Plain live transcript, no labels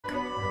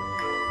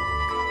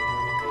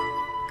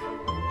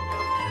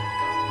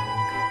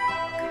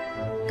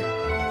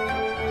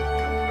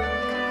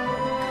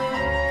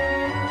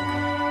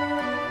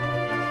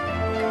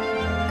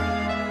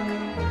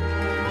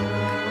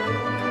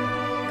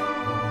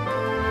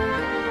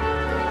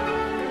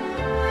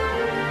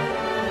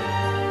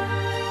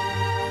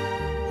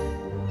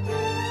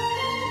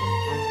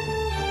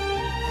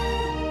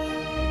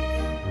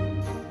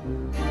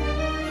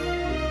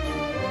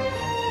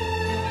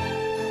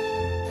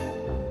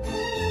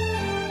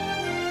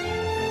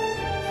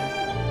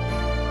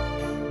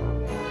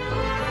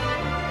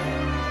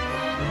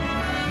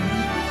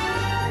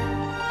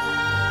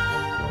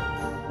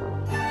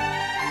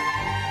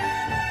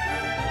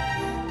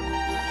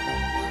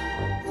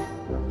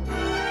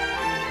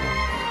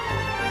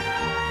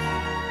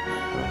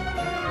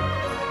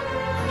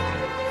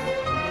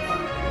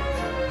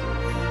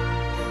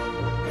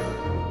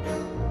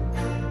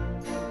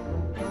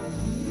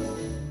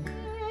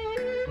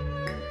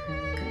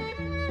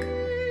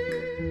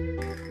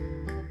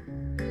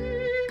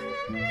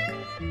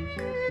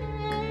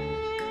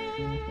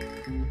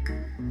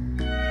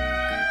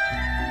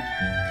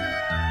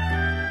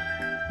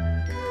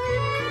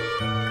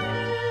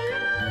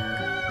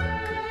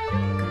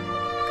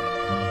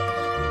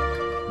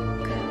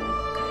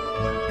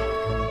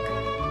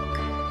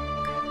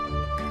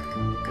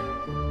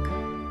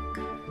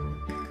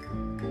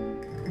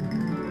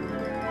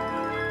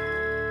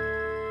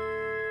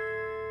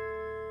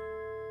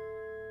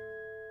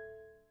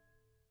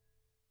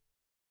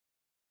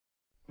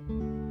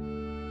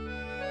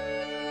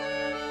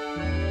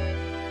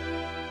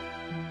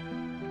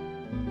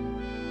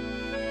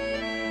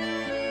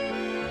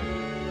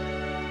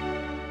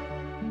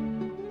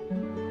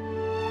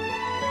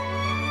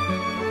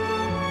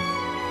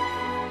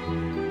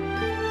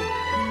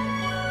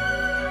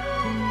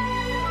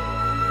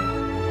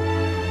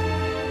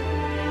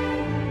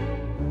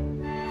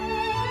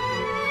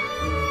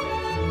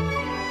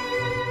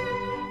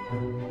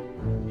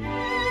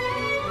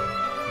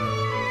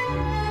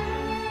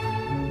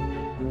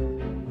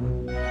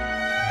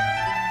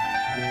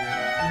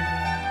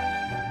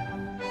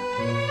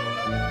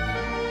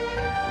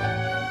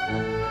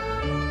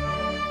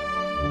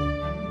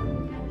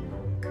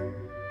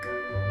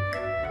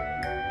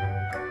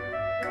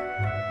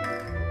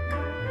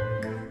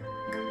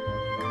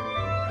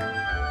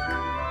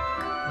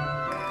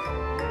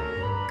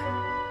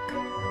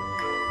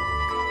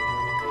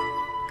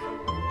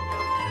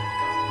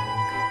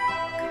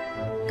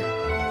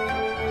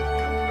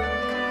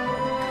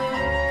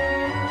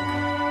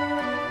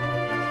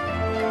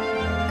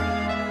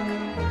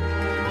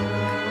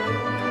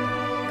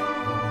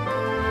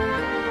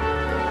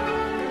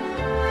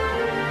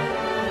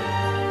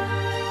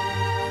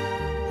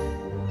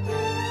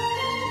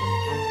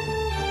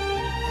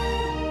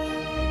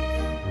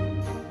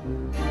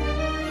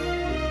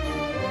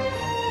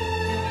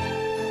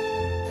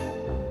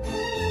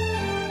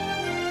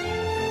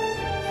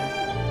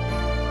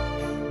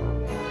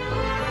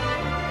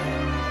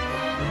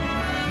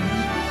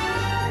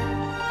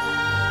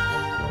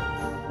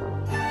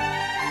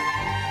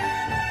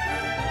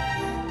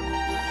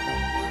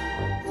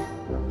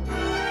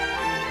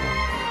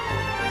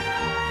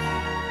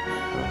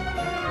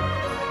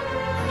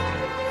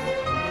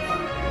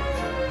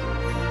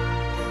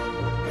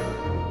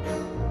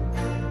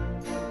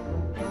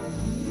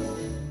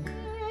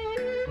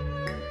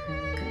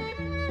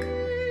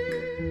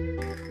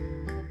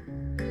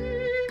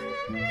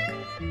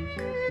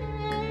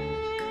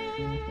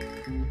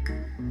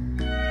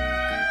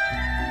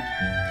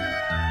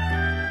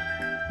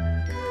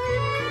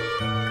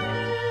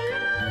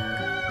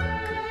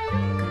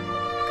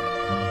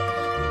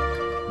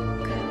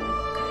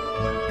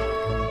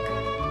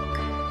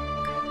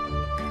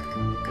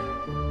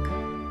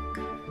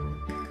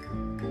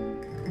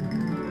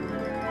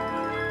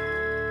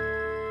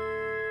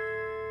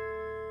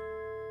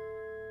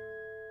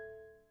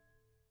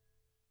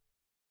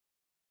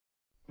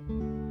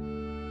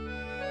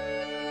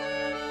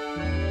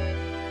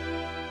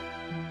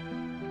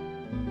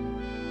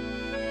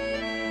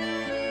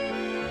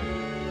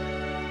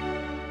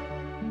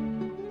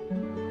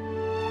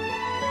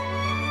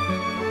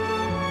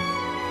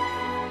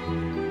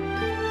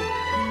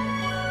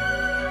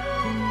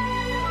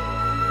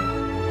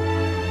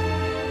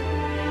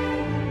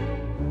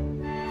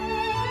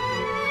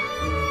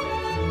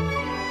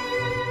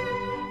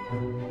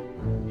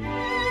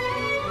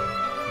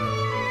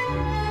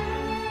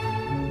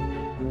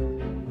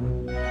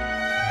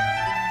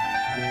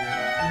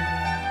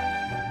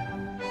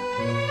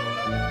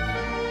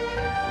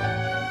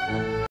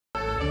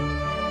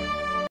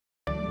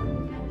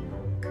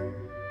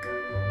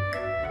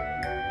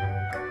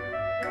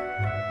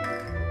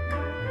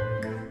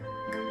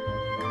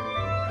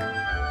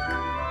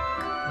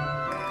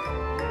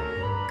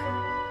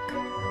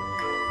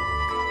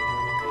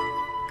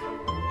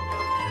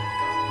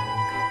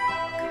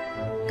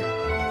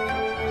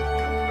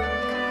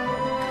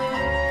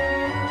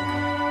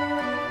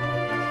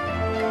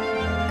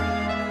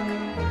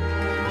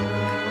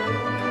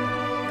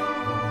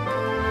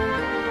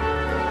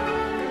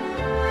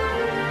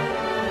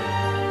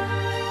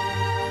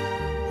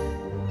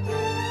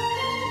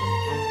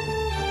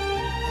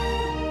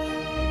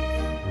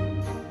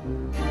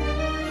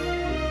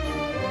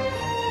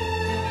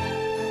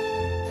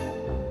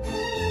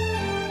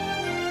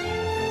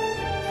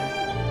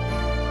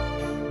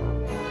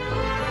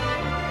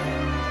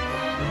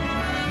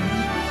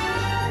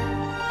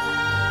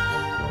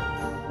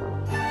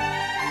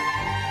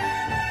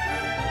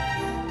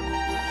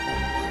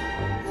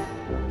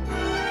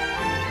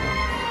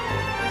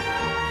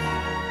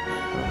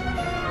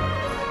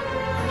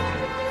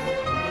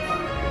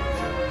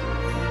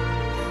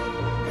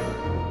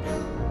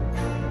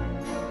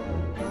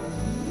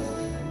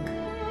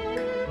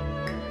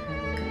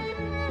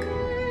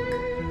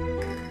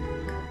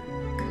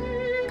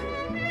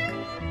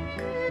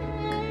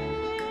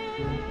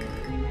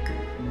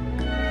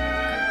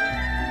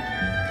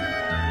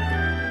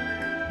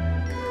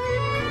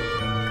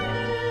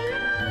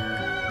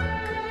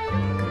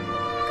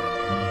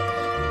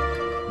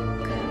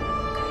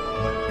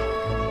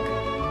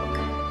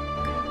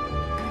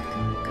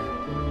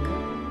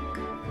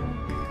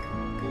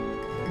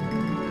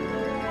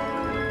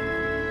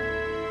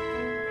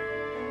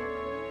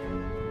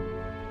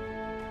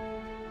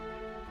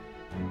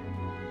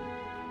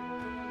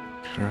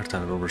don't have to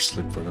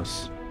oversleep for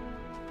this.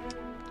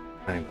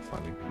 Ain't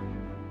funny.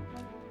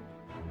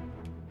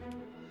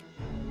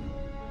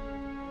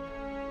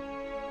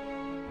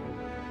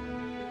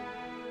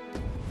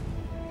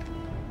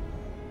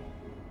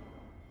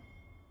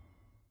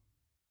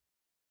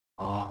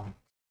 Oh,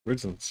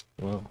 prisons.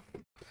 Well.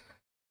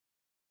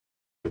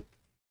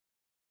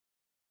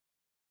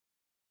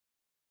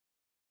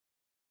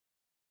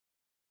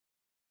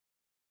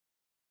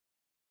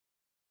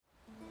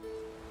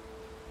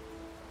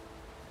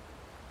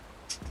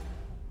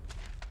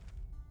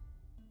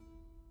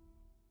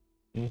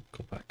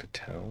 Go back to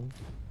town.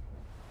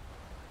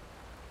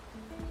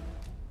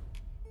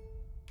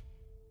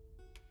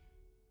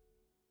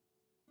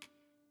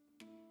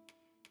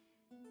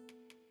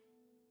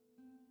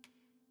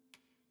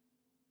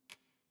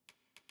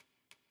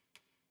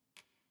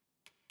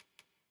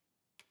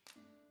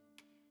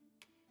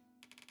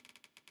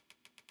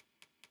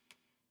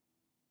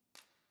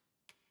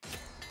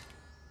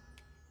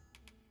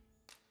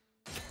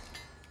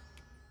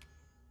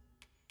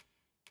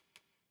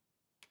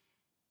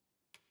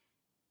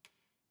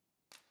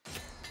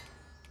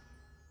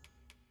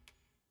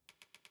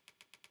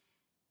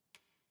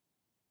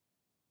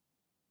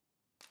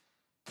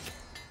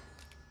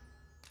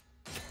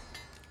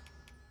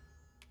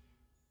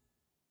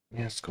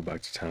 Yeah, let's go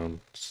back to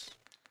town. Let's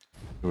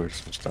do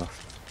some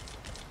stuff.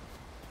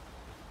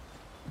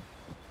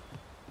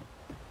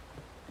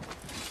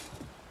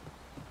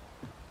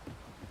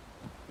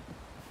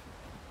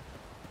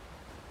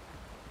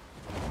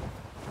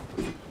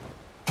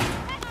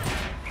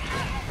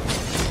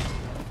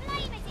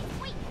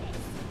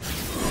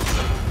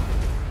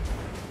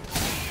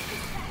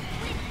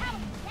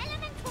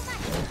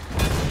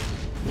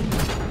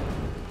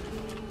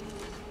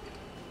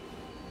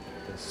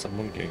 There's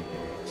someone getting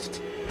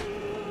lost.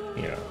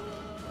 Yeah.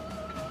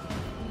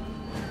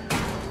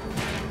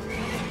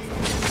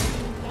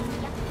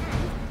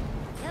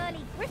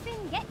 Early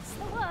Griffin gets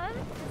the word.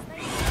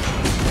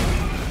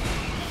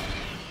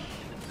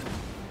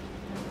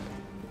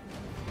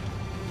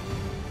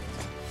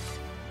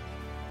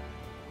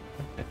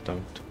 I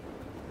don't.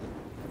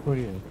 Who are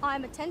you? I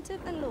am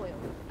attentive and loyal,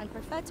 and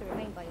prefer to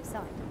remain by your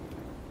side.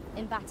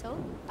 In battle,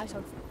 I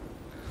shall...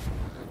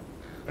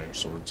 Fire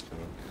swords.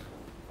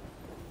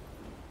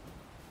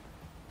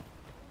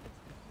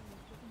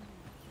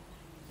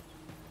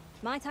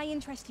 Might I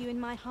interest you in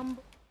my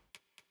humble...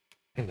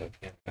 Kind of,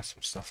 yeah, got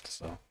some stuff to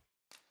sell.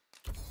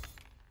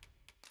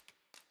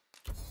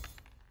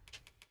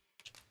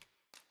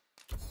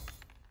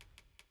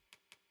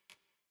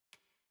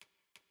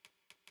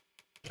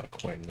 Not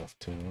quite enough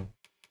to...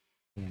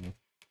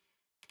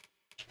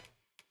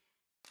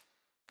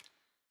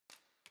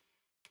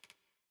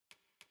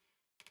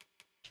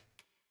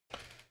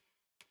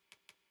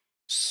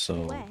 So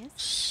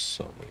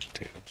many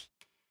potatoes.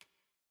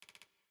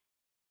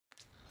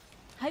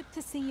 Hope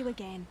to see you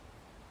again.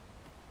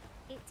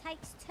 It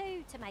takes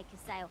two to make a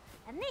sale,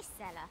 and this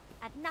seller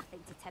had nothing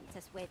to tempt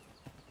us with.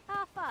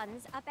 Our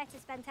funds are better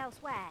spent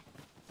elsewhere.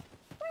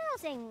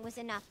 Browsing was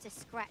enough to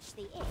scratch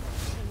the itch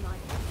in my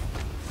pocket.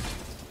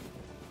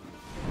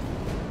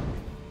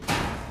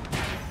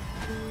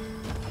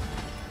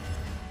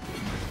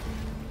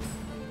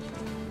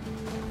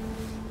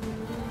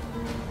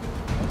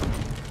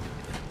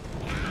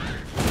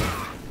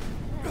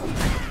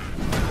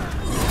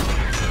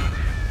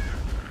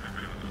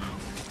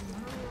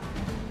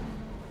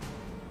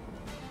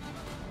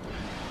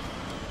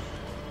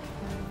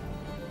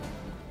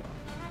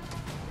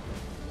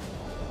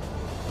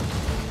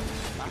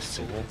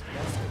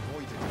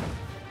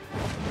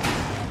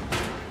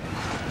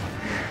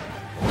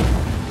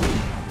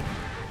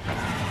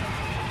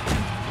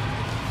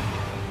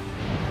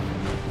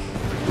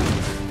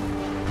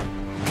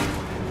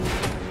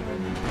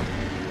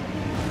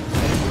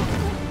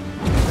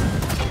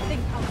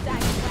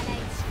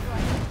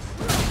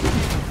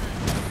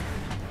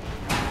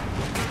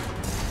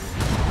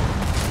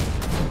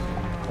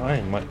 I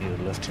might need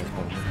a lift here.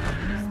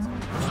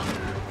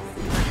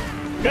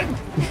 Good.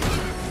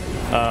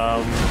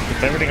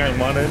 It's everything I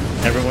wanted.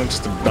 Everyone's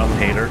just a dumb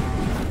hater.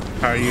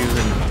 How are you?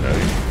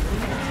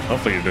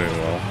 Hopefully you're doing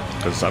well,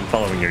 because I'm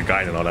following your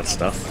guide and all that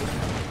stuff.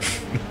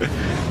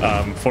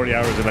 40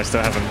 hours and I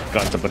still haven't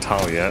got to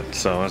Batal yet,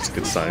 so that's a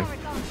good sign.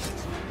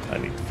 I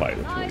need to fight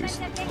it, please.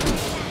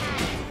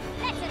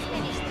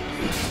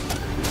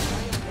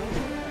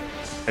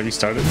 Have you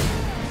started?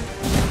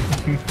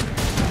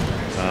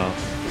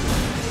 Oh.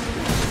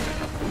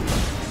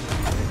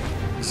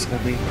 It's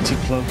gonna be too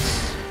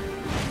close.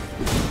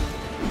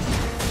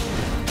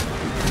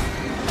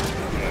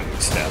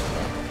 Stab.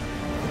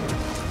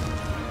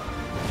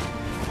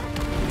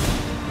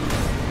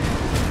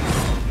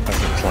 I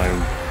can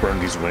climb, burn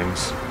these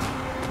wings. I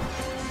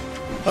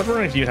was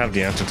wondering if you have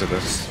the answer to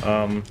this.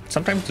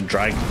 Sometimes the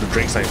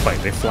drakes I fight,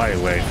 they fly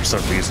away for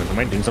some reason. Am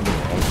I doing something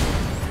wrong?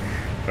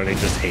 Or are they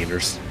just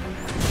haters?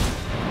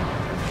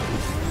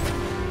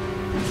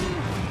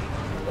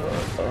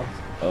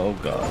 Oh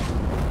god.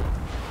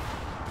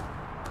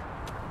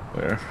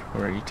 Where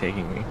are you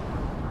taking me?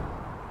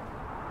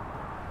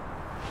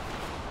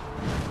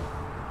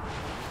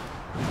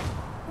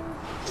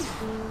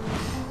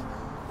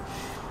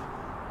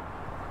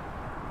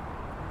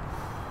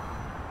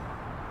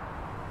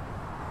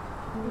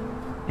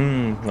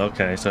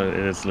 Okay, so it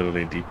is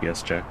literally a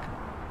DPS check.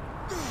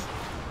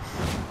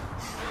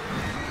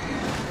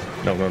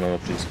 No, no, no,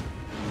 please.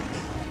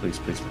 Please,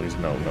 please, please,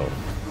 no, no.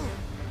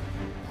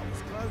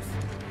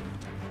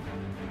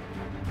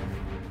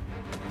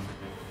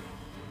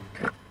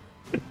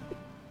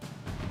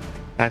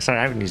 Sorry,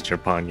 I haven't used your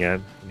pawn yet.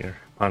 Your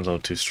pawn's a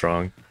little too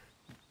strong.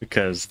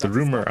 Because the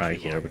rumor I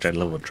hear, which I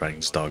love with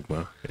Dragon's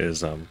Dogma,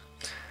 is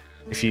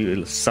if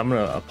you summon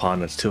a pawn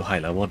that's too high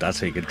level, that's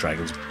how you get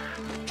Dragon's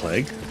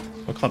Plague.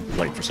 I'll call it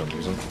Blight for some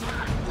reason.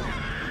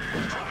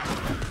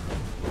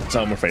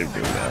 So I'm afraid of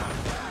doing that.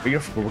 But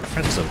we're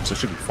friends though, so it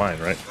should be fine,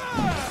 right?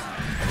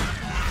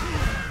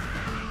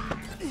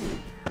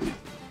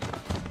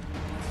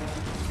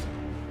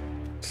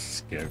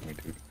 Scared me,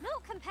 dude.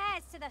 Naught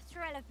compares to the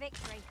thrill of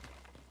victory.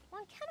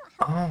 One cannot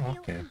help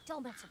but feel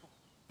indomitable.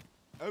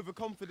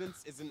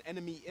 Overconfidence is an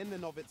enemy in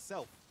and of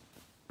itself.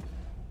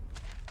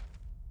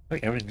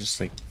 Like everything just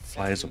like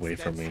flies away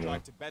from me now.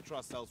 To better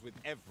ourselves with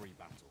every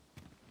battle.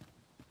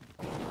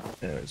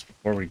 Anyways,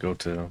 before we go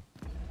to,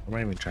 where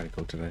am I even trying to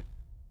go today?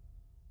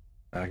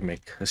 I can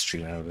make a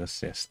stream out of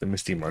this. Yes, the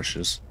Misty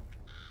Marshes.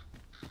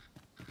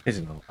 As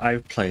you know,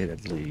 I've played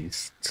at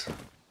least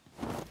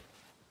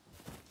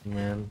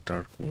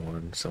Dark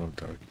 1, some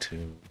Dark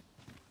 2.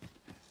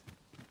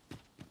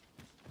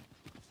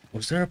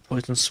 Was there a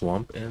poison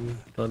swamp in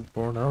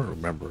Bloodborne? I don't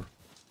remember.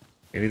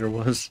 Maybe there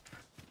was.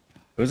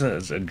 It wasn't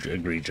as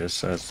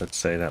egregious as, let's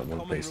say, that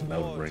one place in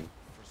Elden Ring.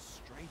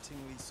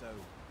 Frustratingly so.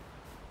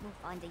 We'll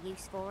find a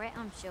use for it,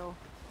 I'm sure.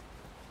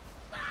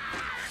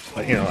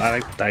 But, you know, I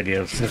like the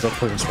idea of there's a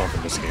poison swamp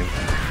in this game.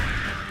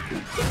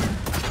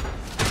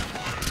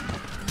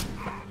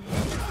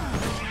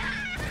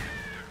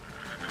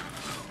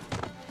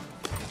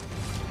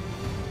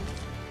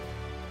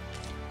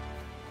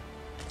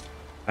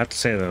 I have to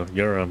say though,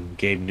 your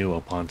Gabe Newell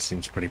pawn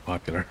seems pretty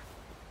popular.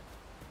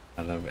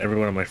 Out of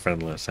everyone on my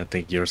friend list, I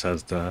think yours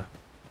has the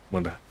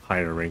one of the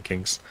higher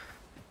rankings.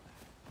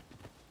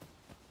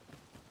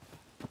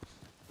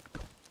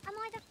 Am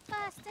I the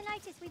first to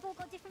notice we've all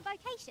got different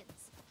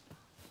vocations?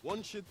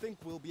 One should think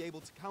we'll be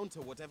able to counter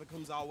whatever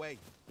comes our way.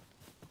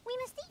 We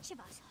must each of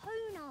us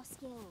hone our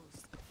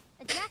skills.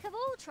 A jack of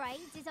all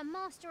trades is a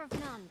master of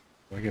none.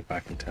 When I get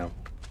back in town.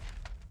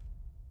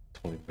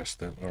 Totally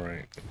missed it.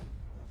 Alright.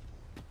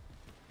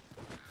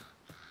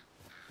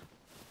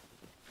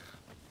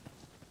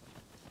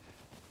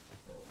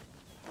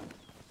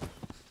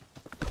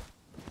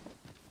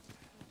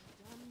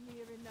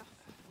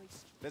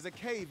 There's a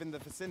cave in the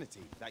vicinity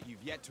that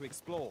you've yet to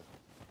explore.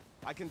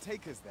 I can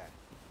take us there,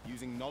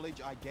 using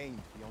knowledge I gained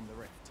beyond the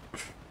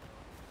rift.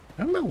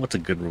 I don't know what's a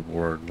good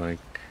reward, like,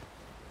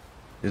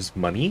 is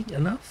money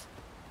enough?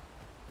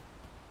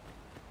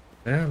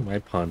 Yeah, my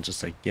pawn's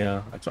just like,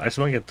 yeah, I just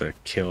want to get the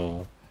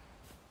kill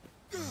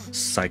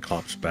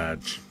Cyclops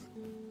badge.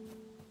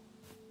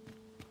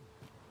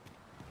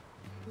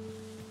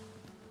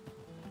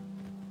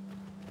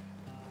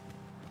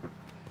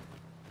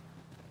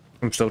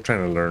 I'm still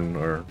trying to learn,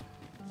 or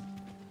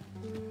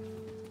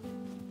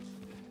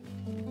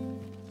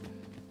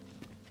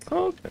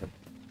okay.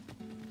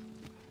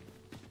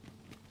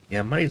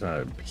 Yeah, money's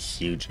not a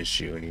huge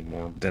issue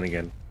anymore. But then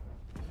again,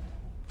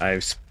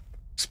 I've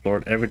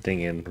explored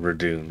everything in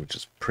Verdun, which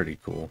is pretty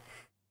cool.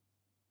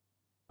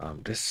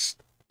 This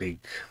big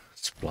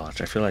splotch,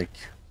 I feel like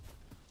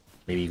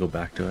maybe go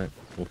back to it.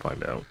 We'll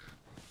find out.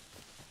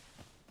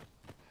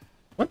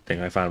 One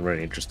thing I found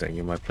very interesting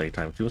in my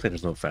playtime, people say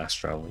there's no fast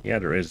travel. Yeah,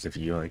 there is if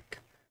you like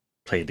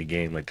play the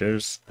game. Like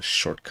there's a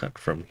shortcut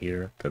from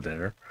here to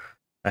there.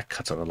 That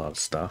cuts out a lot of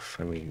stuff.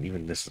 I mean,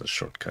 even this is a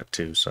shortcut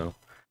too, so.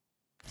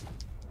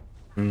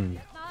 I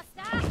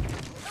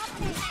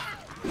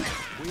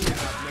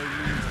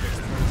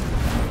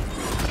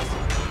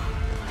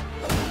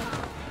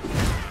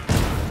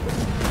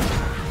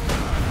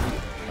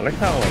like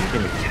how I'm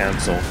going to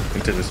cancel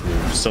into this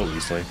move so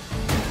easily.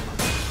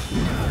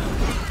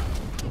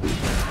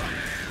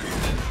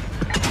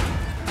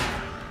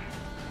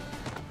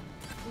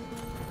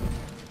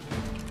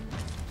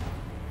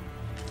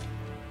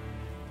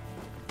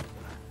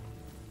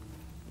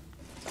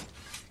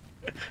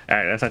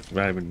 Alright, that's actually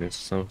what I've been doing.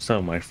 Some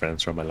of my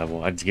friends from my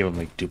level, I just give them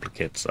like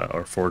duplicates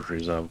or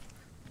forgeries of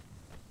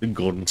the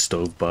Golden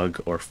Stove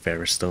Bug or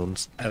Ferris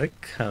Stones. I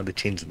like how they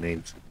change the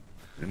names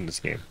in this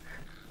game.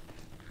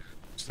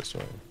 It's this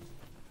one.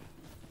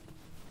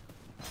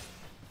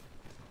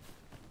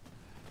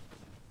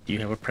 Do you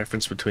have a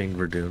preference between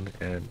Verdun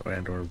and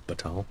or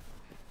Batal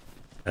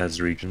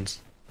as regions?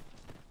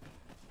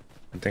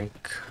 I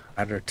think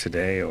either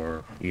today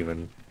or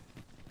even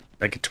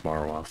I get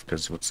tomorrow off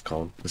because what's it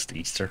called? It's the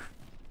Easter.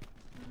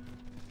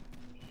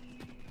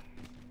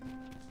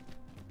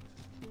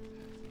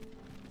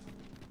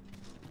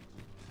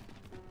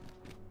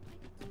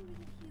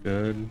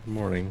 Good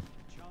morning.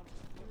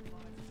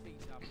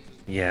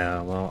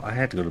 Yeah, well, I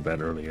had to go to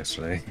bed early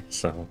yesterday,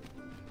 so.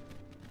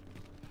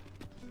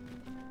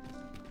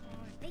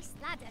 This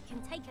ladder can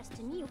take us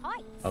to new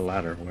heights. A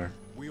ladder where?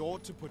 We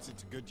ought to put it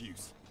to good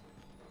use.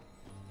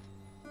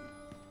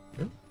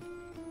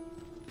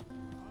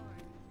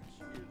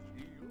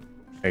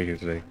 How are you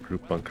today?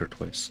 Group bunker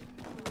twice.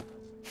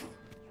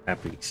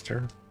 Happy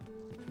Easter.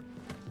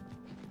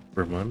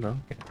 Vermont,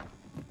 okay.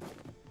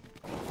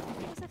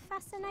 It was a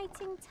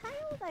fascinating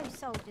tale those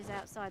soldiers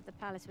outside the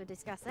palace were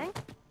discussing.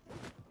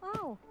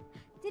 Oh,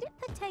 did it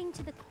pertain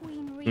to the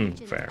Queen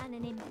Regent fair. and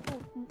an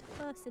important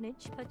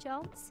personage,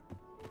 perchance?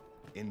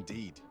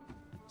 Indeed.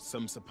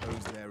 Some suppose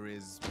there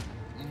is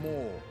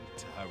more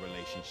to her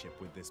relationship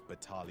with this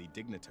Batali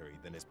dignitary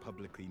than is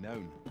publicly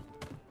known.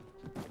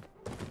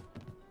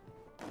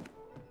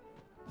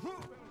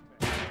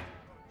 I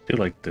do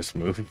like this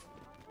move.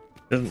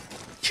 Doesn't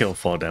kill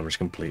fall damage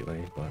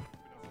completely, but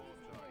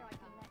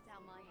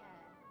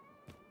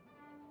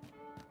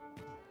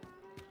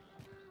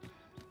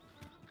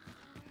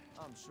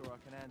I'm sure I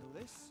can handle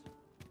this.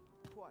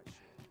 Quite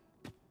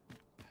sure.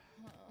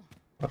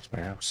 that's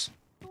my house.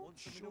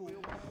 Sure.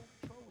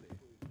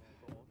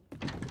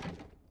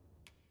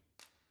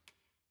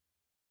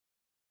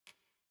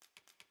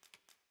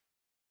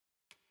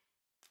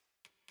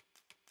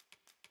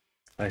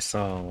 I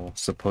saw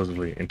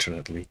supposedly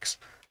internet leaks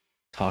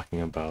talking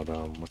about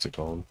what's it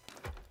called?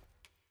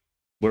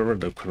 Whatever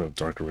the equivalent of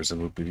Dark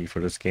Arisen would be for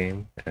this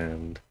game,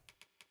 and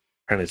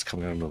apparently it's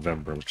coming out in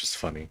November, which is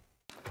funny.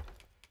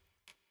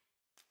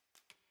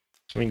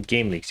 I mean,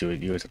 game leaks you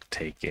always have to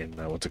take in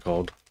what's it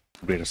called?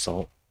 Great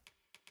Assault.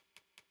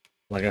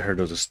 Like I heard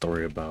there was a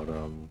story about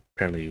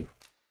apparently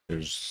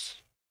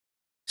there's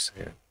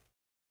say it,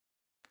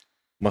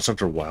 Monster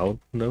Hunter Wild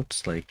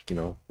notes, like, you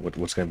know,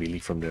 what's gonna be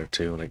leaked from there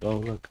too. Like, oh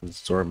look,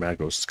 Zora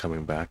Magos is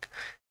coming back.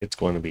 It's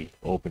going to be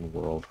open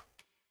world.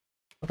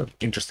 A lot of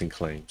interesting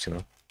claims, you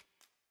know.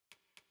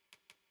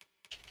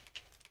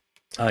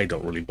 I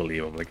don't really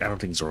believe them. Like, I don't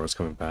think Zora's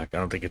coming back. I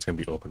don't think it's gonna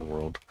be open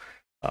world.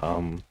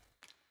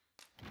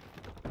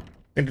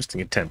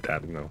 Interesting attempt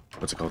at, you know,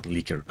 what's it called,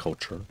 leaker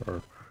culture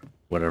or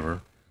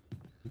whatever.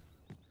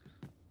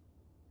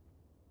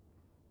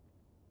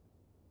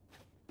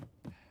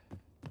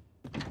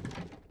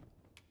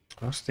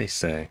 What else did they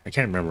say? I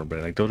can't remember,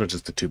 but like those are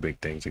just the two big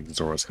things. Like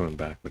Zora's coming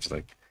back, which is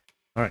like,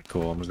 all right,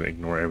 cool. I'm just gonna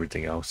ignore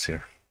everything else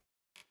here.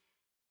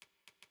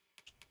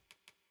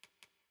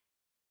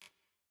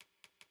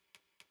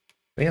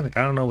 But yeah, like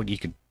I don't know what you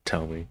could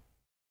tell me.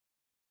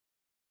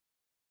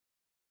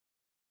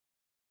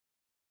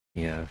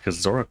 Yeah, because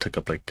Zora took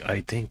up like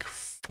I think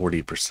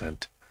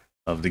 40%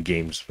 of the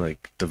game's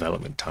like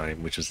development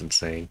time, which is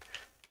insane.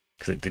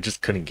 Because they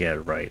just couldn't get it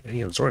right. And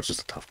you know, Zora's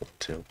just a tough one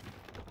too.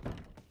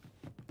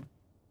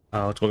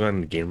 What's going on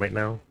in the game right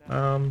now?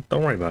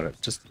 Don't worry about it.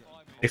 Just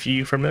if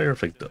you're familiar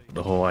with like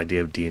the whole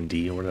idea of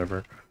D&D or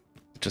whatever,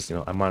 just, you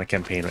know, I'm on a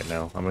campaign right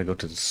now. I'm gonna go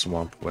to the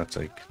swamp where it's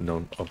like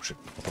known. Oh shit!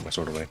 I'll put my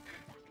sword away.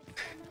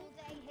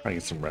 Try to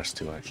get some rest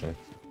too, actually.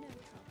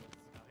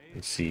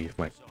 Let's see if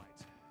my.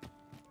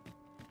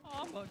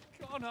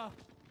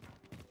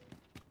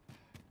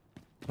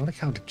 I like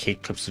how the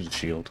cape clips to the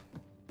shield.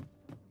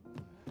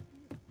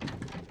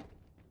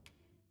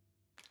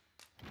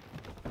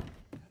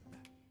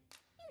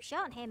 You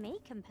shan't hear me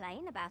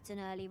complain about an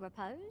early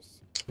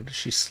repose. Where does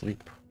she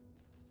sleep?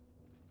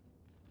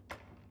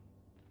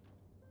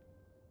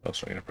 Oh,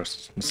 sorry, I'm gonna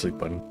press the sleep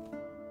button.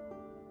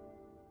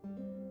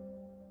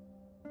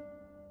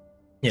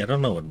 Yeah, I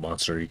don't know what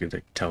monster you could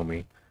like, tell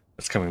me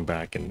that's coming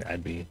back and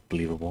I'd be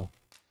believable.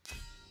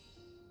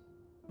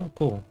 Oh,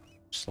 cool.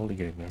 Slowly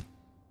getting there.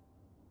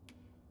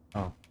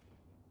 Oh.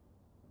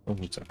 Oh,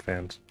 who's that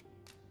fans?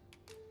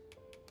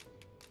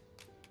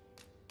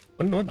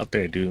 One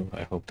update I do,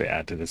 I hope they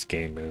add to this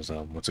game is,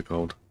 what's it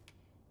called?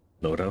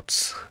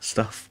 Loadouts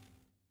stuff.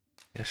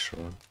 Yeah,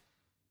 sure.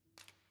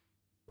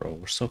 Bro,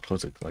 we're so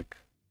close to, like,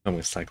 becoming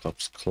a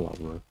Cyclops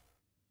Club.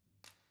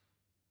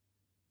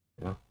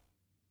 Yeah.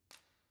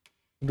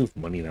 I do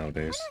money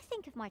nowadays. When I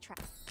think of my trap.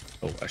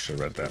 Oh, I should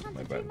have read that,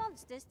 my bad.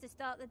 Monsters to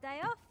start the day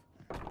off.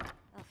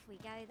 Off we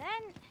go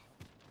then.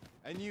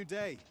 A new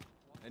day,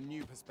 a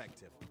new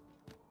perspective.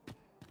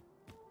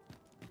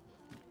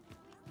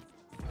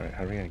 Alright,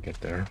 how are we gonna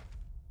get there?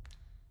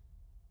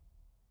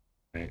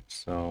 Right,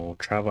 so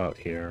travel out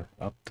here,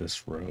 up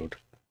this road.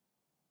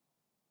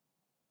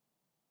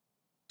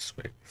 This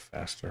way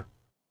faster.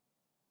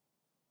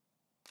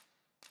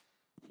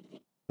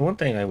 The one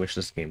thing I wish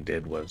this game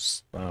did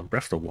was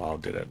Breath of the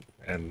Wild did it,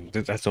 and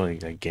that's the only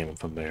like, game I'm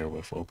familiar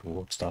with open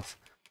world stuff,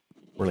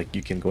 where like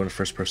you can go into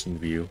first person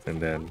view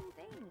and then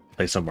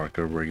place a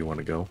marker where you want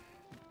to go.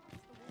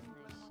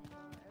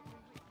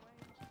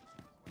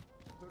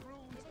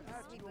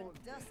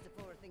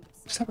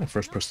 Just having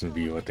first person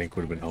view I think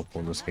would have been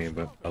helpful in this game,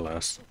 but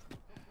alas.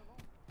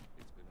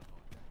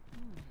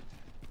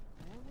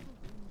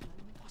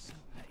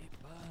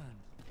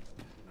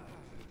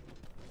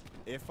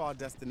 If our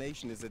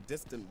destination is a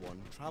distant one,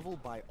 travel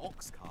by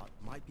ox cart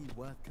might be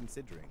worth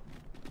considering.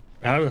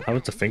 How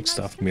was the Fink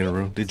stuff,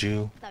 Minoru? Did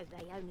you Though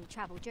they only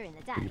travel during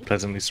the were you day.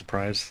 pleasantly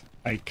surprised?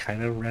 I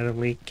kind of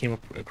randomly came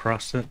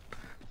across it.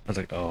 I was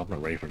like, oh, I'm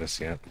not ready for this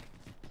yet.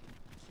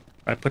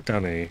 I put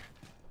down a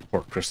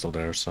port crystal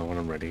there, so when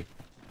I'm ready.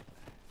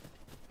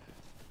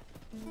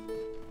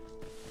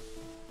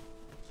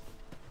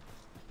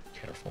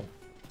 Careful.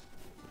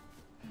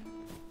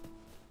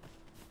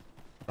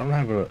 I don't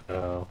have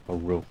a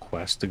real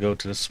quest to go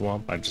to the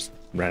swamp. I just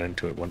ran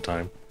into it one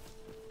time.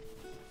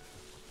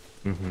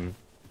 Mm-hmm.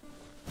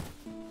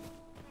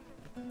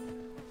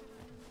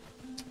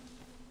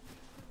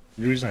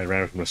 The reason I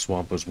ran from the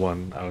swamp was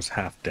one, I was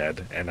half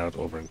dead and I was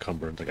over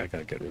encumbered. Like I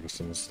gotta get rid of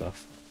some of this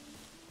stuff.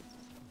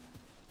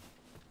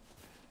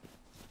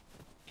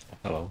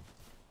 Hello.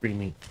 Free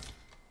meat.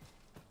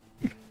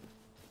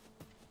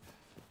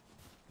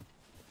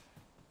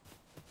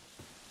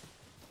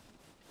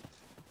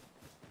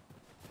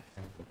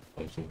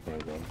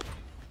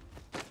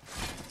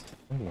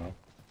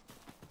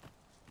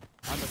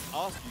 I must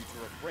ask you to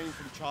refrain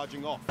from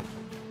charging off.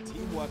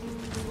 Teamwork is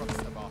the crux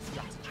of our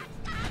strategy.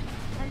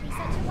 Don't be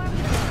such a worry.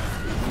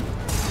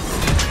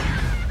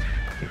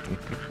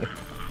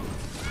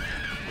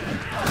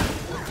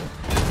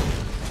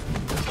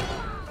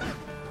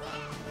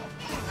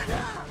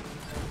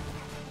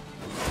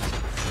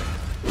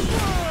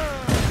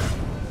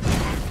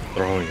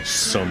 Throwing is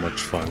so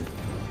much fun.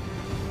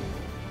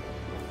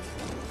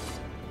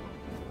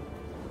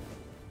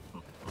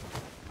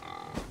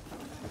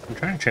 I'm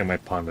trying to train my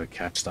pawn to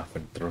catch stuff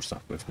and throw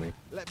stuff with me.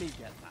 Let me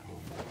get that.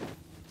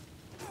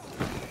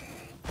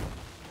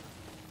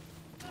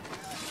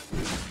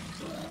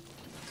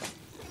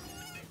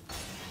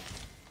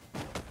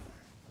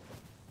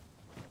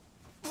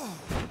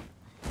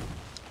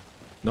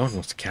 No one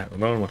wants to catch.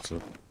 No one wants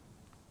to.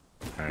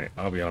 Alright,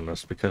 I'll be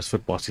honest. Because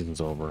football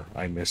season's over,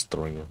 I miss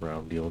throwing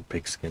around the old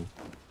pigskin.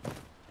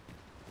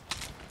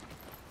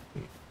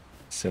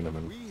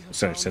 Cinnamon.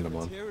 Sorry,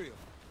 cinnamon.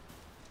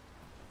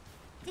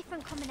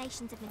 Different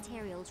combinations of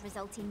materials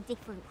result in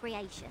different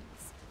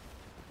creations.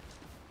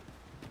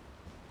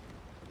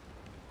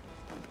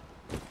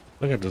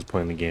 Look at this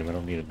point in the game, I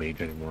don't need a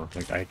mage anymore.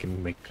 Like, I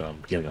can make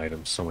healing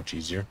items so much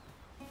easier.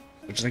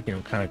 Which is like, you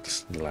know, kind of like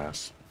the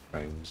last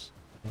times.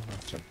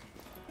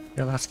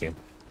 Yeah, last game.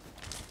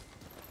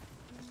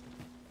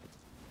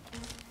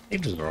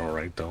 Mages are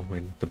alright though, I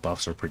mean, the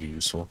buffs are pretty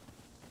useful.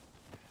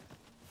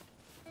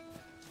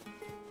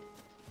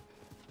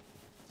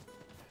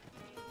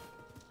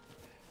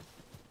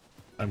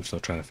 I'm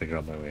still trying to figure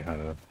out my way how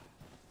to...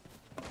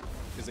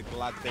 It's a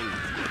glad thing.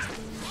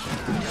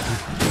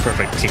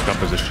 Perfect team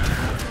composition.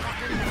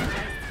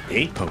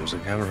 8 pose, I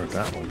haven't heard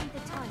that one.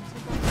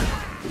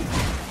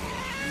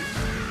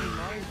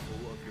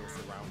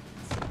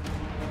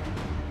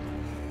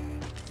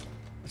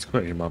 It's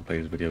quite your mom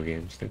plays video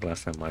games. I think the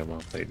last time my mom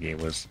played a game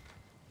was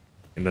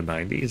in the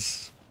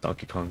 90s,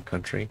 Donkey Kong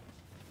Country.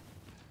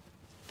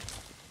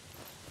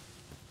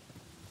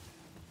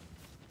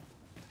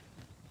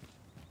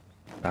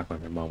 Back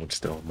when my mom would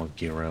still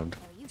monkey around.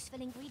 There are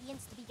useful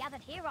ingredients to be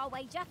gathered here, I'll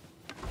wager.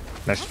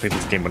 Now she played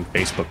this game on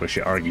Facebook where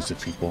she argues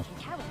with people.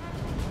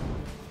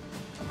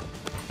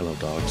 Hello,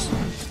 dogs.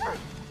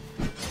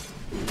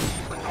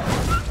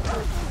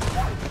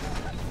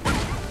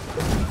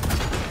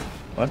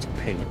 Oh, that's a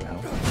pig now. No.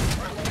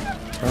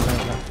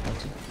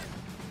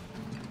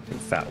 That's a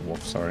fat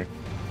wolf, sorry.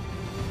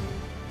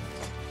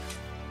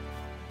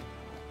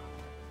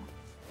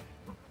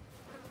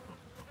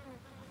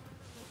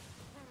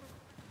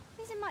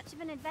 Isn't much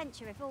of an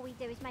adventure if all we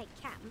do is make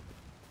camp.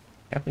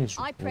 Camping's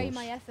I pray rules.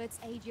 my efforts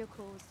aid your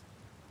cause.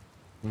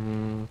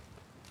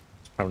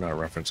 It's probably not a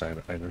reference I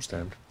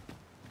understand.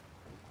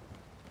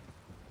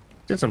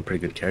 Did some pretty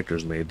good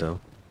characters made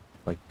though.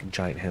 Like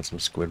giant handsome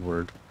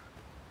Squidward.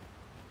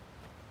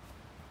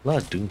 A lot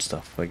of Doom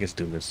stuff. I guess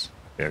Doom is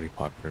very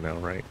popular now,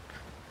 right?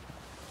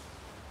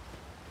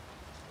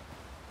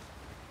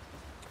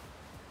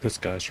 This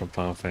guy's from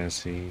Final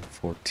Fantasy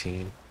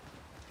 14.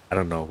 I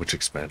don't know which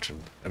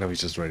expansion. I know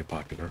he's just very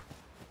popular.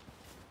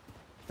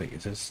 Wait,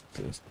 is this?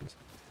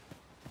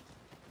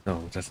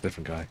 No, that's a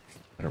different guy.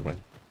 Never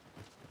mind.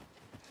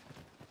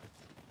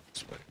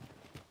 This way.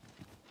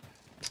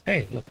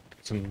 Hey, look,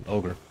 it's an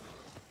ogre.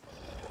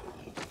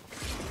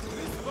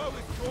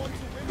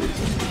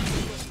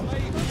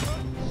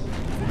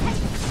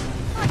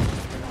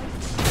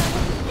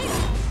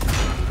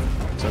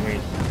 So, I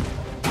mean,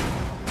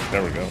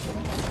 there we go.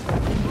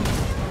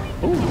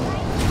 Ooh.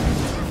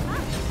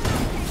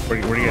 What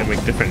are you gonna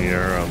make different in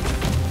your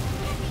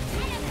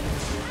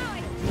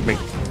make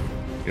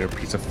your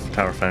piece of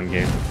tower fan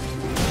game?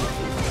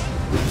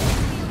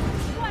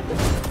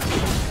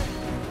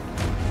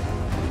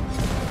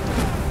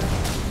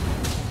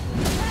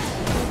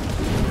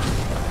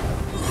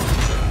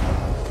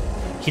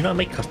 Can you not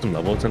make custom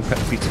levels in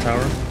Pizza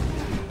Tower?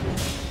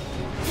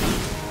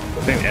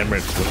 I think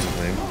Emirates was his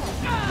name.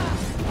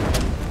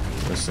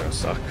 This is gonna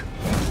suck.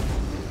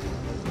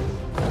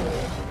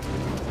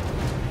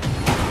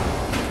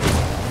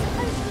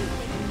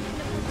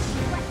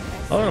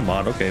 Oh, a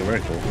mod. Okay, very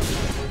cool.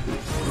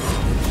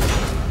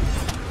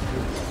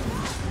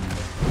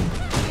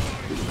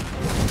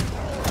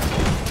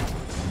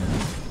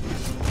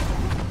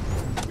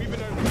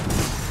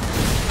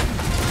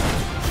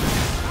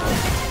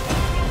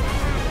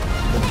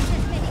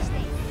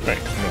 Right,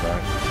 I'm gonna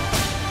die.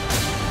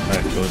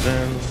 Alright, goes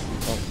in.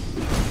 Oh.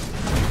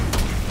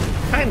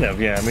 Kind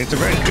of, yeah. I mean, it's a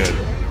very good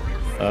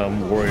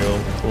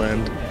Wario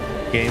Land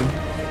game.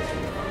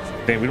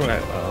 Okay, we don't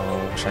have.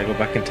 Oh, should I go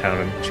back in town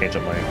and change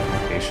up my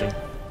location?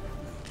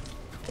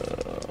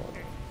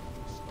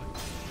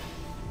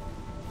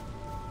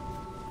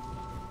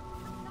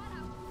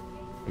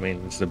 I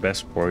mean, it's the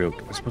best Wario.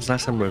 I suppose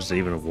last time there was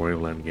even a Wario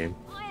Land game.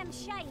 I am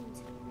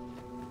shamed.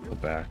 Go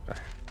back.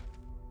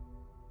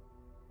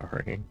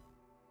 Alright.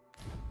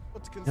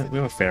 What to Yeah, consider we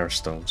have a Ferris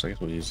Stone, so I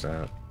guess we'll use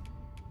that.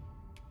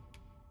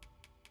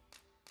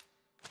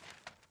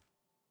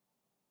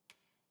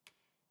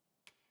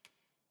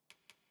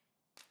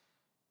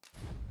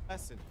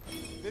 lesson.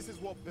 This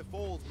is what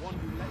befalls one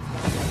who lets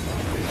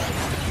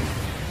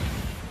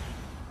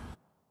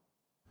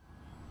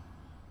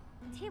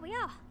And here we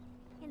are,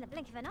 in the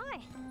blink of an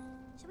eye.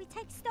 Shall we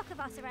take stock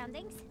of our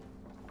surroundings?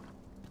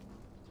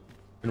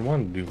 I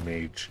want to do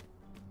mage.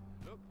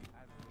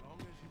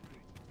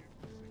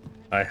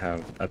 I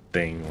have a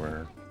thing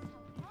where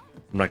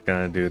I'm not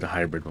gonna do the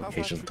hybrid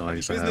location until I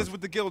business have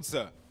with the guild,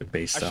 sir. the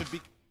base I stuff.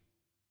 should be...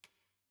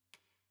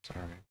 Sorry.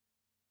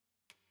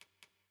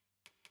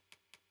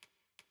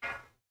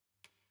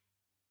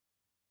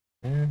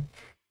 Yeah.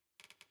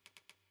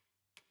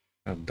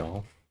 Kind of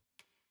dull.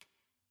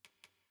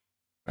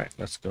 Alright,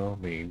 let's go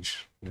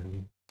mage.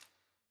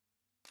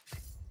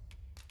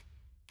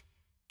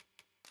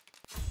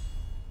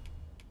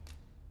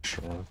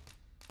 Sure.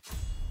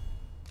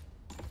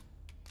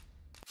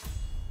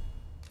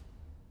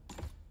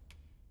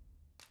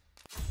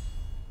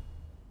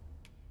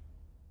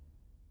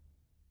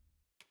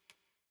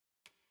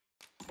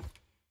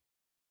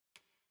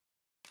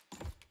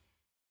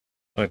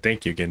 Oh,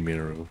 thank you again,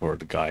 Minoru, for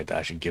the guide that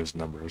actually gives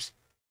numbers.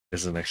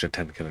 This is an extra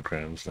 10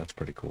 kilograms. That's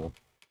pretty cool.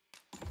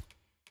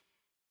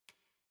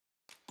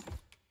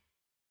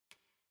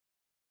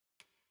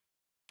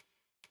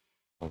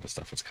 All this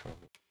stuff is kind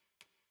of...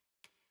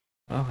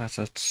 Oh,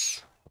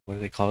 that's what do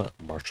they call it?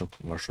 Martial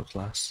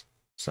class.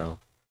 So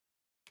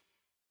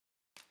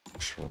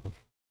sure.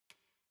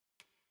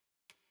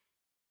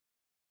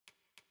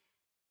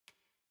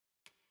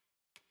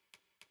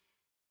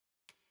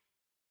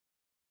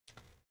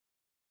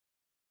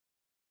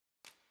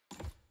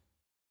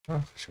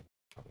 Oh, sure.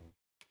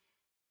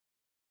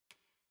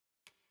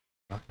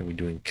 Not gonna be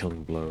doing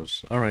killing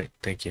blows. All right,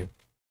 thank you.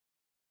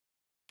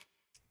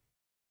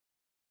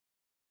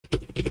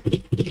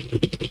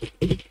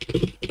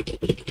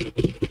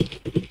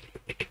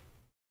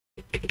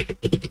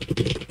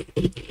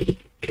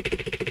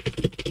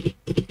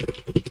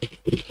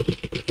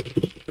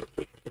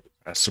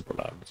 That's super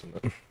loud,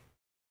 isn't it?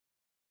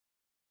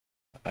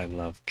 I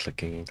love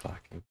clicking and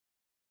clacking.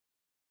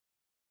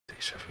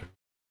 Deja vu.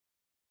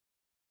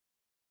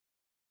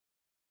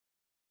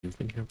 You've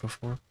been here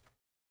before?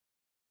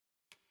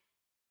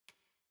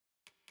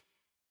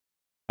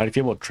 How do you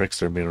feel about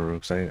Trickster, Minoru?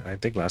 Because I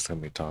think last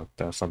time we talked,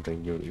 that was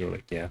something you're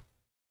like, yeah,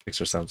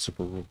 Trickster sounds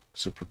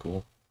super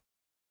cool.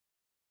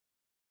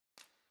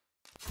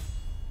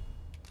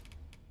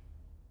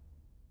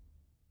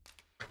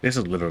 This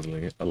is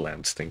literally a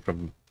lance thing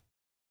from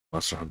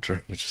Monster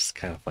Hunter, which is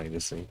kind of funny to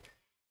see.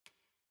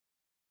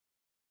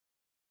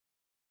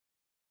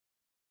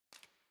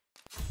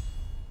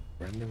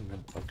 Random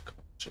and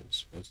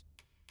unconscious.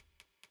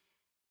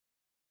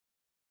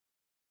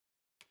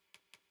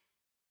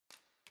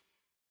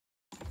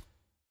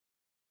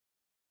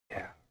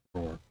 Yeah,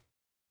 roar.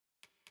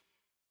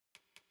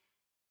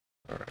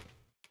 Alright.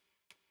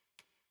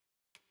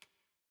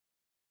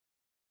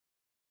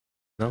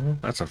 No,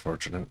 that's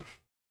unfortunate.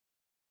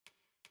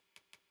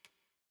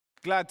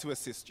 Glad to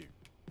assist you.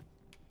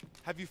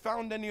 Have you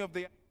found any of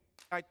the...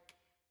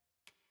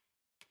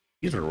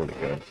 These are really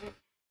good.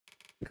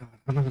 God,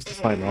 I'm not gonna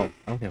find all.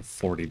 I only have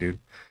 40, dude.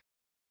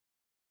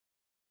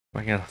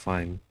 I gotta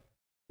find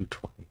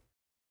 220.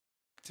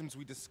 items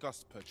we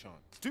discussed,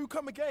 perchance? Do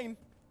come again.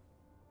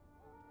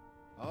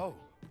 Oh,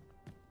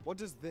 what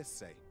does this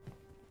say?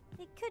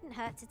 It couldn't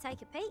hurt to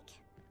take a peek.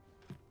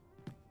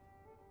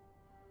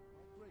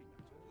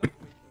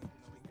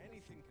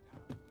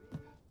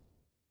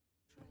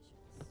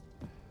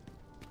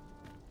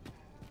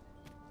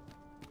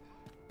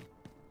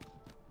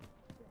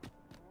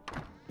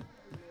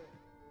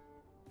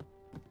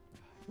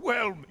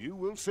 Well, you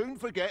will soon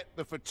forget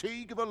the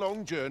fatigue of a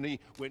long journey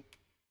when...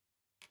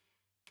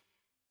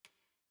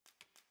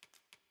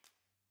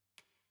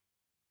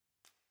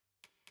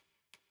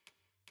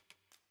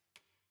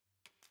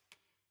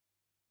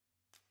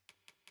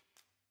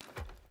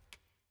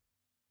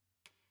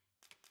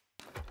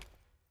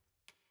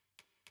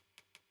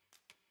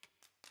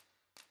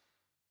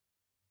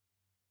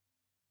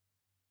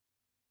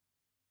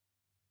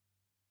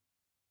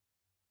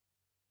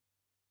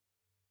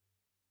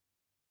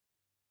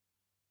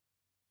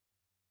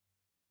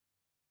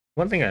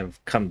 One thing I've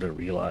come to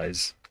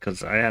realize,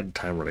 because I had a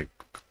time where like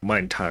my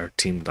entire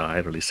team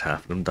died, or at least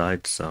half of them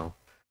died, so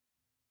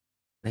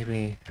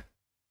maybe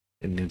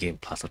in New Game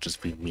Plus I'll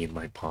just be me and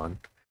my pawn.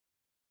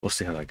 We'll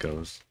see how that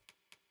goes.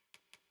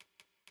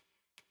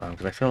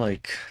 Because I feel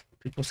like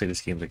people say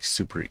this game's like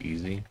super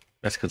easy.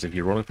 That's because if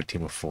you're rolling for a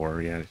team of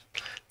 4, yeah,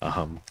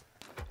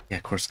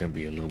 of course it's gonna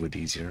be a little bit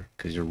easier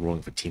because you're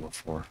rolling for a team of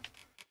 4.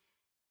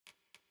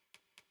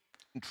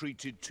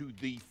 Treated to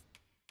the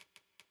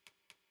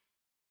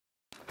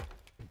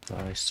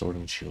Nice sword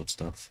and shield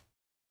stuff.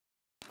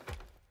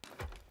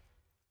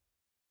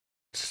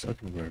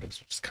 Stuck in murders,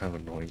 which is kind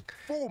of annoying.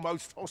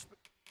 foremost hospital.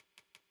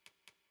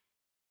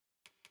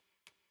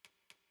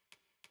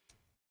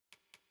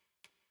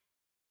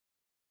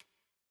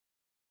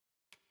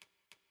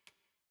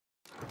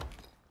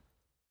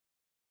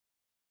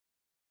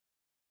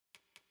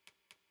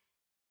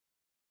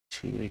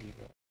 $2.89.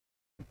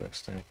 The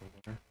best thing from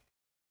there.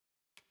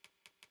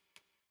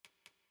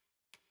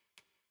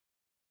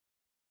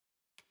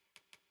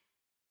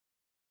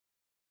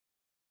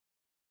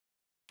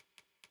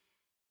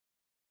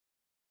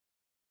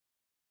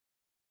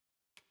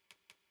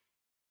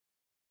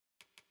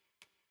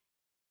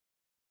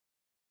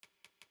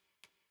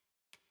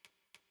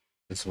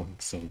 This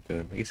one's so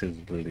good. I guess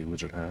it's really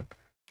wizard hat.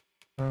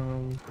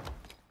 Let's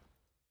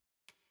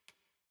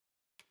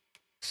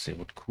see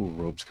what cool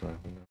robes can I have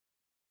in there.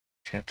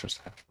 Enchantress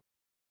hat.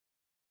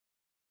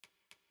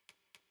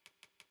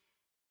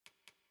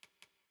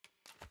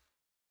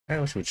 I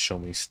wish it would show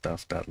me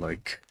stuff that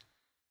like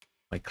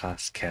my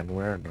class can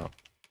wear, not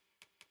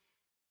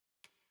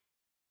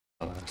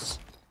alas.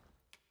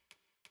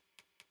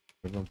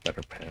 There's no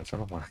better pants, I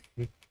don't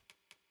mind.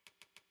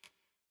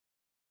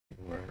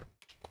 Wear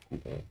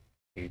cool.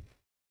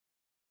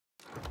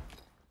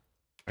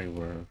 I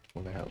wear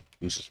when I have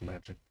uses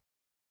magic.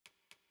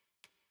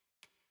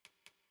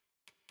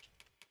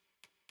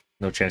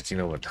 No chance you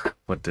know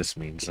what this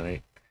means,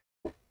 right?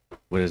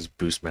 What does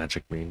boost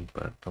magic mean?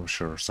 But I'm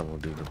sure someone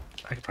will do the.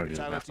 I could probably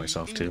do the math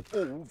myself too.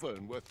 All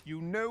Vernworth,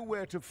 you know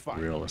where to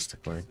find.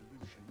 Realistically.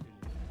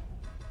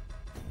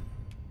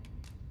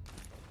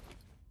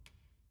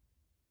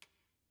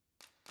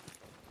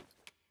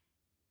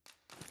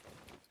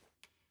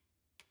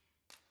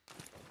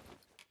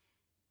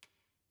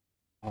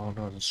 Oh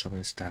no, there's so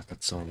many stats,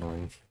 that's so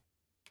annoying.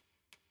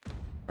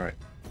 Alright.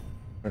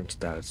 Current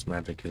status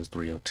magic is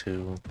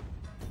 302.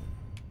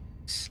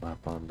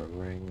 Slap on the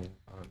ring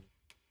on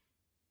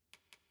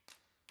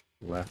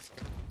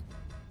left.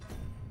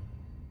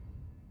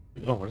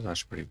 Oh, that's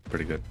actually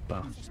pretty good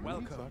buff.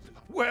 Welcome.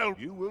 Well,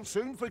 you will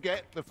soon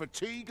forget the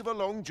fatigue of a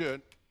long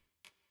journey.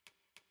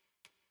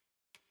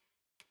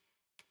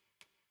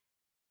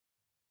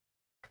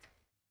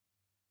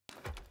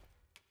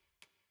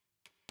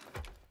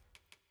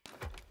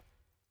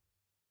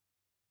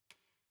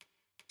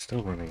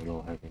 Still running a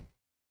little heavy.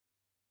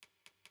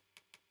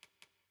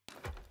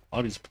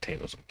 All these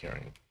potatoes I'm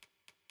carrying.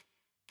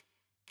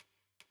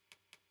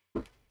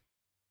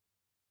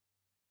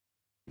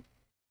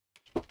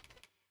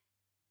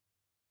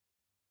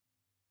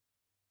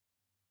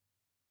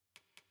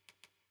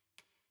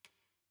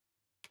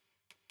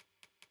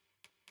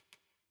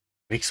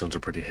 Make stones are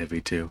pretty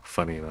heavy too,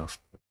 funny enough.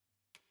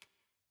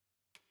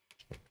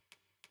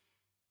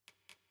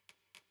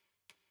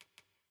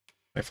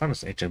 I found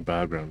this ancient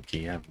background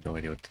key, I have no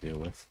idea what to deal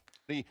with.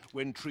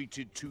 When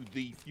treated to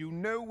the, you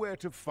know where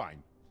to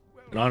find.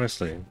 And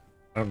honestly,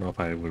 I don't know if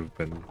I would have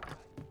been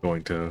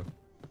going to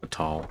the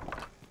Tall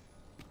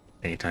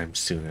anytime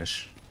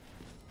soonish.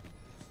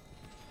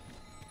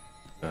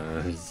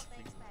 The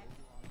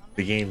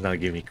game's not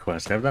giving me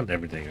quests. I've done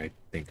everything I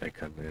think I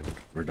could and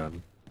we're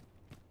done.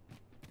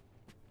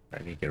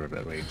 I need to get rid of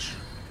that rage.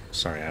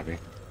 Sorry, Abby.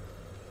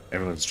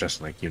 Everyone's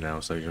dressing like you now,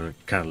 so you're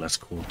kind of less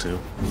cool too.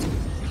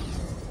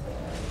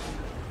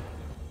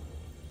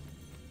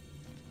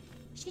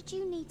 Should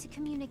you need to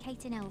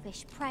communicate in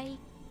Elvish, pray?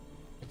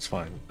 It's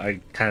fine. I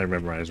kind of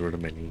memorize where the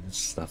menu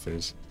stuff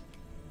is.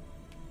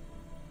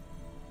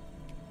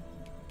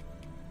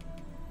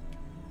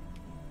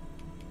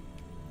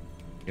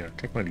 Here,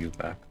 take my youth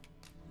back.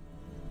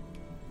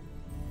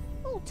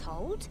 All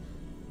told,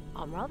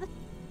 I'm rather...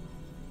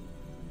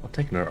 I'll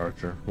take another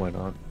archer, why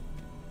not?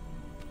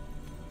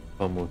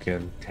 Pummel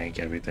can tank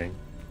everything.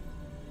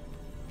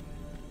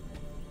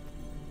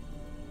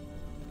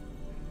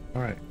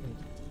 Alright.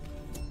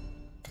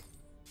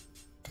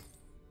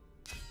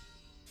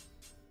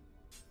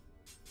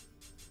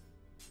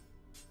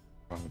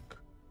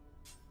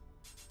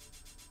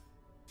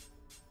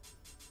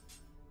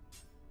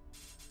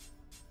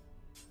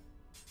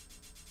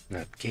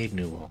 That Gabe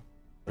Newell,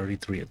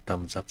 33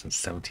 thumbs up and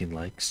 17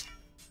 likes.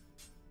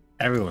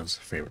 Everyone's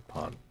favorite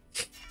pawn.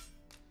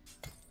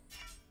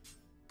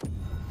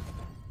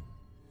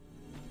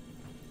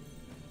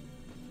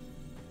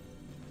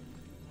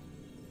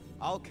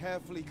 I'll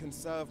carefully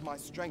conserve my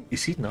strength.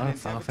 Is he not a and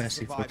Final endeavor to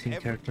Fantasy survive 14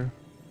 every- character?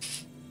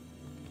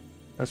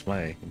 That's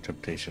my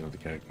interpretation of the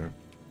character.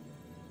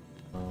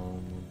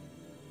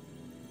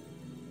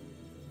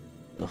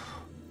 Ugh.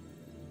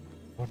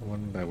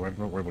 One that we're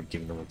not worried about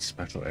giving them like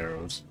special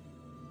arrows.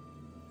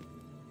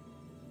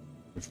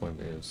 Which one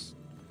is?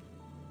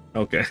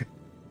 Okay.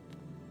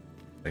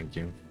 Thank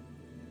you.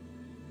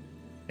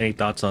 Any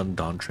thoughts on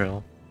Dawn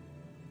Trail?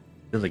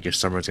 I feel like your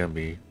summer's gonna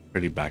be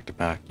pretty back to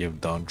back. You have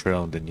Dawn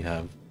Trail and then you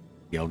have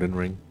the Elden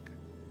Ring.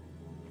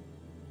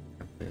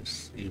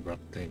 This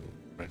erupting.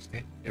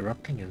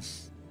 Erupting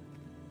is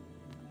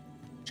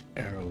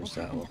Arrows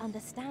I out. happen to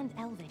understand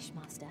Elvish,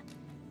 Master.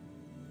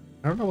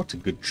 I don't know what's a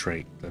good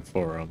trait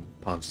for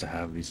pawns to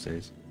have these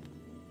days.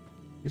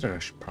 These are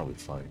actually probably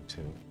fine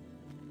too.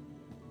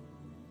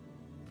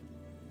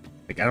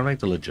 Like, I don't like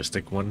the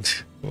logistic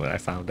ones, what I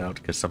found out,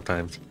 because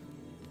sometimes...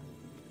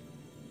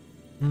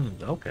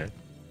 okay.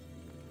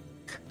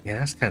 Yeah,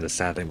 that's kind of the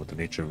sad thing with the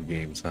nature of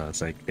games, huh?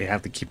 It's like, they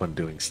have to keep on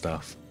doing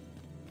stuff.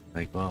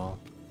 Like, well...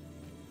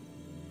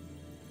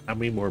 how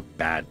many more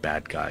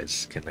bad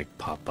guys can, like,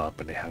 pop up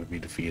and they have to be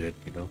defeated,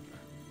 you know?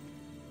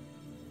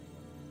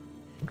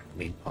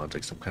 Main pawn's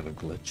like some kind of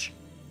glitch.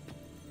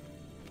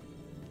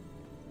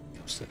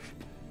 Joseph.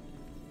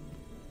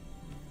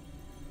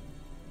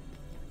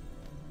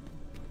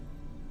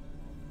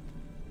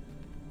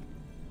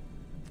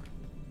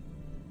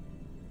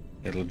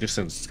 Yeah,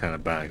 logistics is kind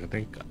of bad. I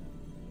think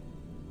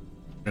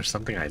there's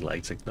something I like.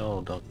 It's like,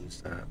 no, don't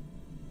use that.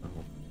 No.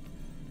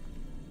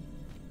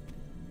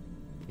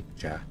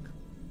 Jack.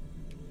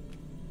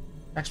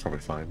 Jack's probably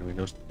fine. I mean,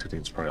 those two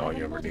things are probably all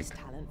you ever need.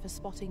 Talent for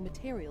spotting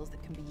materials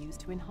that can be used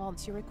to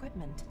enhance your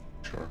equipment.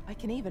 Sure. I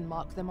can even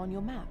mark them on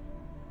your map.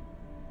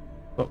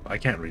 Oh, I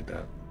can't read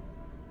that.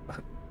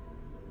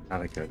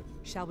 Not I could.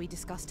 Shall we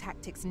discuss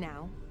tactics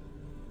now?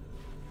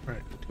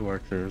 Alright, 2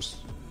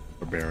 archers,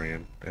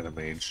 barbarian, and a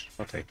mage.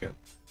 I'll take it.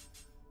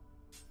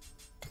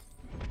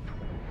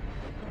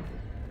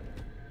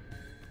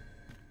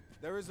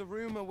 There is a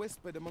rumor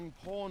whispered among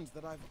pawns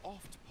that I've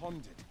oft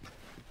pondered.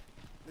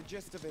 The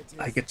gist of it is,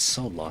 I get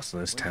so lost in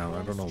this when town.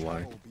 I don't know pawns why.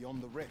 travel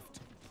beyond the rift,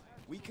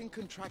 we can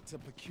contract a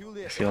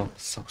peculiar I feel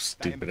illness so that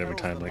stupid every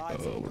imperils time. the Like,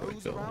 lives oh, of where do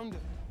those I go? around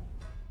us.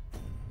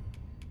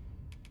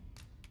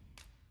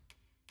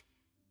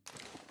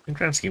 In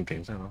grand scheme of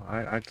things, I don't know.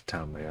 I like the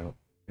town layout.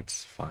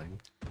 It's fine.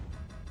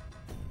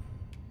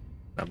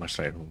 Not much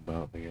to write home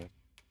about, but yeah.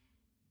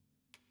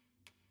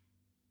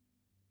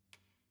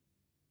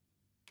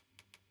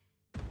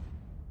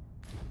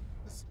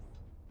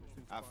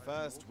 At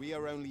first, we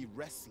are only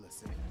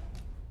restless in it.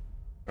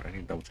 I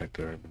need to double check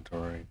their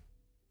inventory.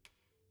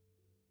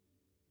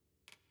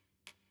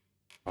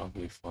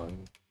 Probably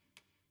fine.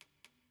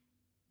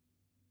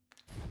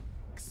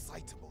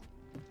 Excitable.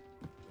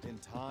 But in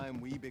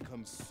time, we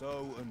become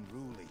so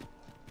unruly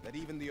that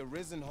even the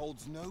Arisen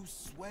holds no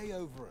sway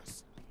over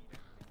us.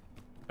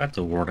 That's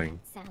a warning.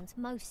 Sounds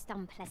most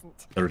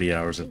unpleasant. 30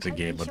 hours We into the hope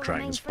game we of shall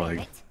Dragon's remain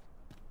free of Flight.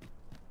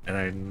 it. And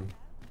I'm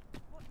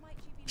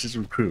just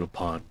recruit a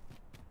pawn.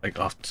 Like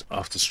off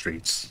the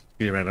streets.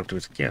 He ran up to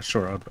me, like, yeah,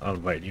 sure, I'll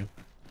invite you.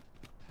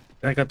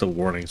 And I got the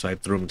warning, so I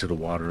threw him into the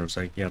water. I was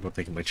like, yeah, I'm not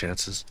taking my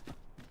chances.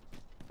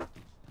 I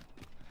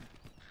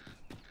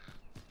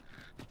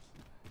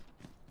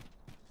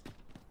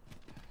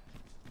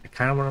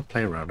kind of want to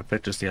play around with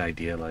it, just the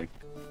idea, like...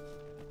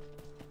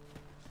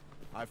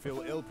 I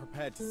feel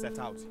ill-prepared to set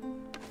out,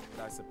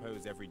 but I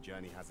suppose every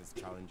journey has its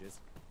challenges.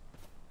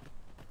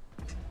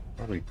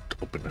 Probably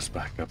open this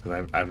back up,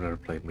 because I've never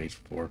played Mage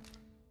before.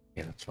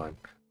 Yeah, that's fine.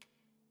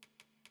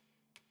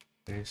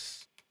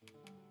 This...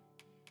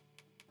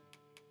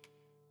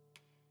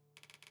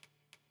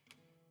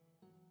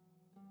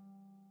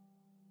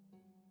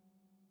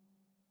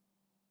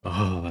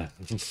 Oh,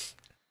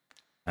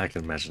 I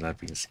can imagine that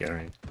being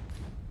scary.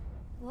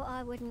 What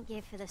I wouldn't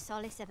give for the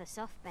solace of a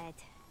soft bed.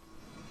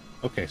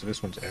 Okay, so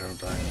this one's arrow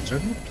die. Is there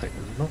no play?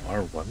 There's no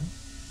R1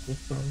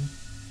 with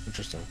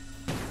interesting.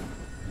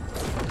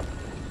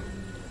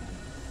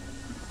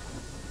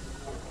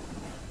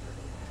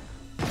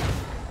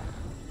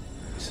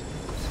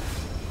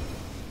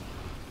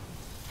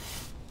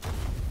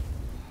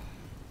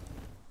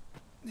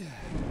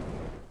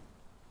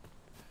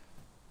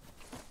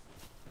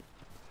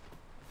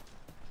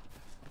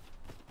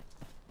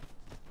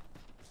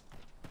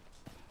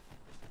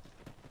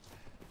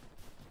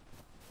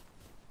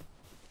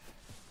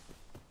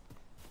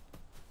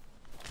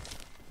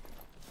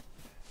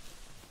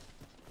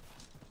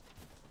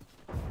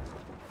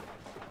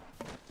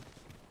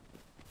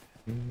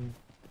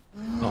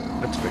 Oh,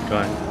 that's a big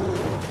guy.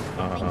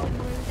 Make them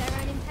rue their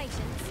own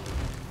impatience.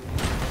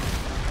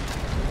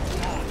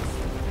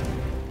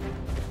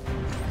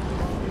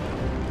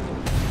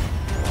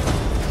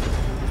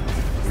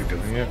 Are we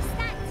doing it?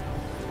 Stand.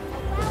 A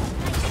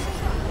well-placed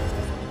shot.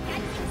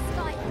 Gazing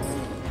skyward.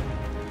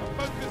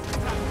 Focus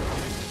attack.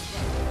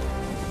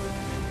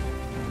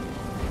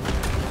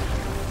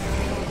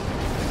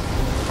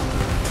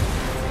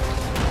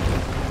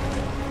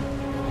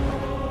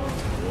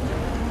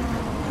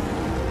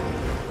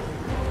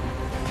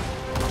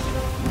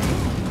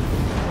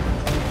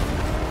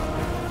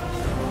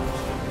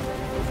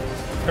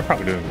 They're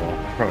probably doing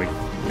well. Probably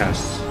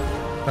cast.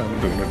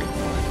 I'm doing it.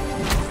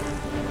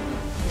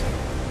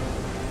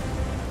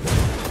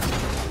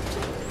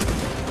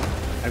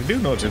 I do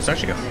notice it's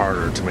actually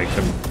harder to make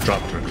them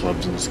drop their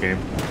clubs in this game.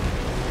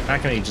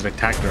 Back in the just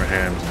attack their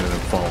hands and then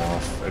fall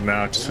off, and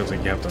now it just feels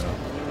like you have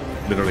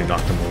to literally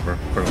knock them over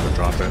for them to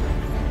drop it.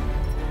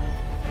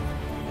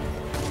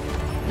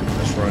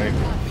 That's right.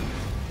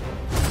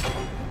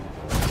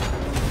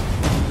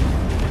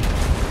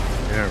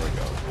 There we go.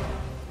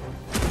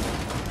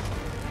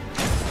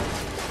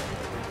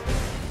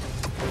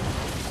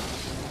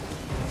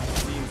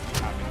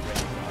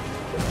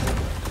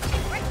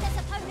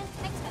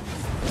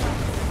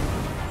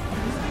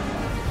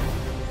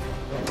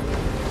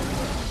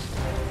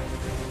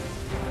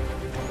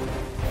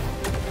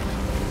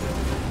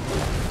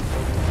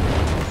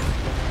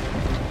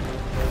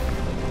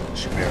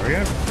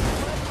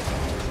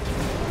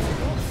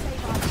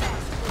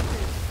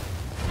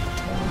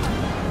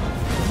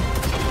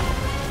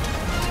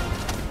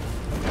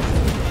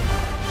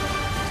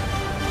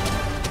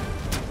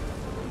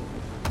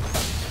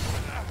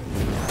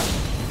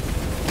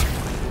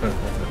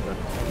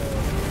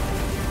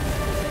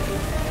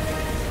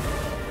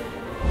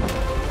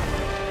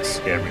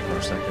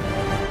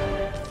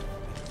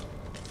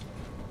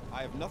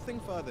 I have nothing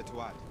further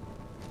to add.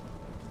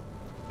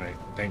 Right,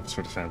 thanks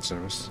for the fan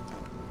service.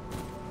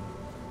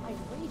 I'd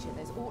wager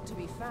there's aught to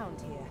be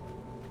found here.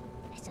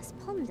 Let us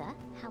ponder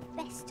how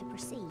best to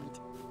proceed.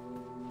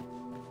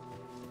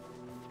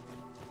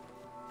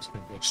 Just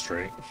gonna go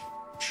straight.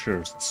 Sure,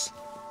 it's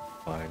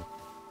fine.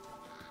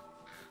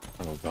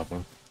 Hello,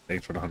 Goblin.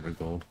 Thanks for the 100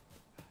 gold.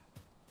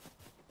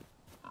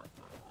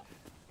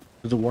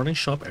 Does the warning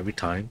show up every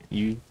time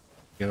you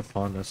get a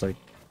pawn that's like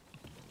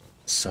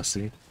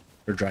sussy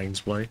or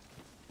Dragon's Play?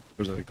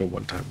 Or is it like a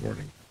one-time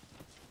warning?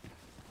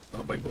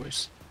 Not my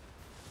voice.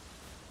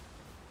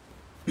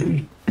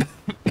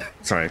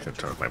 Sorry, I couldn't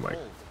turn on my mic.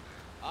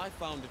 I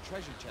found a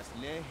treasure chest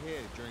near here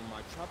during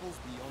my travels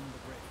beyond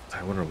the rift.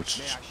 I wonder which.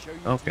 May I show you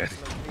Okay,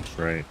 its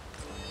location? right.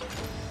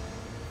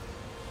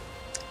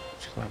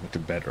 I went to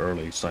bed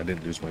early, so I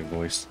didn't lose my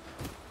voice.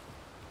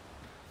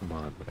 Come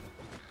on, man.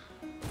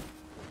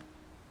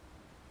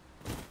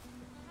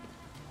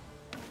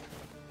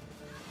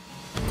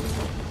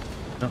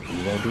 Oh,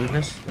 you all doing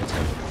this? Let's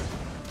have it.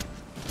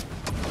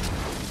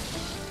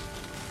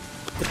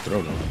 Good throw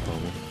on the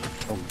phone.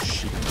 Oh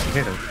shit, I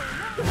hit him.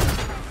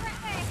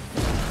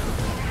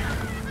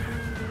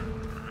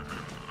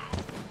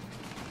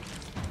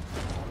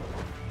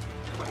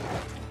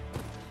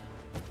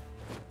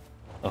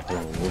 Oh,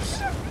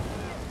 whoops.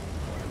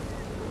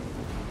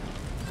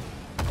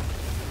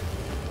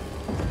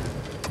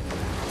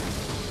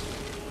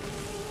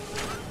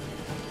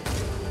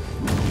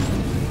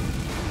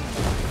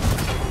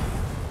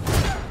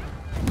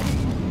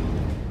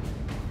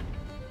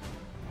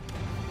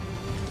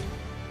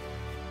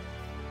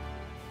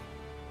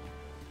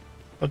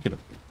 Okay.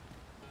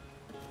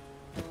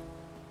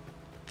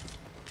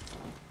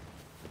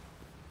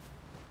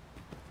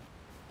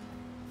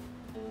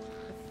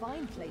 A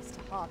fine place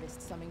to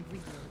harvest some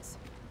ingredients.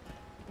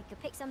 We could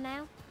pick some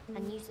now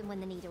and use them when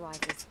the need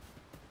arises.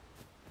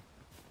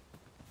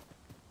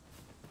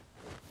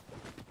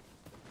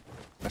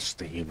 That's just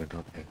the human,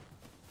 okay.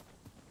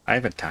 I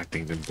have attacked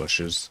things in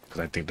bushes because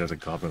I think there's a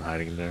goblin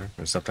hiding in there,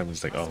 and sometimes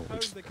it's like, I oh,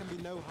 suppose there can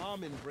be no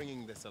harm in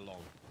bringing this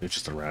along. it's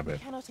just a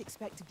rabbit. Cannot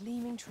expect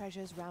gleaming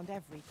treasures round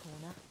every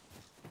corner.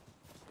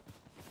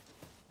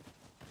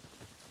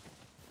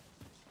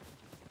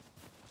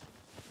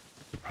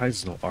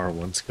 Surprised there's no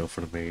R1 skill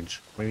for the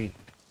mage. Maybe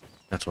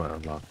that's why I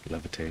unlocked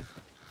levitate.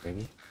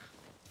 Maybe.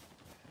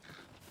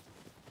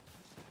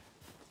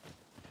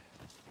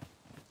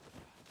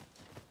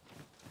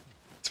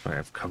 It's fine.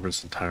 I've covered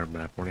this entire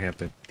map. We only have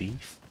the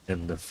thief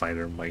and the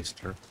fighter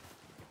meister.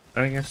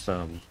 And I guess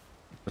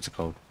what's it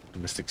called? The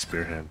mystic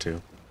spearhand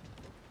too.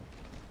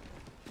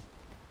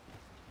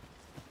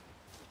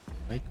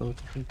 Might go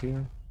through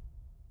here.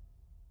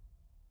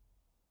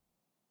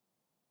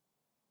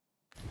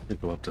 They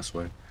go up this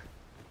way.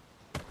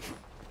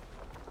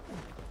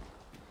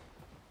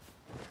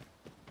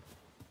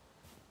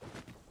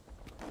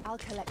 I'll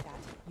collect that.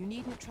 You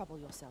needn't trouble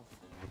yourself.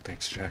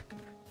 Thanks, Jack.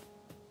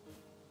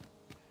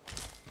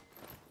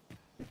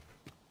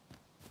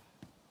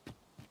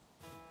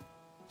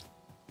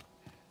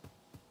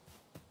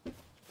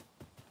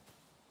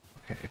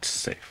 Okay, it's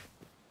safe.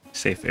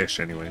 Safe-ish,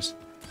 anyways.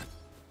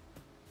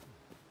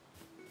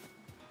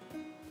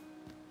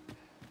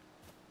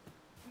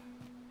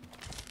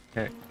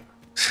 Okay.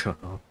 So,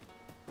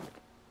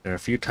 there are a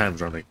few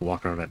times where I'm like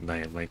walking around at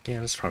night. I'm like, yeah,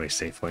 this is probably a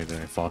safe way.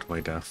 Then I fall to my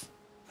death.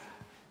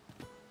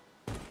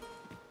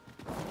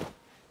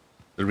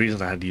 The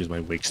reason I had to use my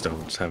wake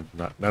stones have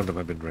none of them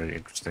have been very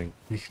interesting.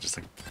 Just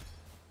like,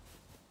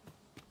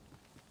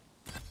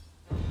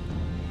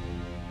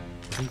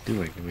 what are you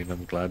doing? I mean,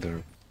 I'm glad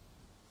they're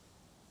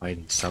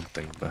finding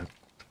something, but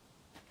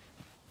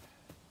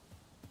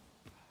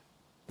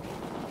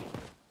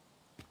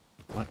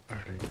what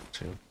are they up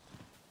to?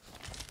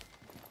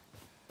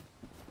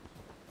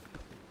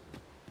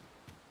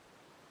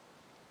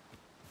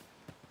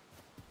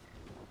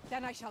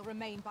 Then I shall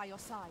remain by your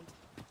side.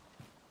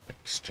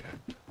 Thanks, Jack.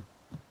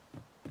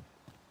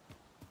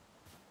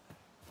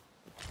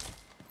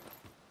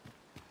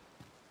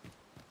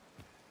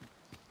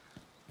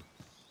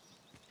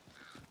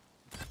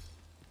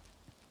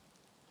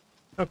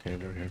 Okay,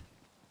 they're here.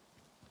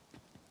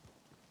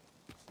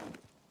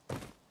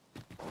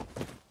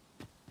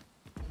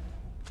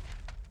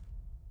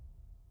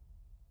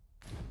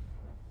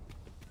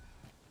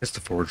 Guess the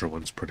Forager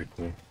one's pretty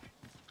cool.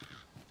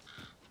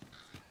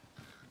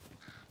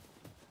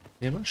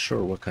 Yeah, I'm not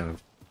sure what kind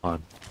of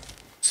odd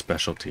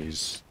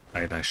specialties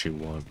I'd actually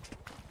want.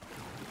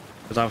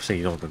 Because obviously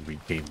you don't want to be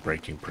game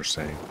breaking per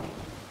se.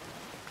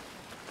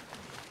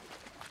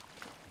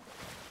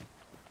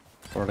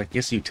 Or I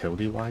guess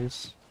utility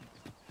wise.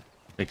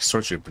 Like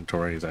search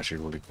inventory is actually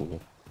really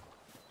cool.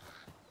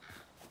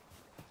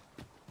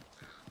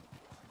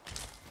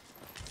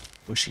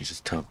 Wish you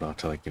just tell them not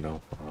to, like, you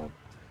know,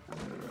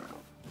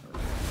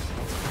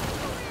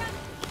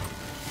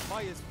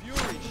 Fire's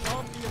fury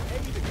shan't be of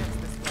aid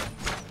against this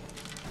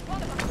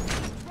one.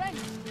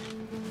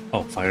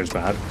 oh, fire's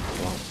bad?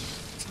 Well,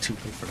 it's too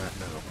late for that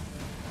now.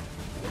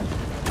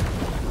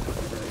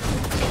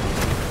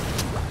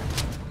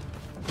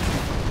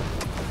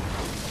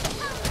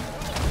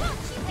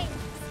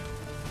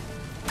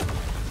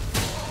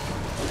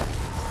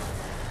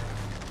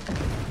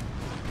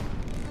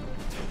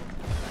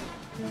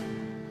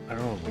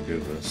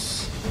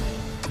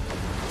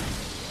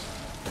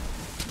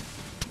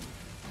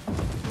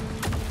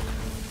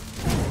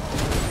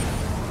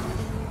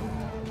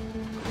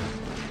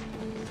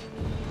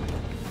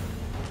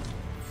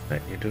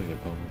 You're doing it,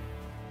 Homer.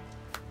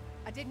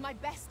 I did my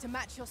best to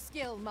match your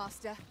skill,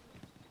 Master.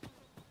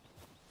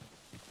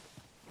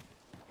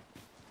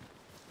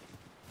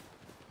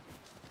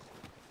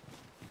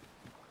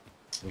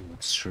 Oh,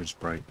 it sure is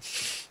bright.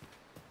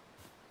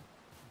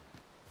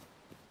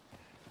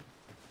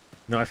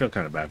 No, I feel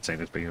kind of bad saying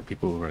this, but you know,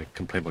 people who like,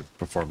 complain about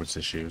performance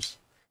issues.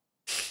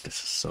 This is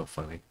so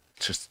funny.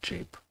 It's just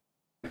cheap.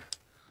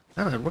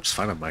 No, it works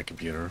fine on my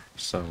computer,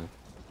 so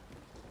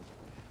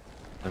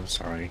I'm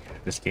sorry.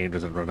 This game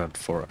doesn't run at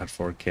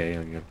 4K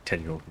on your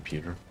 10-year-old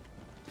computer.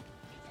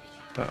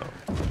 Uh oh.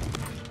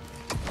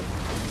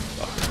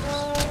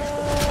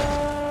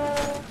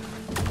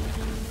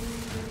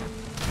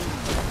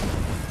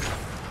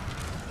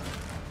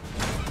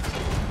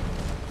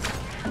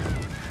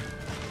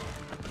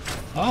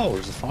 Oh,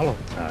 there's a follow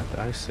path.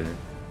 I see.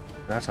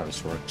 That's how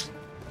this works.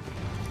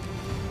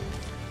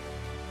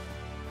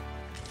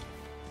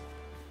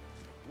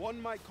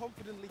 One might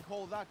confidently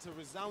call that a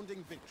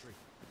resounding victory.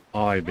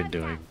 All I've been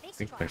doing, I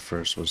think my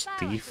first was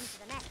Thief,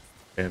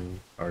 then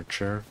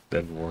Archer,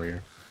 then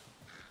Warrior.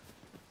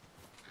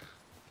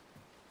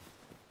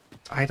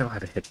 I know how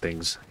to hit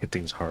things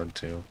hard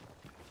too.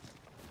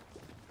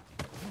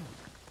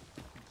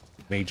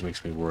 Mage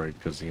makes me worried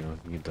because, you know,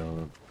 you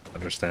don't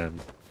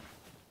understand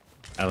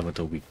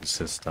elemental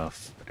weaknesses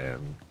stuff,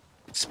 and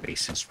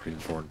space is pretty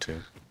important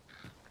too.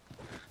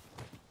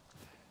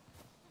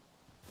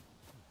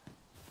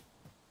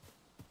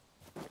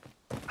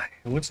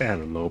 I wouldn't say I had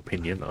a low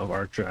opinion of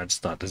Archer, I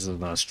just thought this is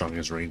not as strong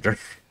as Ranger.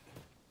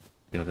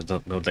 You know,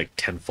 there's no like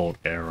tenfold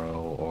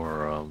arrow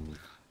or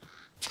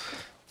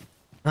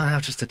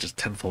just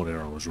tenfold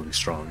arrow was really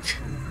strong.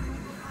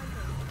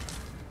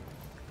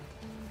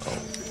 Oh.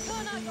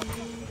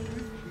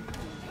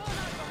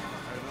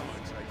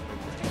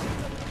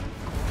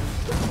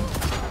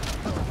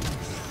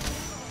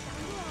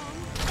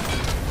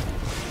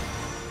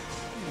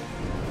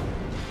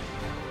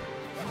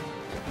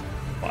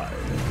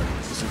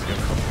 This is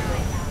gonna help me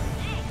out.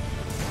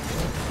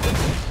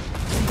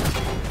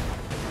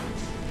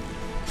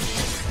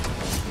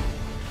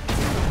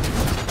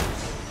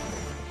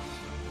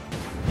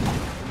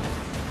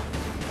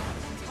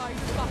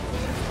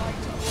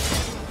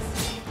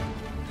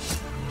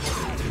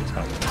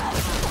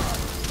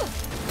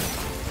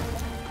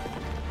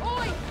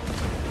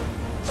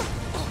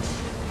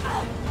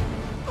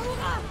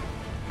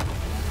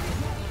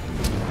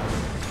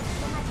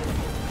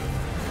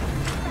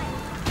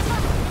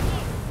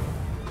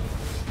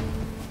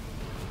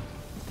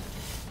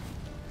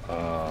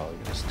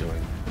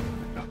 Doing.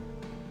 No.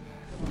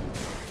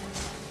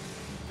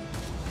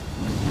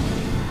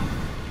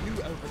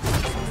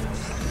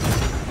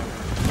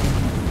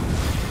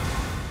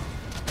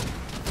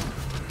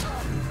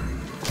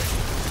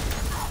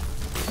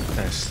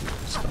 Nice.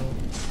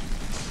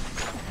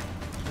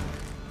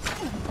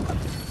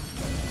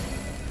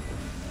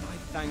 I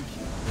thank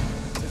you.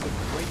 It is a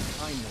great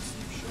kindness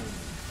you've shown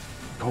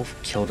me. Go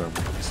kill them.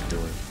 What he's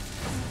doing.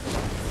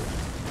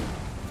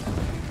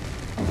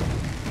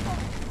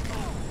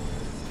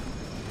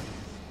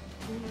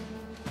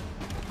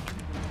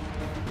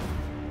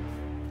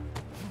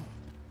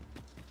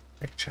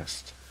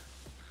 Chest.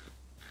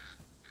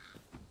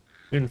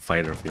 Even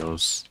fighter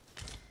feels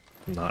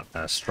not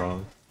as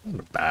strong in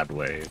a bad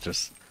way.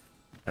 Just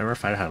I remember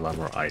fighter had a lot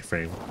more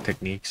iframe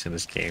techniques in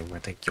this game. I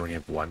think you only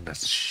have one.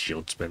 That's the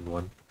shield spin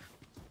one,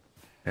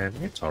 and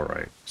it's all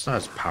right. It's not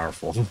as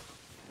powerful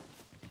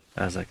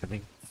as like I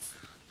think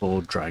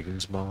full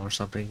dragon's maw or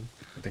something.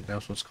 I think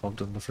that's what's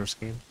called in the first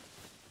game.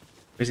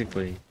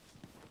 Basically,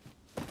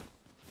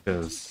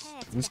 because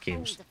in this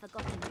game's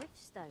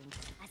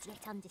as yet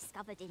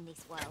undiscovered in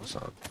this world.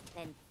 so,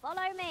 Then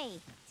follow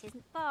me. It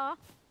isn't far.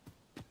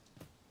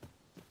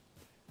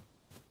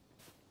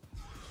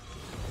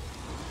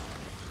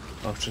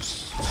 oh,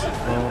 just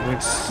well,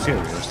 it's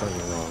serious. Don't get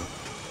me wrong.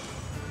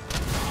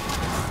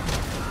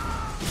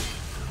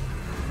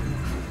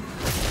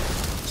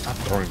 Stop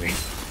throwing me.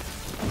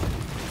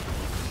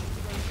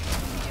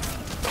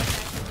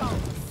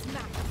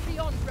 Smack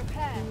beyond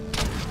repair.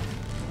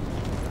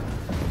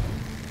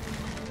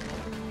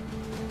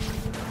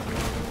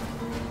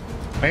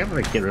 I am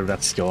gonna get rid of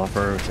that skill off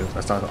her.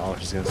 That's not all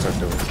she's gonna start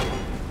doing.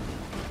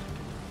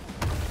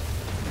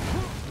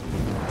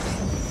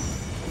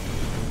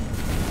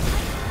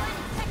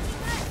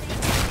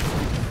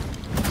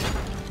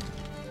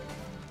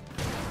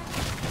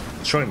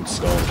 Destroying the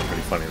skull is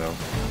pretty funny though.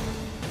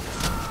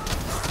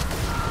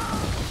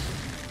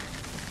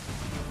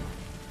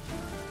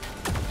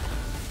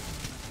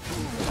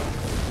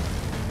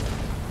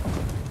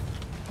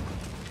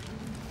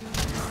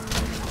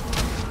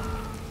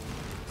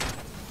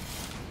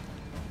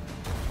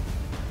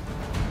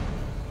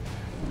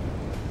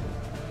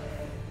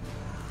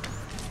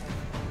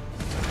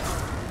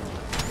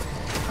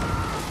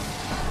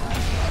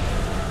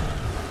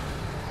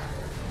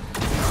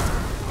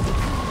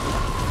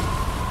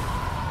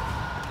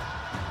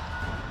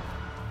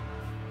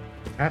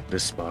 At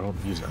this spot, I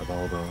don't use it at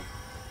all though.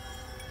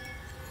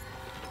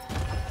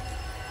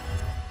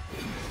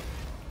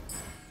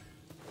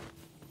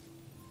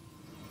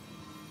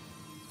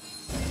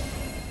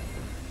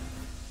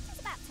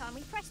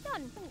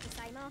 Think you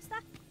say, Master?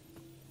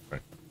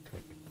 Right.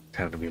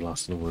 Had to be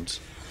lost in the woods.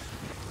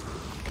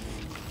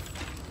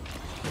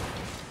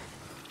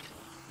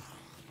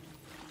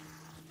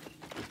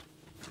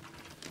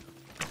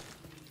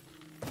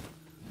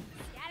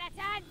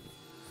 Skeleton!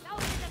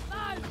 Soldiers of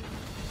bone!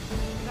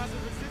 It has a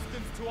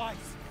resistance to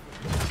ice.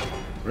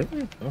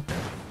 Really? Okay.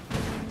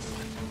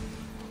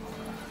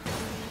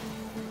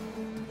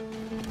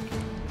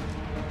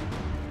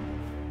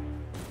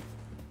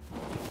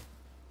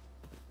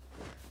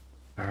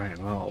 Alright,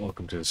 well,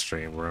 welcome to the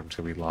stream where I'm just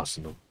gonna be lost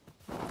in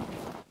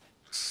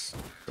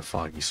the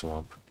Foggy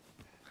Swamp.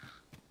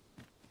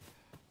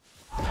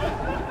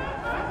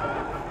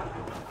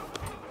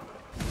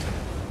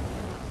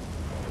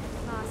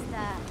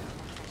 Master,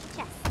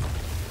 chest.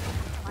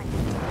 I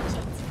can touch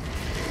it.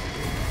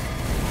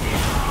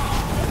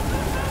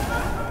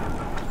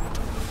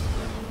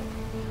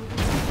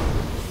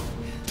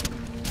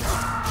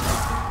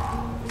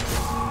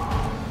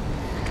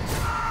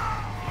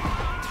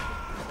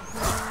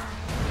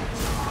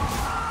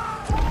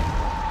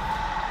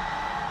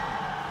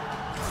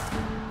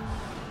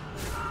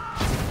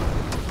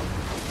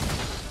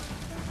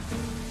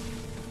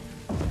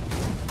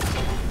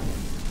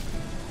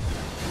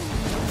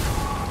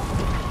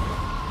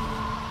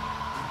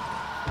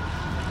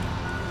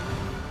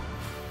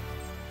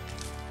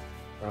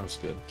 That was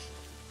good.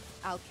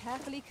 I'll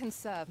carefully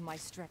conserve my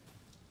strength.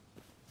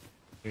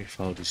 We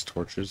follow these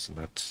torches, and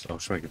that's. Oh,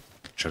 should I get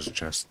the treasure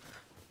chest?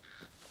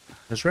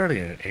 There's rarely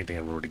anything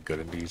I'm really good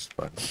in these,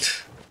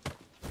 but.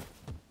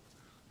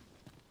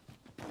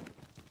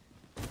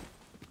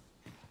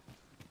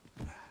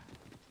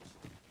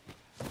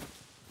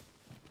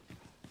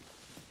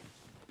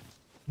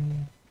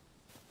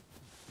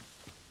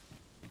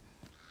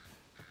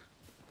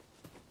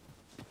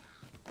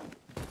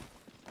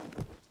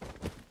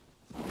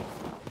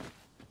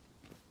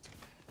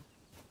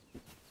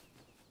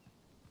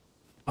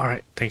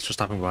 Alright, thanks for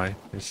stopping by.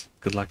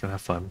 Good luck and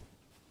have fun.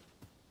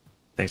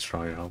 Thanks for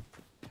all your help.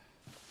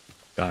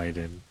 Guide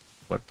and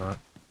whatnot.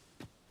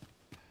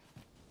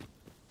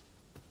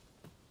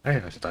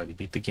 I thought you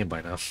beat the game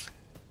by now. Up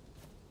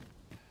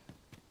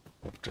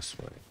this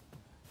way.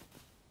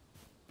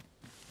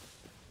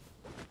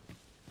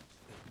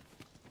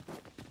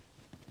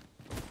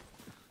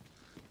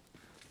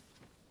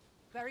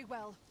 Very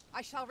well.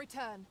 I shall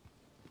return.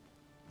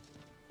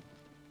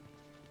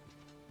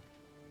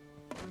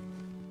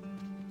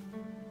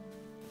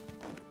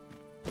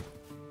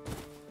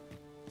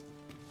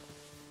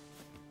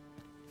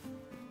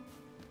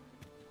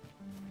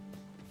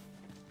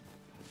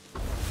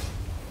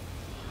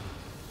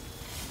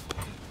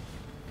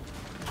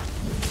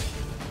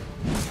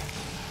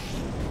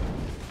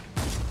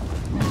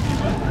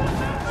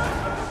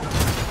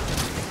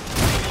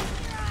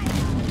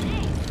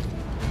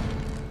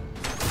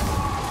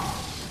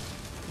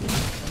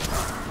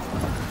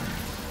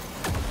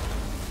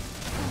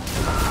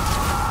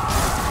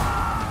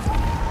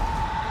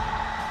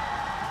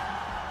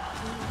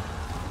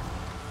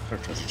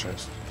 Treasure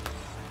chest.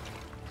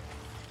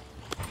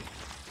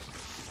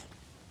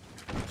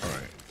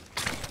 Alright.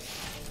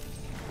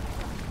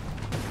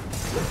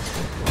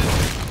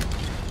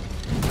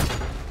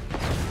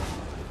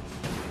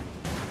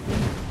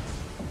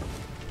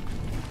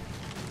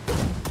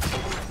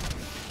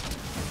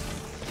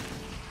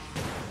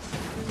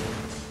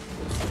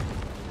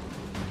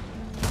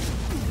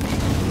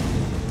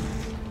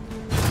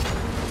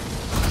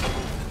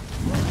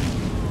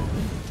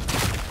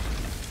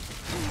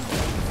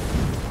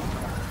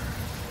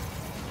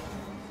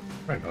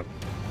 Right on.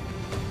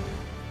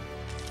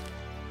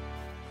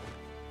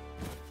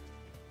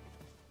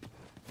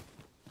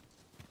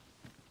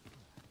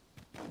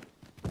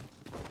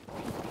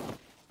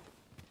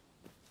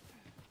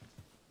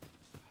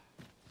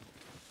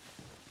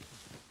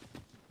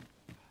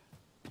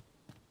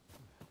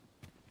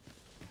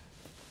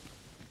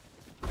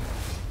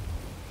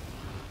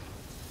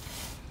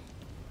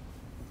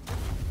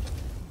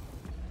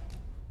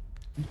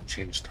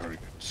 Change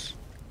targets.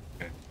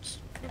 And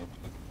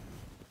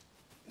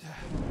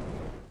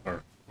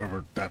or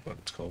whatever that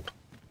button's called.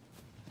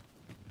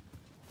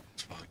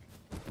 It's fine.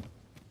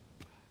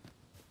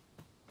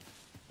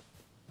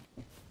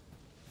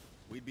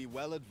 We'd be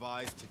well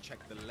advised to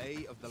check the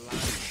lay of the land.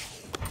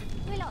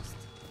 We're lost.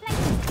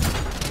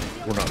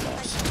 Places. We're not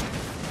lost.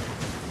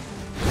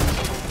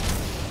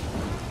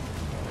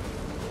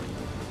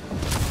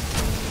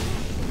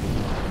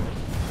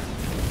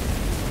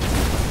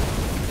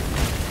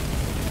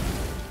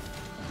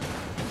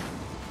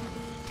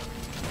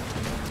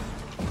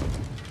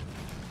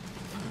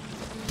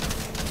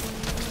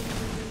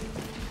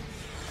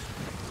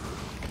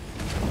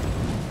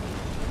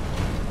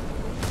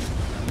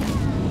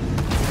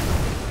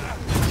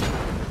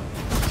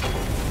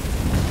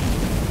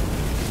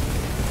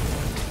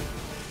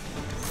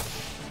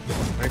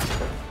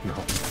 No,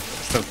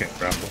 still can't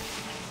grapple.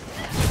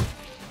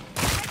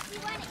 You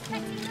weren't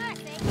expecting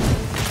mercy.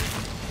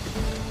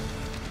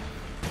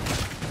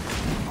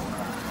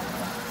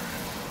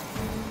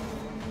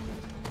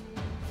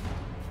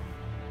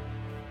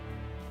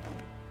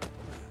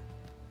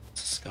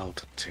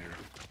 Skeletons here.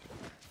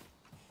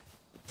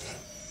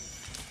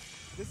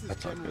 This is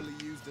That's not generally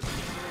used as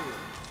material.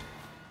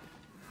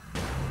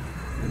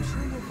 I'm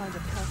sure you'll find a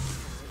purpose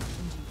for it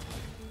in due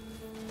time.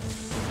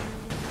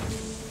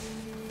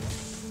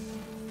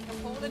 The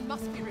fallen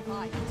must be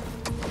revived.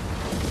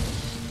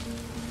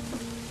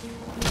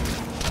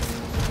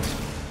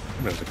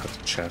 I'm gonna cut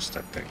the chest,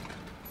 I think.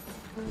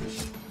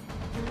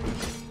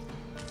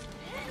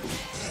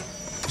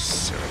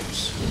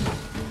 Syrups.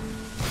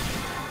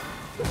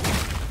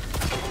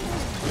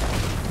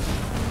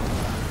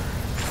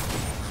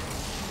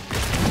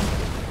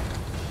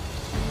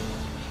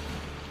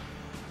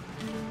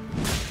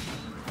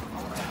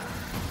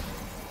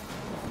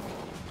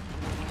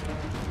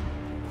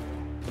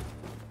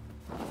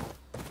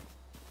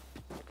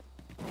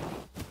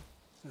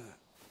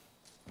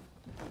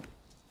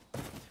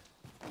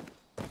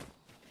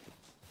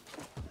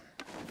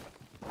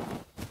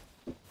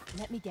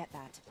 Let me get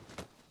that.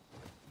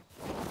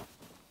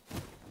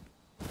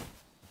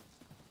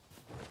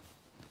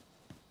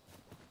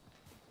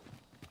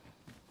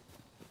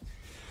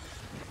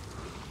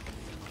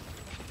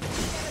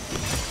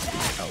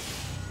 Oh.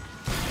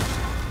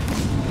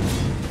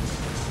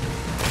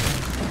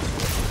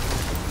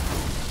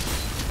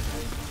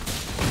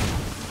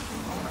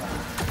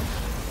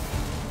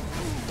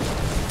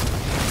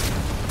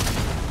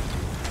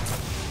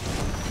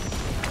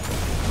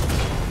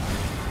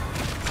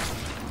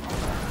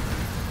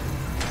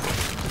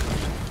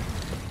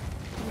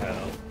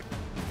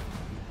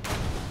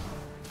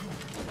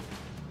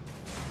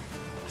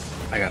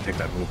 I gotta take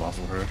that move off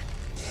of her.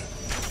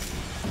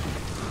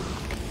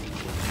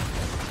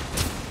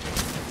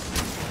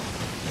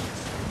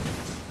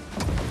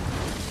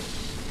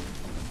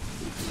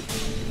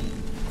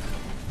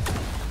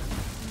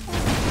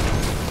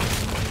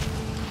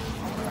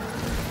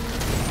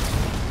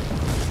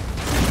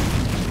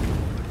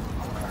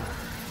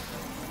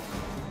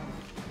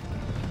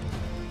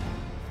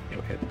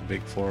 You'll hit the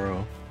big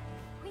 4-0.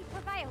 We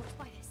prevailed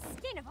by the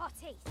skin of our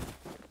teeth.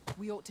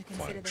 We ought to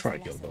consider Fine, this try a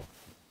kill lesson. though.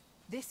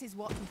 This is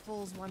what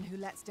befalls one who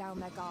lets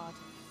down their guard.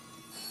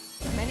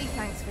 Many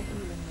thanks for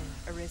healing me,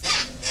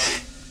 Arisen.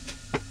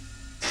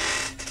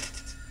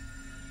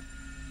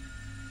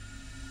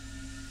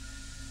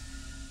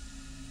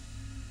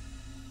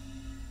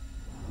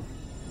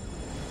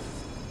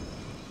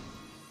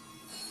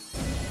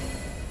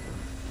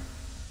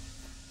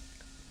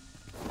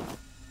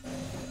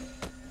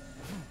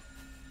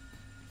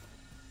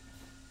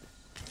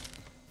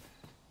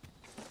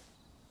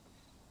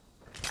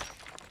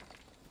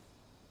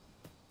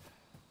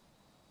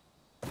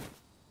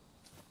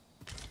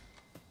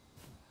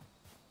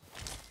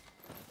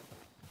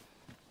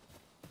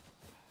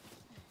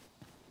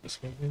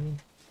 This one maybe?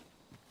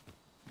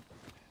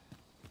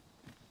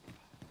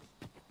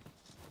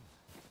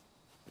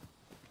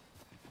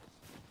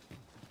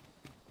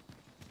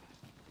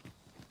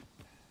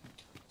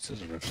 This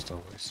is a rift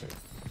stone, I see.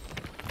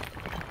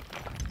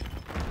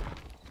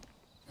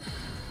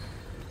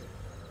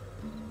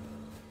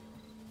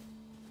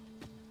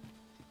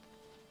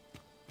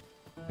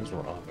 Here's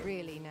what I'll do.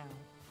 Really now,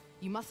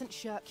 you mustn't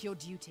shirk your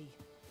duty,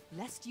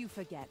 lest you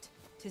forget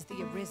 'tis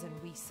the Arisen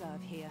we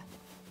serve here.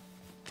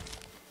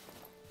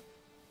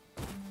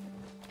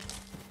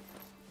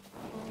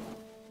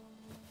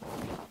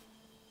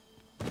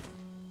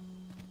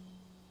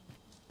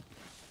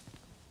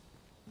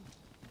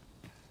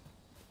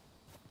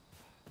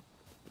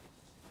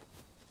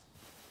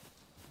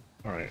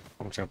 Alright,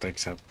 I'm just gonna have to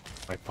accept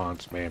my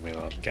pawns may or may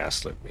not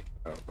gaslit me.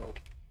 I don't know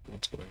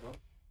what's going on.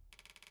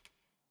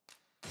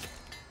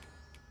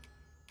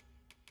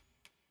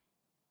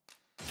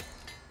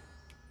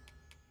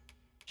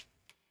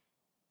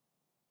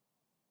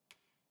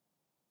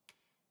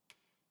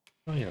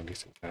 Oh yeah,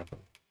 these things happen.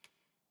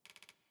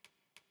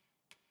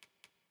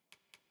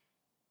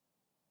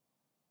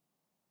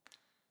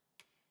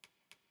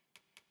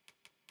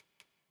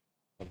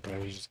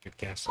 Sometimes you just get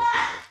gaslit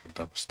for the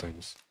dumbest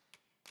things.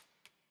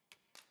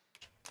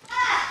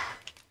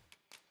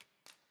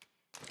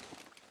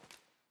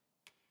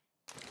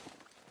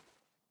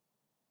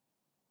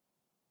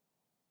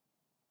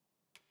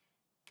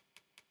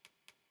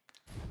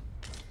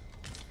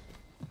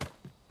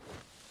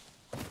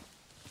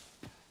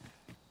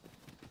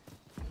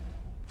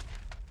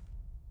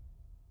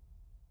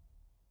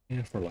 Yeah,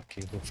 if we're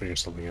lucky, we'll figure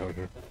something out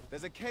here.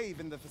 There's a cave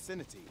in the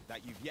vicinity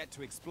that you've yet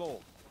to explore.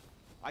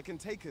 I can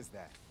take us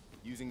there,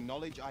 using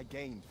knowledge I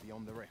gained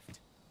beyond the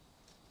rift.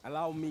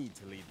 Allow me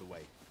to lead the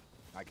way.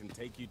 I can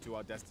take you to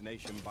our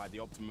destination by the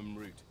optimum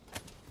route.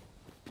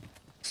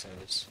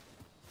 Sense.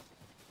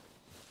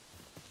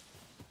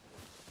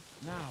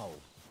 Now,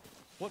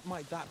 what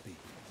might that be?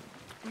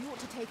 We ought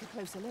to take a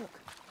closer look.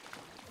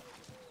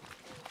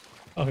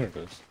 Oh, here it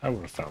is. I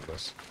would have found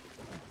this.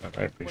 But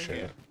I We're appreciate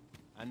here, it.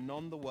 and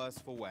none the worse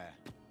for wear.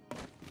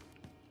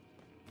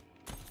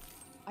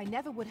 I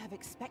never would have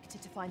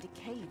expected to find a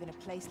cave in a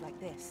place like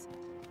this.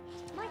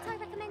 Might I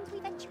recommend we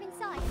venture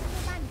inside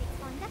before bandits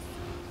find us?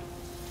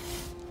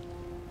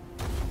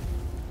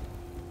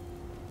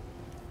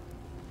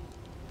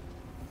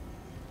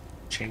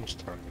 Change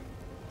target.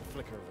 The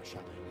flicker of a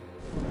shadow,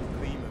 the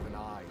gleam of an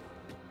eye,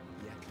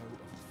 the echo of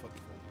a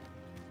footfall.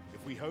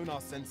 If we hone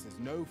our senses,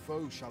 no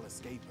foe shall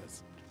escape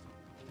us.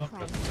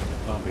 Okay.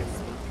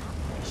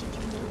 Should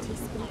you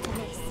notice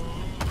weakness?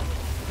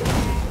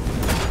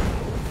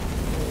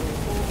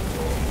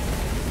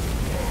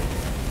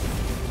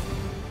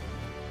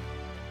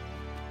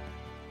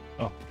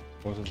 Oh,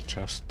 wasn't a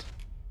chest.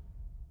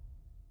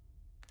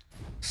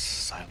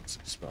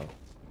 Silencing spell.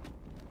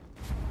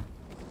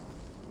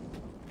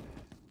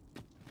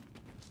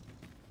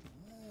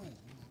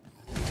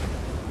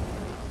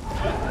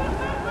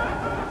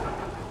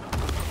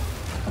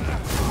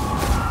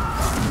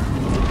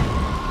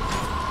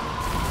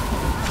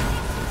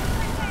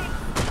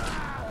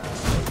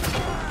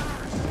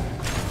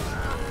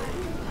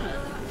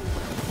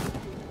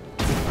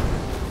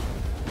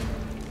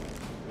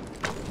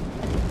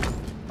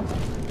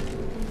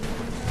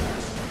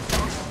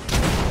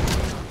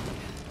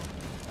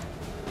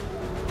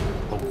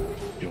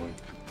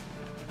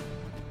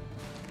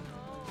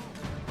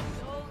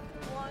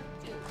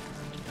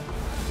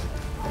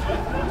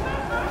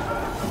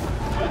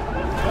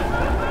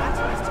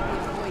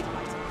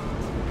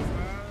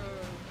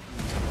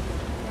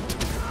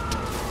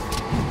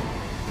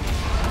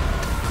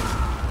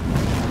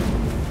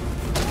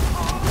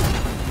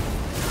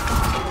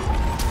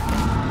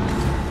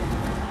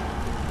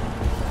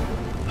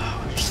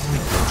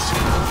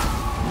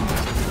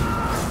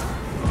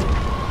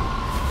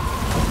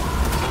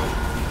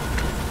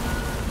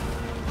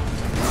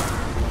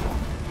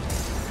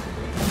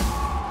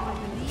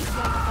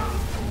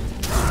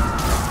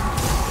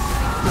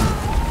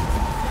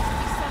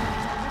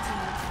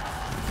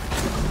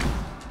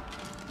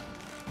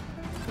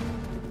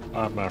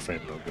 I'm not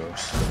afraid of no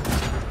ghosts.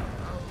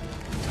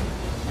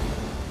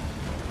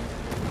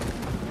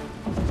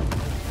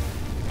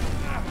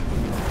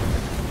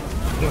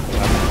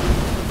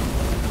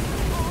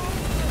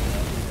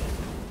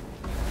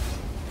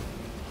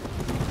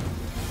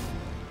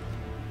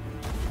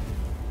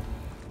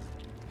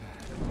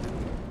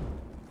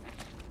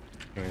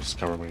 Just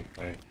cover me.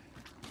 Hey.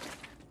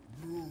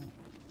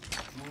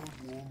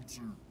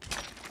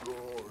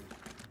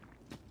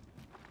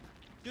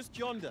 Just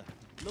yonder.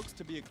 Looks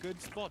to be a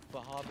good spot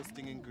for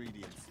harvesting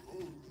ingredients.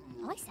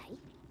 I say,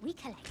 we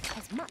collect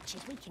as much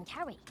as we can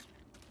carry.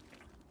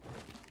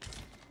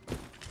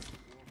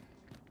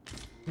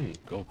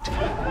 Go team.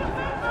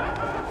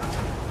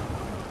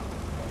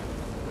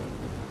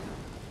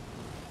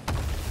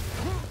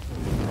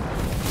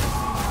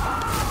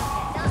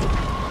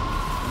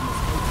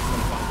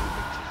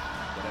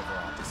 Whatever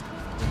our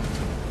discomfort.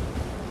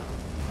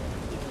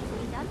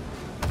 We done?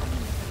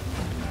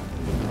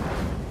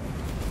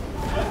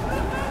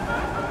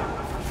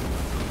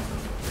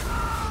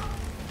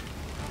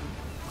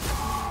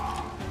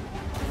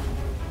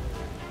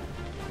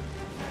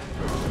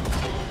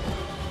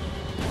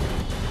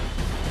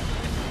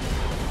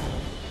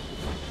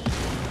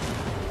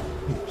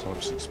 Someone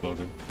just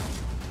exploded.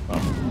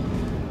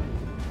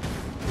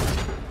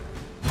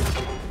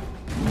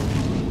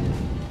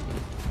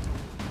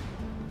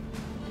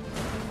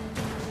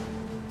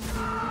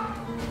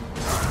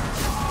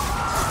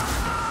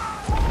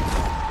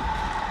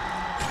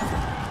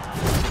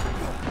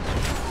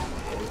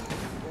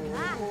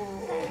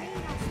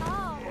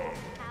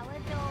 How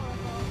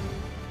adorable.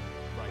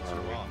 Right you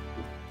are.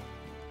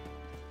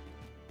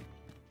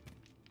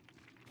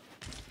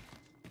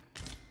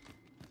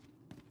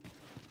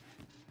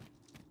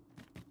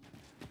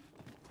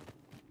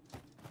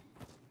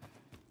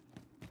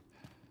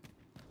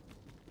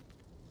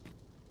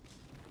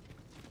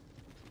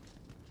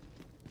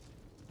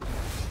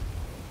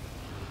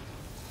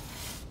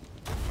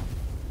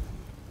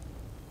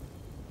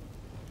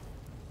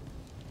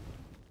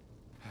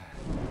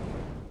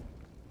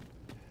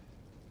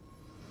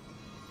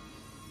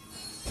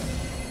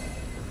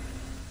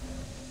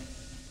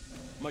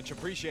 Much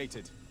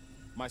appreciated.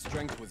 My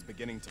strength was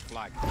beginning to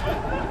flag.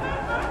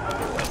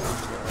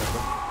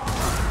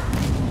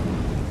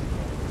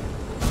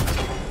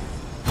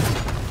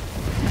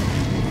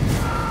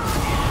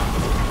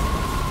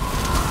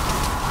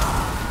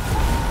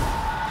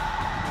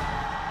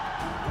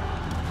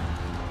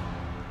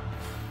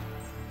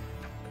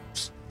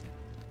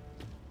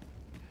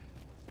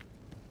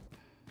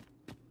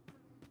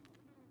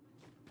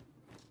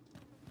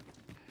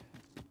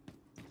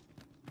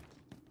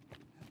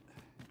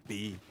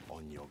 Be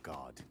on your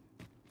guard.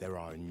 There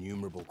are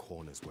innumerable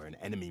corners where an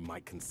enemy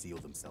might conceal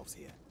themselves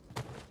here.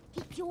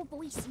 Keep your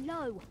voice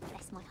low.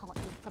 Bless my heart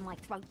beat from my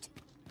throat.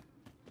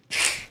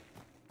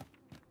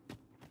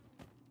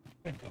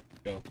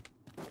 Go.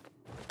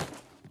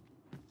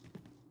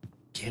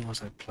 Game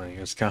was I playing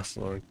as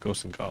Castle or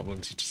Ghosts and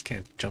Goblins? You just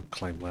can't jump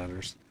climb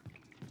ladders.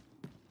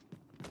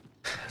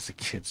 As a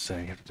kid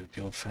saying, you have to do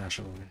the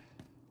old-fashioned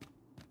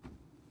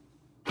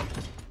way.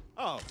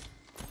 Oh,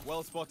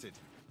 well spotted.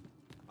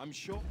 I'm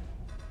sure.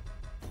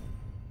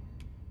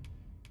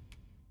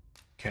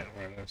 Can't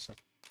run this.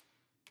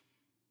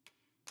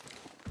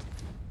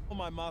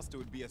 My master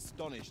would be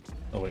astonished.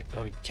 Oh wait,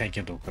 oh, you can't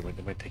get no equipment.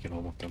 They might take it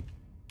home with them.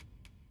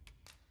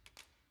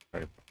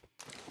 Alright.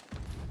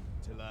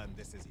 To learn,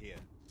 this is here.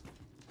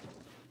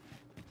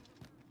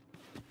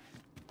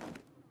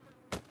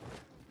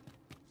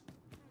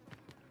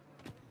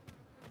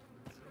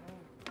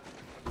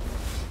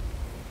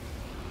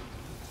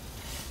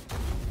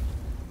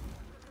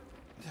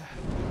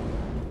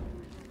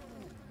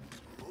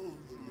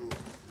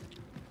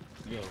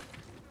 Yo.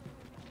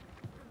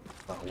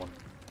 That one.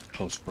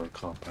 Close for a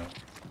compound.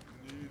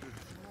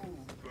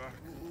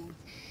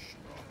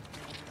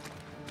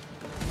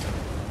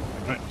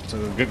 Alright, so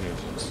the good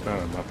news is now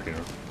I'm up here.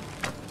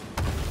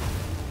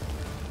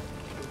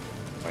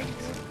 Fighting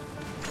it.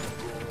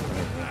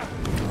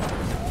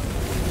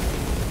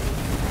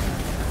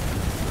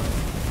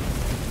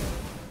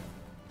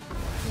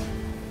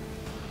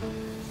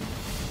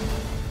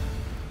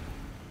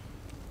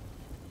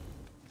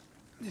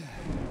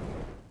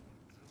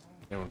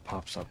 Everyone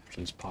pops up,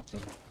 please pop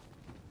them.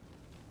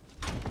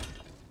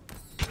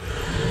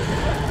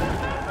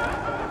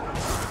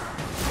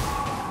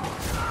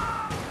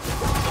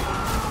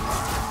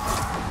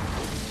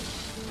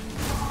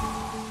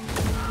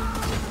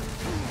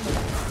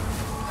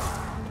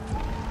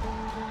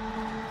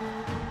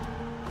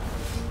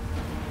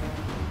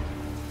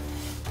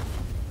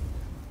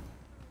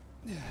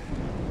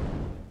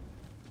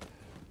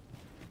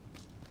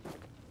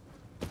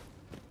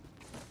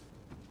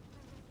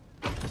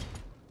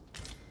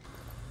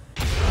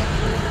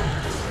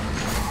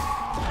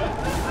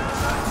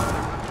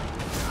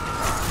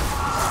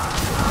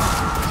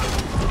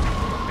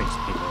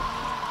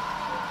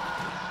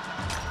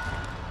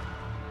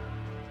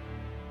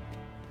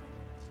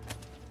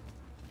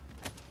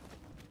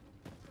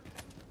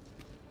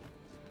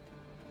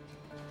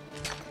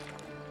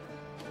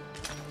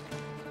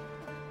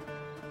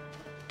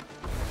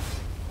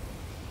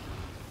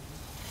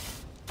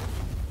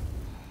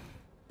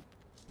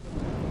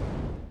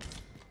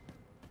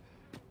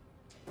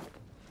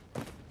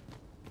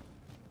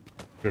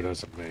 Sure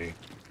doesn't me.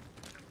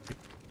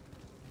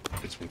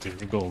 It's me through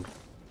the gold.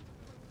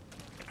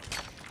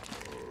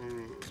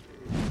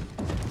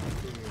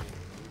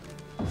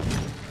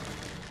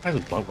 Why is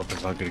the blunt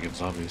weapons not good against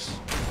zombies?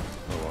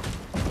 Oh well.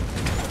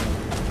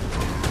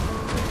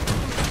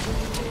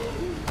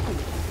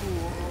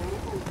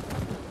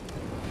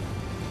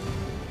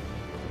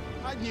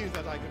 I knew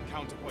that I could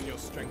count upon your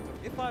strength.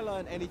 If I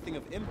learn anything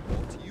of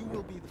import, you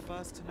will be the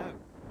first to know.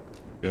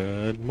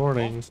 Good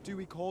morning. Oft do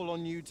we call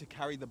on you to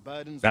carry the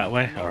burdens That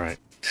way? cannot. Alright.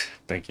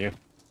 Thank you.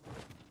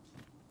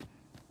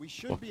 We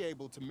should be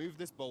able to move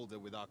this boulder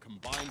with our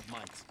combined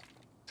might.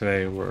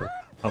 Today we're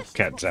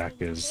Cat Zack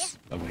is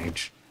a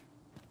mage.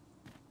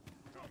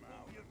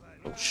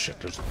 Oh shit,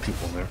 there's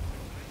people in there.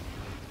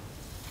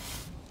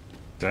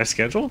 Did I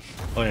schedule?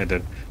 Oh yeah, I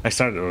did. I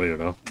started earlier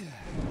though.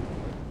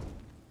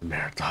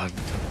 Marathon.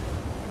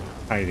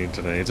 How are you doing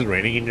today? Is it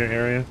raining in your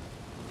area?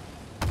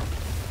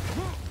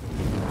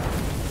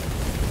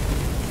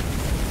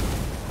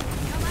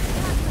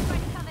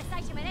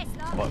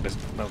 Oh, this,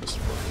 no, this.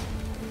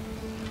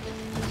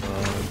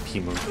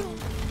 Chemo.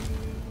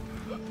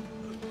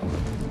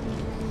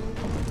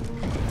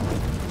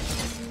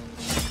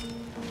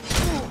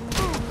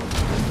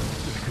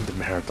 The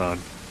marathon.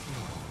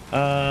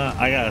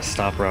 I gotta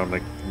stop around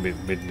like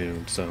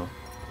mid-noon, so.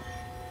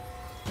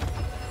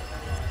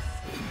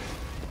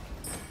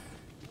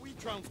 We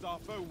trounced our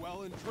foe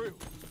well and true.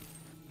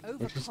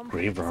 What is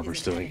grave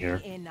robbers doing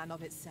here? In and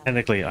of itself.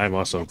 Technically, I'm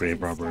also a Let us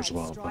grave robber as instead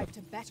well, strive but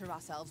to better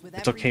ourselves with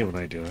it's every okay when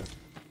I do it.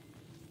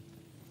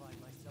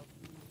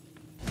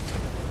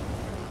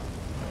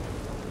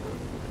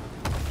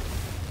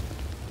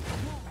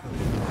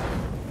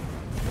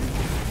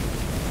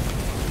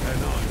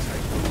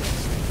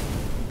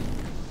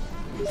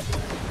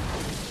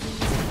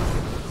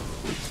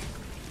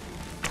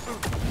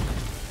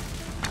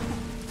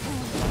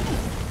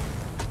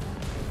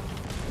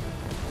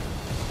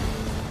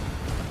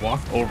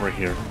 Walk over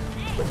here.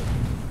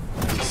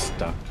 He's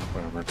stuck.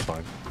 Whatever, it's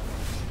fine.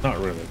 Not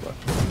really, but.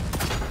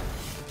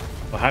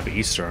 Well, happy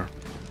Easter.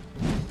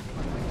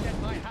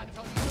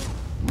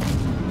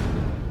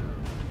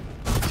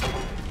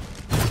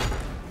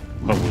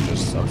 Oh, we're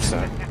just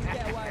upset.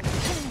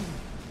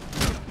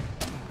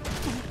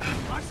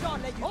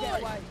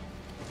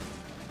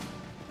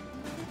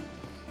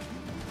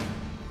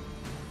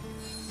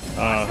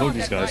 Who are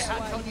these guys?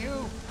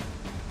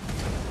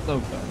 Oh,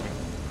 God.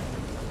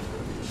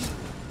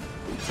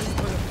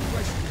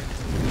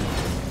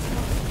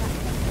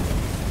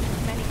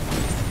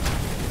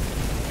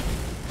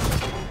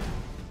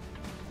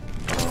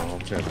 Oh, I'm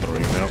just gonna throw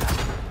you out.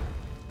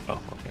 Oh,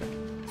 okay.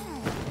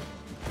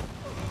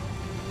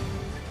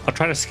 I'll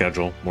try to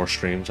schedule more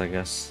streams, I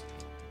guess.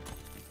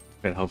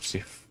 If it helps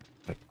you.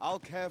 But I'll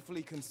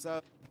carefully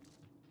conserve.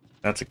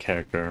 that's a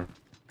character.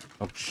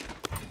 Oh,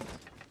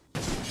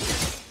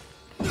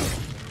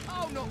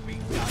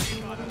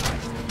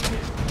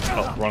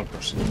 oh, wrong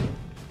person.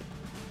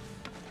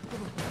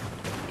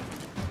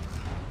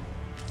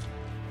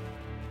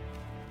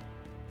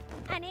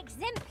 An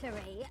exemplar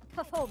exemplary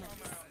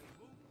performance.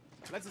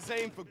 Let us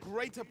aim for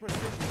greater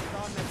precision with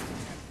our next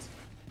attempt.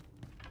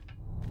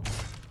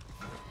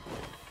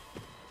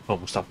 Oh,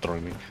 stop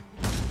throwing me.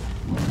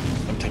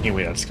 I'm taking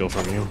away that skill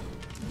from you.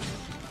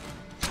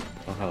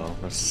 Oh, hello.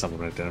 That's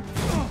someone right there.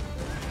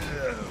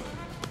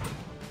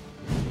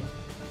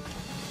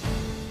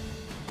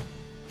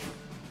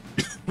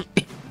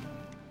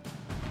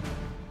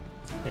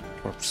 Hey,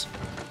 corpse.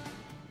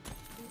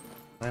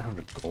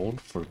 900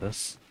 gold for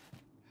this?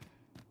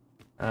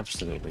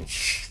 Absolutely.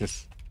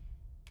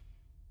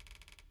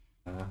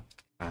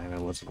 That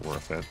wasn't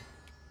worth it.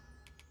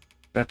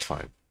 That's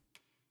fine.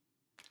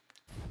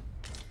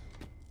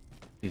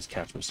 Please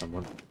catch me,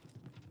 someone.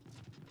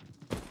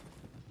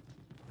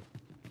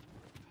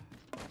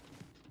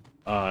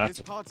 That's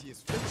This party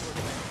is fit for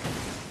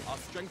adventure. Our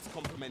strengths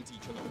complement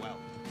each other well.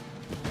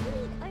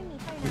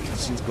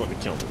 because she's going to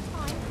kill me.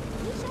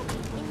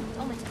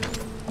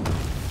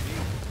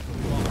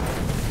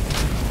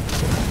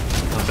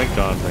 Oh, thank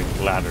God,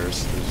 like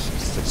ladders.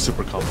 It's like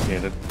super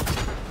complicated.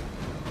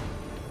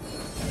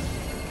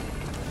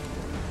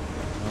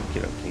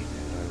 Okay.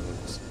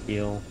 Let's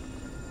heal.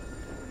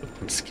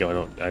 And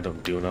skill. I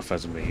don't do enough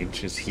as a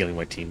mage. Just healing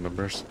my team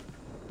members.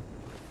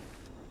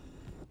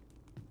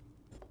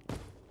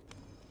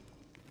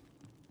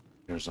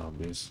 There's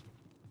zombies.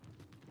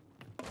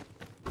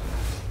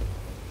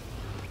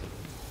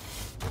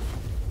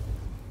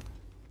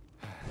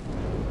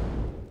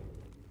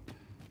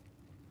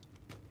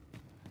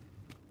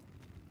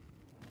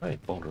 Hey,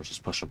 boulders,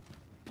 just push them.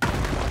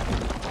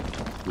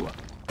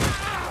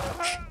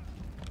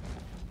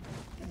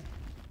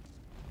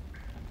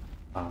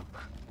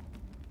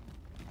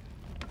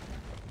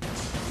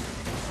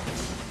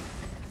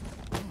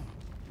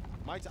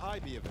 Might I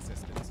be of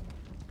assistance?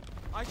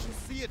 I shall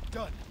see it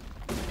done.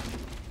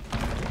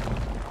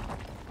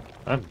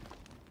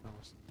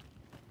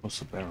 What's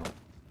the barrel?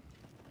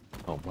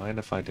 Don't mind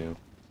if I do.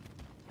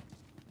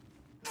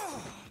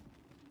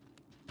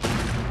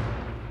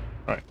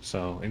 Alright,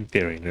 so in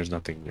theory, there's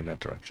nothing in that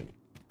direction.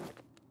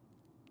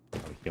 I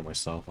heal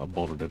myself. A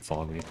boulder did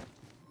follow me.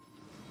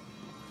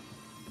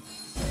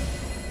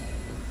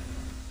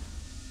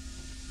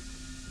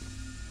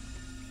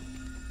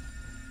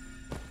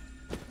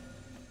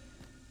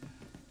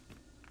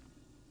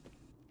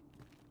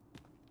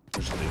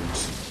 There's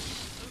dudes.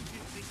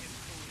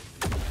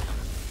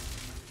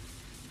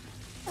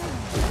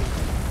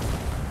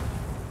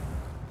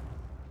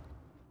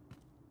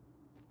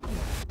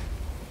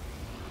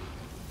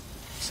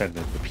 Send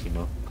in the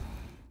Pima.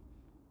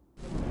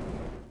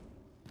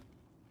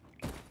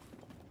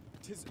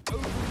 Tis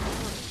open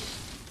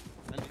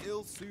and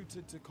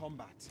ill-suited to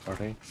combat. Are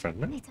they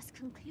friendly? Let us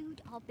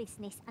conclude our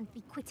business and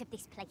be quit of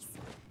this place.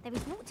 There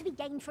is naught to be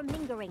gained from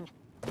lingering.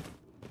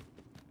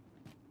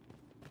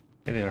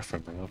 Yeah, they are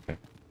friendly, okay.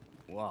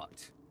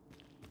 What?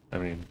 I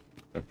mean,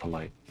 they're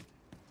polite.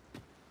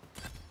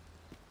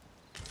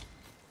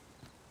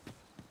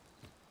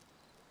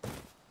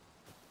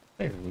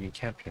 Hey, we can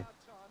camp here.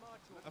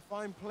 A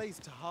fine place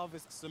to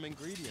harvest some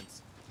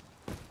ingredients.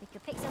 We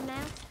could pick some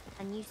now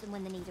and use them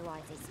when the need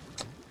arises.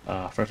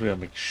 First we gotta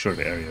make sure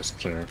the area is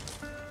clear.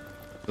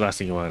 The last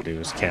thing you want to do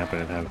is camp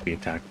and have it be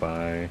attacked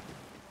by...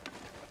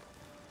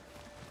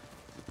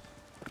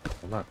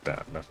 Well, not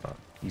that. That's not...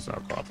 He's not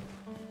a problem.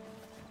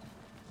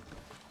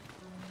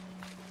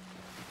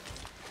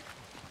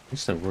 At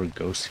least there were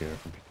ghosts here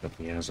from picking up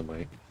the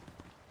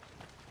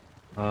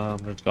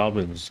azomite. There's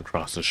goblins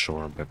across the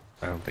shore, but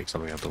I don't think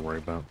something I have to worry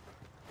about.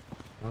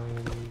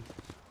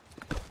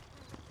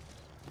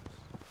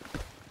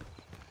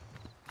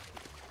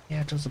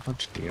 Yeah, just a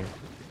bunch of deer.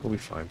 We'll be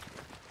fine.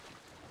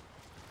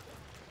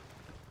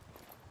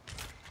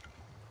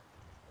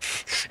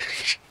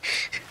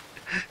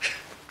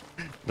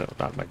 No,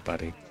 not my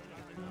buddy.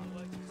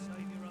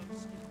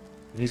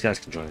 These guys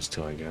can join us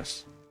too, I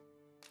guess.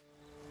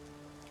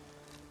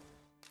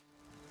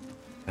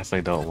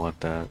 Definitely don't want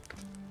that.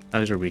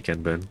 How's your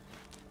weekend been?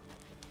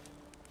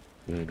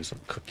 You gonna do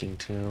some cooking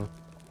too?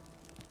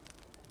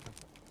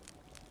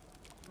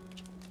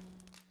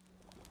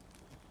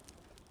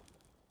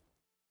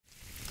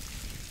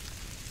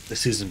 The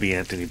Susan B.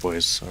 Anthony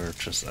boys are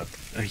just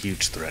a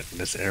huge threat in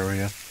this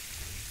area.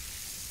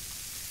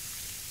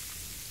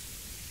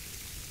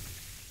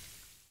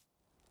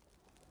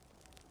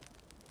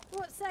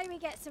 What say we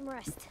get some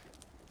rest?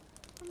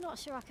 I'm not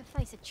sure I can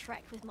face a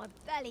trek with my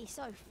belly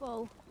so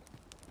full.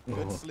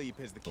 Good sleep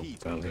is the key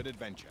to a good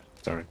adventure.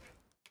 Sorry.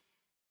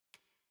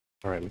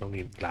 Alright, we don't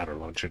need ladder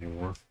launch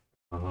anymore.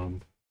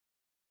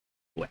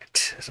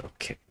 Wet.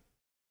 Okay.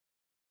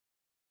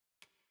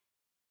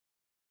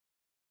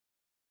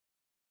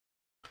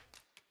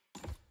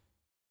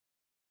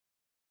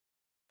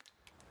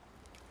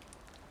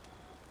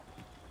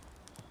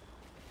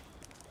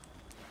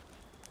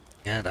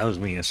 Yeah, that was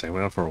me yesterday. I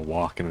went out for a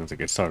walk and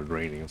it started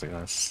raining. I was like,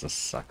 oh, this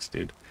sucks,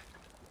 dude.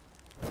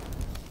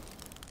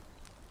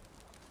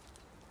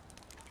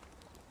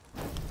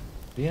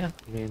 Yeah,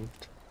 I mean,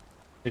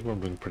 I think we're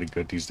doing pretty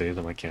good these days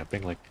on my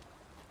camping. Like,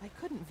 I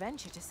couldn't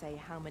venture to say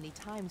how many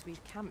times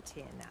we've camped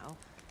here now,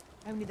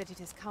 Only that it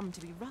has come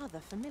to be rather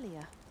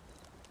familiar.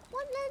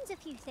 One learns a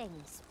few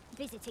things.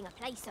 Visiting a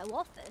place so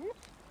often,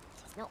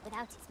 it's not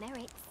without its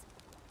merits.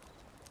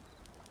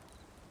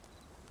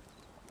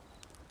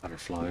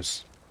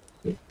 Butterflies.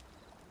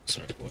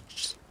 Sorry,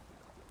 what's...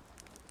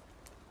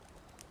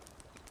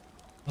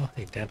 Oh,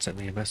 hey, Dan sent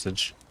me a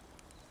message.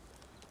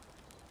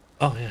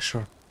 Oh, yeah,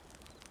 sure.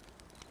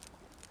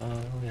 Oh,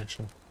 yeah,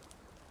 sure.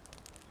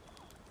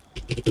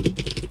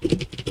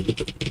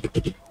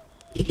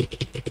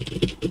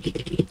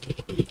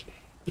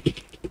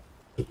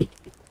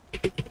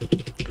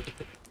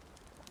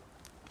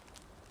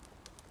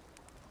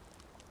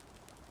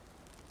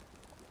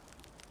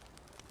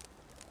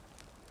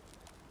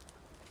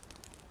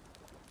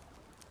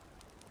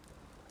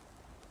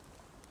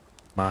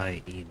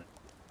 My email.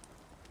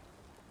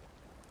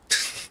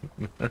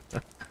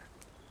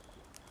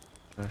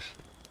 Gosh.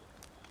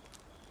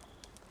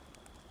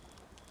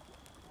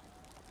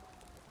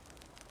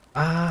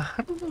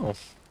 I don't know.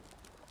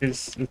 We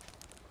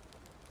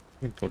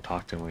can go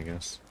talk to him, I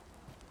guess.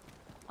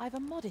 I've a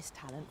modest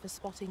talent for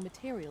spotting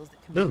materials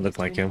that can be Doesn't used look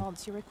to like him.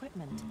 enhance your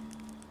equipment.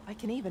 I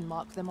can even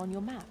mark them on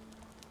your map.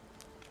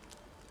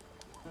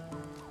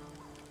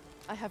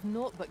 I have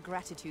naught but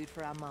gratitude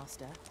for our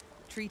master,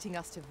 treating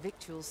us to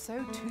victuals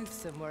so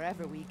toothsome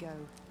wherever we go.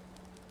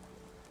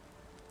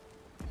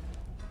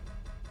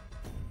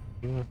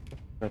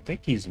 I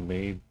think he's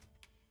made...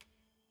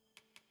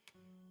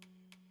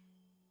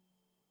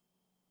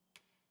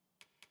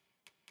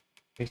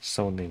 I think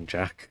someone named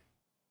Jack.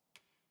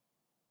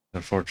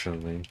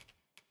 Unfortunately.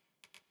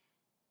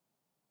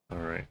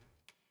 Alright.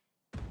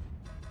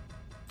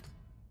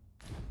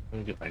 Let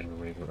me get item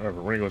rating.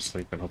 Whatever, we're gonna go to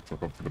sleep and hope for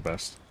the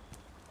best.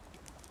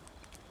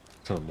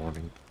 Till the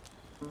morning.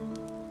 I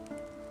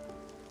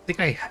think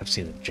I have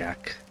seen a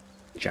Jack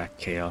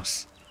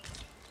Chaos.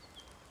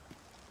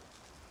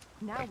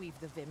 Now we've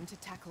the vim to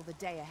tackle the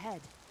day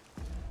ahead.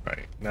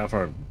 Right, now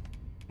for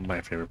my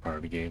favorite part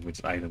of the game, which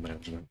is item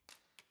management.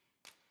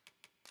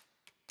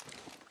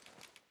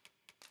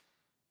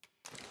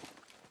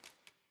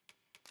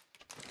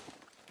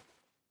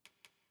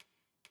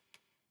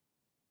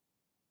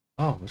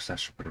 Oh, this is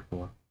actually pretty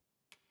cool.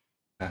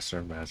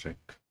 Faster magic.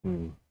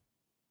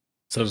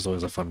 So this is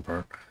always a fun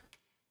part.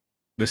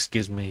 This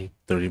gives me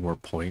 30 more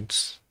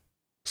points.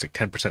 It's like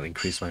 10%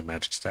 increase my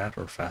magic stat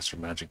or faster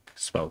magic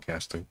spell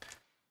casting.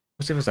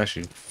 Let's see if it's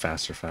actually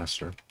faster.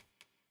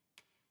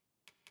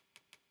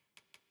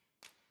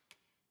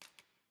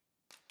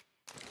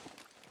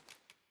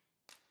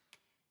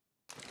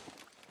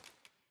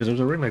 Because there was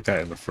a ring like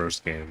that in the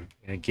first game,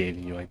 and it gave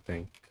you, I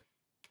think,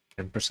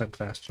 10%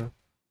 faster.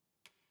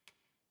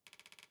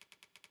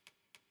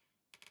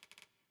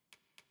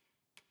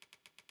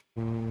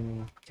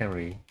 Can't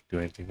really do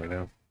anything right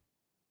now.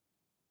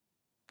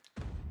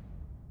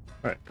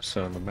 Alright,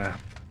 so on the map.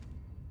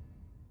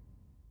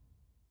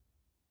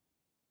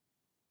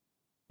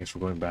 Guess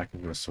we're going back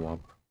into the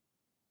swamp.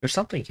 There's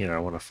something here I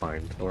want to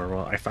find, or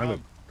well, I found it.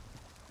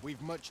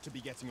 We've much to be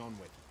getting on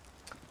with.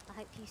 I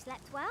hope you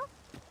slept well.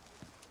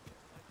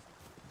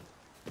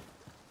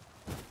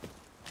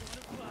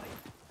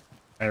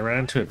 I ran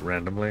into it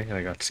randomly and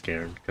I got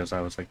scared because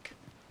I was like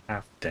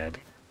half dead.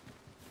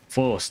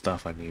 Full of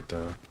stuff I need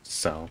to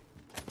sell.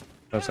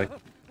 I was like,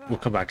 we'll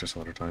come back to this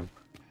another time.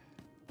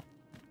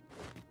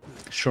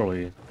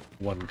 Surely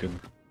one good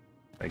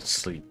night's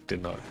sleep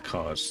did not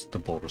cause the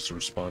boulders to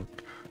respawn.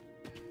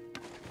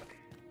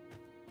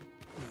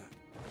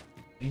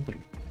 You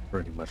can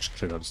pretty much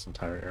clear out this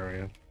entire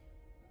area.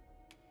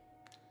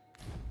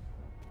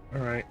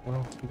 Alright,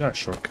 well, we got a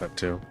shortcut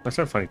too. That's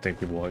a funny thing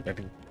people like. I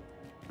think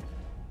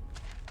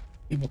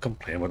people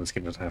complain about this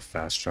game doesn't have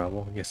fast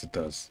travel. Yes, it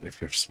does, if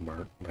you're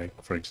smart.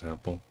 Like, for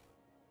example,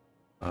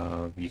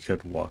 you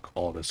could walk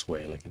all this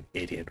way like an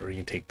idiot, or you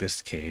can take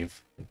this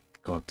cave and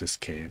go up this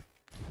cave.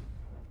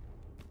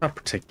 Not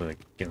particularly,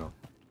 you know,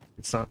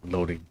 it's not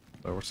loading,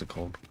 or what's it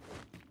called?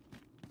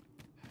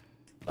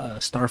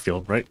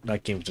 Starfield, right?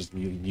 That game just,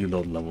 you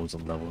load levels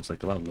and levels,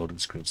 like a lot of loading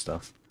screen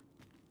stuff.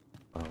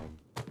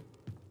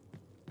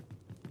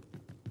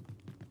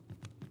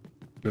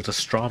 There's a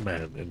straw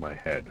man in my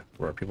head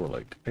where people are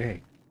like,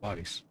 hey,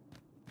 bodies.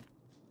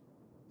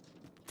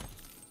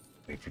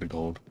 Wait for the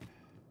gold.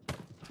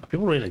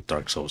 People really like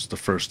Dark Souls, the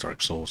first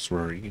Dark Souls,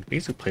 where you can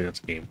basically play this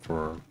game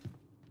for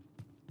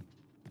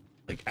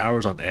like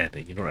hours on end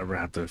and you don't ever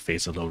have to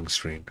face a loading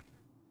screen.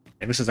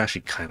 And this is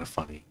actually kind of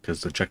funny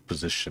because the check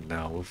position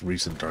now with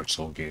recent Dark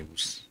Souls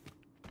games,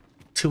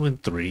 2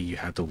 and 3 you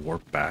had to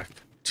warp back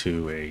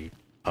to a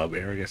hub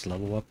area to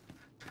level up.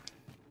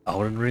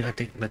 Elden Ring I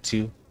think lets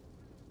you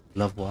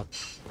level up.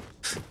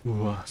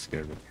 Ooh,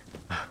 scared me.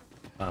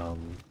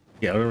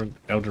 Yeah,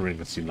 Elden Ring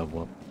lets you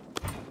level up.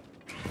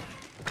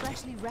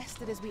 Freshly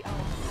rested as we are,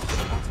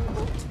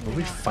 battle ought to What are we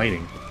be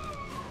fighting?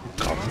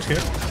 Goblins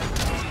here?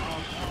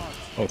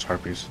 Oh, it's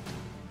harpies.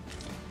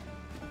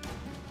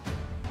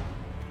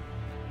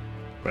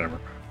 Whatever.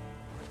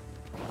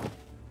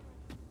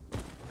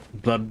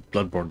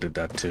 Bloodborne did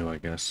that too, I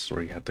guess,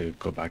 where you had to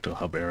go back to a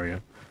hub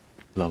area,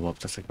 level up.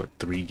 That's like what,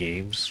 3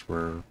 games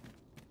where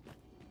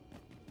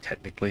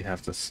technically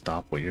have to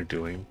stop what you're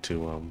doing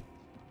to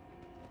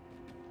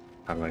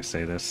how do I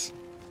say this?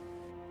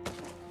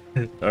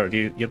 Or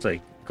you have to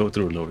like go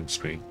through a loading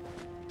screen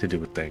to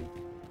do a thing.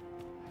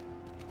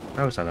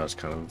 I always thought that was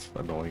kind of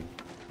annoying.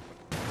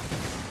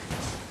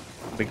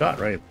 They got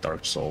right at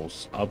Dark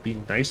Souls. I'll be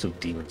nice with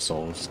Demon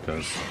Souls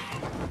because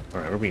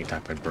alright, we're being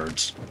attacked by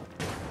birds.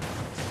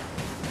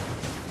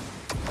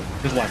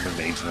 Just want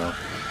grenades now.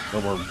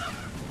 No more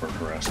bird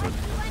harassment.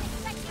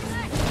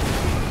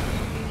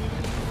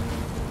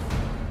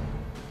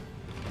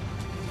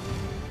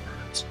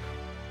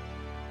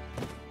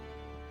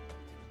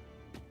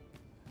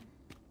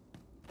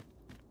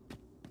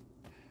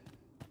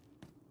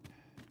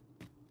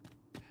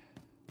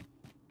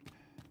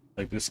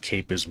 Like, this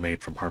cape is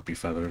made from harpy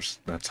feathers.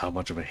 That's how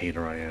much of a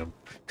hater I am.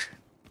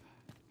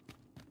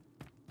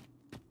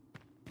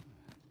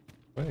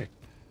 Hey.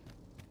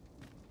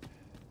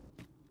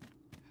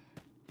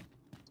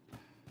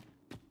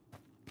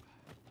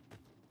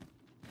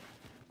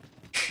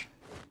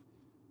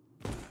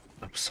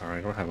 I'm sorry,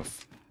 I don't have a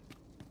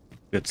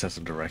good sense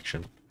of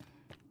direction.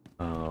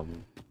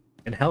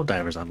 In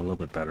Helldivers, I'm a little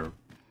bit better,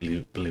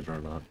 believe it or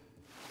not.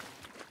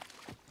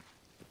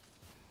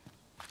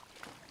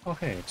 Oh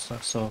hey, it's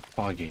not so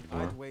foggy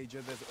anymore. I'd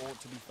wager there's ought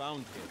to be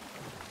found here.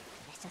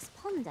 Let us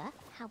ponder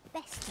how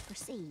best to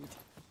proceed.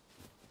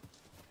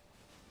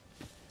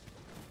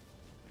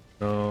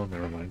 Oh,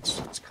 never mind.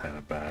 It's kind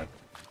of bad.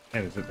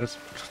 Anyways,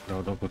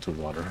 no, don't go to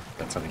water.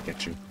 That's how they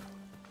get you.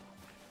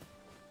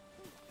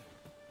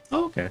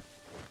 Oh, okay.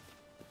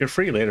 You're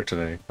free later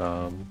today.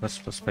 Let's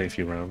play a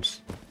few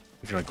rounds.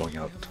 If you're not going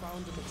out.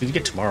 You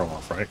get tomorrow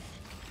off, right?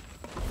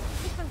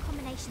 Different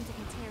combinations of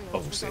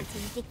materials result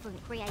in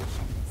different creations.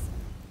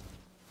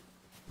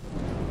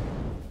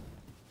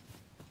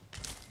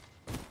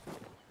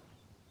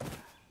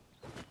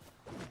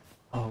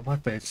 Oh,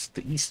 what? But it's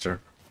the Easter.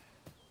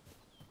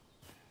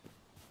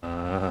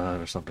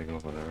 There's something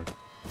over there.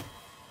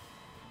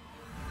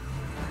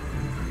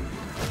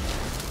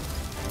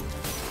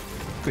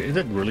 Wait, is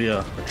it really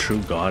a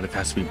true god? It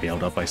has to be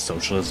bailed out by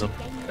socialism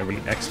every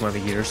X amount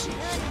of years?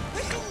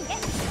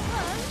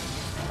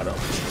 I don't know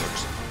if this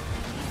works.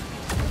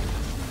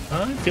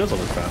 It feels a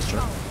little faster.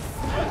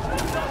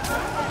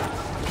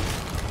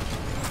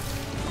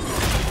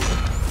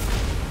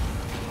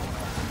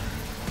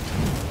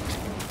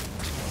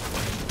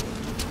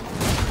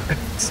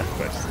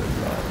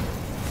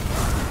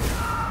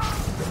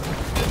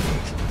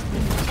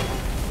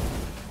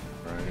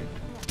 Right.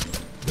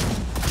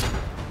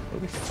 What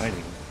are we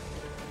fighting?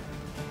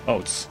 Oh,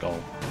 it's Skull.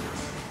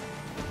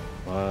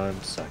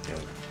 1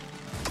 second.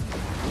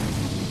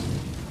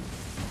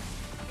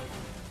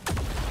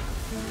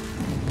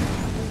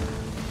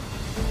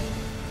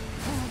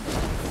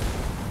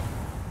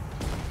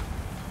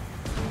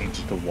 I need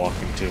to walk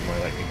into my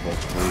lightning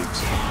bolt's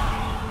roots.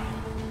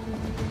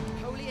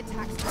 Holy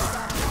attacks.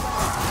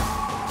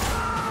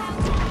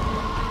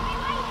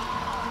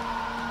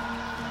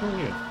 Who are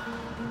you?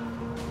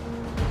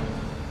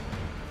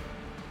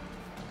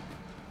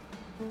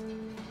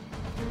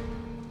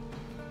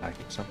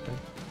 Hacking something?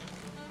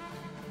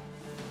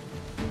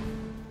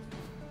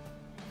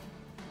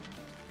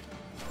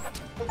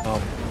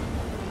 Cool.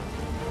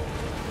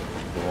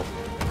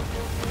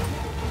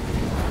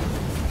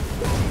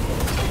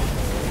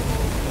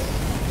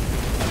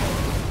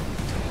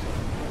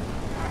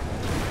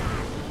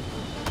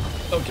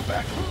 Oh, get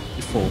back.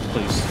 You fool,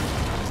 please.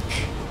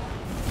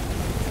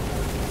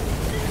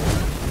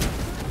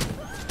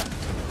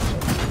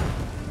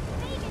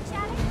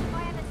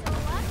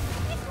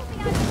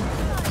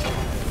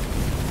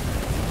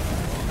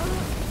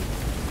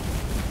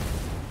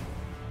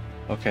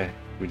 Okay,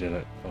 we did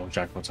it. Oh,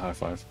 Jack wants a high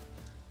five.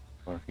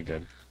 Or he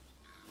did.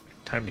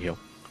 Time to heal.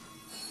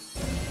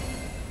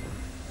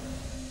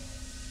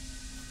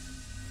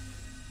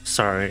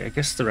 Sorry, I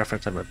guess the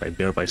reference I meant by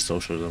bailed by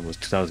socialism was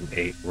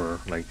 2008, where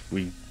like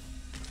we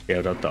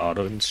bailed out the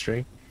auto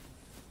industry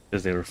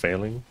because they were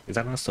failing. Is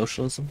that not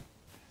socialism?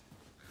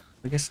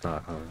 I guess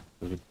not, huh?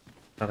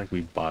 Not like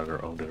we bought it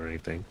or owned it or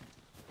anything.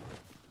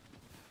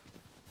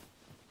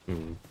 I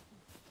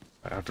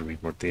have to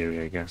read more theory,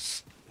 I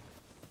guess.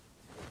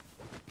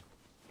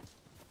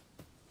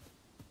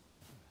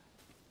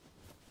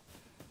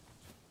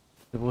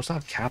 Well, it's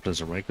not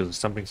capitalism, right? Because it's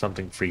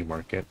something free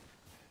market.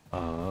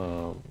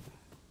 The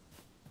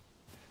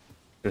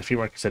free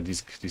market said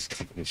these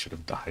companies should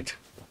have died.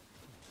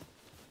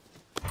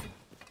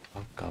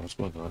 Oh god, what's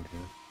going on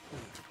here?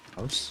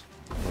 House?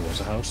 There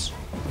was a house?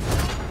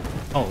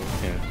 Oh,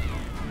 yeah.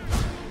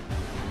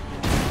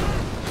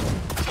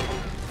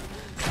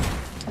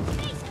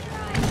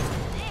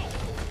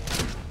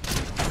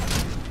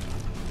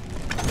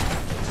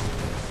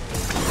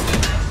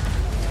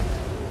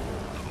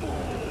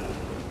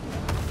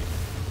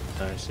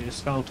 I see a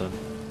skeleton.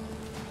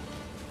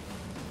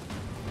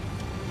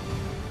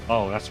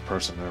 Oh, that's a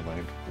person, never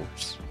mind.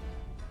 Oops.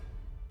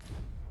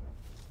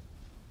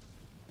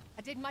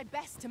 I did my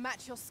best to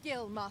match your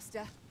skill,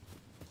 Master.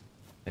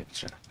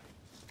 Thanks, Jack.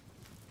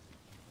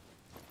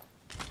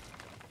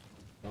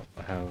 Oh,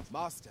 I have...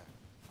 Master,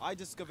 I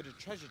discovered a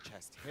treasure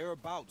chest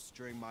hereabouts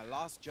during my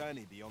last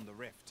journey beyond the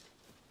rift.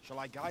 Shall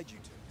I guide you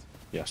to it?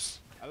 Yes.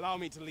 Allow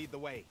me to lead the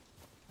way.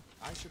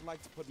 I should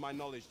like to put my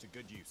knowledge to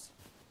good use.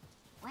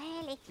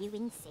 Well, if you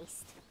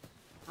insist.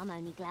 I'm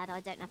only glad I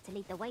don't have to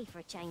lead the way for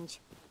a change.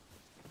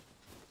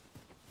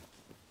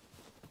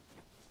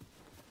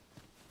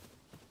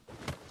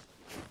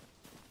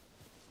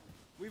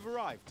 We've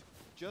arrived,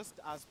 just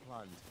as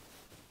planned.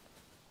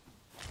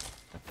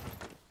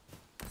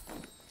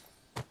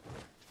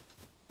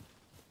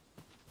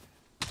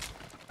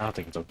 I don't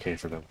think it's okay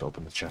for them to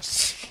open the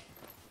chests.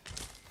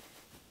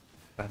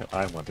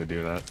 I want to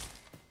do that.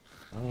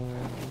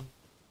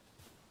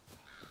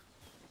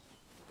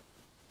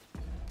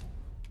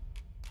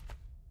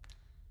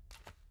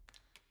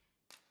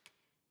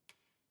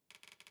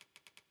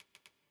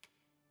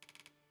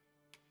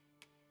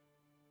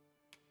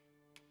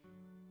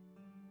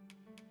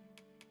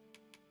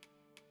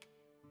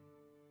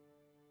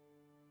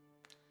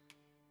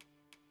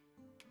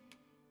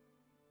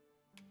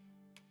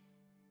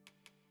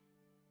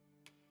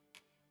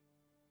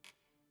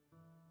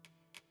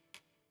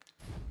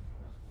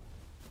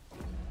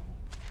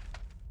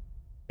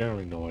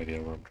 Generally no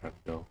idea where I'm trying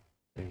to go.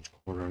 Each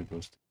corner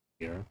goes to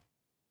here.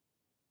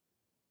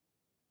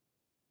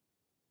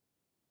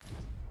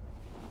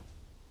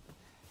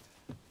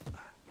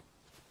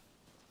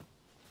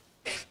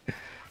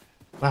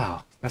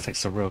 Wow, that's like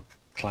some real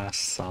class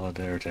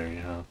solidarity,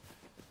 huh?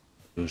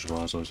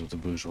 Bourgeois always with the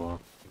bourgeois.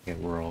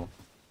 Again, we're all,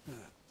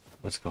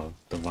 what's it called,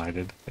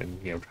 divided and,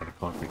 you know, trying to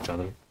conquer each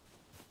other.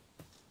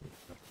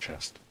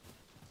 Chest.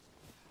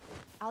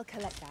 I'll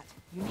collect that.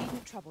 You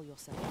needn't trouble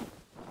yourself.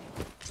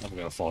 I'm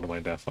gonna fall to my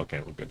death.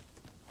 Okay, we're good.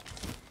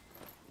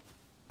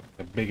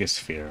 The biggest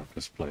fear of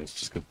this place,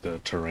 just because the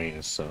terrain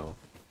is so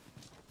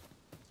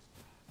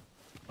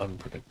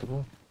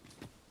unpredictable.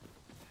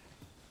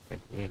 Like,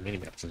 mini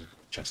maps and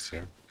chests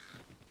here.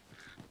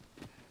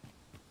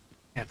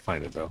 Can't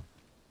find it though.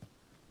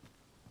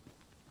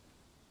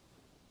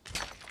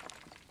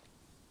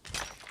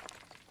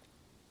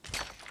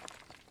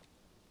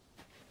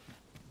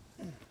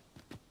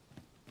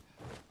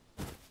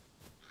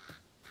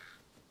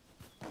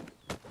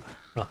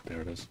 Oh,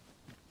 there it is.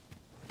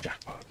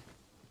 Jackpot.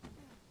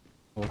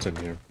 What's in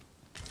here?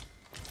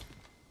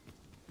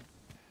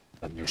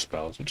 And your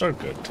spells, which are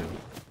good too.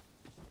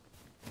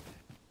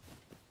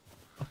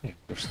 Okay,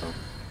 there's some.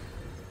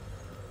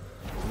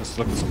 Let's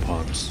look at some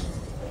ponds.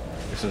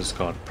 This is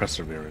called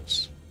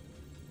Perseverance.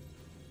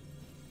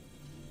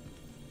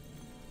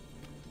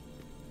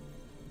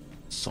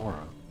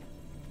 Sora.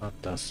 Not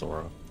that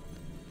Sora.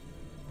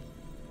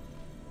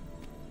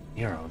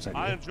 Hero, is that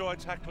I you? enjoy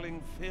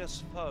tackling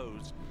fierce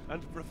foes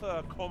and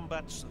prefer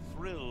combat's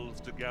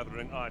thrills to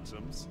gathering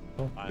items.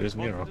 Oh, I am there's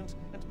Miro. confident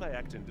and may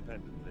act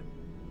independently.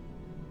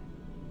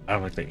 I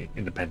don't like the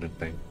independent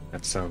thing.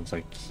 That sounds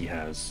like he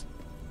has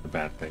the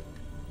bad thing.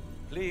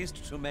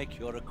 Pleased to make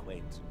your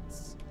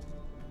acquaintance.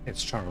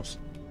 It's Charles.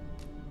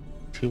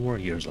 2 more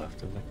years left.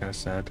 Isn't that kind of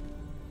sad?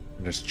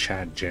 And there's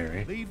Chad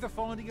Jerry. Leave the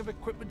finding of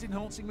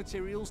equipment-enhancing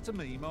materials to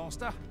me,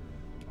 Master.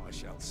 I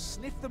shall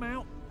sniff them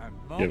out and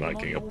mark You're them not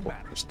on getting a your port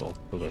map. crystal.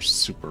 Those are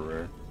super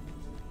rare.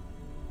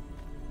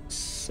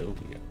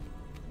 Sylvia.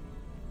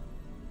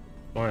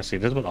 Honestly,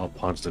 this is what all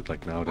ponds look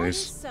like Are you nowadays.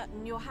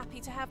 certain you're happy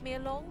to have me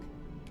along?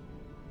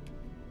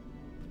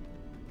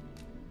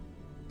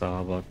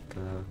 How about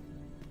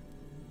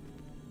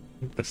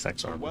the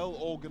sex A armor?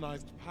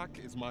 well-organized pack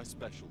is my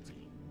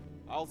specialty.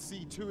 I'll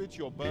see to it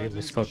your Hey, burdens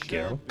this are felt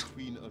shared Geralt.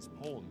 between us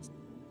pawns.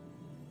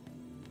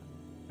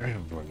 I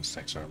am wearing the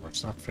sex armor.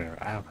 It's not fair.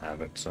 I don't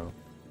have it, so.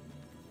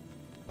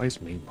 Why is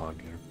main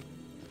pond here?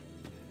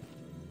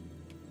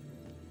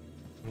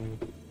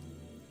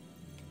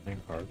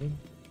 Main Harvey?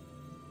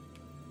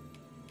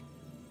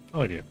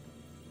 No idea.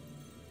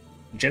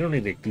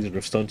 Generally, like, these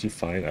riftstones you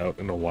find out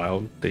in the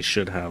wild, they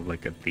should have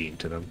like a theme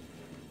to them.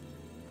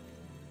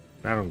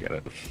 I don't get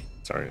it.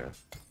 Sorry, man.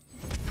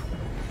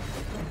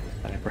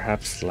 I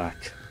perhaps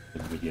lack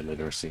the media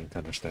literacy to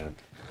understand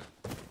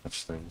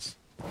such things.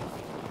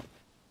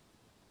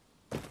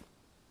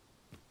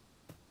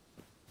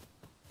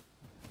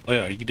 Oh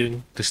yeah, are you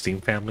doing the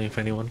Steam family, if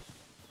anyone?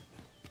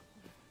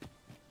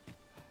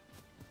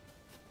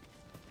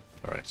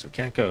 Alright, so we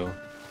can't go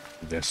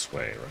this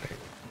way, right?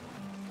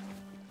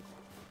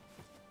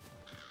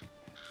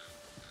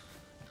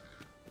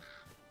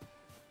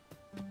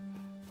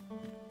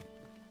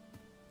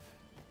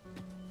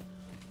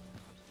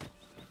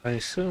 I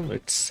assume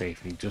it's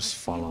safe. You just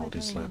follow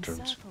these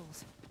lanterns.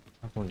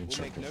 I'm going in We'll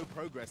make circles. no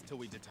progress till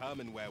we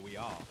determine where we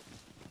are.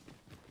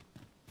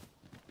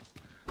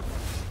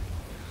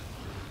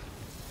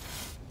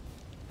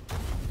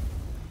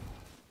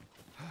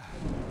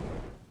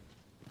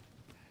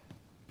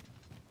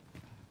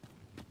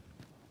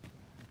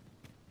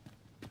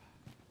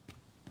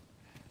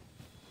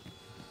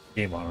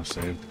 Game auto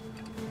saved.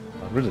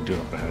 I really do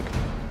up ahead.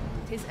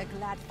 Tis a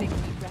glad thing we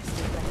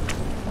rested well.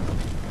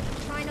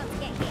 Try not to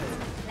get hit.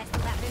 Let's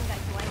let that moon go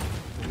to waste.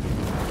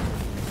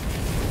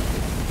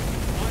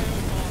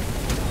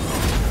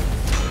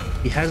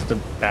 He has the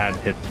bad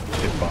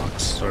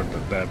hitbox, or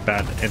the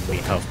bad enemy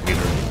health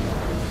meter.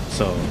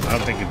 So I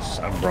don't think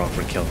I'm wrong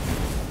for killing him.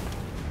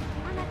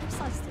 I know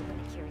precisely when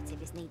a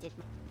curative is needed.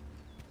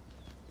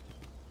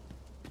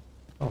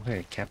 Oh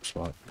hey, cap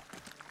spot.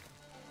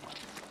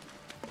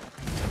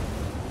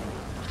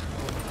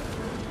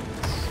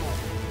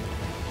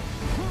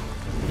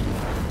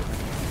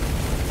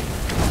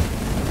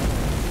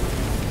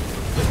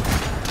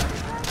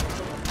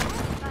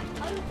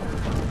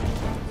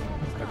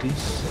 Are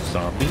these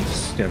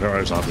zombies? Yeah, there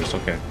are zombies,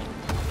 okay.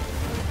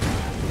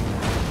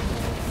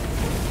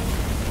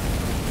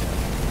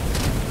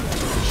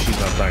 She's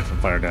not dying from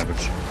fire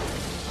damage.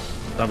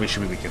 Zombie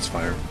should be weak against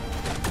fire.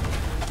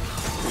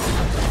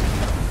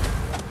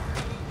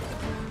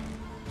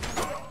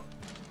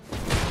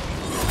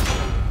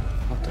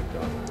 Oh, thank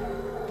God.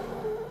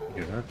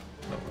 You hear that?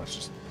 No, that's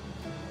just...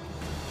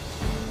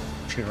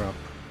 Cheer up.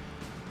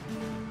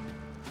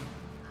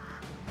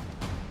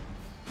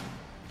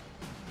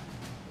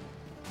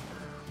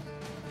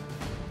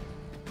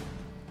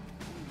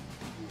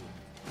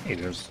 Hey,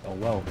 there's a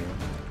well here.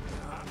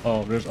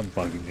 Oh, there's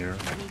unbugging here.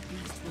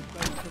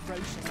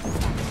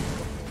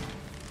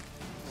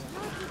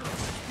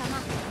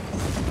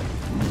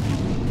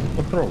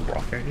 We'll throw a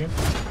rock at you.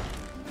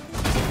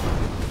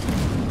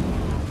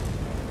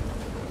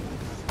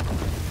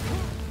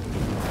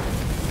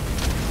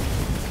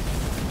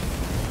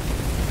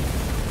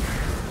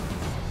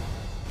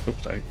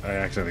 Oops, I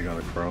accidentally got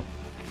a crow.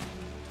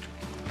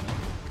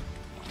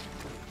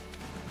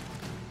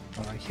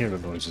 Oh, I hear the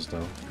noises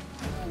though.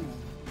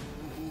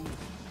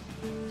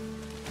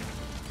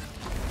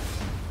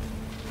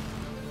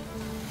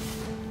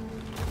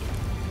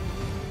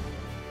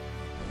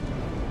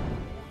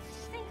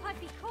 Think I'd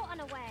be caught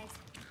unawares.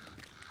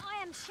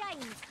 I am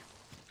shamed.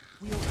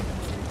 We all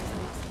consider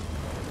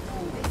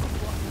this is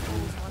what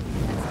falls one who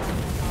lets down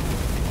their guard.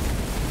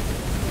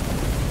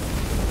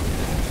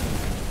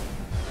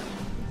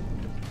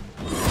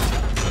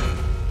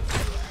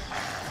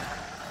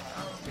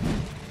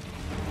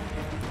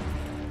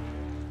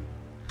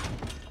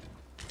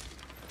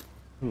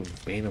 Ooh,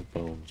 Bane of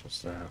Bones,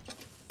 what's that?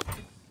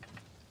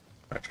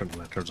 Alright, turn the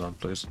lanterns on,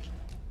 please.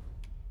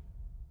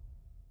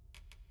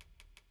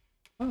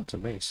 Oh, it's a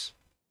mace.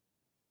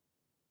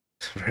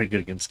 Very good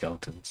against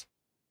skeletons.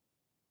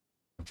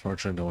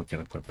 Unfortunately, no one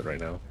can equip it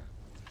right now.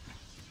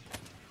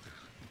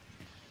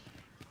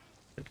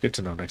 Good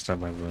to know next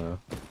time I'm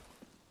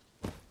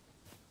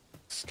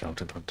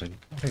skeleton hunting.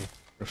 Hey,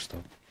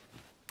 Riftstone.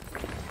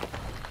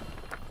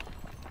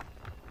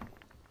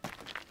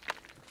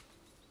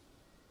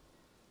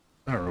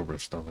 Not a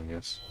Riftstone, I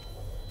guess.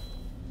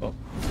 Oh,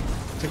 I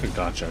think a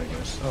gotcha, I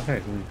guess. Oh,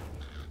 hey.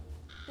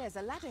 There's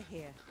a ladder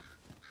here.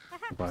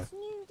 Perhaps Goodbye.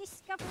 new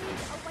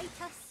discoveries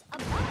await us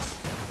above.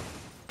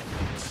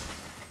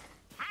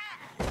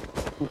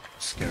 Ooh,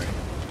 scary.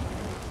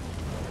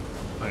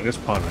 Alright, this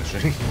pond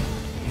actually.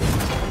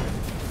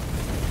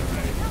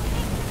 Alright.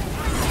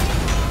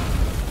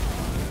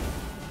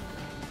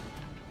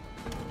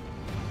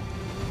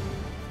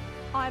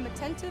 I am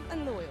attentive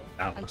and loyal,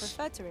 and Atlas.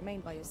 prefer to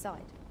remain by your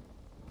side.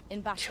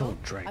 In Kill battle,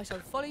 Drake. I shall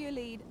follow your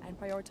lead and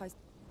prioritize.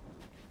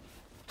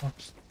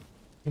 Oops.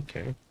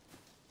 Okay.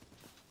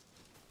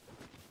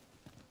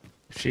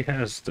 If she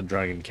has the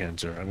dragon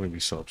cancer, I'm gonna be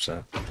so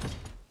upset.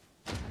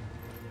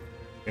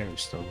 Very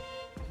still.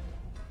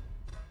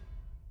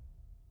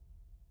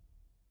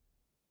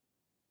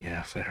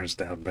 Yeah, if hers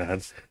down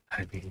bad.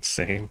 I mean,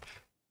 same.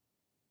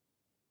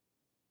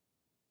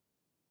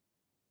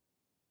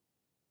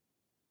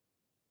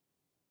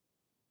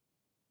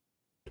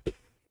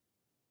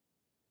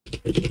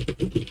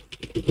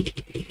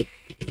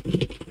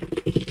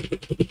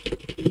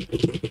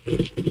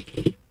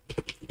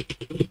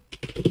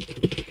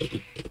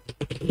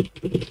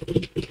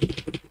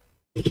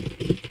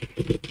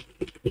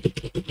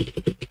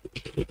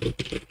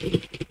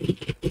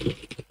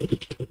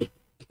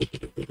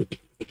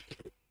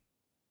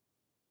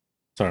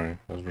 Sorry,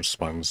 I was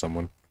responding to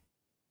someone.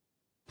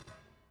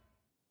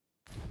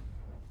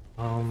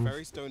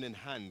 Ferrystone in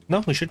hand.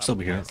 No, we should still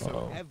be here.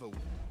 Wheresoever-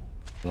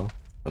 Hello?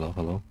 Hello,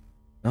 hello?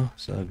 No,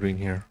 it's green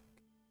here.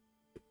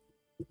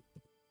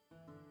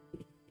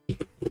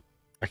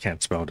 I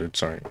can't spell, dude,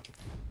 sorry.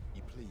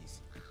 You please.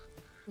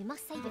 We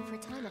must save it for a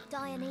time of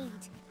dire need.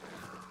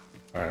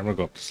 Alright, I'm gonna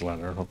go up this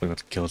ladder, hoping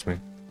that kills me.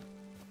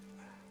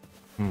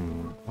 I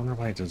wonder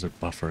why it does a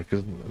buffer,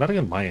 because nothing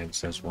on my end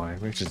says why.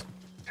 Maybe it's just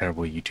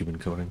terrible YouTube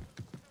encoding.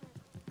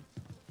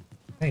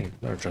 Hey,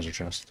 another treasure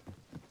chest.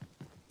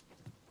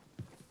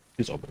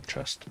 Please open the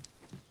chest.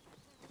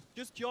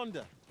 Just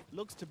yonder.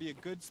 Looks to be a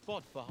good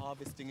spot for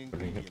harvesting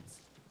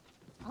ingredients.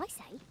 I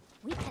say,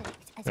 we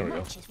collect as There we go.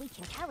 much as we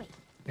can carry.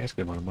 Yeah, it's a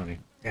good amount of money.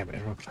 Damn it,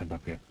 everyone climbed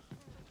up here.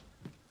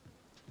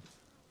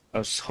 I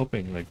was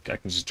hoping like I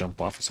can just jump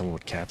off and someone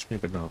would catch me,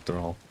 but no, they're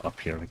all up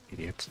here like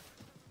idiots.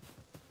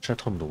 Should I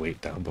tell them to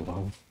wait down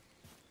below?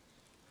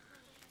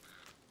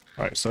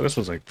 Alright, so this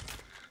was like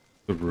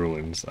the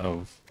ruins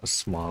of a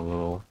small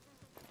little...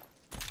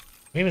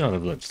 Maybe not a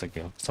village, like,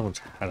 you know, someone's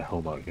had a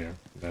home out here.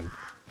 And then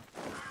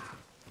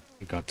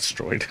got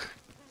destroyed.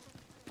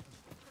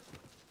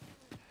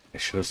 I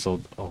should have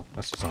sold. Oh,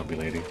 that's a zombie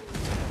lady.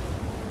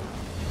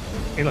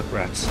 Hey, look,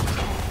 rats.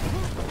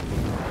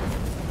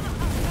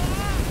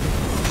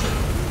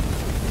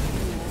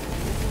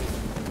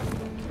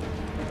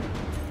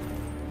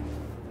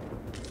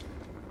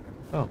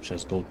 Oh, she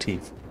has gold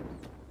teeth.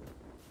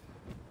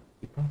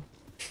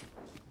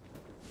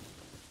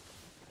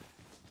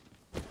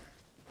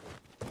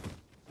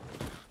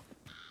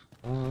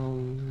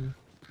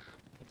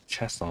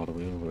 Chest all the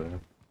way over there.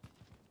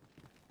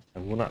 I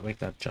will not make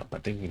that jump. I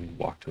think we can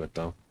walk to it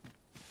though.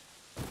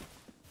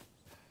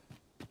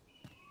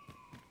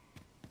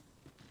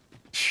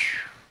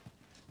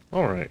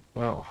 Alright,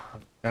 well,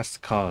 that's the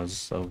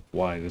cause of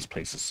why this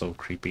place is so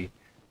creepy.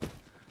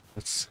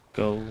 Let's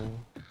go.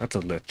 That's a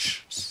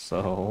lich,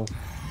 so.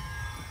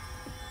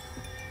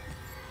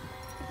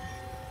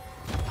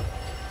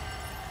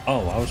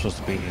 Oh, I was supposed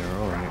to be here.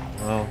 Alright,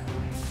 well.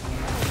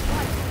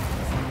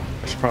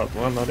 I should probably.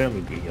 Well, no, they'll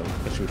be healed.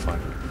 That should be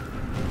fine.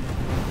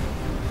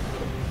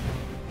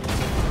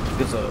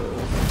 Gizzo.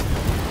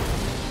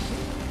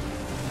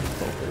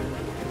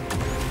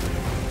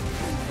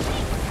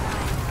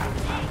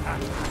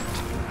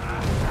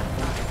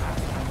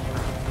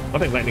 I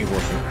think lightning's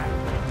working.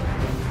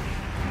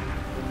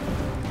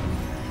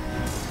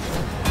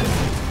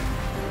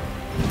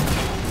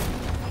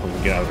 Oh,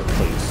 get out of it,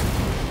 please.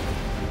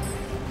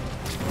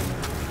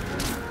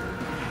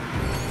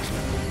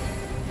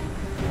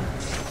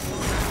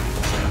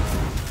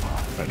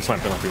 Alright, this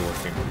might not be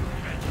working.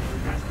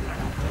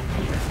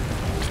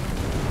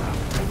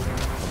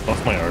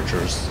 Buff my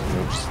archers.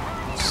 Oops.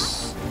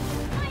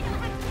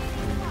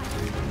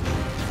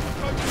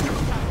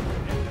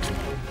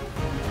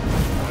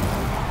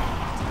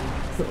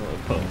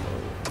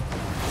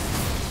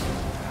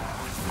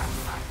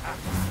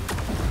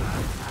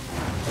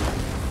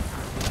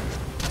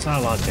 It's not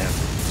a lot of damage.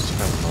 It's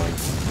kind of annoying.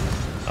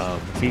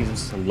 If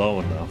he's low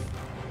enough.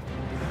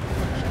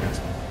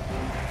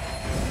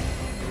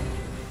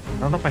 I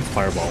don't know if my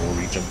fireball will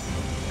reach him.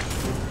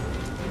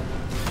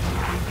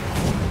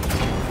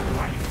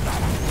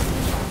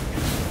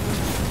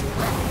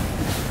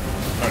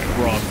 Alright,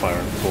 we're on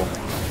fire. Cool.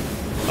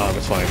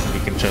 That's fine. We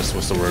can just,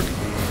 what's the word?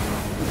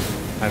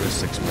 I have a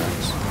 6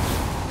 max.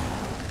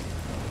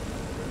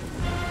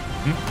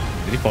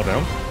 Did he fall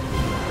down?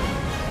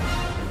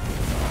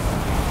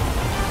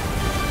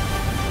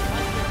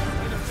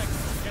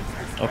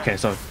 Okay,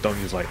 so don't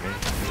use lightning.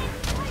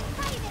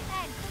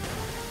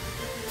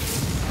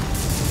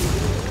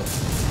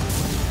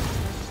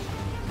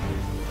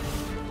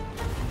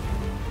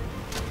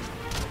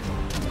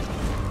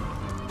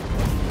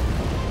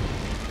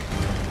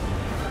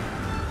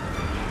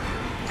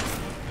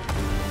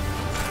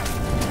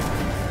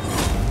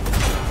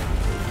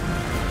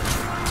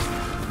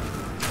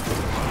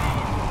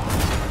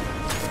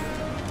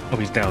 Oh,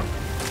 he's down.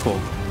 Cool.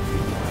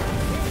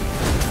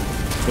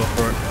 Go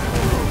for it.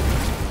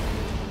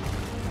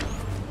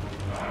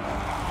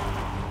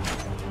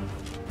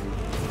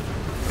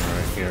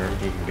 Alright, here,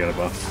 you can get a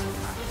buff.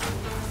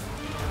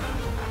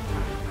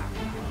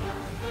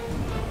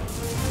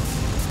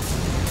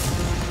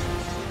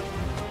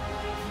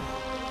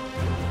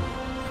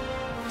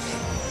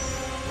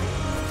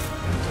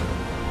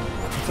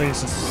 Hopefully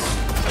this is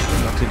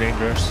not too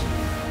dangerous.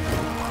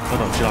 Oh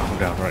no, she knocked him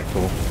down. Alright,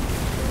 cool.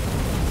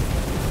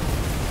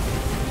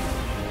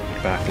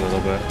 Back a little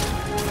bit.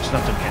 She's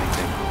not doing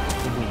anything.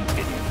 Oh, you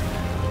idiot.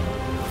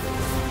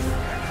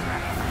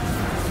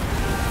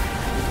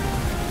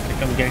 I think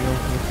I'm getting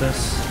over with this.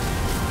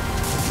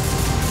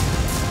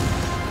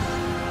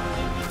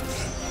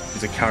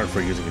 He's a coward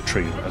for using a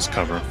tree as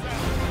cover.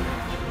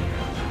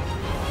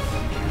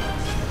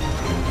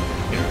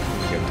 Here,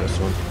 get this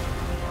one.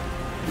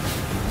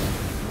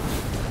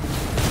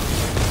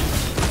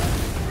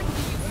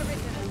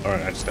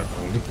 Alright, I just got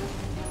owned.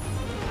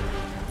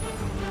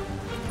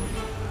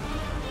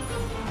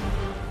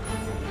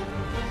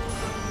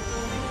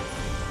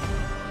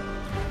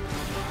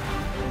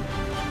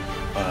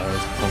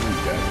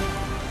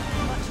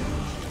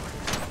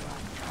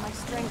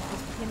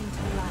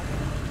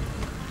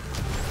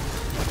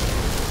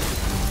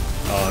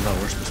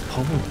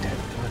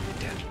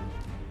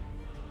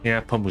 Yeah,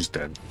 Pumu's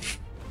dead.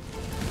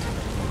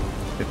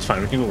 It's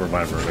fine, we can go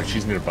revive her, like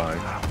she's nearby.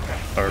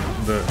 Or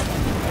the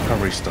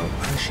recovery stone.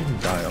 How did she even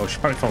die? Oh, she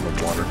probably fell in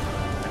the water.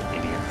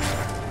 Idiot.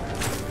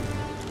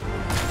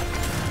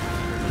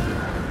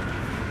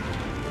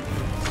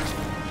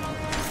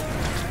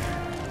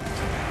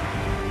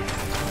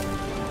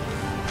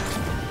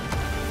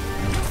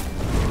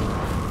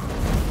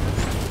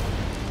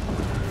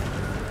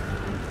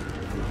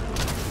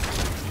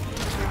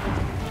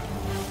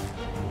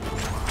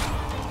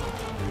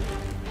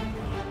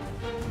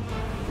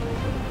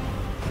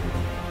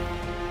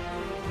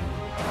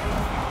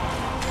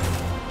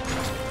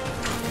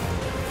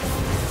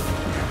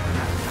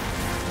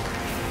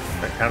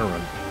 How to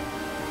run.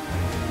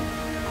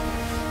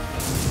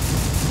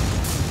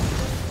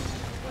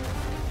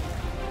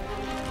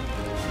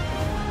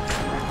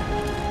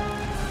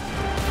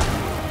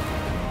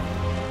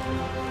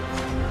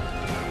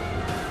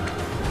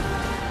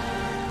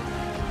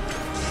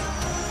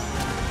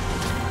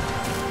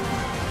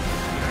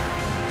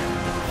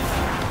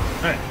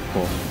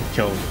 Well,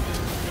 kill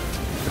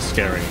the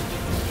scary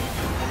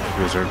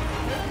wizard.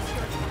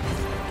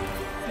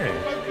 Hey.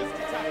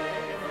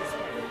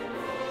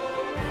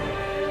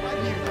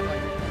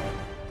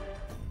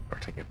 Or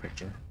take a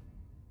picture.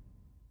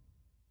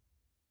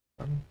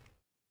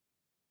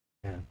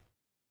 Yeah.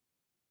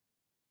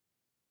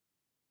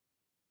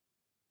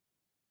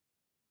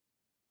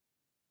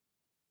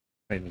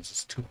 Maybe this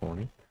is too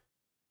horny.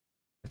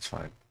 It's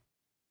fine.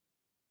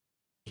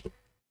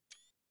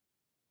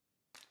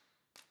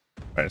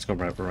 Alright, let's go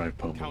revive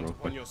Poma real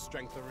quick. Your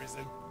strength,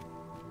 Arisen.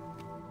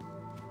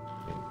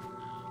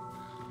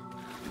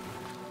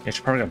 Yeah,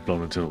 she probably got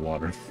blown into the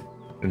water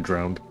and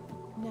drowned.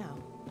 Now,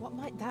 what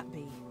might that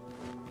be?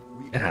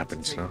 It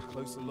happens, no? no?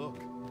 Closer look.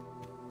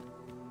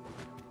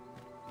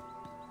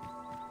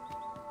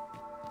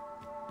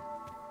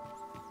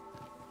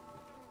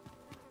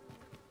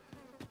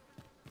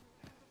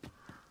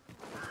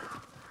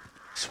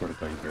 I swear to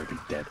God, you better be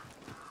dead.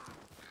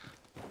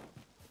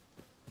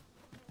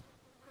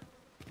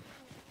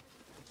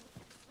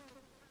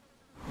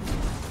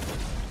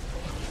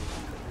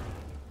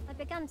 I've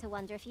begun to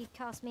wonder if you'd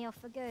cast me off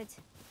for good.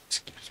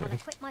 Excuse I'll me.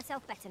 acquit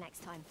myself better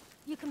next time.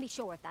 You can be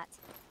sure of that.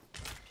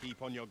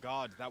 Keep on your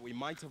guard that we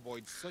might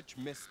avoid such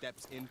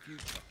missteps in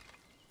future.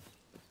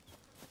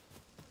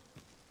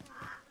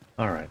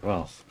 Alright,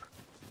 well.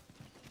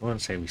 I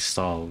wouldn't say we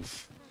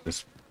solve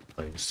this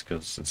place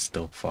because it's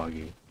still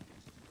foggy.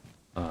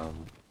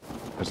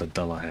 There's a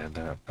Dullahan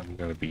that I'm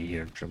gonna be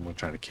here and I'm gonna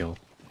try to kill.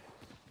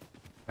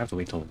 I have to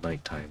wait till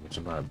nighttime, which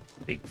I'm not a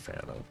big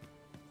fan of.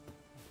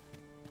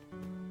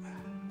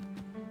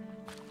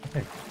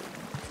 Hey.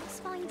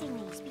 Must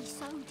finding these be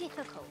so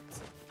difficult?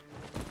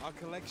 Our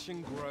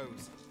collection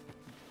grows.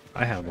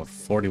 I have, what,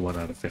 41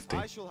 out of 50.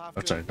 I shall have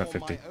Oh, to sorry, not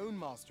inform 50. my own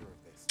master of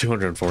this.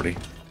 240.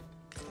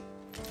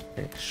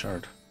 Okay,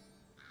 shard.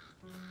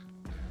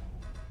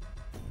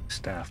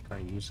 Staff, can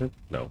I use it?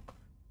 No.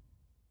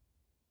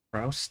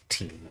 Rouse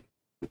team.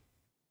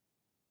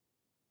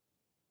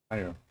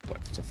 Fire. What?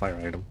 It's a fire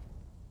item.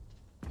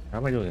 How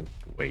am I doing?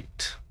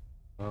 Wait.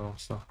 Oh,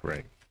 it's not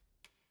great.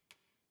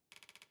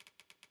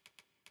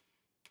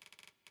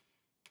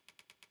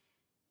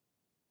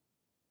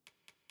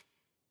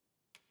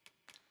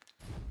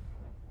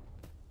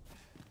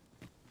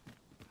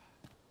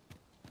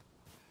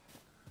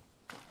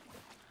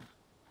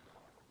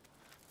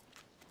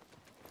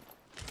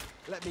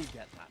 Let me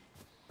get that.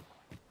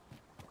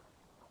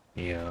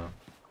 Yeah.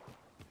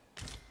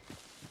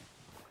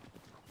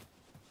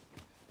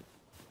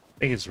 I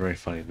think it's very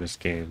funny in this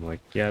game.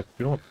 Like, yeah,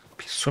 we don't.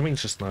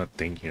 Swimming's just not a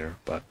thing here,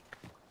 but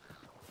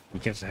we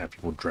can't just have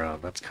people drown.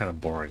 That's kind of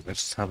boring.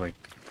 Let's just have like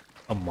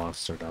a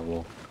monster that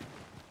will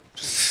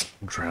just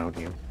drown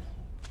you,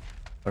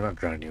 or not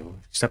drown you.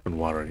 Step in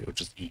water, and it will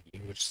just eat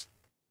you, which is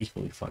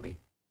equally funny.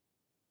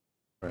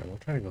 All right, we'll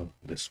try to go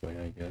this way,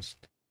 I guess.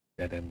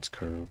 Dead ends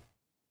curve.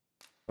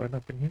 Have I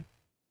not been here?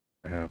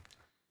 I have.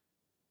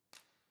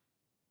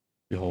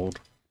 Behold,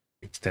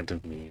 extent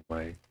of me,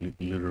 my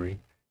uterine.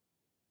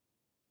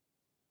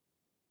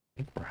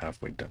 I think we're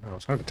halfway done. Oh,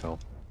 it's hard to tell.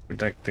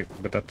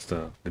 But that's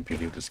the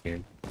beauty of this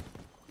game.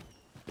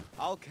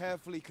 I'll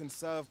carefully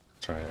conserve.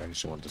 Sorry, I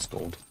just want this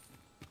gold.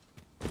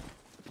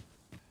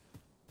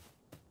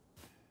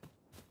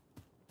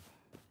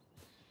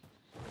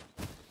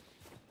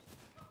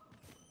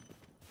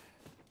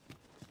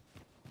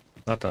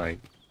 Not that I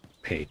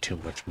pay too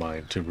much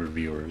mind to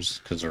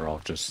reviewers, because they're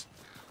all just...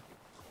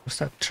 What's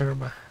that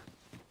term?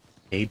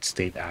 Aid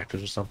state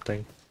actors or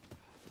something?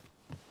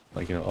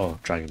 Like, you know, oh,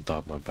 Dragon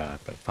Dogma bad,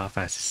 but Final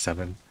Fantasy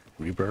 7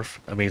 Rebirth,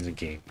 amazing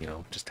game, you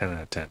know, just 10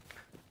 out of 10.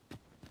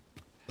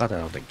 Not that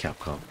I don't think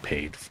Capcom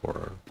paid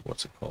for,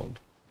 what's it called,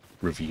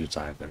 reviews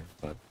either,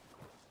 but...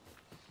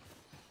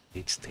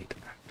 Aid state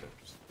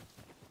actors.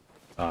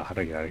 How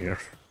do I get out of here?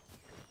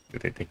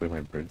 Did they take away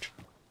my bridge?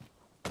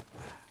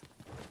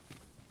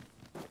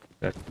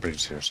 That bridge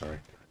is here, sorry.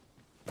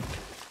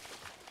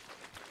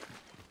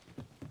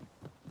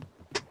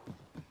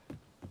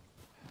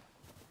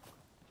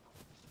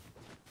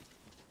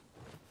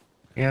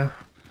 Yeah,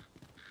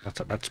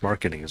 that's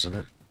marketing, isn't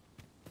it?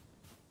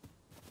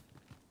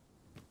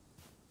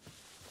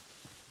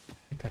 I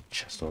think that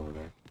chest over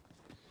there.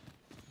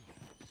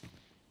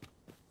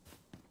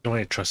 You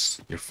only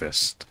trust your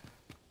fist.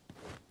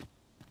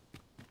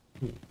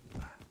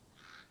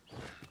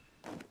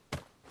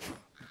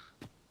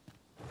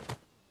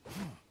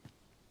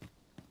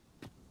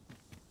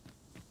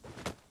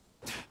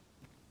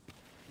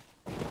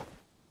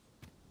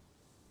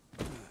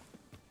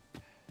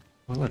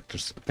 Well, look,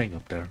 there's a thing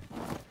up there.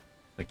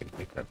 I can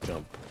make that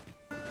jump.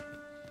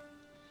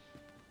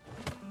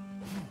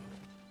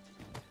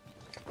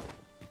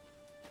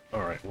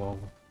 Alright, well,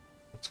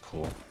 that's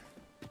cool.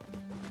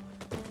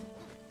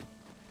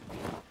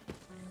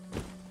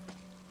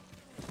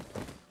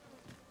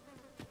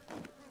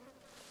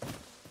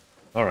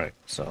 Alright,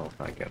 so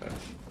I get it.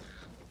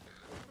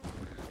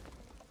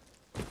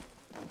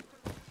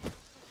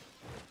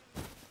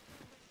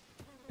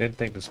 Didn't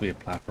think this would be a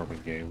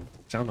platforming game.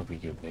 I don't know if we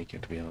could make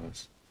it, to be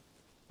honest.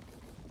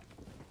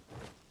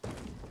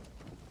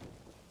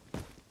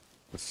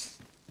 this.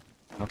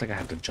 I don't think I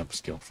have the jump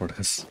skill for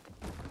this.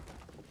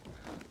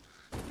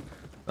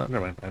 Oh,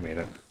 never mind. I made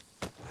it.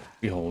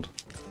 Behold,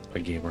 a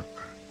gamer.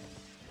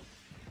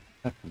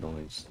 That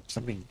noise.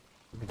 Something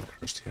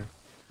cursed here.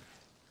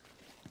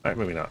 Alright,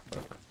 maybe not,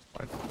 but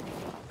fine.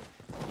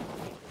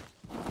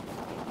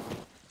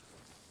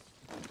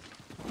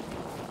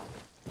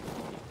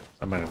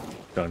 I might have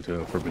gone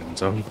to a forbidden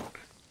zone.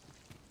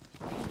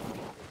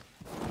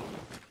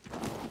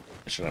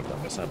 I should have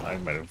done this. I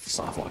might have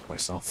soft locked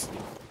myself.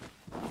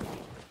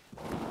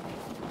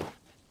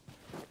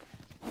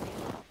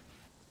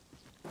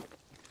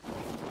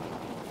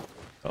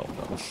 Oh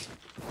no.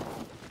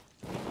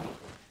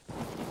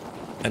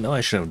 I know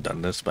I should have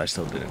done this, but I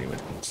still did anyway.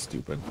 It's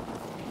stupid.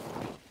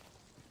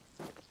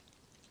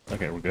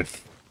 Okay, we're good.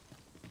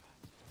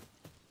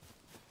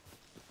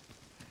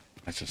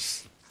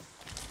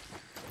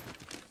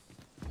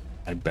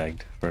 I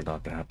begged for it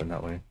not to happen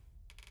that way.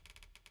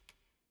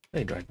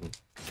 Hey, dragon.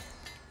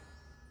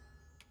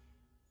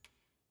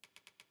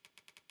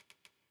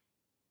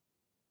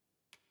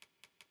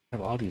 I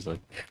have all these, like...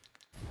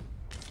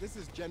 This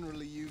is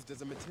generally used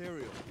as a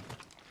material.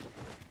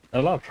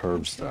 A lot of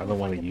herbs that I don't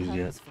want to use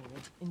yet.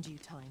 In due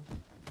time.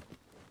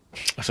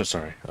 I'm so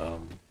sorry. Oh,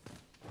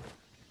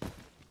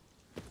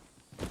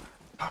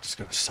 it's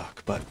gonna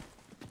suck, but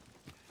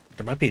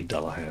there might be a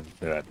Dullahan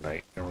there at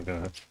night, and we're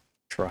gonna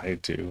try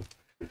to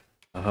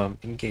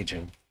engage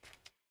him.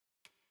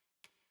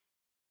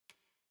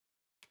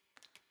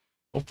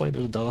 Hopefully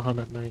there's a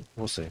Dullahan at night.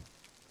 We'll see.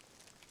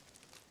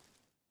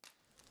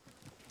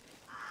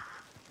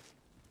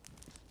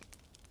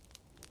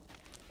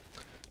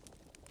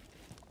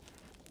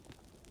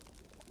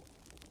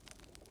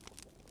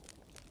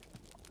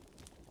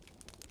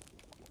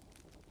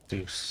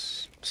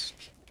 Deuce.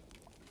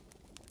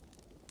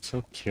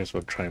 So curious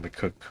about trying to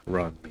cook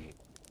raw meat.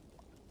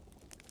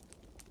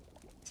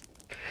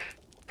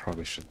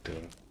 Probably should do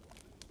it.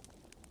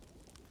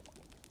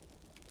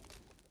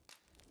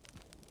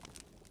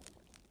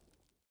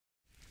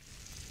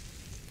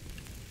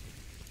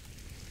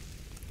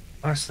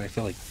 Honestly, I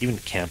feel like even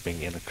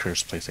camping in a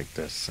cursed place like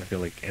this, I feel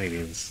like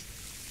anything's...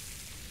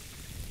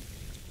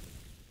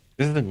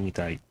 This is the meat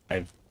that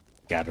I've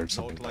gathered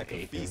something Not like I a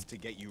ate. feast to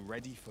get you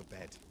ready for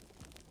bed.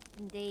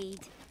 Indeed.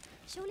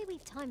 Surely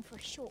we've time for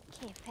a short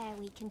kip ere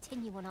we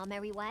continue on our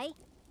merry way.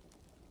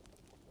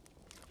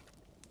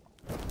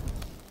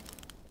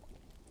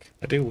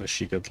 I do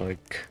wish you could,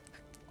 like,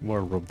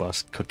 more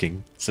robust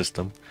cooking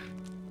system.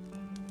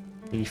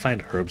 You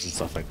find herbs and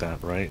stuff like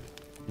that, right?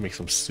 Make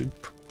some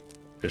soup.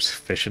 There's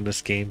fish in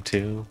this game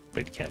too,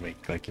 but you can't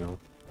make, like, you know,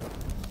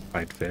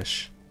 fried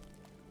fish.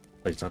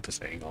 Like, it's not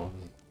this angle.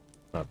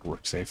 Not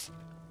work safe.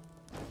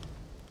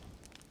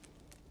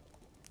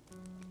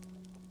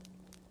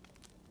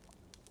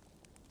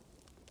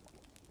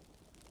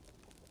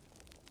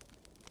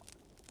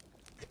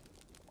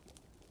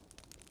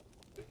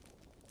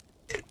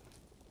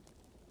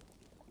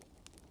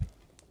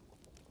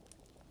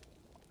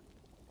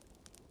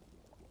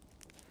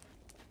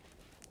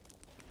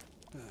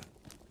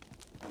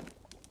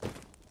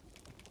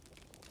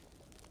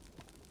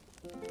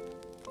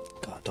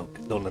 God,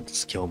 don't let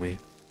this kill me.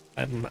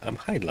 I'm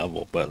high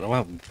level, but I don't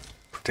have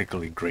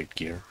particularly great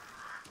gear.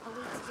 Are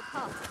we to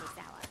depart at this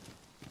hour?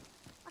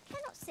 I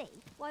cannot see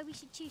why we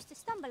should choose to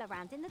stumble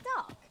around in the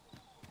dark.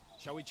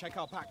 Shall we check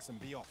our packs and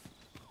be off?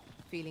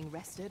 Feeling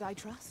rested, I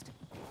trust?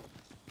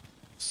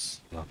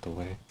 It's not the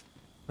way.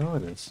 No,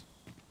 it is.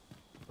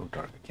 So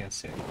dark, I can't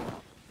see it.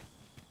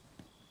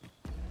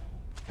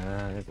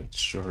 It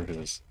sure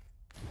is.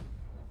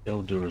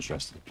 Ildur's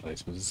resting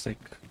place. Was this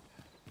like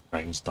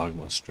Dragon's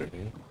Dogma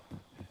Australia?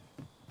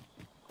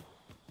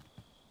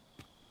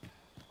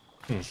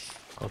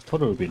 I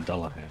thought it would be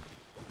Dullahan.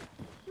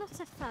 Not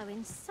a foe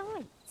in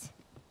sight.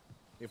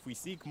 If we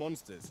seek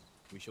monsters,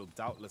 we shall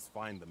doubtless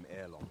find them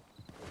ere long.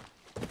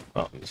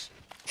 Oh, yes.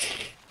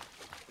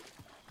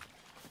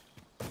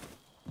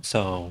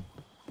 So,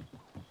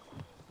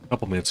 a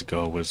couple minutes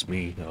ago was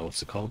me,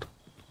 what's it called?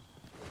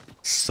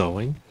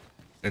 Sowing,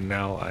 and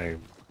now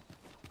I'm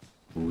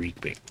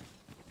reaping.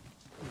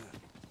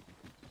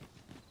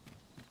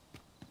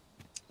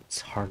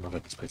 It's hard not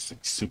that this place is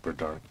like super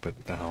dark, but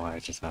now I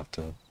just have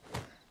to...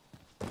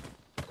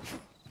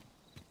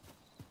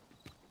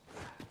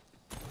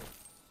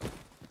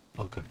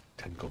 Oh good,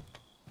 10 gold.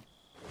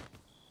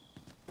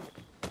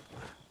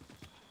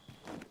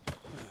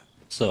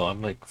 So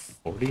I'm like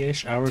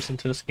 40-ish hours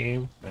into this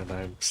game, and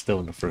I'm still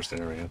in the first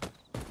area.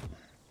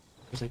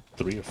 There's like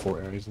 3 or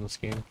 4 areas in this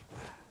game.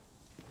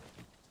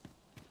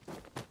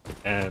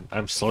 And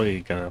I'm slowly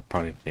gonna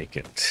probably make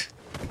it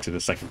into the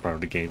second part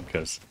of the game,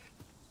 because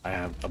I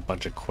have a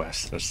bunch of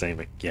quests that are saying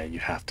like, yeah, you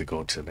have to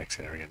go to the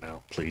next area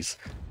now, please.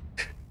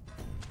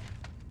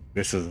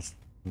 This is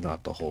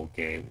not the whole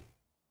game.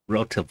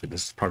 Relatively,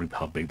 this is probably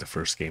how big the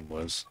first game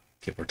was,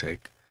 give or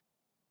take.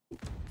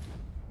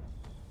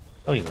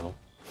 Oh, you know,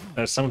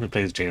 as someone who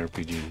plays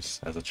JRPGs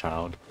as a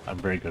child, I'm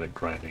very good at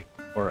grinding,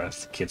 or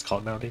as kids call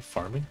it nowadays,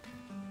 farming.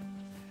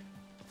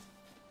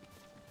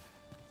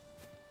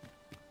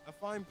 A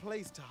fine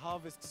place to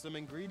harvest some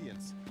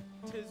ingredients.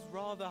 'Tis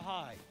rather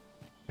high.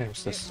 Hey,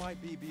 what's It this?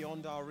 might be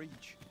beyond our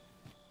reach.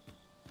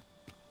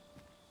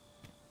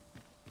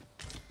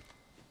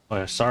 Oh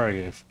yeah,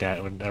 sorry if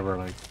Dad whenever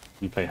like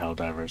we play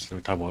Helldivers and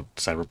we talk about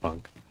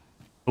Cyberpunk.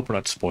 Hope we're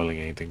not spoiling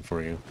anything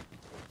for you.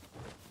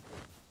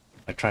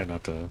 I try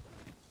not to.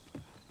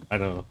 I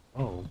know.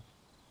 Oh,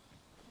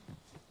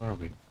 where are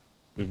we?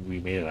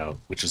 We made it out,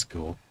 which is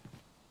cool.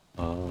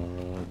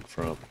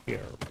 From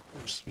here,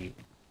 just we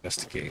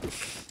investigate.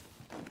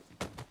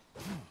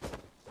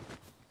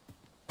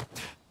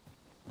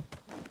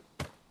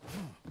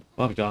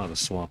 Well, we got out of the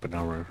swamp, and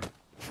now we're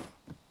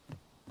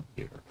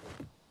here.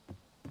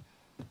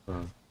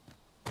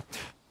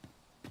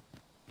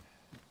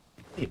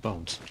 Hey,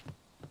 bones.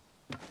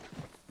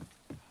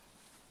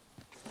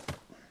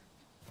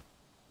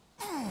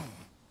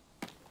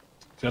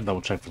 Gotta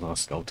double check for the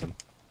skeleton.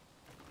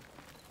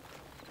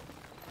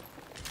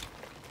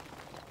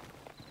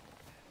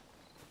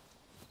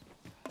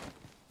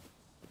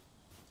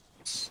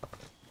 Sorry.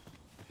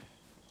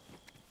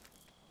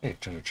 Hey,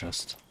 treasure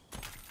chest.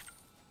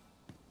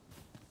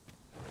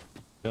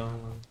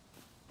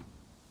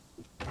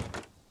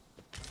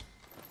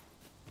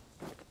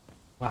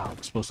 Wow,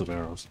 explosive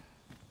arrows.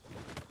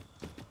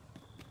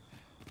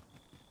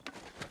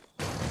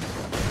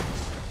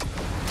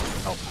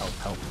 Help, help,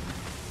 help.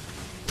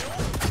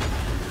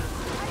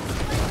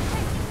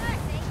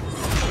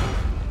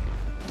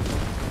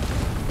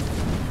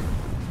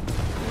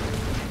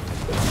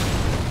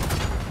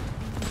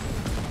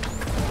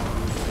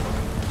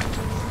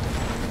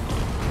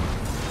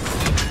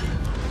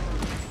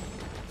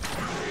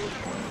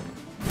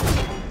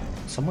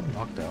 Someone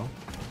knocked out.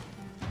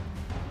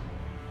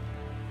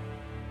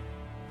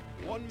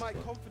 One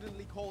might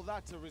confidently call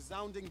that a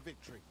resounding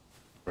victory.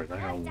 Right No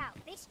now, doubt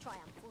this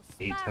triumph will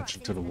pay spur us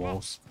attention to into the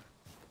walls.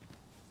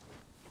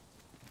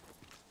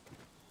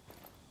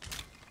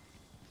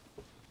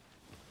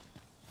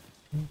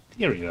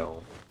 Here we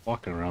go.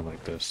 Walking around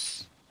like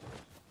this.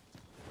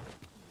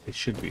 They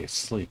should be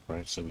asleep,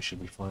 right? So we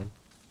should be fine.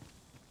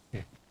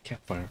 Yeah,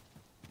 campfire.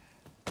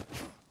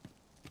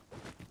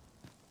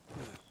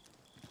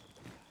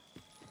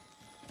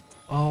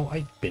 Oh,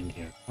 I've been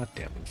here. God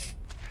damn it.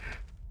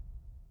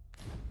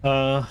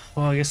 Well,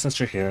 I guess since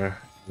you're here,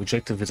 would you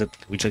like to visit?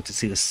 Would you like to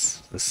see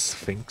this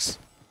Sphinx?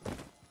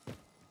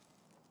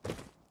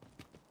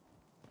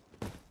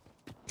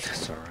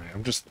 Sorry,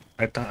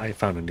 I thought I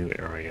found a new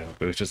area,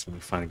 but it was just me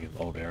finding an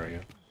old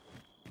area.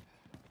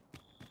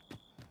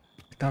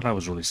 I thought I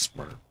was really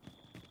smart.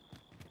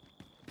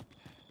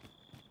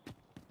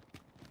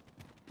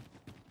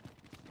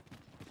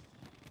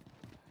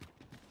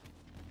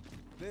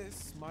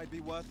 This might be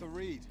worth a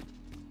read.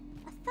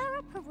 A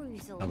thorough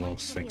perusal Hello, might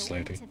Sphinx reveal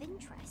lady. bits of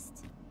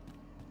interest.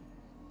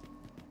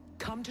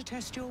 Come to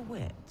test your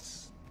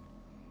wits.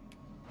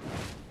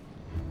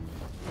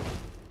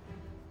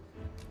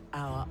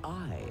 Our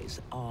eyes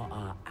are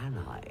our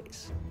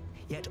allies,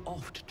 yet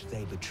oft do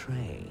they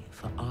betray,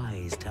 for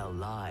eyes tell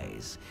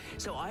lies.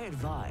 So I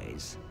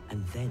advise,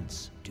 and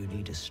thence do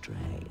lead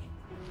astray.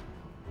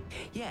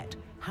 Yet,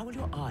 how will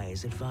your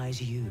eyes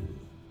advise you?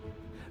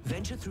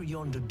 Venture through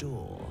yonder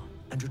door,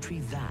 and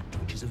retrieve that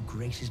which is of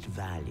greatest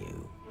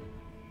value.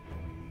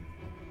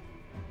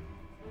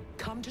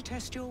 Come to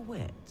test your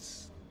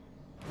wits.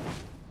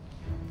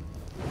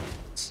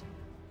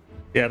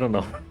 Yeah, I don't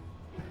know.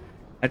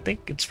 I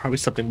think it's probably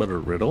something but a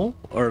riddle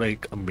or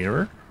like a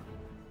mirror.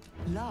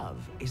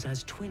 Love is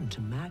as twin to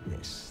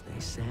madness, they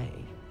say.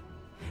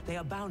 They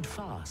are bound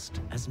fast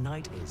as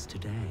night is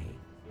today.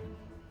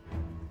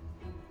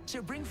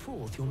 So bring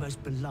forth your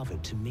most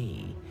beloved to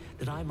me,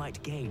 that I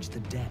might gauge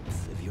the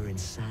depth of your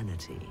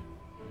insanity.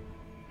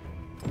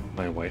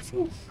 My wife.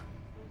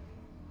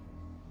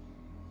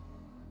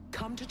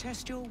 Come to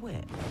test your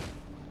wit.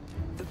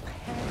 The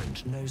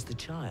parent knows the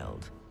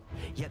child,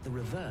 yet the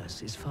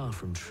reverse is far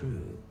from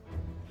true.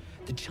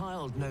 The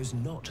child knows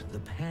not the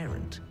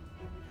parent.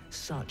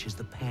 Such is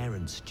the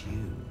parent's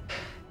due.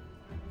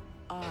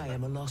 I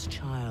am a lost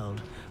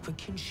child, for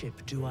kinship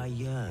do I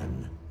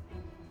yearn.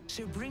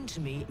 So bring to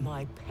me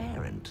my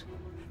parent,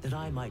 that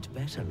I might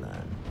better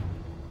learn.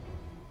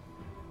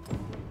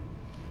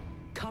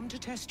 Come to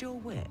test your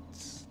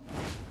wits.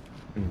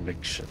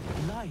 Conviction.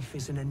 Life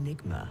is an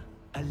enigma,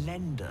 a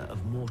lender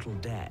of mortal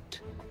debt.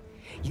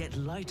 Yet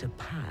lighter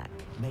pack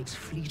makes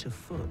fleet of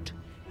foot,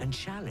 and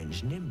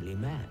challenge nimbly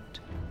met.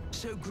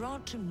 So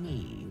grant to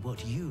me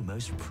what you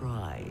most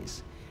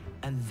prize,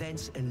 and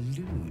thence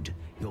elude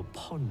your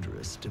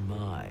ponderous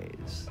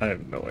demise. I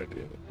have no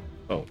idea.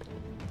 Oh.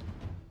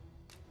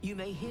 You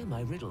may hear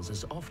my riddles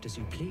as oft as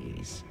you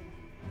please.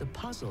 The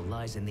puzzle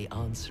lies in the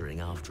answering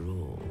after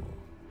all.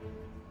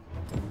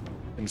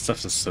 And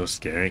stuff's just so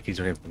scary because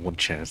you only have one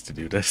chance to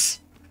do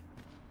this.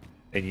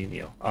 And you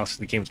know, also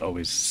the game's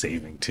always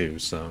saving too,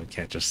 so you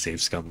can't just save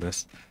scum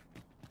this.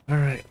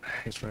 Alright,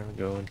 I guess we're gonna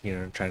go in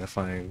here and try to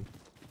find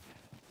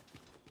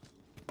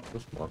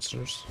those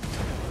monsters.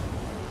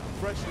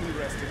 Freshly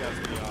rested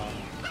as we are,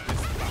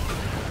 this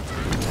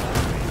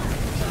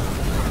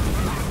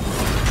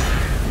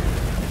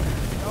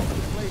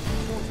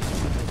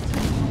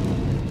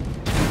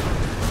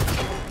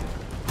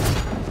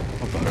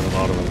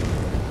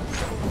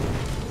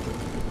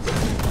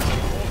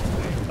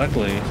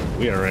Thankfully,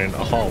 we are in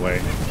a hallway.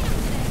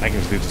 I can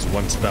just do this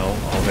one spell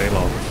all day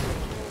long.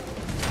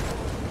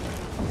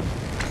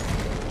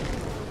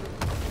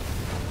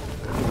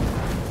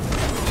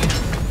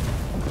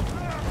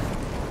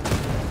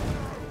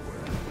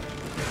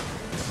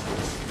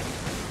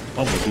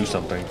 I'm gonna do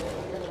something.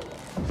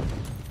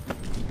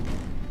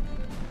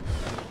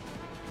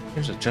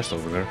 There's a chest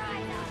over there.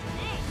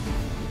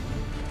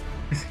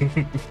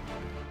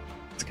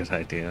 It's a good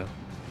idea.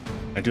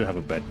 I do have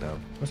a bed now.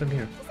 What's in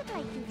here? It's a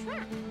blatant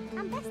trap,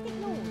 and best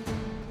ignored.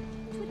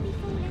 It would be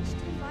foolish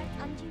to invite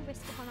undue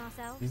risk upon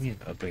ourselves. What do you mean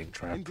a blatant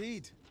trap?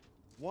 Indeed.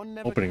 One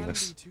never Opening can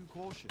this. be too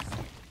cautious.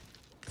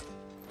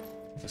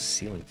 It's a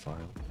ceiling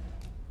file.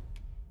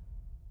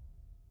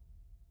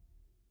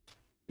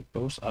 It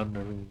boasts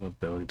unnerving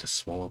ability to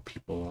swallow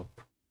people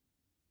up,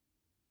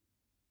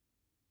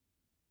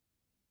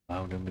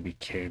 allowing them to be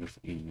carried with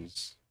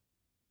ease.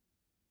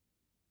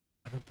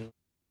 Unnerving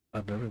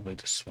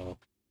ability to swallow.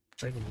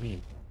 What does that even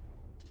mean?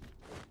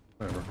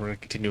 Whatever, we're gonna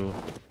continue. Oh,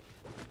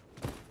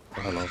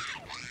 hello.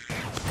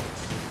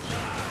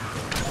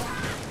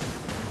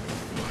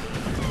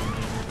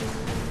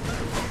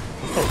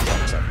 Oh,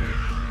 what's that mean?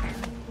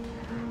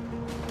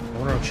 I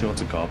wonder if she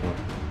wants a goblin.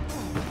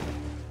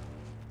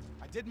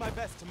 I did my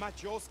best to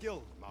match your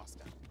skill,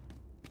 Master.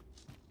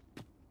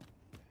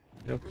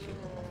 Yep.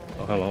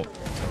 Oh, hello.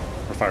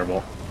 Or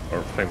fireball.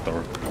 Or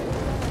flamethrower.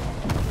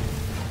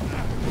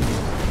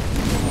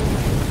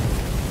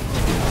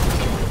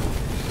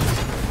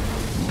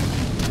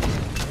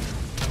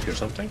 Hear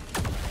something?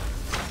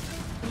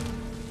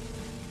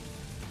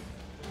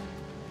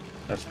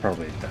 That's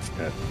probably a death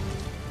pit.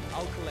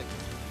 I'll collect you.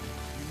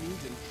 You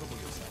needn't trouble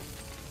yourself.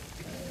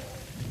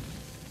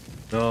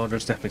 No,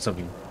 there's definitely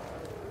something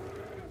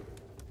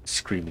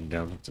screaming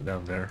down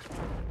there.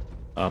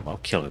 I'll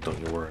kill it, don't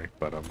you worry.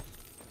 But oh,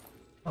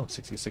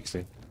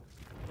 60-60.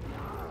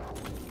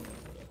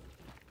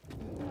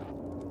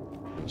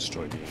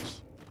 Destroy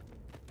these.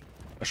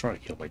 I should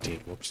probably kill my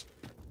team. Whoops.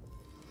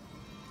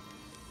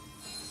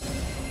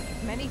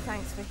 Many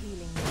thanks for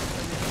healing me.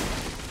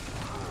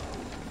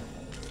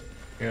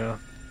 Yeah,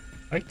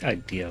 I like the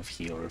idea of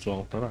healer as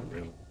well, but not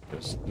really.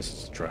 This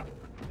is a trap.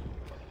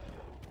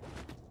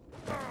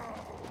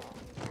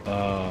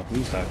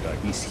 Who's that guy?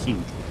 He's huge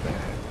with that.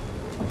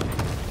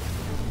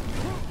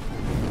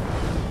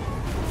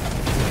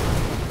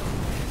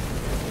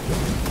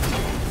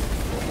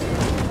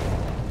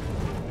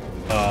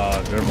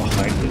 They're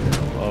behind me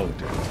now. Oh,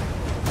 damn.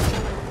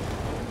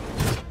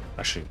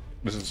 Actually,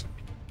 this is.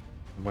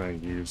 I'm gonna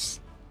use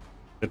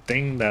the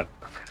thing that.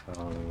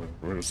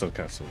 We're still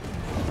casting.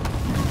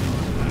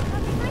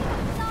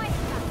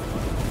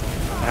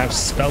 I have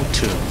spell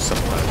tunes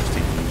sometimes to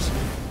use.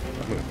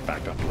 I'm gonna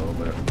back up a little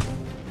bit.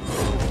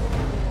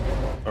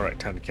 Alright,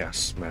 time to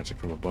cast magic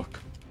from a book.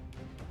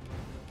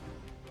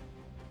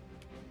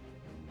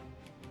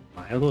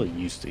 I have a little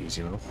used to these,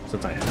 you know,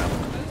 since I have them.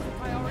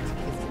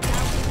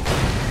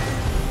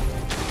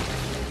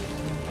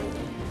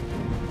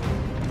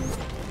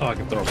 Oh, I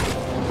can throw them.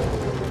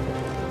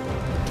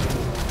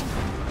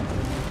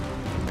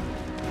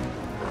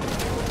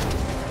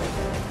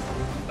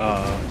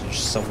 There's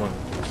someone.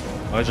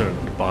 Why is there a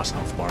boss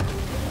health bar?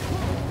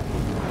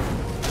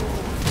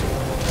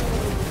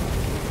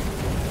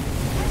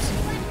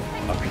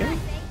 Okay.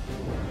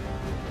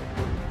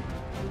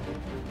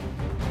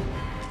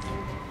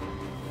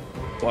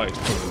 Why is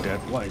Pony dead?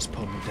 Why is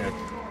Pony dead?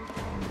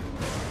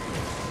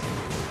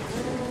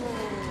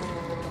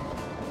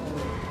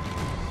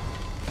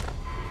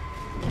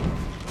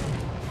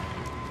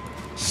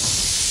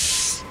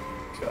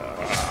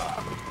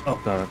 Oh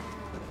god.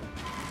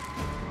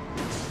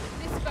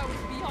 This bow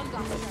is beyond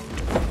our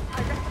strength. I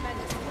recommend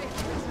a swift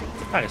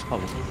retreat. Hi, it's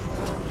Pony.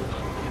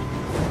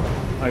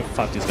 I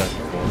fought these guys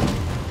before.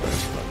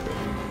 That's not good.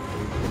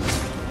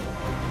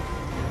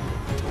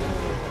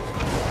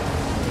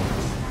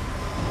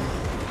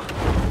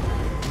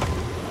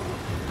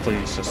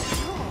 Please just.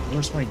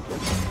 Where's my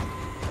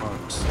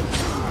arms?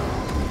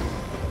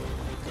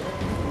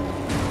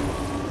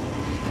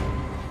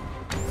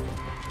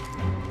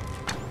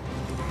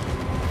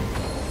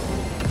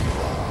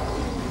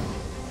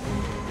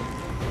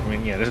 I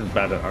mean, yeah, this is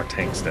bad that our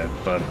tank's dead,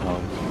 but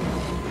utter.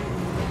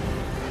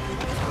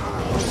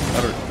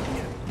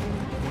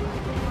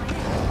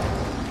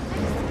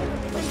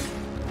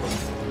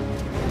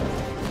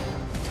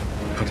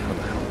 Put down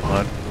the hell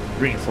pod.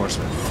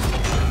 Reinforcement.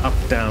 Up,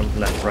 down,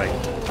 left, right,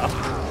 up.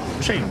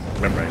 I'm sure you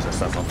memorize that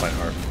stuff off by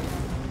heart.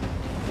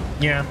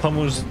 Yeah,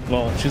 Pomu's,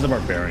 well, she's a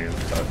barbarian,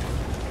 but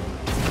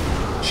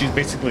she's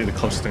basically the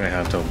closest thing I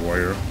have to a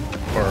warrior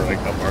or like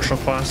a martial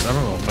class. I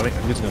don't know. I think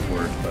I'm using a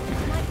word, but.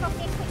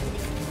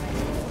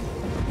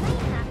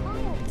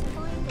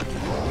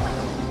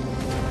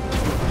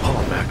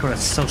 Oh, macro,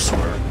 that's so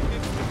smart.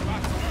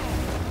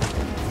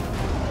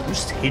 Who's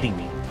just hitting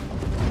me?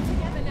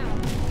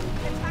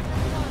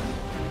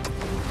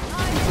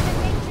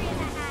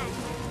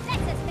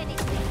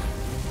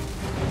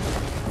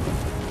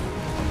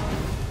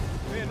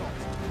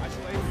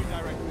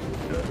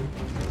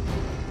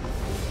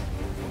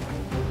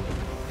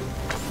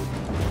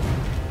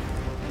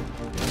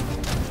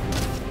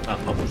 Ah,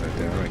 Pummels right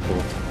there. Alright,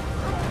 cool.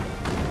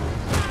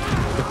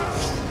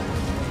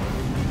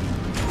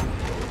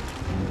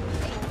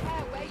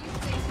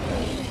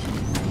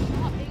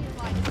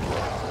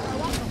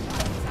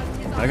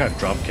 I got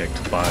drop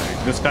kicked by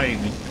this guy.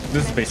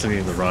 This is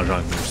basically the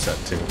Rajan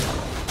moveset too.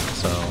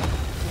 So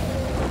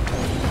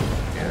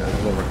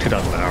yeah, over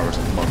 2,000 hours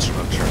of Monster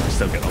Hunter. I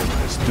still get all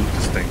my stupid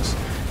things.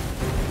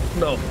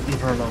 No, leave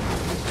her alone.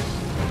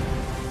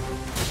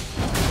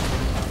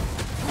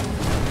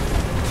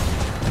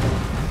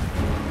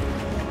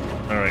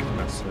 Alright,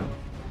 that's it.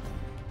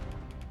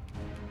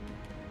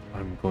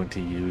 I'm going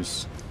to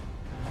use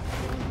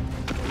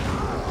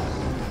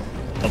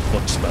a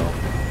book spell.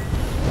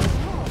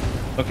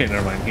 Okay,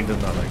 never mind. He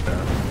did not like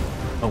that.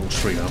 Oh,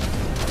 straight up.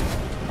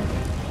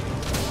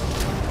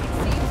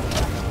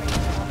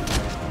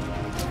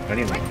 I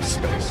need like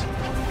space.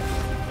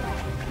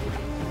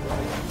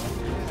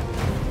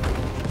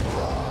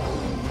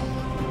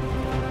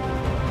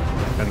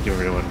 Gotta give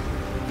everyone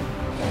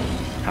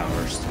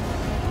powers.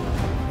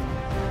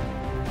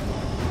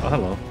 Oh,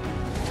 hello.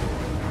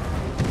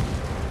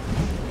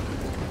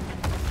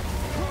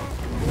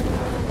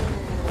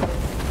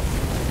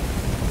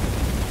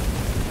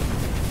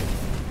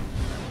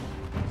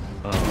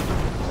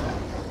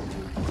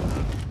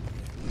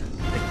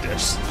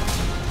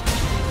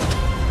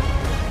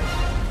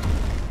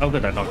 Oh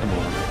good, I knocked him over.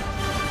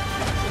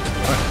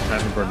 Alright,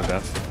 time to burn to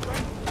death.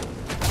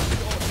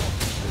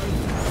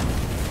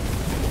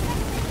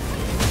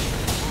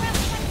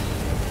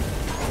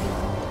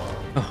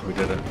 Oh, we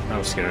did it. That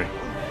was scary.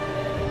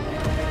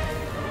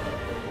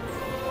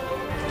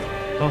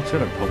 Oh, it's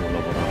good I pulled a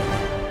level up.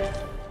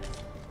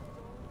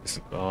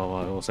 Oh,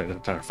 I will say the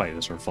entire fight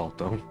is her fault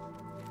though.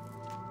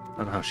 I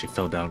don't know how she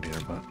fell down here,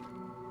 but...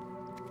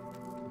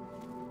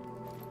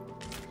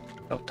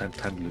 Oh,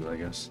 10 blue, I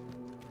guess.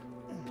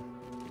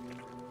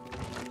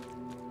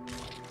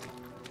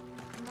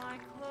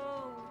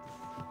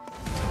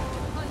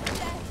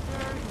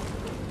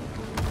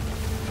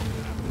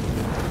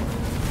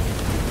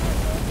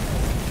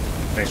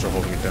 Thanks for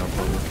holding it down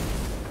for me.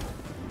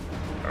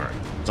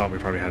 Alright, zombie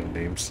probably had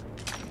names.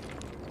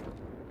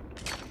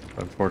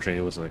 Unfortunately,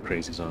 it wasn't a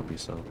crazy zombie,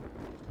 so...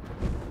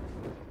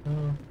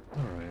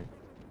 alright.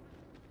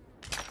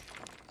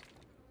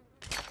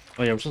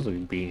 Oh yeah, I'm supposed to be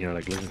being here,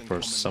 like, looking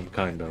for some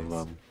kind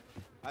of,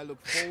 I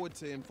look forward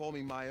to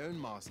informing my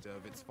own master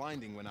of its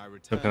finding when I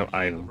return. some kind of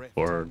item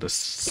for the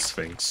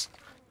Sphinx.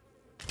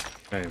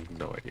 I have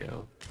no idea.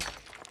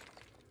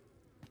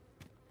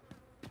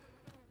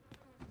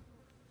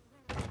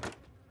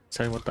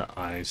 Tell me what the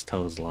eyes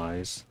tells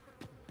lies.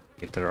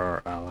 If there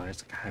are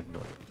allies, I have no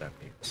idea what that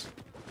means.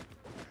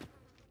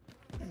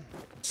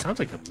 It sounds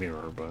like a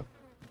mirror, but...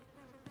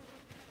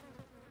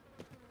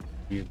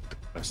 Read the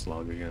quest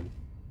log again.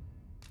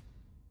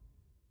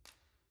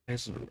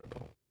 This is a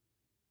riddle.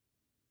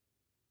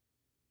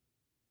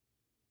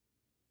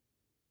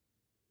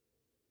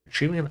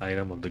 Retrieving an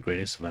item of the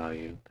greatest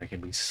value that can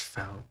be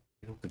found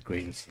in the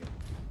greatest.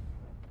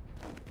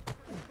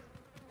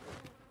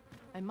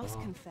 I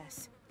must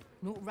confess,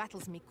 naught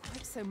rattles me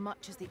quite so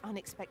much as the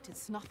unexpected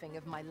snuffing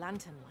of my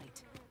lantern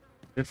light.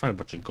 Did find a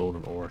bunch of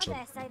golden ore. I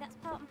dare say that's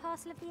part and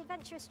parcel of the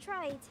adventurous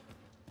trade.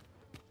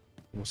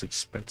 Most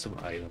expensive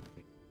item.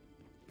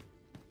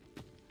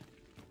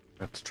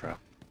 That's a trap.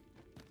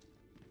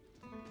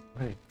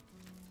 Hey.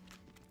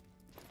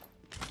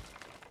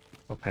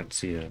 Oh,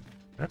 Panacea.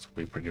 That's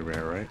pretty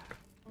rare, right?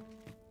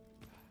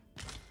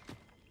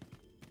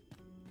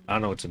 I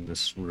know it's in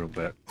this room,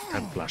 but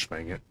I'm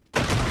flashbang it.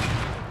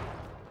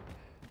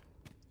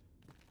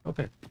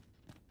 Okay.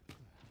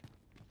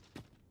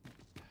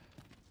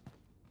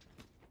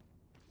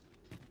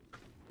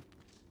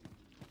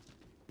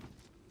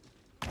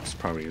 This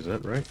probably is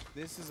it, right?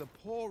 This is a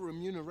poor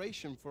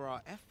remuneration for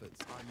our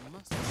efforts, I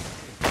must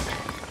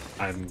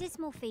say. I'm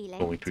dismal feeling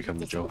going to become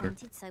the Joker.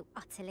 So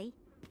utterly.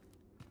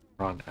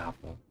 Ron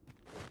Apple.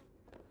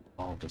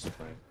 All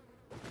disappointed.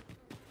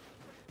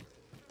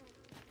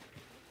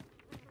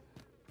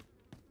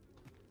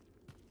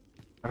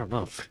 I don't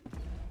know if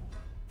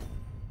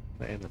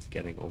I end up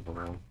getting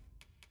overwhelmed.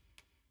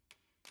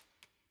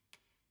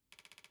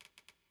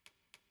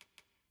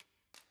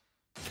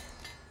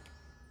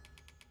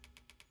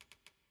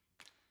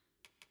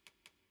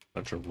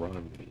 Bunch of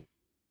run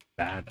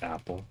bad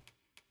apple.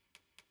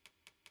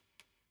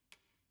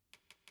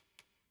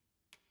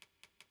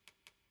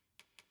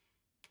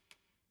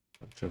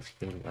 Bunch of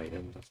healing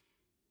items.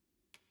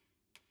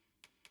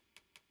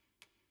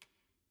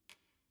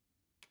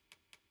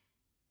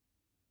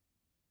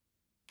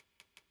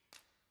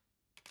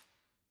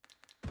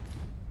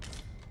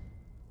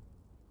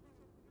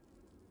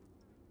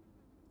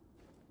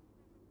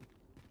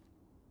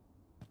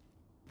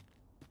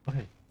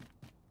 Okay.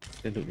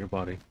 Didn't do it your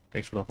body.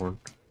 Thanks for the horn.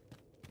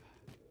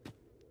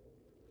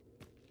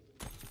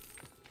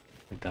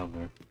 Get down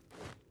there.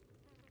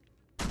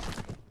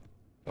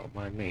 Don't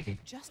mind me.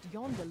 Just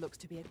yonder looks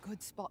to be a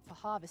good spot for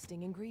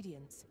harvesting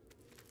ingredients.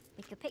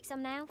 We could pick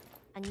some now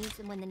and use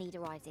them when the need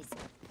arises.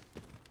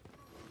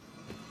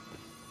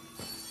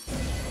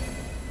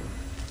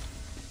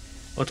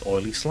 What's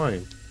oily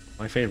slime?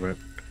 My favorite.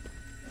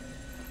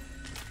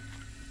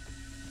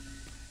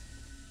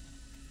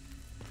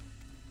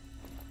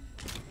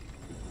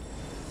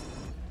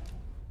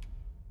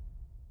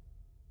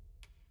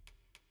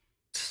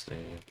 Let's see.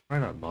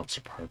 Probably not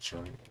monster parts,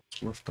 right?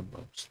 It's worth the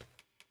most.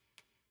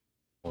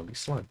 Oily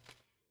slime.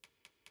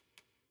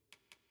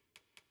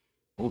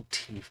 Old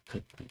teeth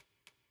could be.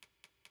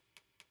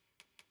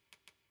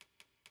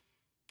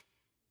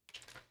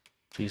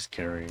 Please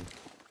carry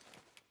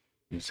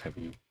these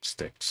heavy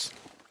sticks.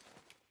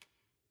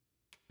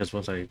 Because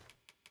once I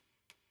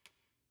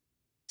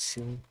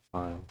seal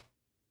file,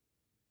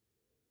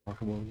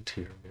 remarkable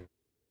interior,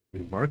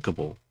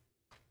 remarkable.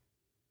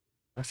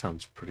 That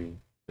sounds pretty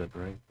good,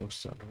 right?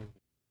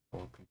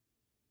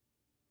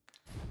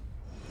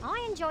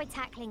 I enjoy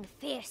tackling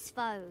fierce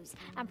foes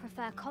and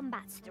prefer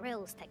combat's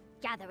thrills to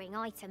gathering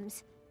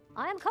items.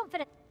 I am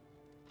confident.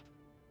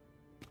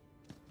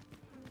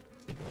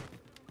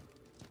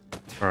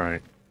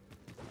 Alright.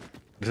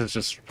 This is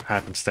just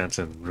happenstance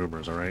and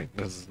rumors, alright?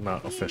 This is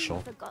not official.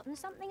 Forgotten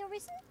something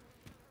arisen?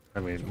 I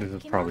mean, this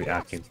is probably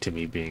acting to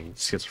me being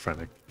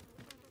schizophrenic.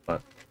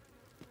 But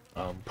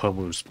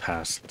Pomu's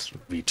past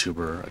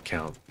VTuber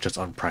account just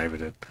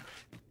unprivated.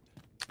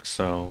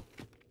 So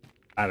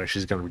either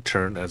she's gonna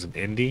return as an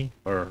indie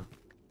or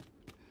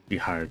be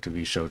hired to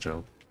be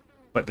shoujo.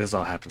 But this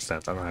all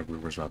happenstance. I don't have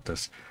rumors about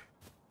this.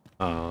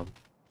 I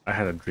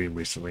had a dream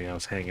recently. I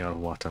was hanging out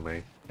with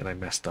Watame and I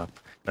messed up.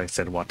 I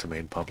said Watame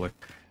in public.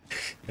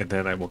 And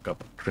then I woke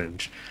up and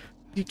cringe.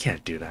 You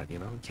can't do that, you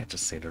know? You can't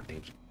just say their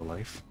names in real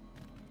life.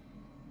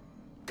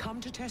 Come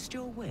to test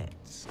your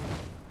wits.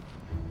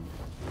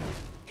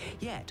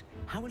 Yet,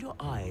 how will your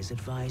eyes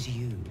advise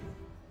you?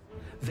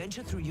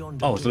 Venture through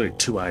yonder Oh, it's literally door,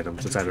 2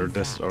 items. It's either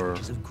this or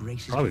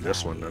probably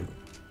this one then.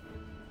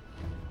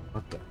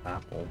 Not the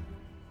apple.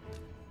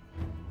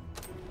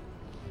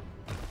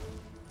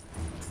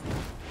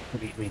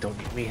 Don't eat me,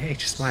 don't eat me. Hey,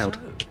 she smiled.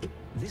 So,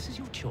 this is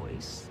your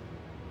choice?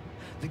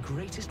 The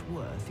greatest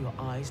worth your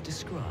eyes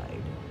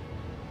describe?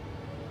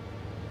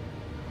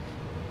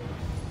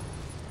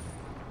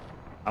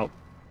 Oh,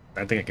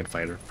 I think I can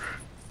fight her.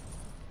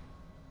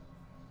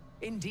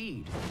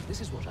 Indeed,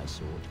 this is what I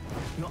sought.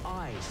 Your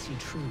eyes see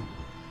true.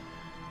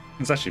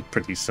 It's actually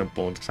pretty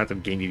simple. The fact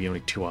that game gave you only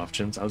 2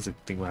 options, I was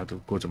thinking I have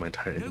to go to my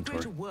entire inventory.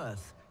 No greater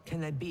worth can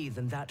there be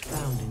than that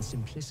found in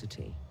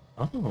simplicity.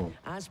 Oh.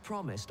 As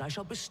promised, I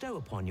shall bestow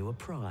upon you a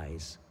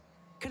prize.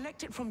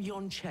 Collect it from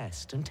yon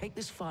chest and take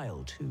this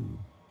file too.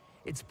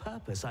 Its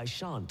purpose I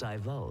shan't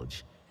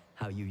divulge.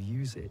 How you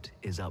use it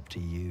is up to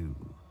you.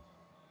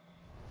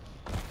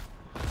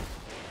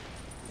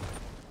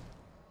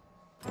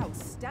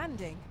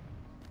 Outstanding.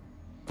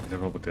 I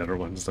don't know about the other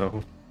ones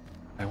though.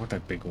 I want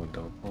that big one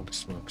though. Holy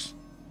smokes.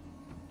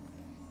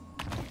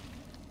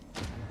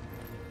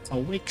 A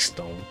wake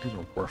stone. These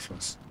are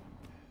worthless.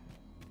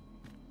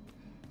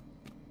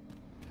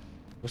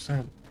 What's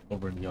that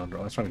over in yonder?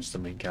 Oh, that's probably just the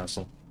main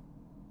castle.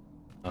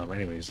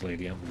 Anyways,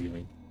 lady, I'm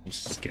leaving. You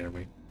scare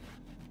me.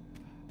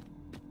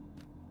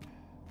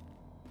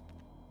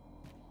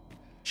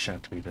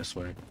 Shan't be this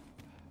way.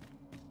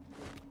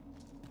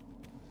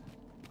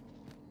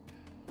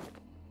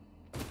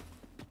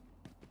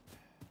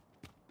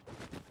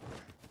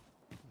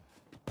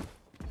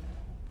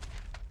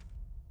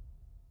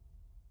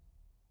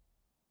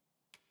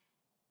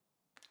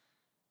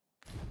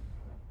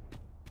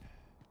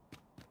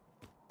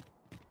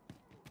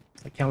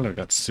 I kind of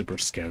got super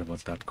scared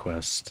about that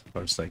quest. I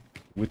was like,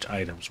 which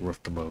item's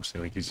worth the most? It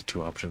like gives you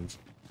 2 options.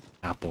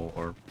 Apple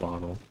or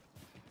bottle.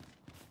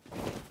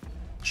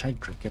 Should I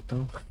drink it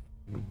though?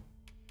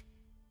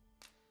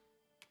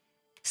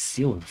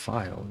 Seal and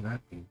file, what does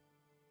that mean?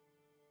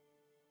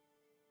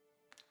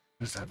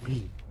 What does that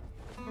mean?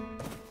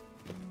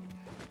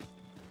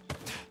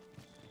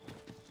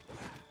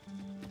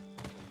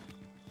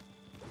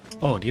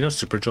 Oh, do you know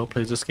Super Joe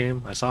plays this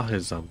game? I saw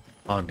his on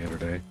the other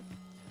day.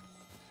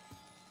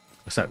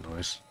 What's that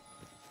noise?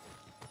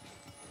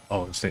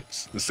 Oh, it's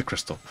the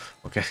crystal.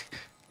 Okay.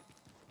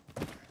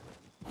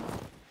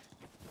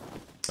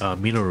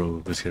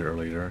 Minoru was here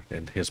earlier,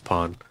 and his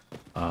pawn,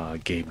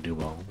 Gabe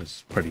Newell,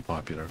 is pretty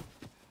popular.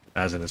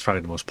 As in, it's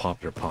probably the most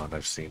popular pawn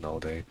I've seen all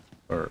day,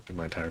 or in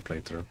my entire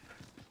playthrough.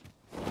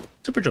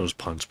 Super Joe's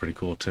pawn's pretty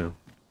cool too.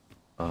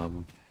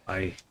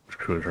 I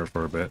recruited her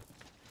for a bit,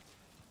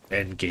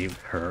 and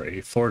gave her a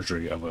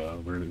forgery of a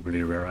really,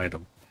 really rare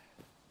item.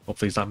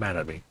 Hopefully he's not mad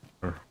at me.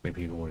 Or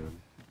maybe he won't even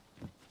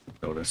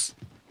notice.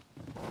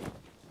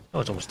 Oh,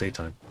 it's almost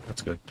daytime.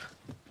 That's good.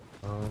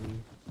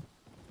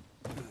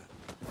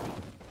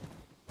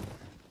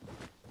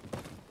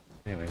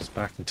 Anyways,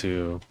 back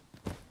into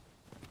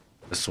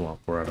the swamp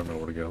where I don't know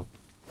where to go.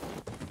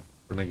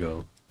 Where can I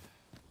go?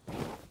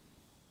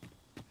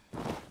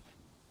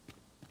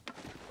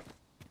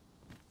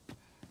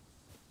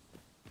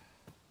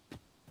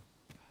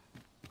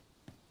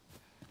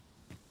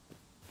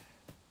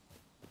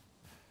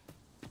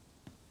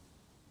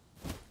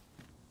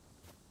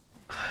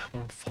 I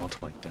won't fall to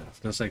my death.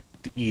 That's like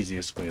the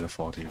easiest way to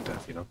fall to your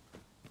death, you know?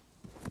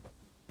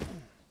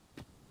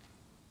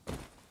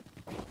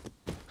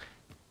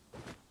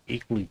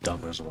 equally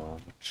dumb as well,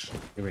 which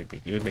it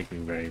would make me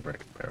very, very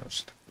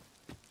embarrassed.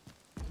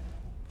 I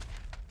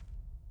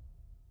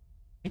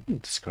think we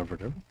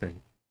discovered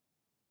everything.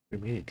 We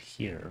made it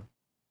here.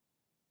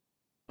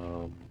 I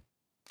want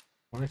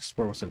to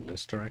explore what's in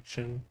this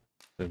direction,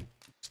 then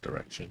this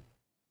direction.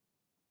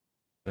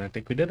 And I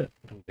think we did it.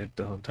 We did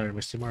the entire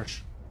Misty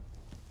Marsh.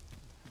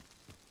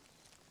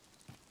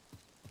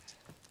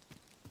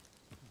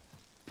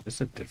 This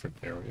is a different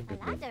area. A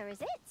ladder,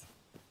 is it?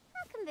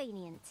 How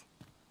convenient.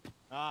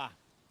 Ah,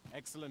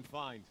 excellent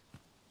find.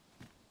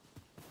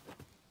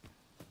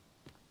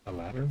 A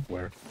ladder?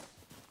 Where?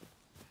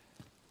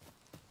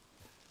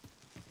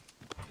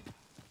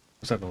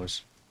 What's that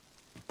noise?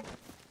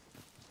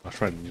 I'll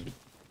try to use it.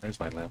 There's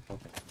my lamp.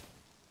 Okay.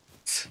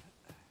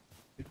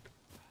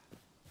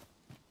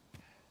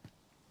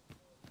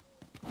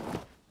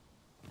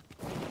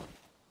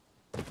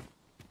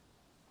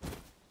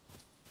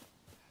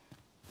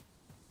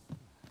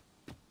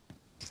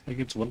 Like,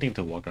 it's one thing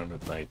to walk around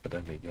at night, but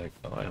then maybe like,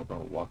 oh, I don't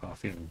want to walk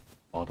off here and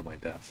fall to my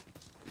death.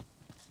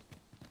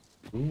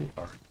 Who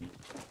are you?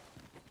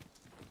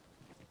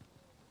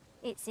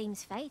 It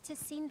seems fate has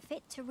seen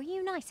fit to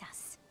reunite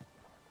us.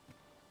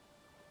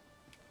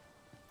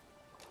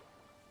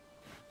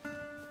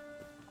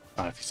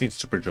 If you've seen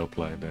Super Joe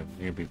play, then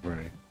you'll be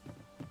very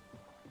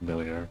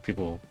familiar.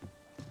 People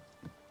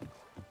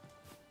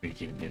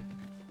making it.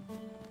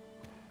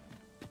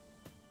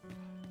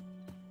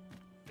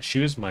 She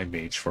was my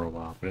mage for a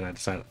while, but then I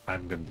decided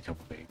I'm gonna become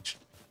a mage.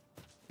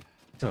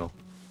 So,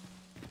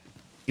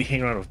 you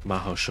hang around with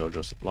Mahou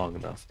Shoujos long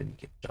enough, then you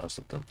get jealous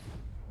of them.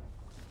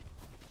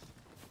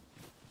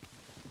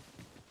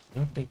 I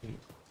don't think we...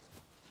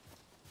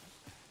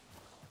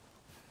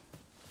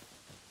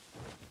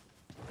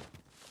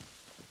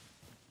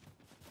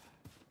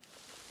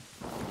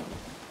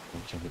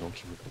 Don't kill me, don't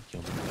kill me, don't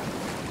kill me.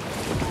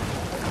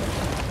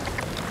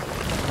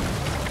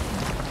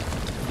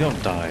 You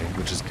don't die,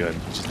 which is good.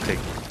 You just take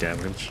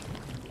damage.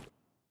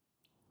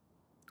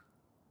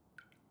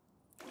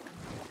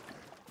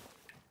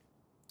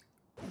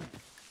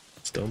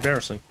 Still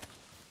embarrassing.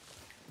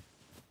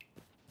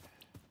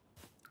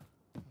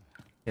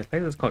 Yeah, I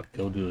think it's called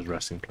Ildu's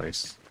resting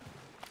place.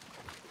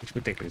 Which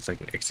would think it's like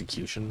an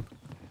execution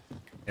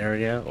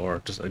area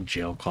or just a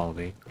jail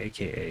colony,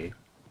 aka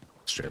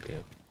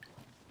Australia.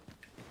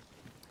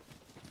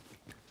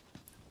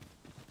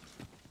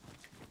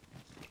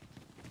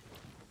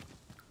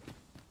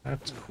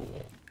 That's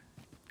cool.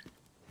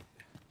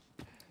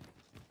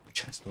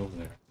 Chest over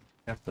there.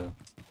 Have to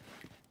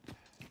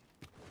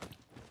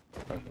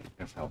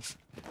have health.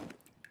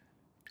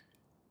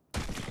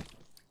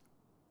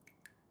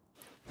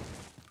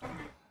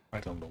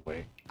 Right on the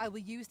way. I will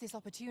use this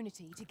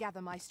opportunity to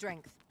gather my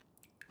strength.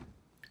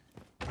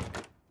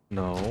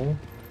 No.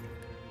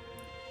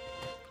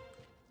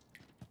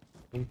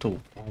 Into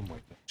oh my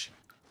gosh.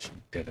 She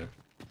did it.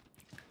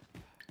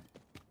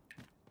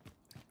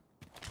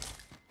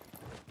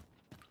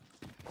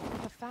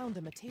 I have found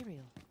a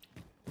material.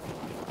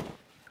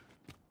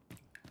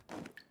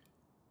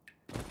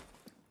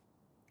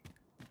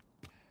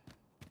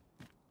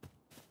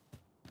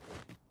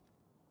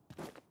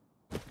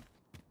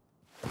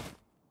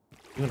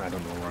 Even I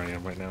don't know where I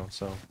am right now,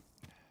 so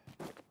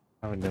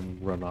having them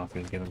run off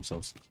and get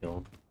themselves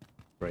killed,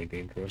 very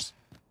dangerous.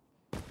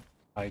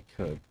 I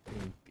could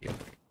be okay.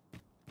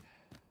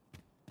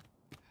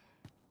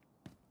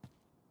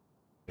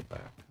 Get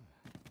back.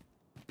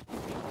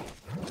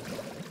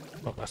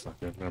 Oh, that's not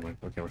good. Never mind.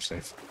 Okay, we're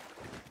safe.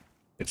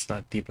 It's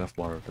not deep enough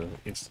water to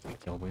instantly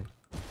kill me.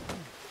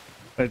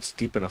 But it's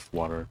deep enough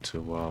water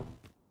to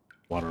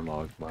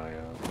waterlog my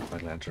my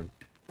lantern.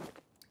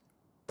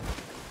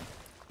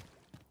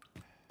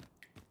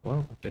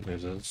 Well, the good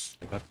news is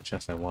I got the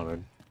chest I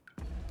wanted.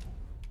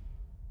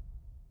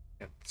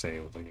 Can't say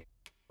it was like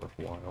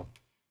worthwhile.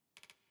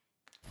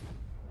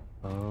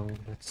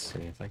 Let's see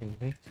if I can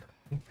make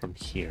from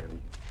here.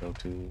 Go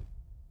to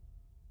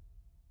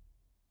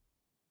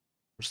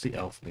where's the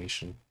Elf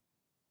Nation?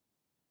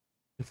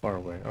 Too far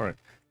away. All right,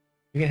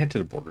 we can head to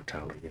the border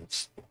town, I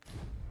guess.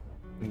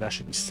 And that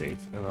should be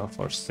safe. And Elf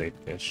are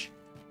safe-ish.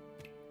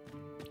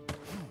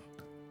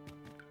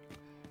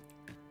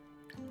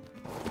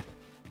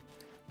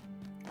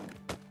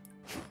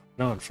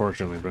 No,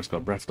 unfortunately, Briscoe,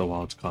 Breath of the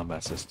Wild's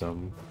combat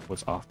system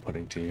was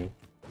off-putting to you.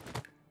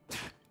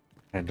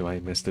 And do I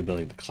miss the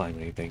ability to climb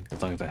anything,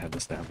 as long as I had the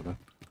stamina.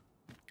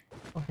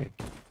 Okay.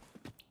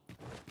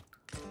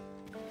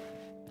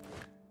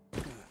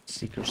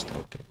 Seeker's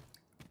Token.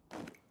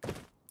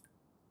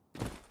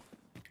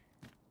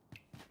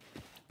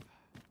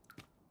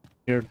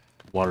 Hear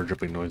water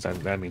dripping noise,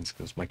 that means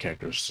because my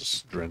character is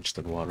just drenched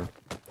in water.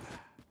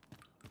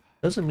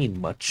 Doesn't mean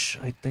much,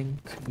 I think,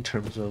 in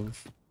terms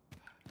of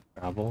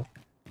travel,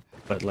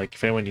 but like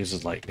if anyone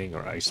uses lightning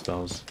or ice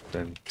spells,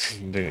 then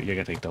you're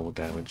gonna take double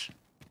damage.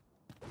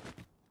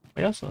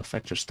 May also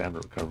affect your stamina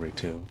recovery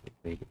too,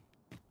 maybe.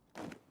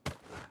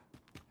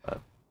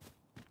 But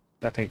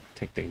that take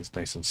things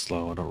nice and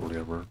slow. I don't really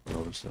ever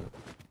notice it.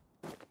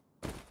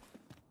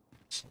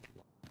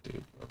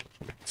 Dude,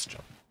 let's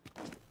jump.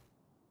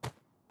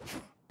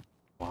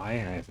 Why? I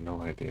have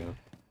no idea.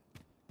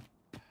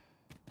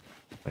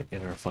 Like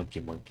inner funky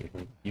monkey.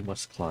 Like, you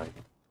must climb.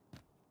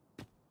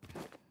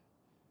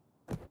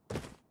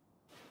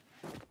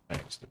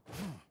 Thanks.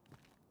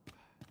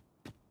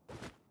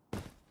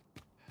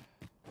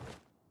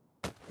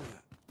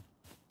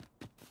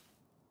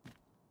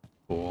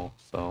 Cool,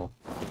 so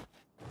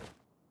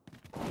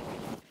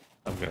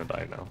I'm gonna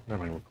die now.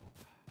 Never mind, we're cool.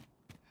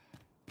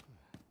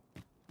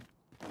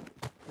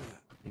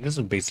 This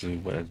is basically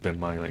what has been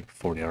my like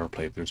 40-hour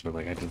playthrough's been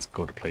like. I just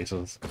go to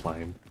places,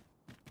 climb.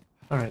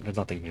 Alright, there's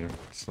nothing here,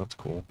 so that's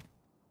cool.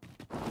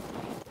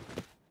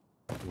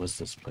 What was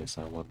this place,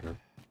 I wonder?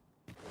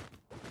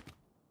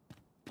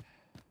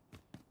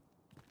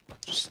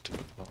 Just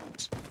stupid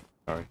thoughts.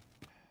 Sorry.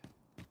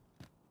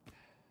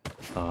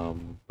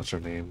 What's her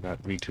name?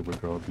 That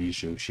VTuber girl,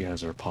 Bijou, she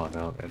has her pawn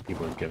out and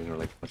people are giving her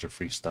like a bunch of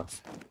free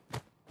stuff.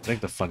 I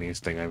think the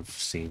funniest thing I've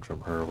seen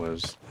from her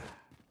was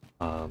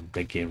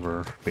they gave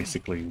her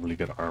basically really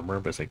good armor,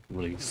 but it's like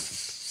really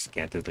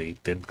scantily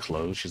thin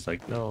clothes. She's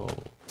like, no,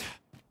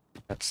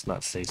 that's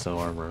not say-so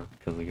armor,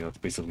 because you know it's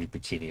basically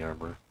bikini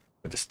armor,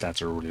 but the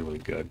stats are really, really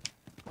good.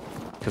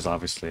 Because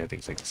obviously I think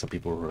it's like some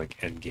people were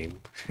like end game,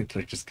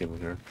 they're just giving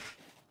her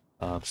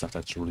stuff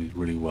that's really,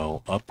 really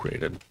well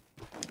upgraded.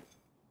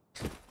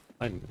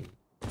 I'm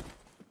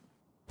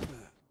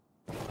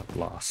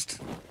lost.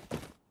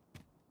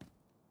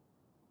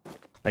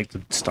 Like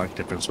the stark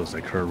difference was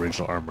like her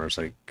original armor is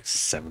like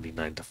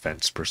 79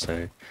 defense per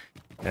se,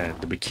 and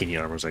the bikini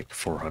armor is like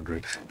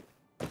 400.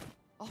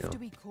 Often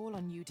we call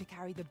on you to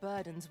carry the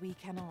burdens we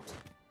cannot.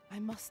 I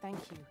must thank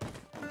you.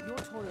 Your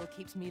toil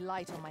keeps me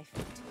light on my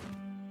feet.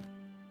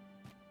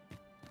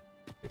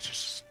 It's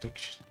just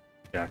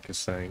Jack is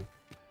saying,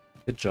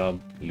 good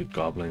job, Loot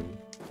Goblin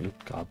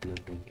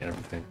doing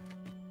everything.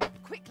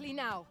 Quickly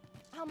now!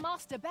 Our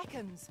master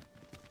beckons!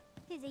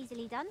 'Tis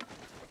easily done.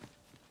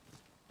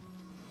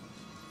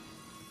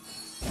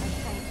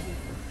 Thank you.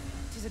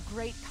 'Tis a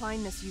great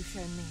kindness you've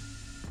shown me.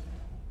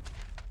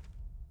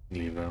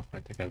 Leave now. I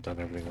think I've done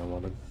everything I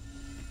wanted.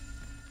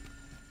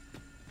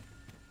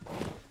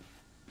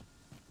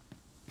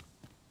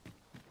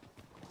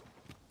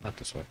 Not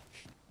this way.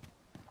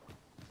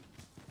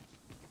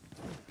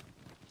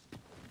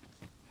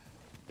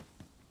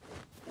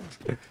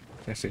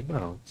 I see,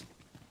 well, it's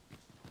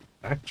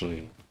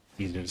actually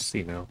easier to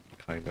see now,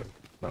 kind of.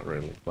 Not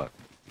really, but...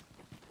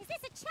 Is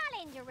this a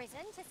challenge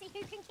arisen to see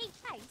who can keep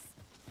pace?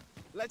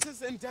 Let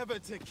us endeavor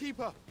to keep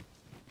up,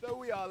 though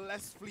we are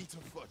less fleet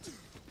of foot.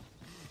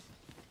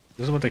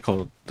 This is what they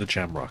call the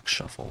Jamrock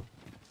Shuffle.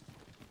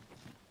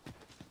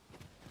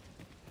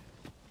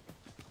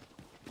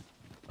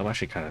 I'm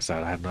actually kind of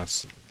sad. I have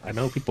not... I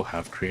know people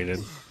have created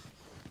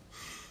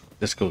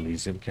Disco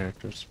Elysium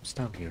characters. What's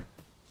down here?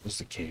 This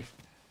is a cave.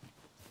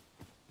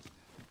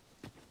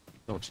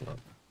 No, it's not.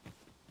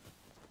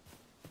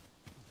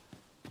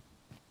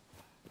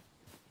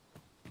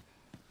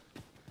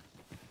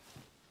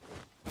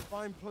 A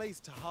fine place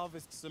to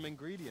harvest some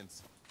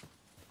ingredients.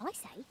 I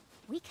say,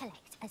 we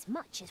collect as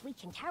much as we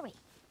can carry.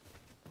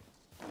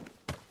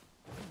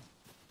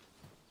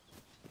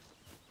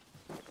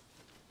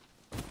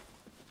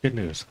 Good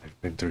news,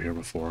 I've been through here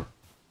before.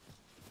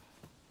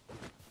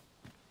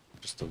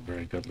 Just a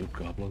very good loot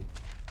goblin.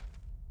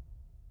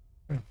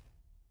 Yeah.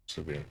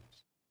 Severe.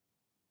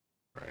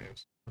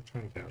 Right. I'm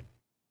trying to down.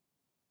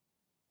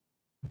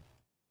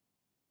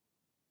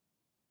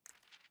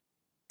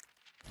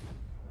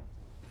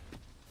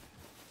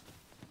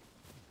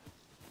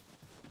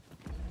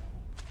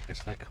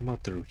 If I come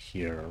out through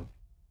here,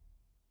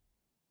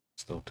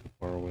 still too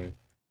far away.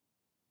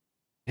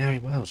 Yeah, we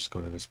might as well just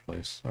go to this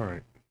place.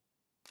 Alright.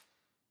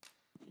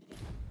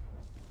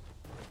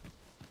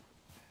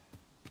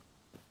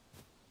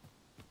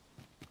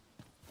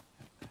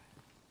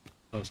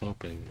 I was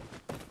hoping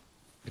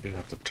I didn't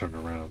have to turn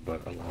around,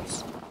 but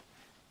alas.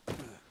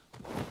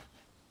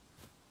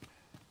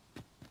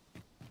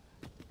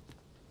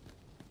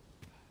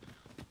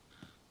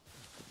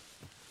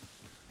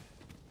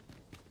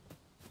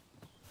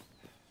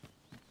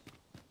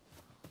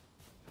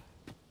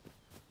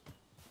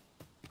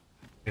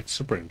 It's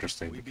super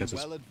interesting because We'd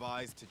be well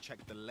advised to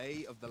check the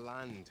lay of the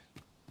land.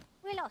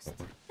 We're lost,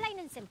 plain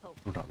and simple.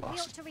 We're not lost. We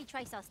ought to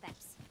retrace our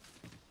steps.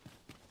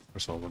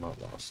 First of all, we're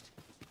not lost.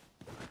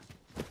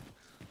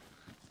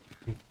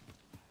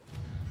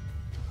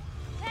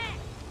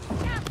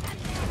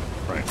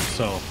 Right,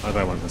 so, as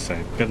I wanted to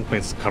say, getting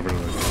place covered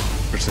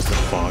with persistent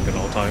fog at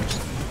all times.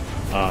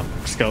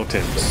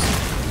 Skeletons,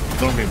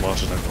 normally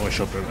monsters that always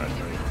show up at night.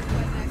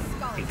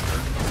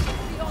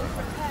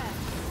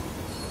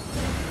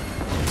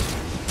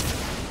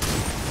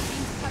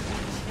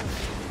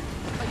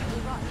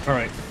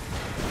 Alright,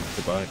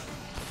 goodbye.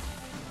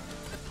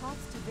 The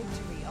paths to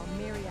victory are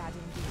myriad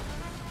indeed.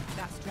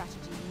 That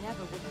strategy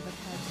never would have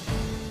occurred to me.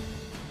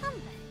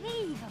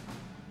 Unbelievable.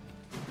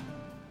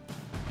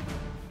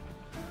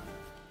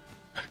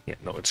 Yeah,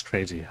 no, it's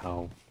crazy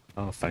how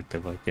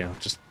effective, like, yeah,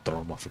 just throw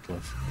them off a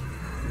cliff.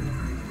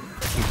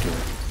 Keep doing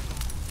it.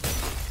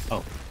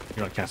 Oh,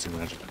 you're not casting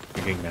magic.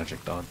 You're getting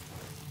magic on.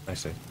 I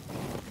see.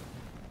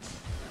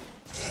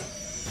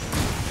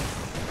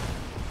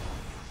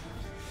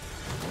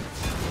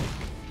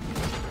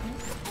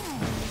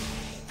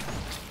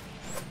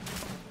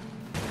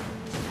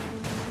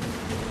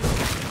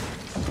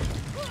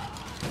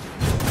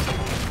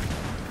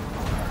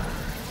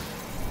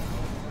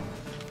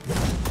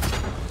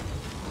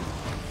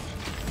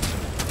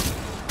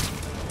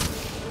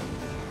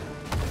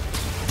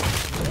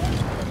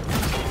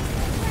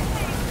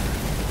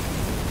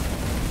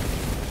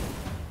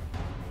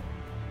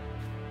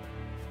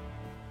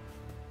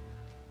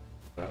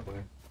 That way.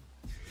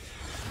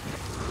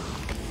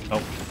 Oh.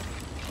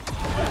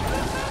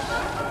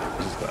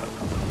 What is that?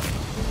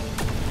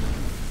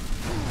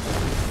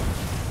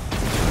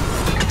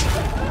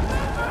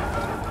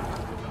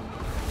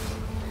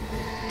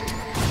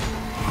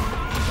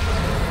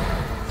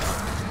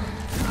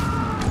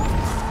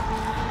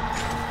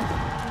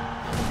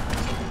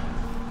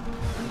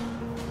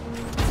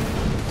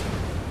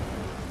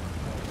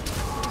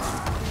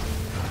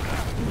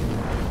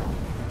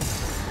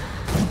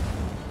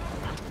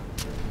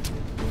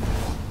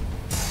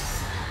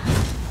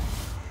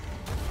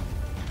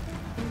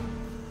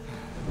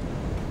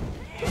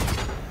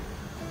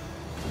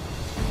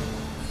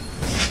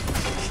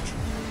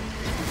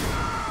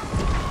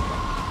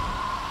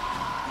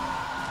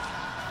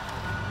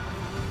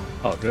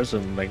 Oh, there's a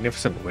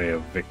magnificent way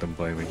of victim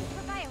blaming.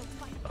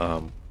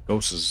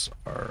 Ghosts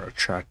are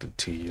attracted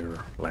to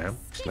your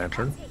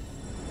lantern.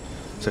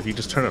 So if you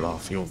just turn it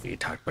off, you won't be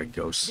attacked by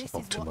ghosts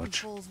all too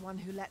much. One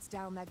who lets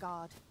down their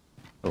guard.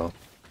 Hello.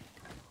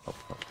 Help,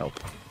 help, help.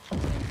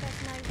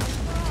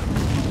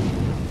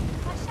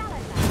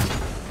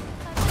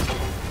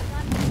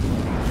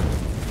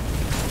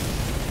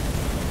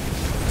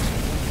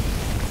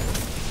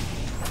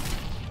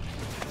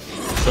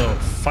 So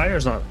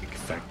fire's not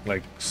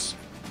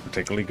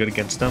particularly good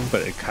against them,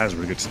 but it has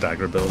really good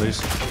stagger abilities.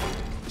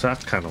 So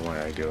that's kind of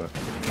why I do it.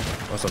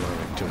 Also, not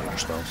having too many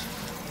spells.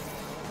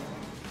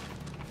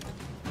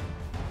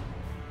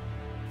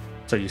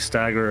 So you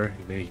stagger,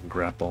 then you can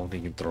grapple, and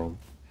you can throw them.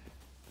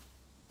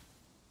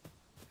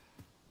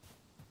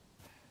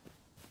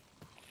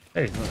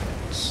 Hey,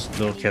 nice.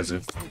 Little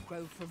Kezu.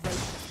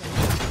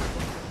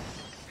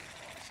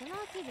 Shall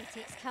I give it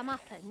its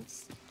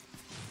comeuppance?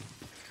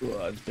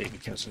 It's baby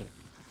Kezu.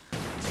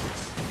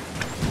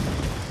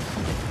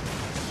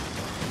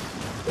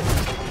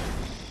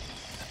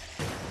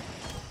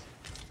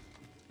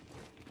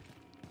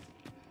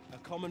 A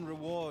common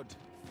reward,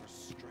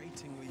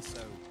 frustratingly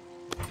so.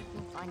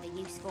 We'll find a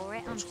use for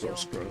it, I'm sure.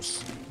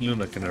 Gross.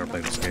 Luna can never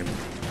play this game.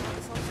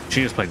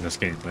 She is playing this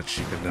game, but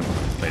she can never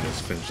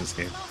finish this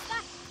game.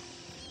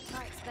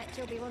 I expect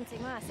you'll be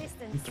wanting my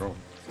assistance. Throw.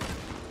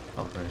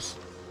 Oh, nice.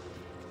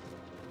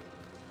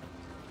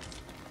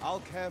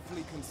 I'll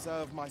carefully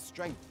conserve my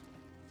strength.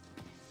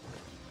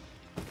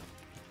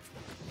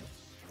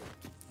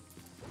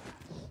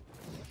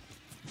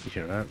 You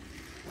hear that?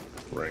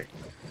 Right.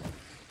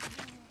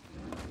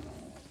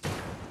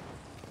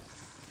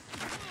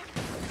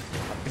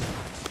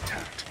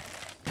 Attacked.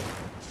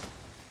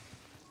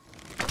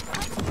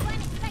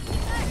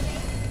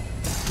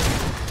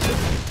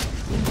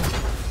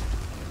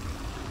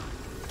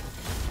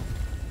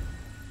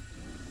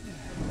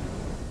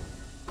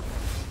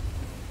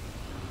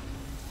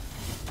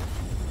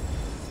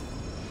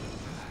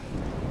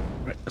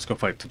 Right, let's go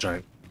fight the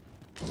giant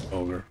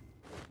ogre.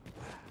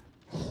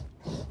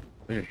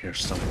 We're here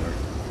somewhere.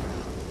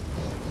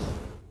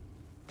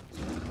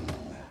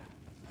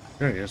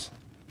 There he is.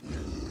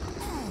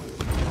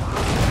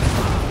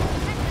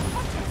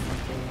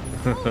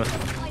 Yeah.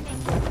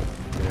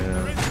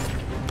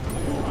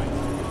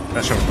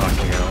 That should knock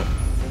me out.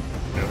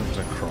 Yeah, it was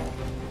a crawl.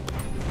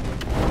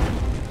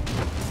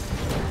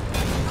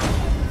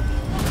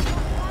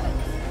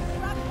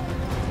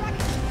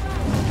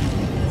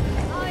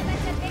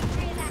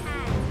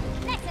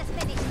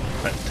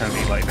 Right, time to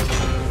eat lightning.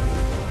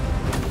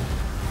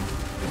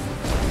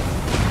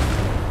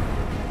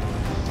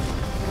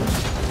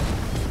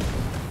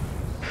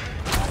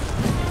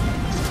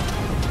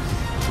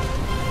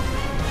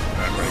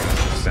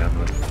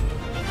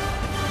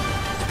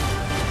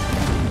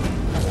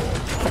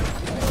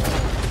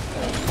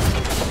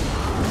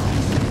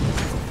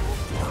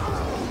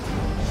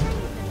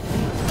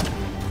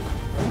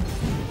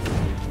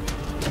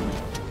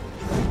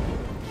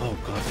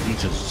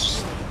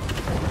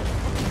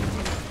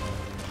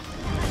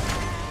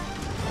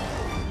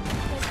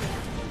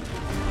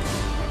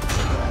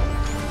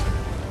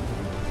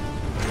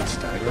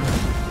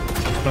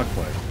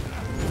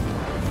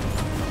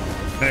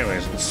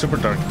 Anyways, it's super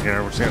dark in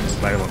here. We're just gonna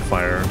light them on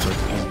fire, so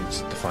it's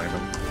easy to find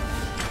them.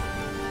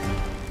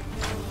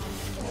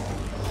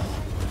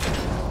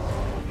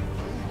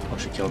 Oh,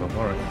 she killed him.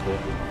 Alright, cool.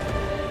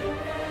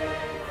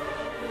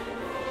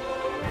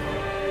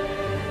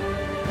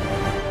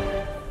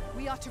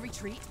 We are to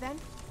retreat then?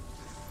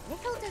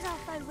 Little does our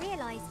foe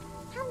realise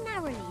how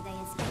narrowly they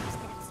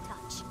escaped Death's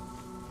touch.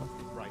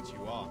 Right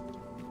you are.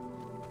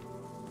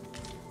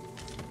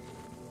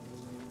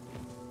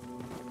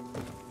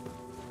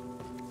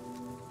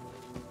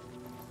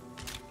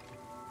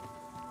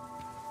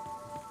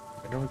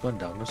 we going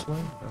down this way?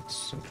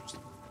 That's interesting.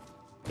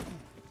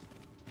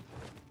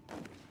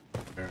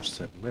 There's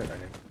the mid, I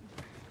think.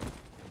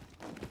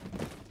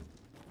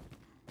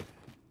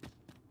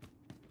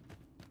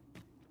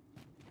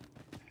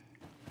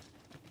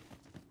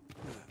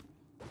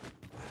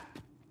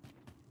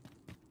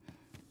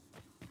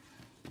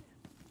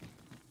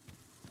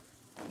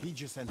 Heed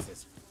your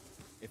senses.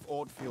 If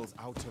aught feels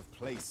out of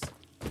place,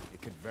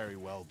 it could very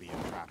well be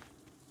a trap.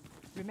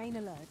 Remain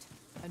alert,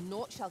 and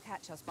naught shall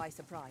catch us by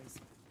surprise.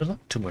 There's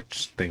not too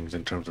much things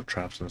in terms of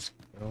traps in this.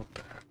 Oh,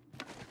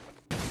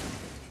 I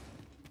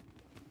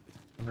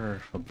wonder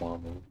if a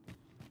bomb will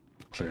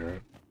clear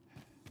it.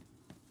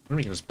 I mean,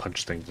 you can just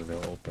punch things and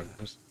they'll open.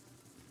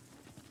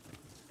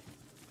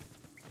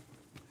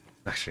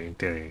 Actually, in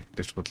theory,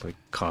 this would like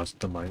cause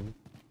the mine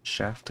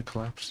shaft to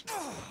collapse.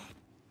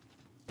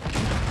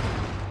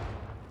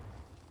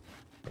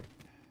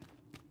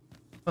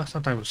 Well,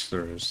 sometimes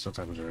there is,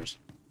 sometimes there is.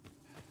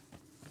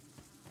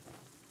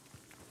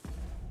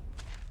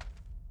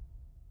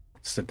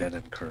 It's the dead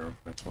end curve,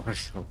 that's why.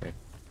 Okay.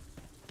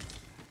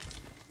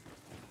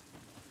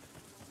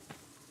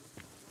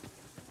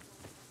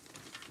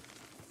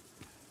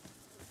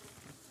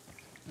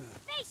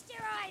 Feast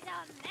your eyes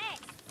on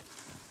this!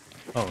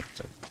 Oh,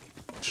 it's a...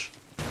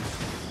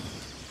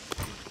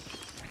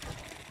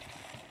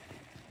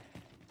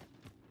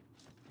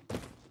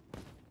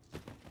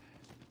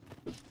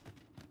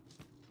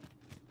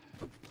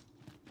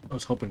 I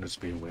was hoping this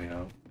would be a way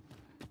out.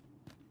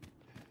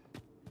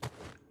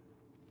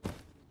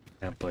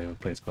 Can't play a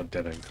place called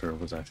Dead End Curve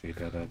was actually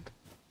Dead End.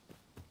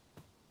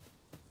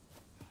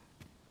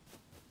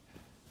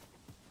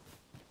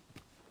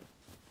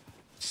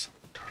 So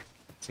dark.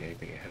 Can't see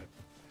anything ahead.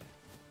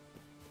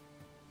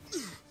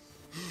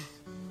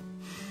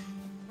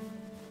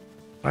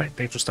 Alright,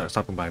 thanks for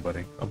stopping by,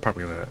 buddy. I'm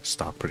probably gonna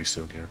stop pretty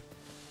soon here.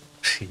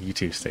 You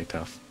too, stay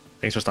tough.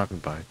 Thanks for stopping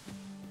by.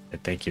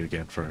 And thank you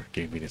again for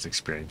giving me this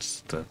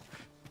experience to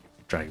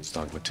Dragon's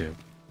Dogma 2.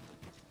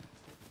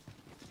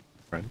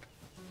 Friend?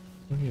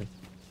 Who are you?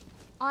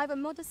 I've a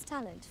modest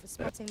talent for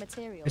spotting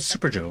materials. It's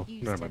Super Joe.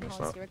 No, that's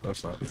not.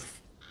 That's not.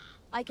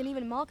 I can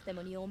even mark them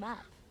on your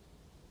map.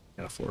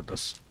 Can't afford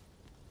this.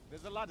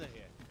 There's a ladder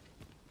here.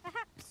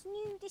 Perhaps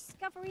new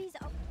discoveries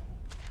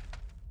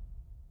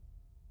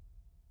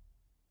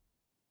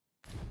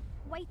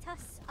await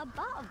us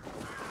above.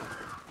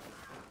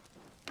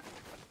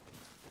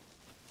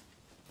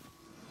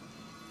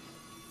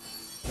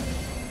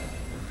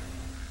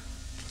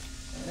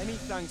 Many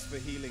thanks for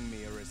healing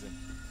me, Arisen.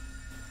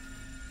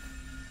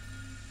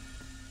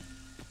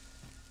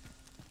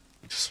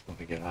 Just want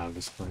to get out of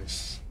this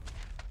place.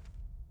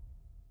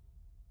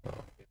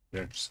 Oh,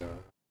 there's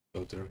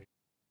go through.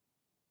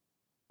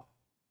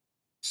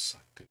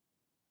 Suck it.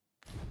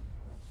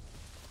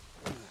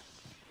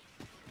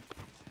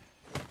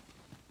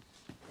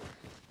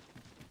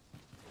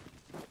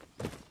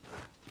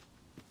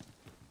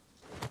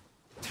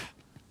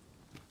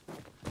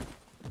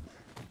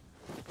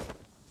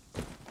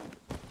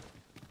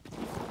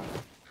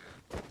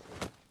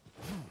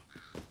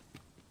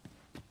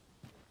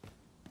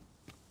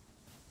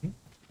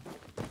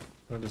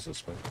 What is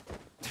this way?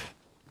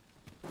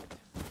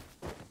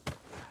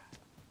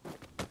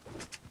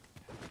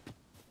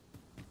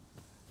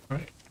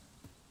 Alright.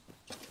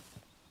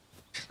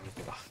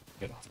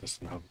 Get off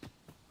this mountain.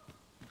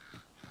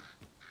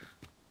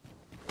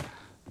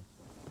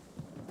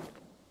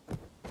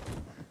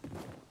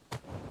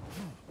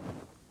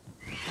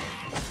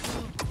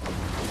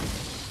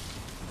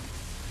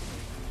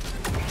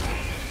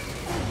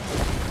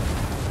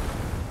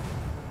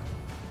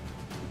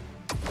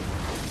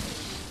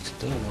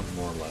 Still one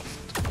more left.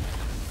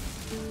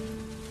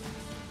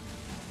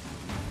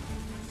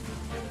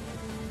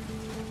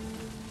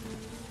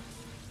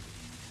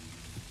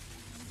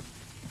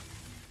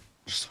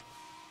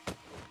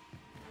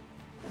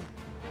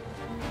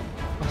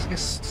 I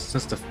guess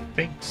since the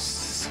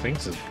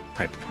Sphinx is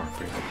type of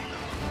property.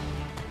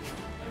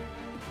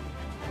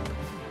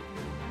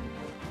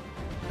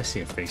 I see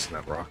a face in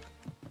that rock.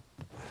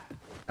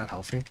 That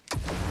healthy?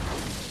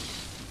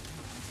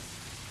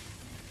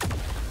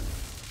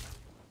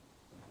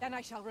 Then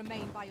I shall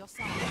remain by your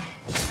side.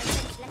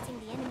 Against letting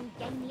the enemy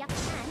gain the upper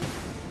hand.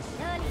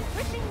 Early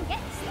Griffin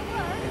gets the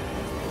word.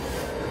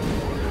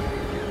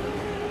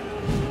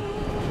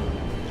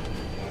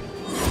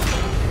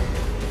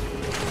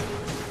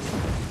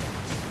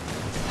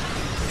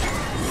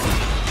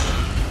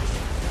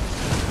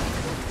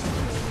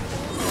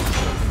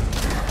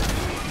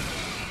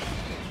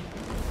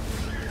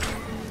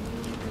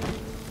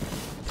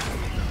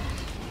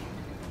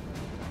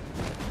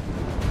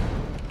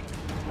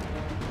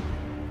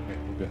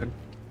 Good.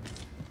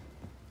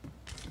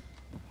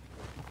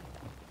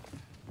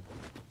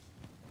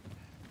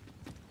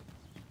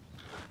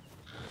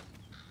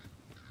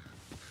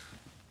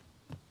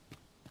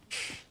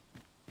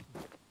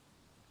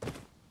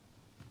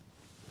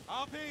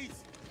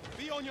 RPs,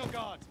 be on your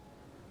guard.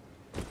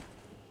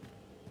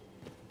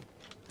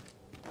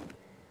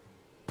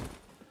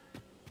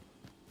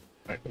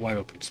 Alright, wide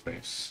open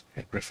space.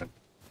 Hey, Griffin.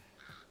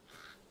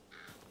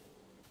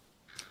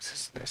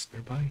 this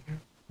nearby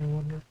here? I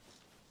wonder.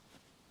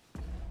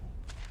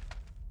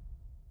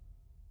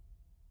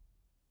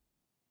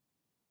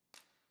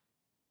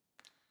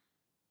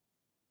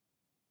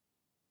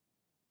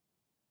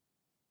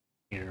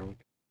 Here we go.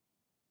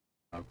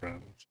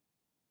 Background.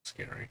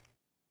 Scary.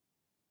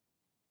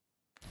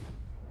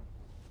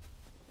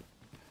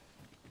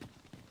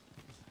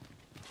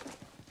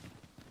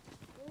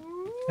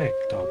 Hey,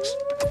 dogs.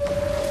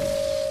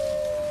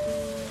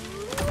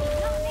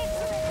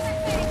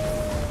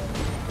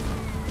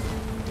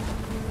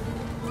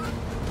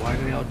 Why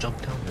do they all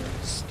jump down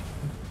this?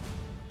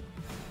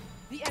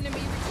 The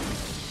enemy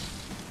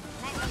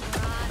Let them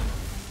run.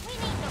 We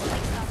need to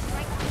waste our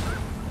strength.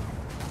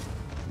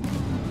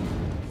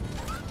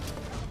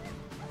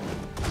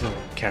 Oh,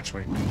 catch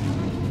me. I'm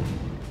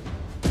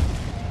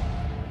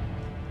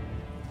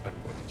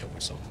going to kill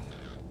myself.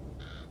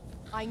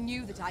 I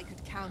knew that I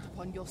could count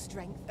upon your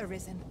strength,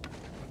 Arisen.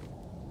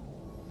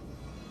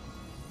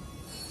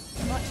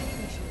 Much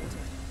appreciated.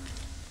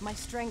 My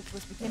strength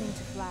was beginning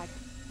to flag.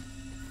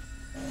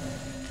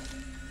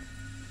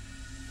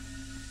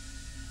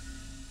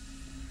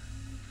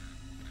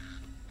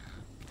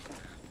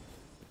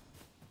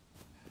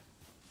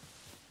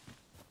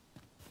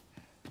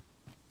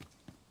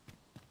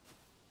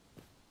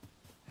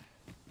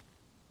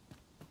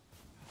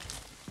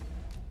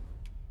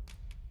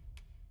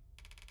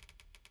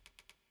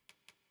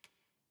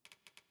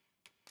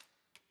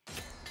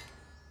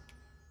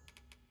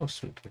 Oh,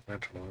 sweet. I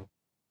don't know.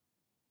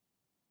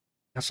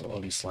 That's what all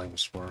these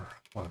slimes were.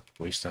 Well,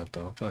 waste that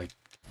though. I feel like.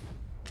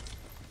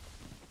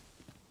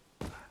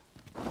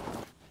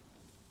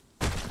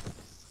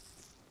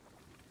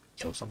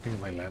 Kill something,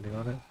 am I landing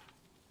on it?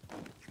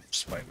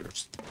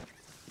 Spiders.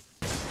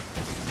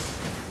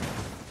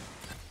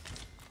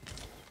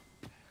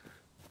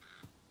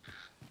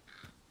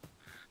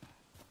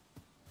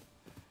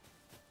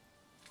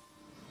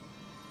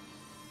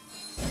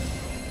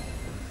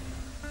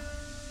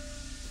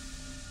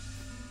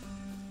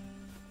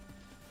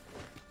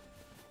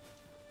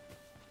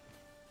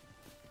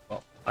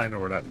 Well, I know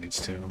where that leads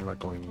to. I'm not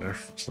going there,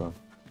 so.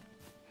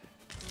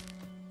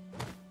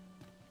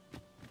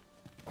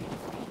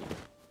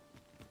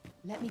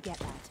 Let me get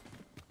that.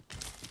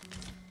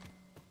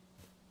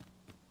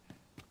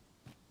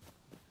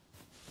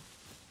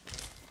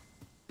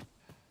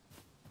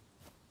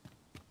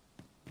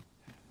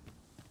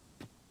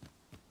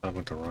 I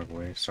went the wrong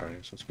way. Sorry,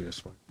 it's supposed to be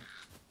this way.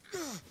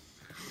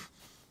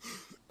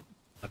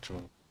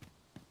 Actual.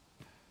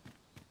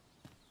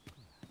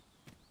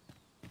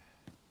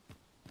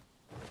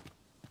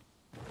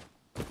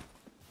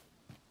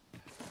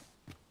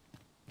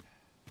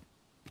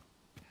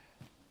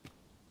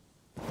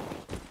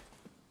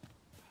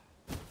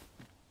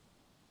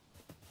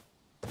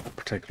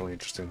 Particularly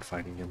interested in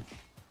fighting him.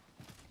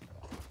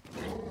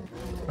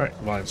 Alright,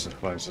 Wives has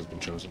been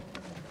chosen.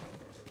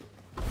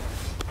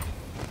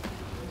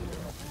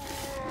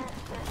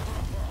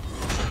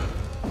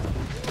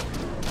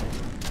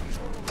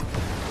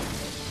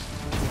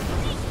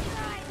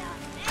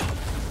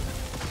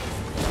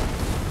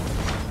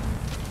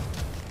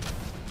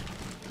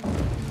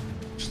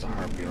 Just a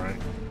harpy, right?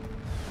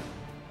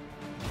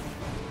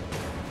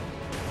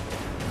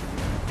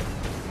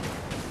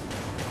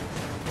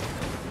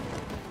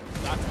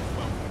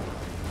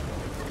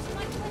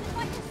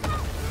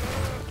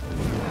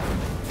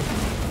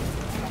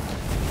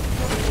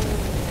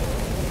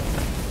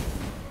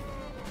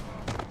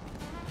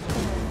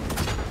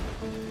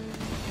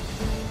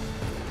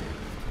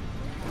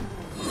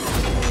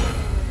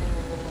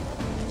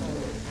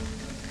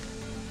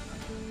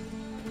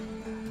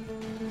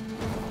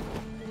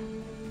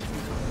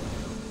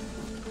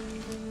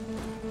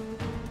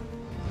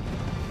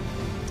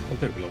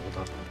 They're leveled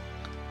up.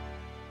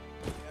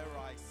 Dare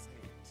I say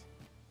it?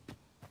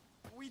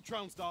 We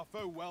trounced our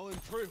foe well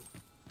and true.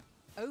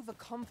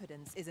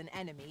 Overconfidence is an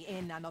enemy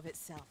in and of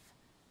itself.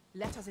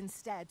 Let us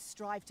instead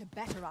strive to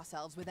better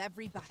ourselves with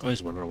every I battle.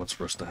 always wonder what's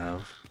worse to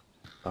have.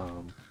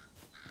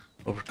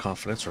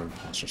 Overconfidence or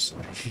imposter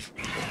syndrome.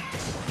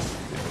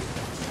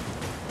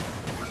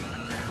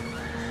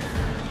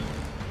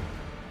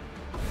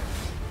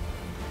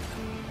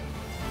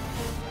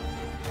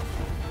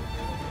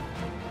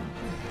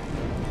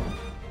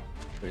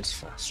 It's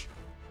faster.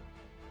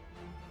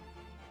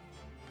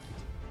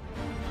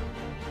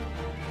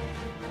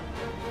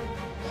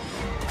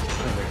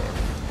 There they are.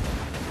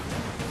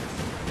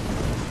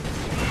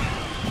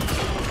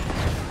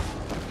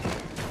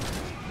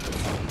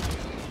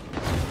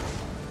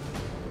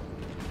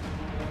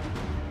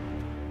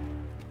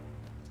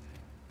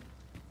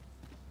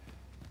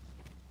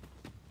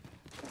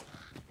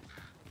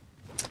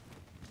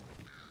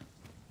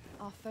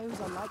 Our foes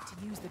are like to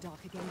use the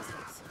dark against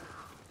us.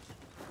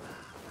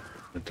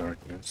 The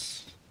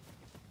darkness.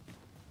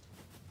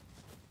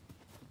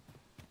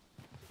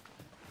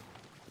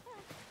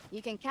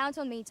 You can count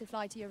on me to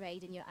fly to your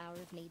aid in your hour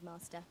of need,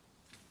 Master.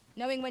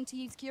 Knowing when to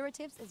use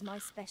curatives is my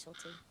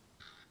specialty.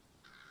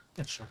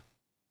 Yeah, sure.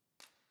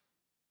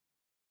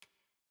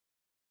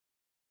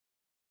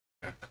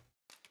 Back.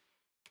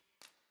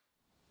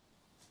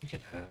 You can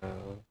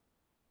have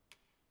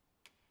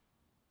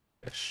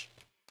fish.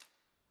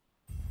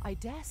 I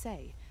dare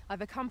say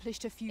I've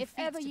accomplished a few If feats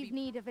ever to you've be...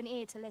 need of an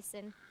ear to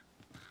listen.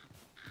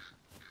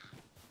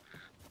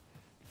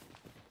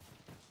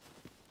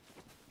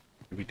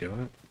 Did we do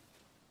it?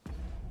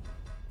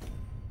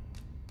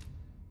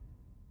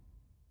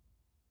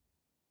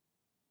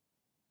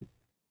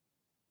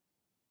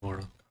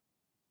 Or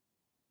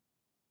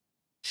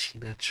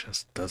Sheena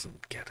just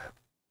doesn't get it.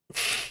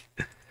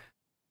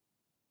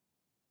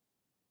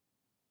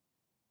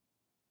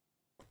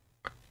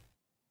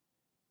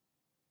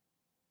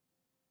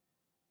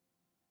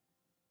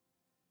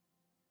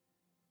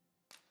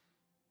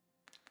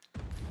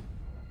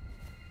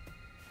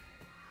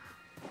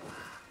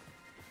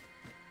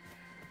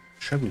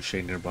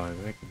 Trebuchet nearby,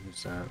 I can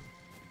use that.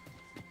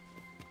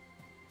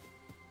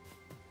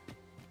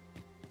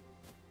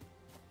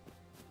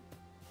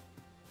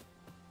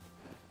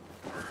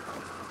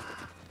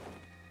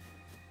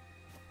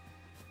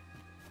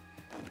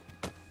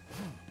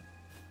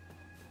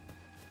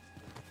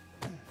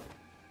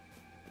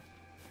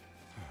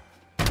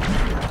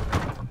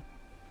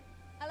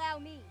 Allow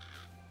me.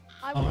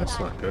 Oh, that's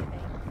not good.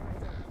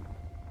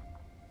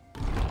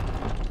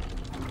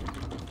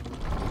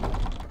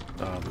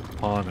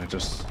 Pawn, I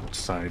just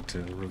decided to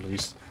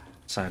release.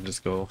 Decided to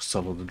just go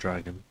solo the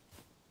dragon.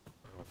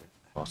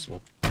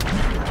 Possible.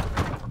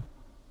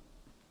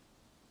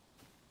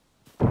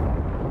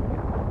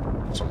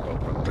 So go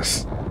about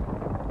this.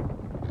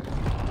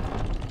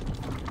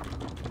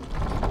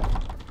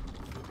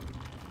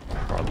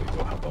 Probably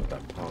go help out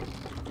that pawn.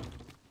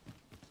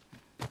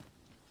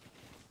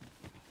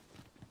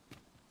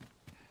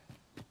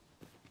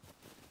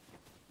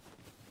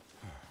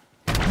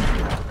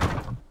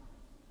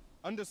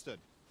 Understood.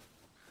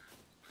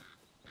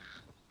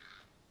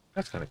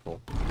 That's kind of cool.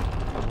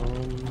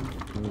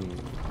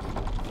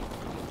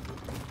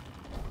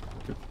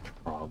 Could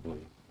probably.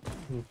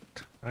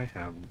 I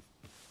have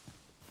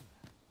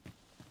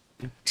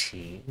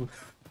 18.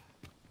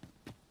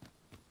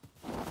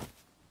 I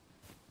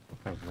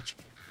don't have much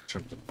in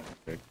terms of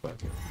big, but.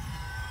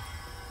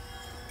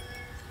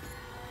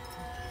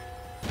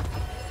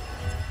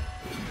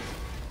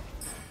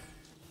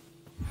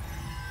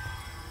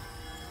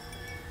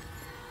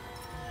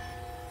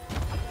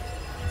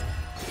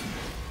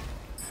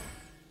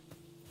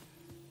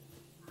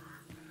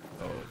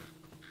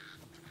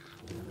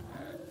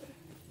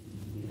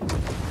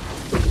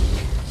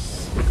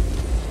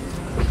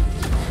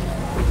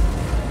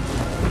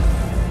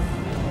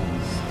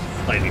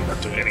 Lightning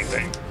not do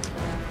anything.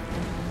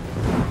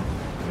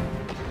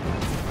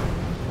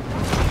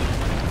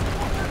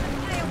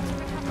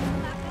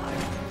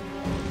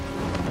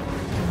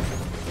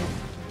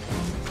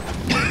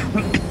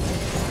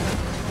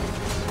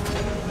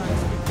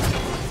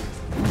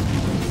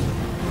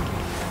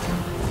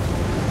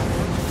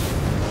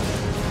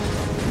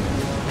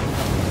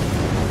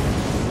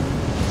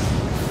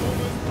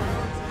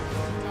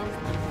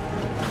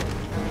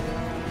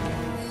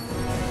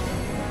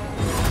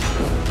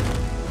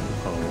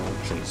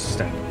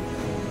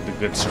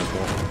 Good circle.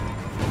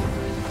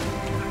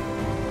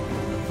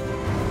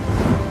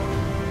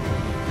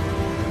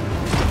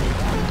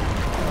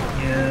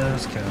 Yeah,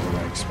 that's kind of what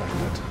I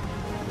expected.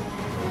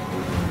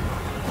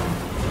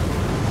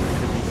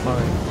 Could be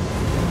fine.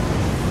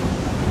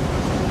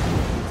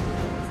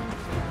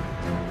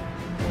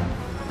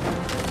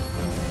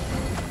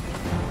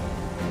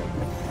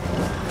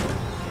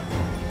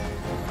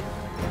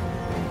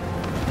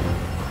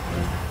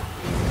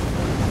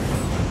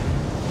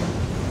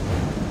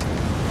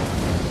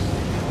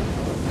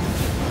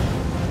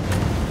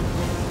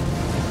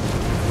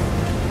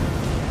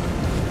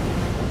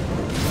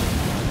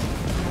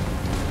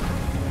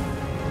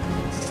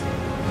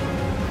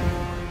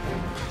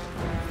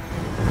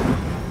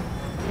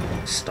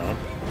 Stop.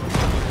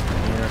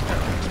 Yeah,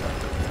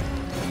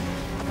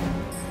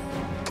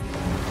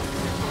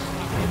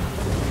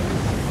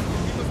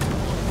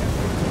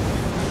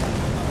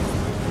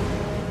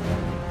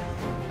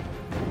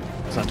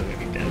 it's not doing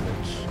any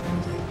damage.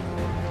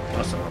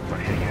 Also, I'm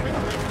right here.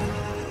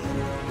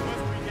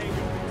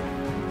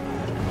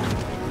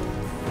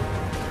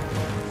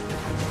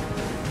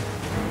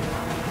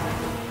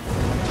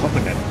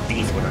 Hoping that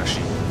these would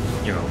actually,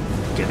 you know,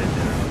 get in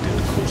there and do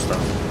the cool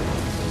stuff.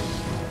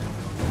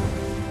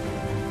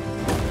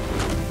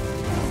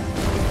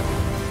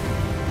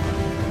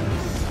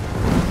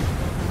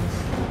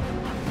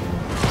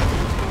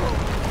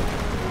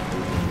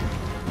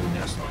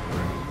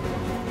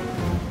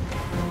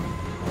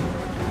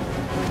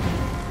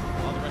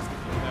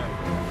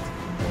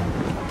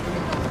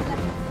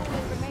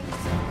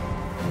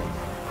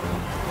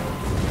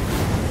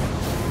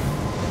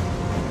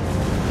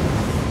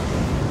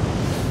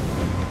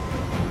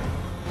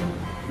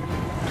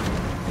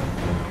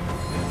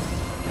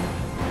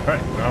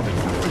 Alright, now they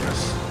can do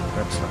this.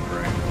 That's not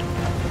great.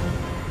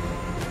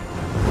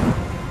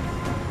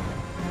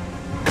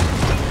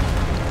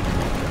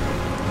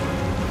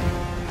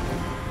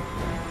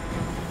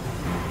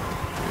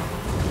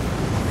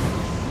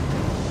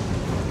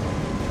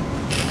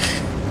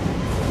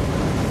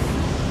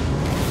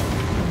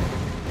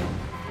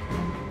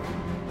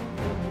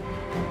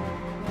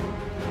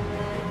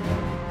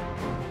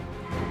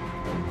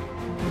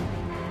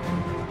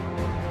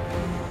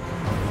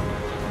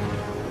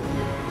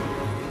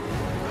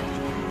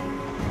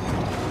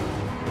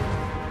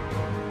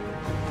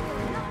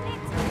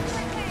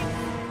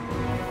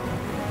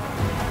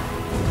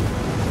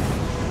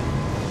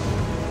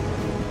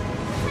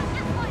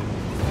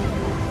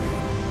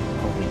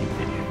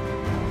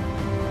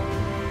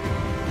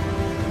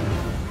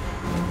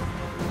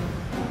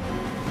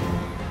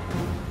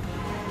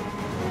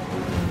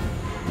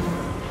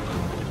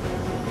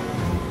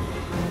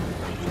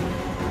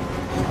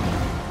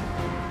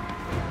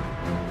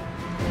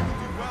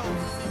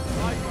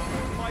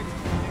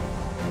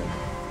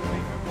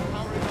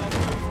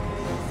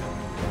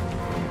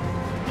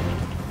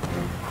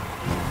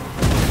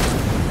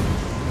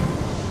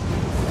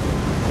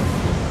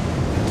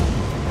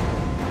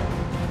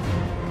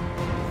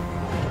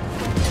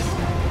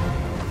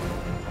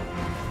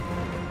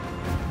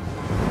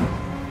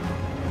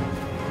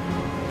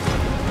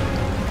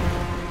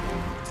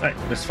 Alright,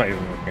 this fight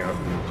isn't working out.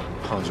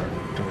 Pawns are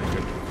doing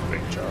a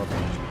great job.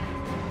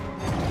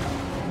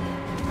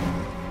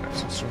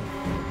 That's so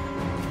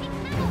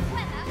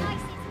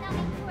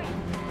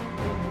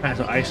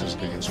so ice is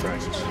against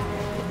dragons.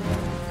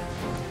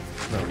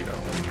 No, we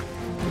don't.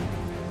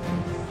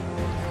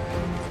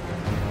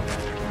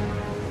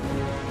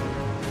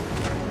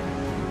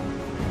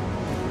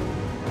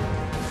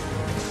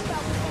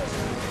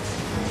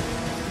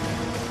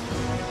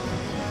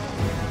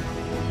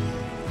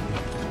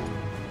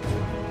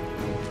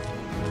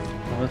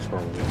 That's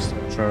where we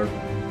start chart.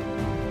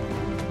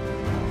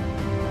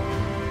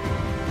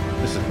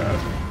 This is bad.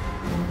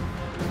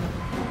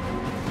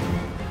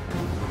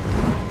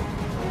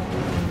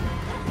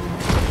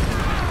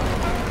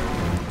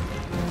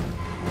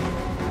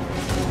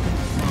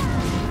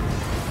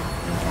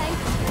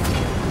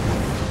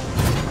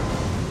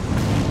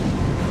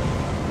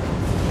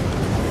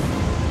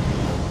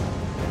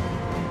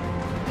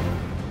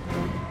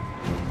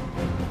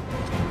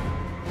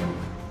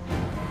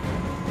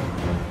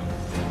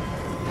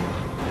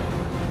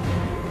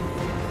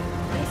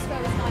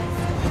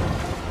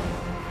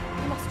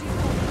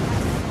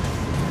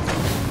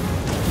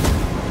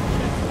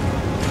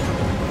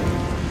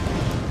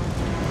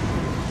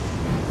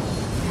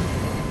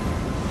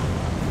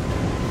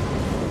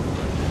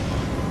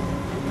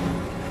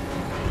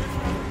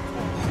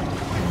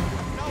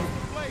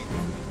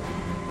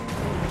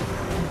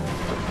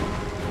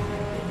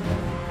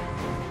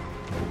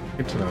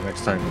 Good to know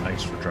next time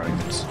ice for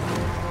dragons.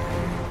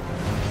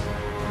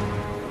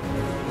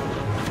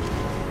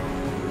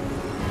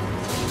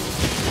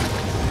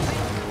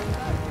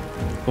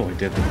 Oh, we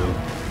did the move.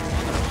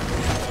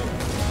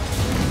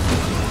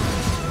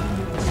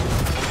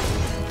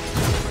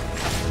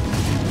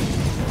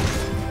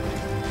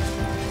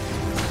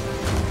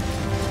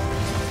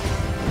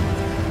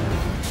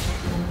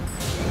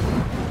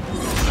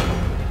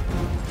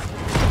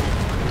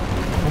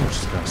 I'm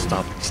just gonna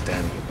stop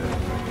standing a bit.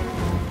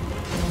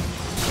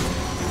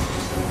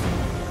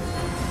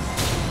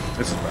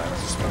 This is bad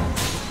as a spell.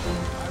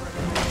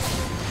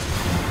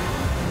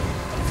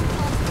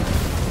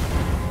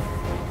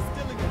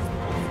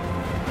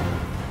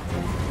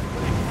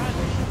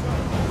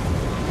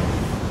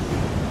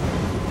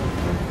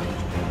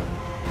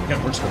 Yeah,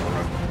 we're just gonna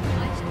run.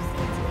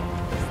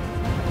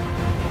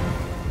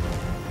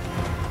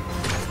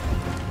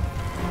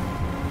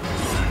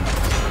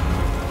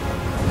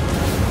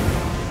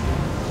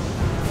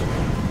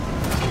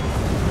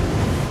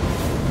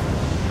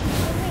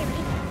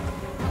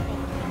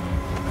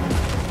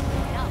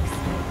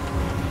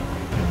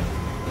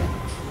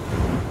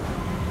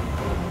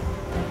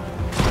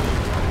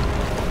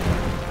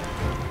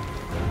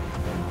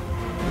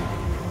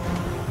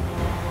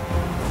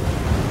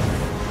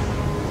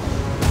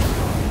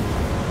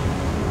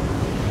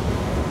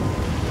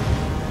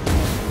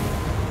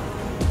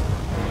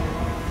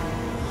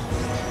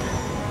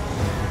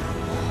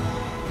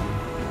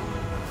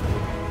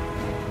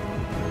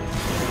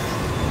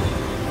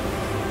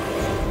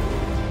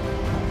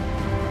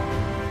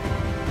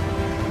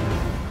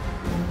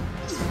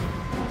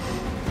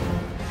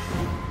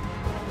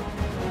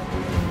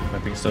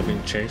 Still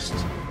being chased.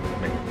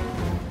 Maybe.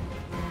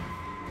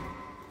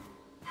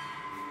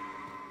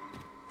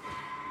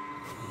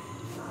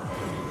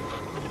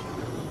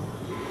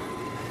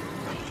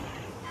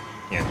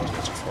 Yeah,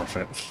 that's a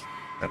forfeit.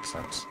 That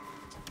sucks.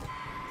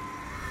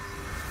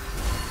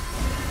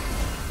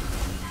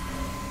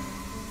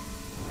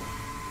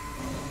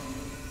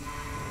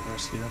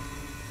 Where's he?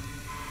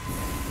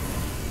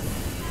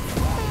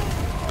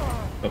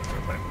 Oh,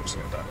 never mind. I'm just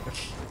gonna die.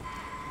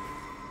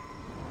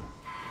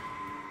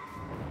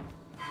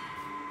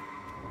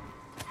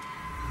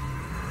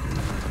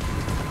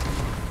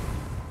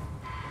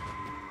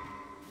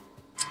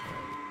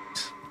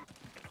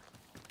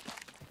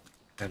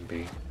 Can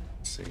be.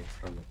 Let's see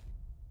from it.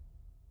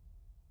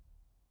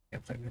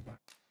 Can't find nearby.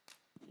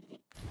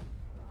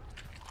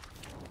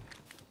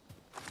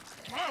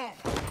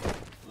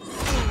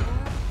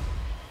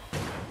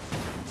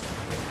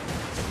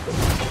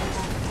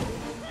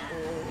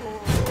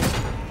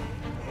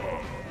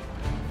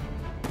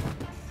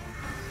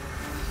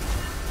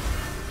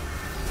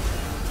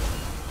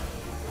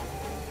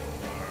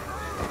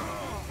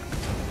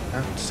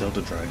 Ah, still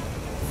to dry.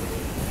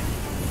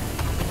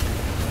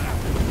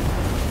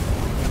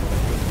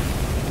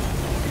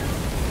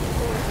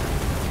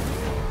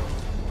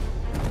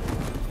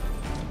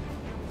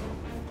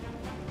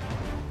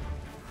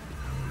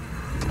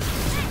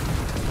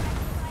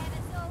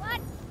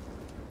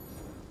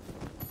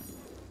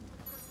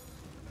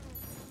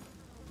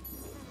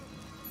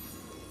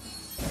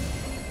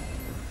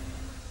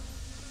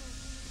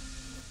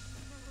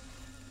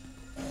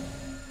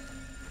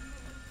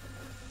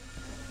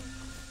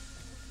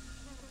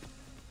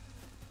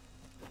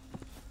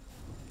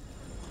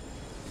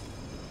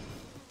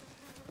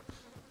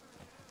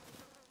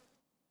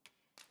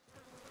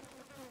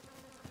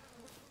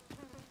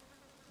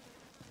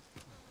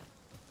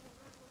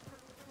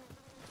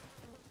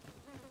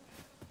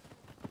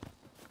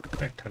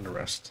 Okay, time to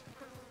rest.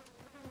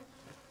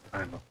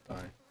 I not die.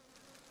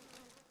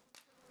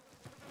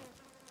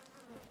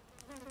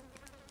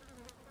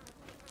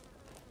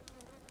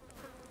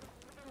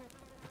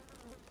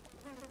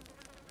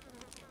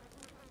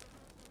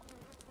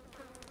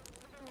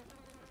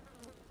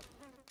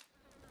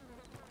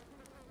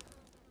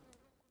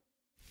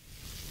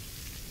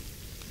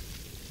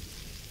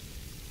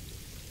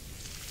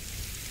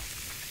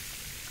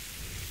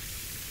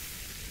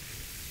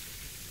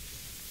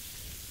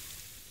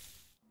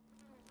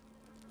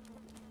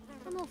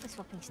 I'm all for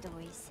swapping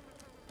stories,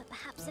 but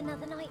perhaps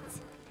another night.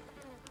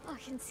 I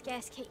can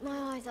scarce keep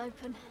my eyes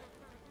open.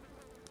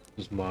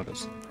 Just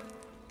modest.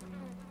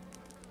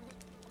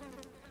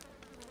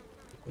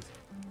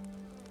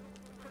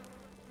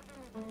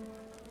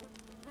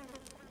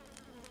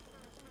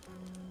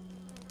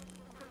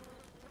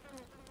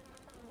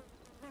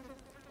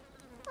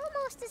 Our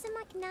master's a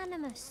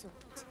magnanimous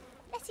sort,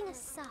 letting us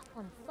sup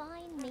on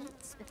fine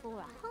meats before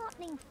a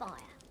heartening fire.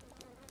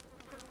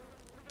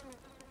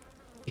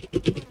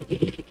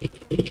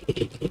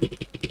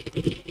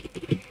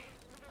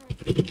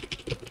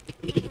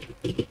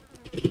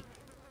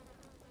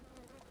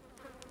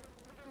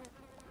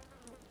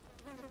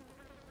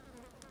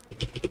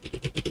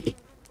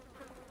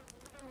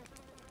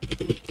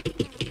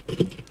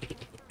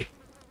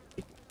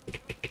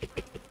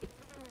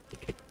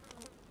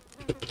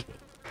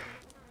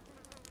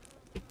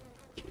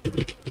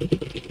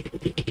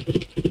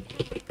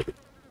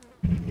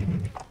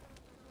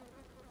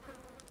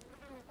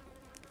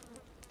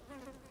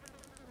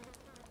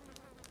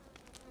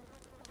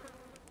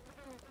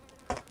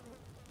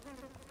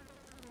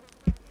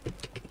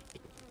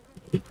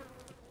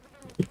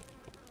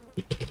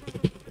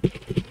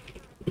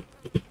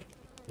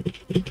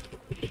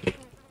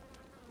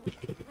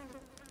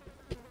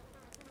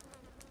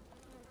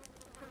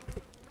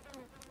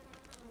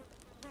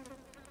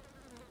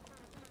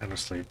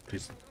 Honestly,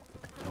 please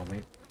tell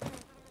me.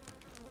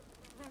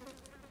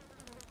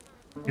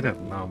 Get a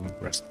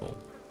restful.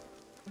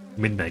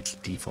 Midnight's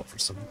default for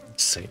some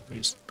insane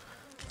reason.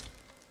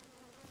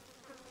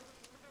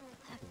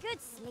 A good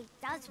sleep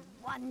does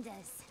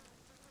wonders.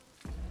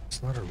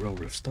 It's not a real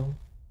riftstone.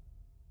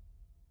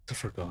 It's a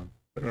forgone.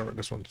 But remember,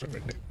 this one's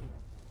already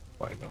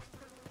wide enough.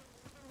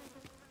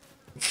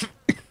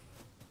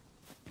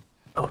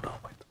 Oh no,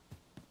 wait.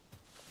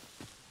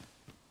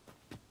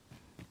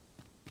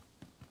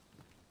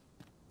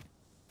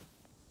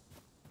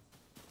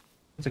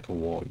 It's like a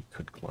wall you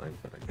could climb,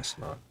 but I guess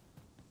not.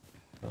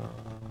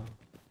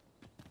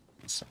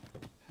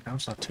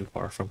 Town's not too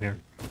far from here.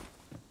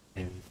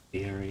 In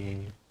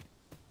theory,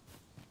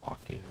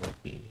 walking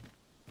would be.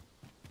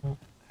 Oh.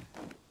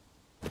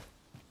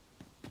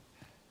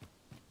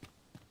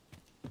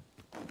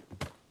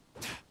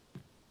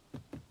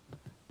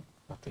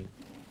 Nothing.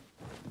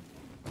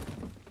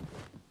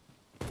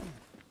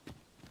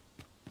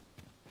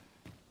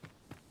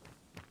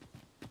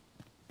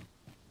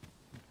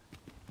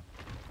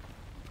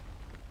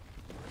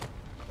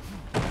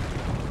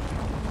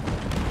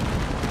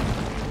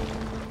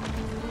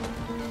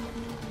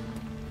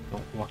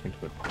 Don't walk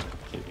into it,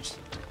 please.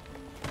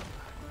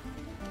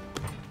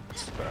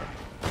 This is bad.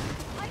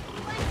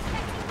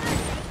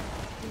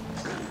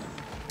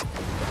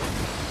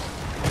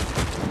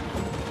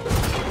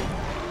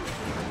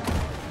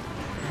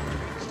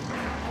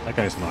 That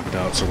guy's knocked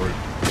out, so we're.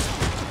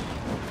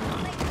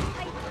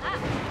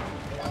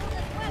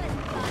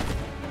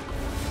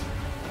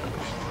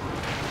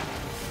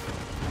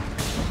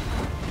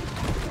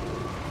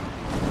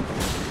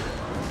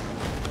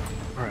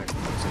 Alright,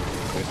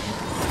 that's good.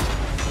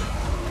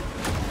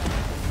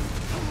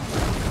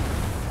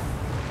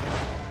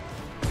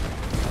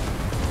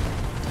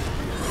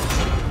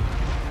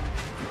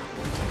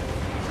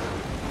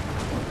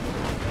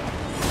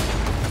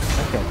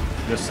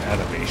 This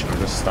animation or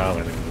this style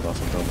anything is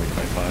also totally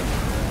 25.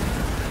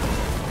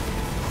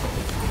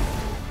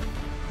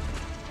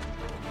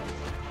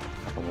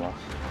 Not a lot.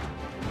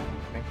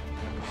 Okay.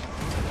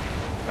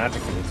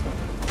 Magic is though.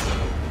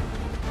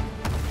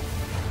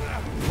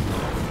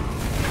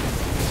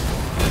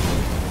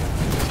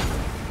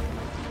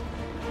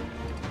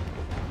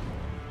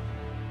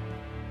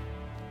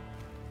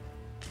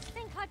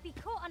 Think I'd be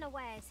caught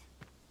unawares.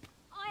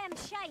 I am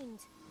shamed.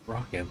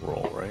 Rock and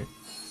roll, right?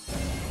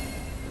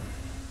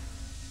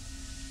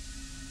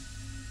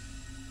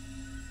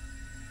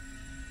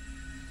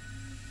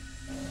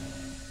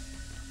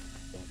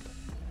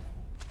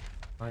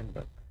 Fine,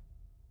 but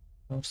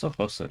I'm so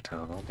close to the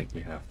town. I don't think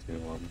we have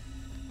to.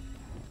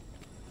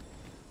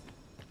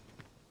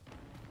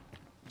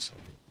 So.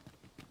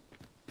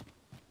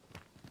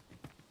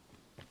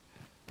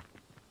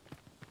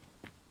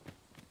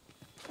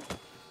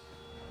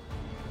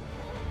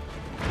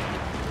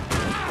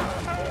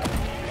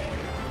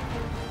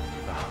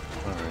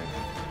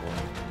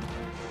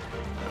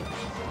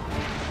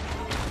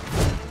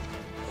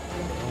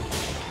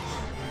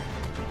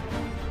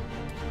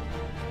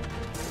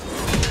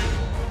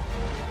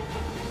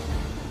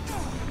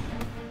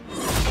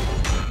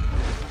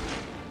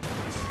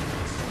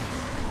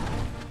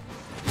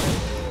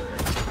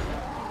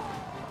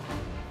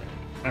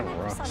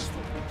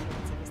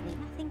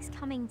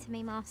 for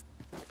me, Master.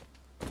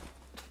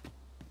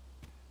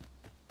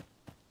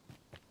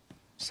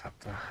 Just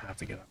have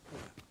to get up.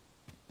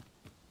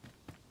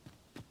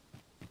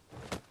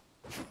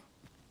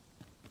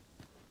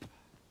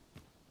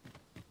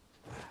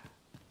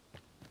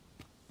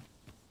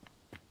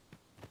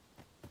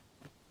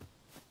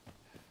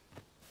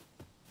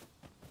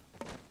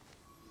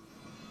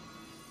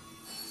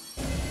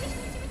 Wish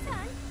me to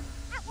return?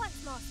 At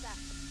once, Master.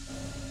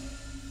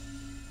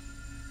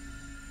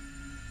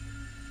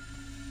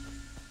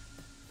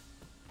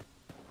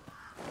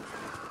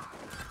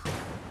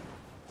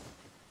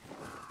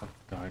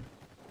 Died.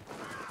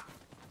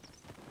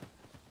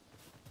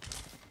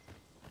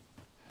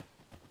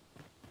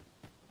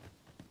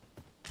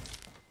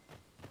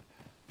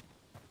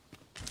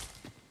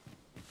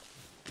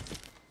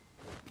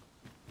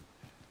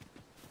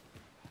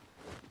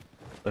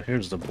 So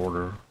here's the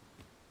border.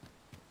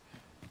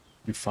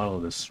 If you follow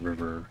this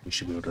river, you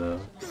should be able to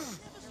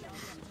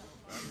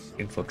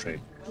infiltrate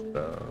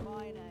the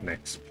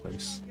next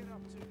place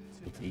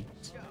to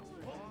eat.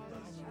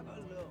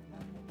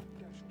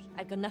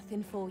 I got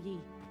nothing for ye.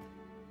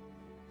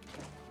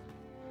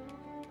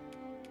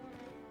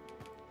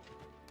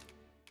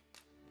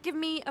 Give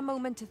me a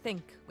moment to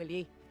think, will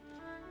ye?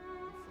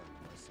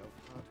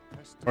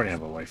 Already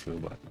have a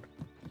waifu, but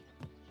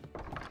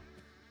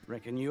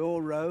Reckon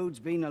your road's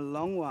been a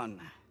long one.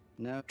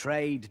 No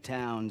trade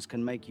towns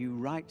can make you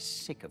right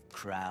sick of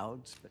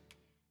crowds, but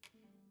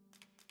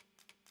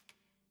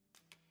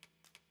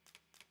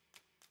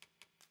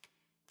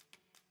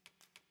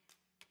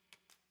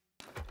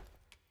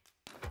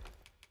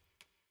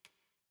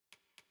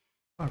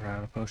alright,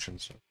 out of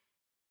potions.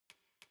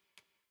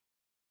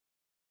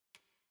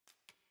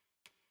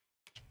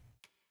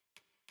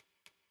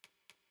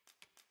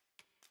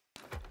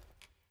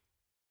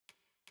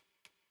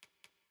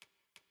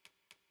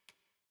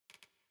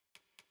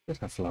 Just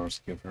have flowers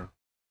to give her.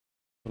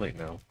 Too late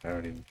now. I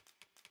already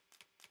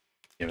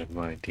given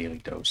my daily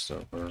dose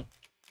of her.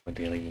 My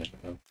daily limit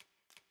of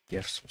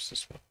gifts was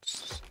this one.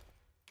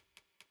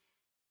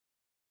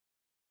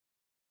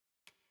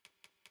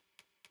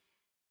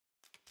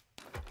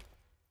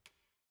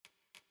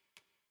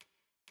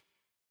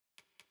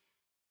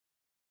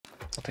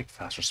 I'll take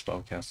faster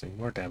spell casting.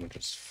 More damage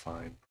is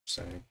fine, per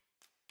se.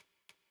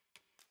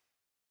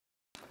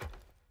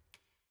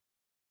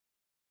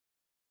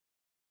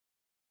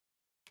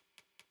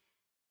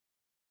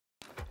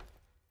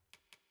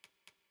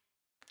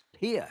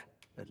 here,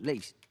 at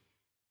least.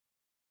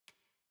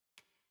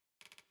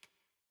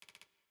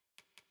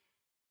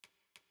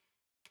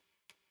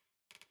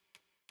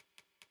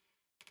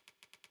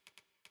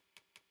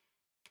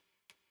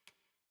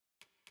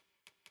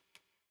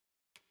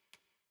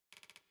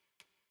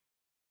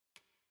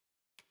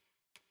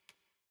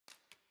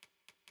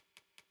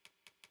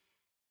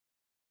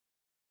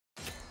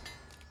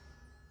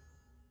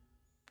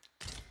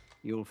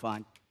 You'll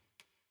find.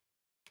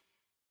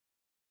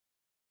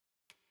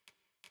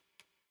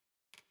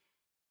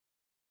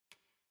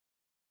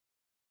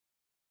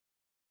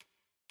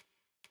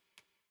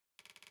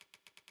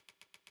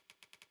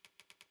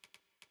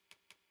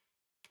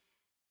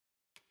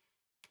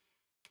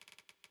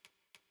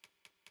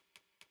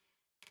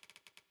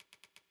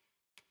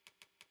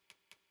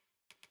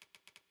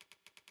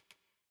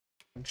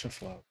 Bunch of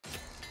flowers.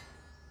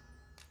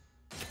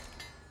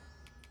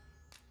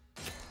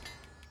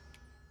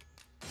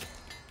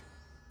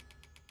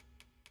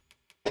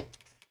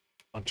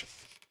 Bunch of.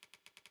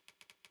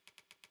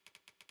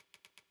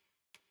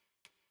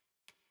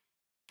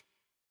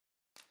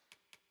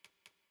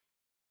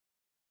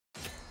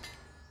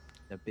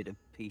 A bit of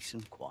peace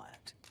and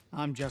quiet.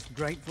 I'm just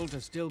grateful to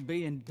still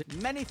be in.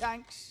 Many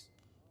thanks.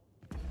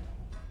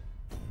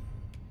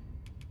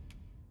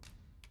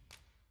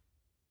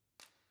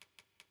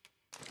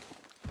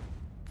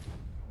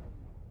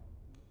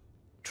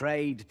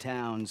 Trade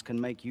towns can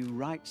make you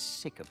right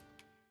sick of.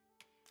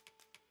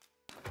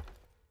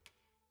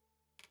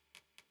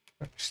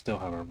 Still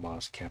have our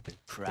moss camping.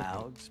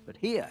 Crowds, but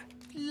here,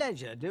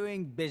 pleasure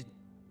doing business.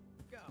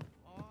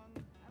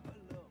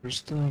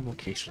 Where's the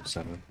location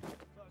center?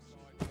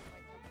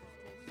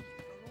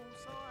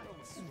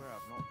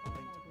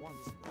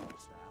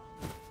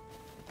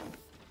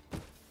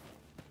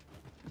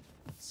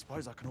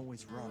 Suppose I can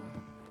always run.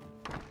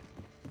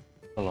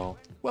 Hello.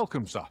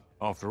 Welcome, sir.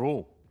 After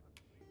all,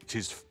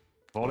 'tis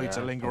folly to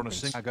Yeah, linger on a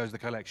thanks. sing. How goes the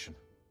collection?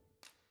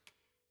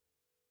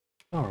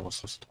 Oh,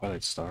 what's this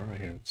Twilight Star right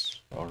here?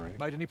 It's alright.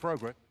 Made any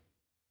progress?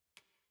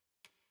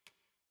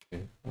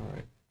 Okay,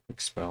 alright.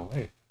 Quick spell.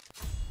 Hey.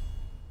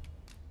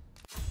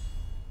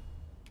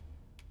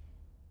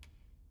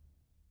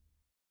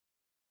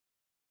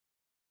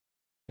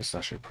 It's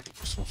actually pretty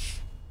useful.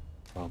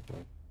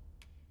 Probably.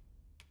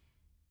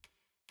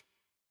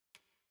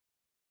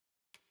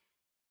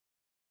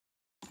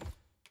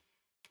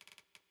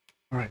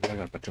 Alright, now I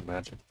got a bunch of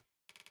magic.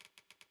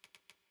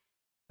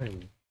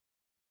 Hey.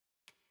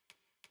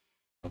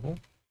 Double?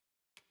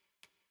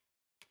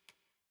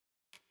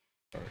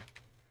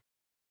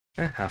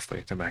 Alright.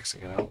 Halfway to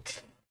maxing it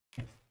out.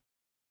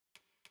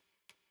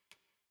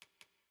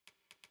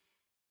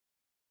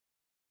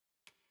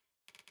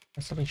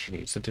 That's something she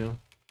needs to do.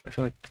 I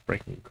feel like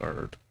breaking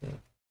guard. Yeah.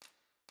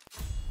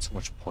 So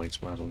much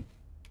points, might as well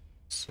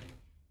see.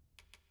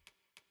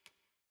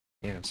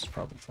 Yeah, it's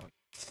probably fun.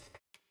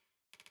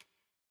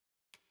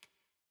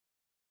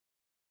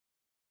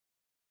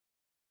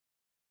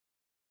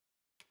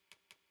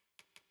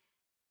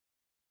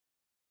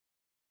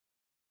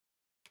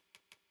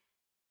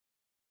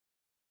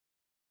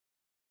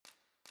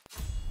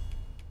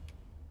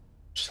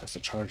 Just has to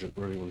charge it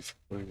really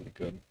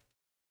good.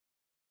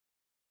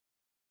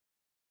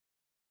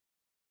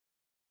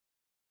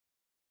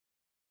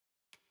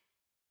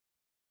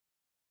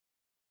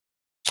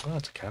 Oh,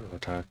 that's a counter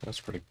attack. That's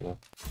pretty cool.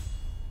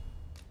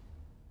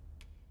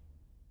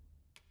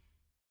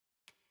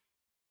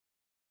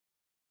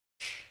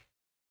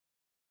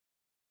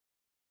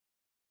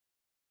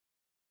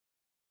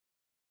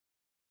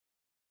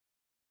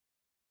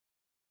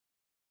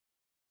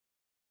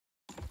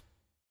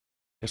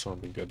 This one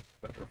would be good,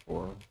 better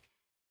for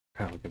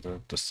how we get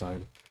to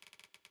decide.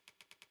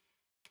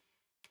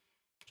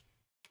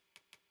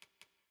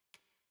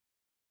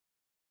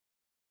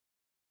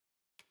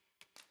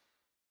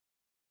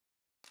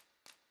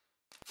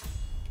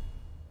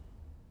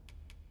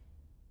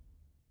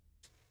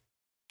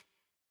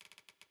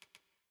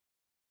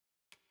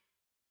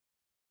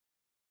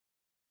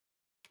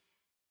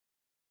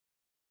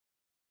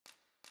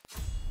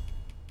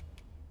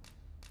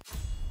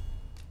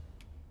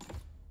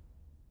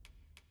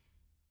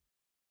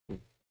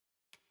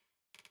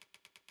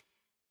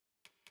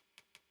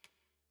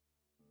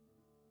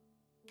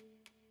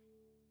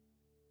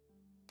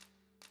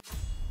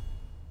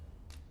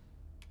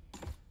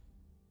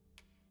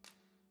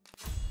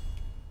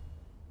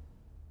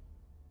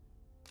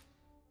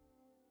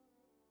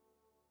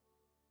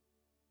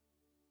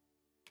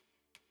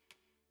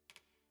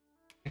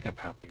 Pick up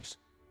happies.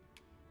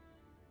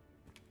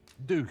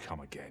 Do come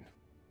again.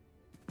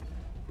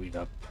 Read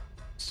up.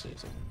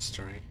 Season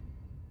history.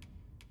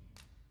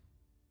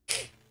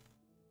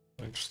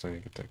 Interesting, I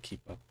get to keep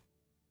up.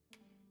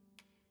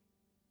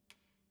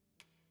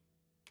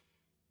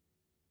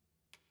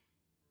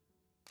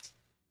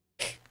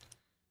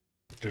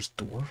 There's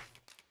dwarf.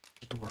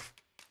 Dwarf.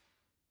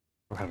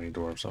 I don't have any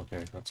dwarves.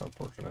 Okay, that's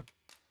unfortunate.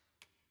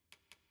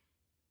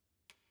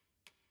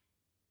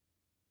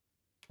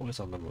 Always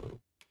on the move.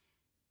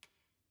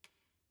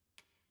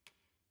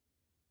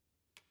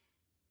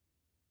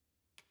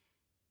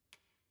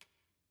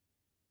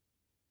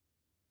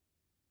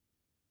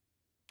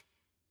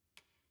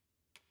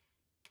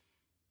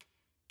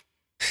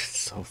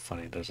 It's so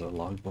funny. There's a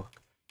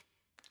logbook.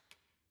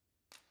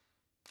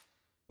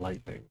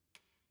 Lightning.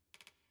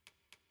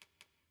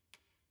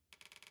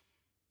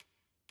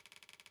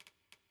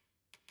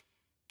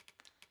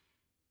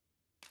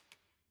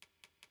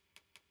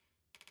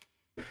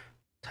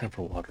 Time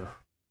for water.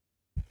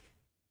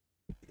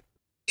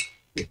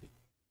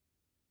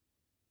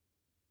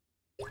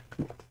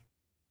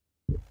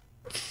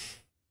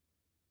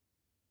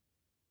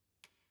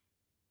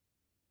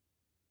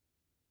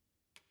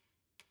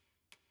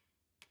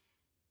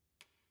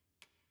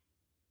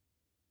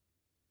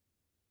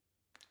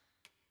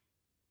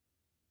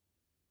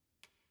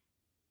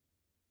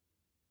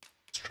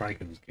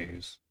 Dragon's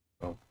gaze.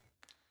 Oh,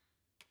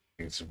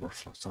 it's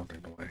worthless.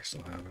 Something away.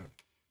 Still have it.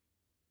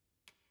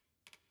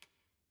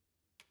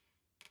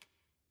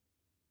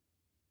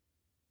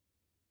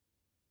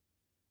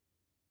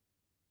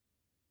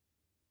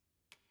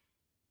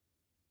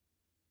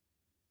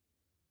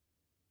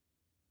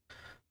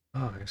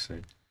 Oh, I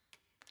see.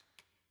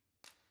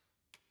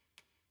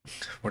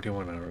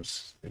 41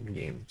 hours in the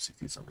game,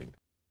 60 something.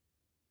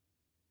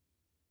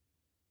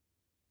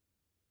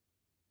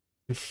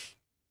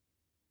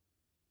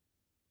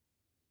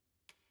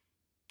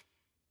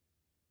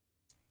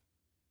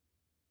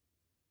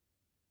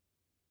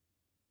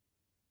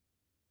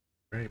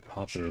 Very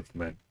popular with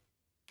men.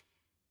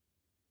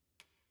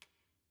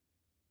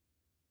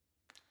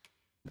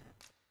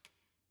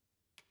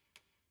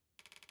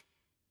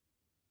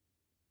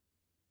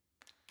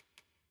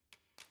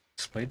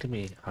 Explain to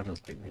me, how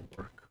does lightning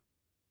work?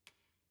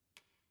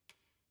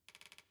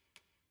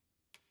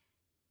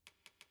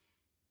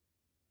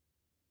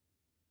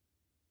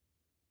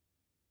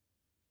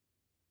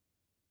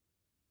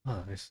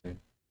 Ah, I see.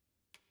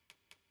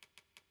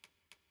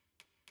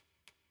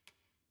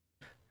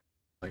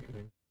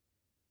 Lightning.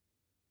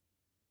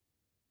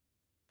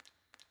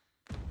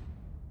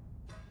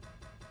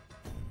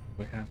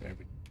 We have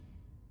every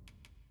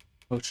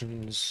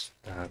potions.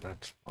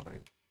 That's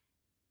fine.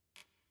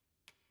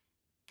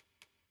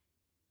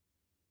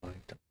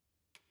 Fine.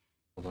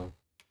 Although,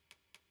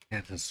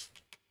 yeah, that's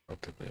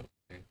relatively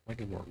okay. Might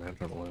need more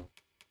magic oil.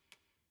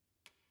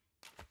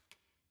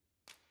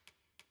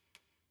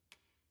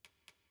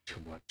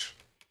 Too much.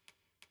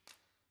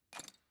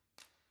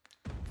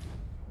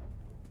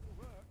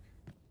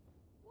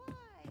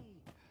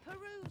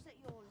 Peruse at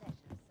your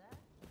leisure, sir.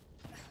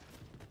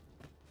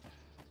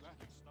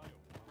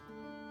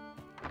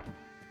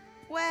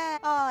 Where?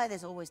 Oh,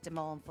 there's always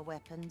demand for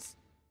weapons.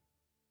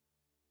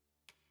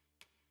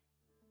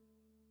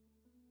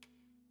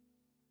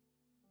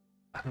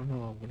 I don't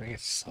know. I'm gonna get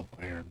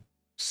self-iron.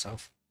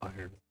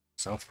 Self-iron.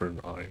 Self-burn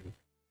iron.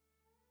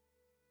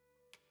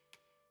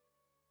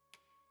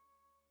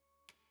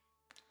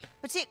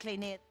 Particularly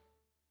near...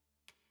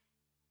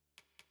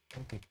 I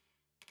don't think...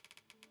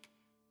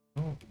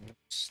 Oh,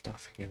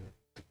 stuff here.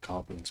 The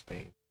Goblin's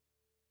Bane.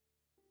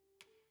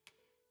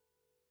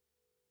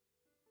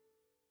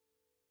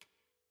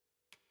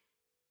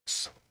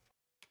 So...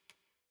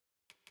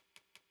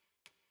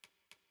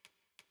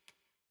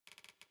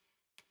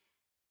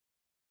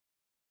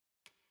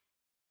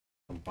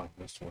 I'm buying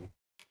this one.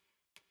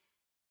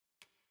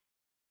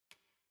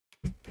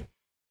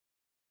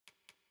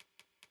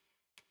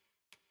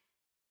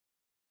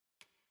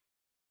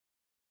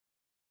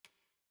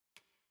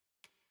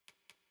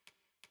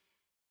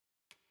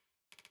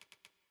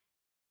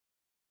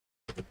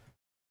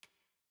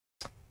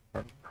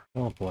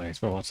 Oh boy, it's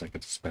been once I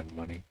get to spend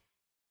money.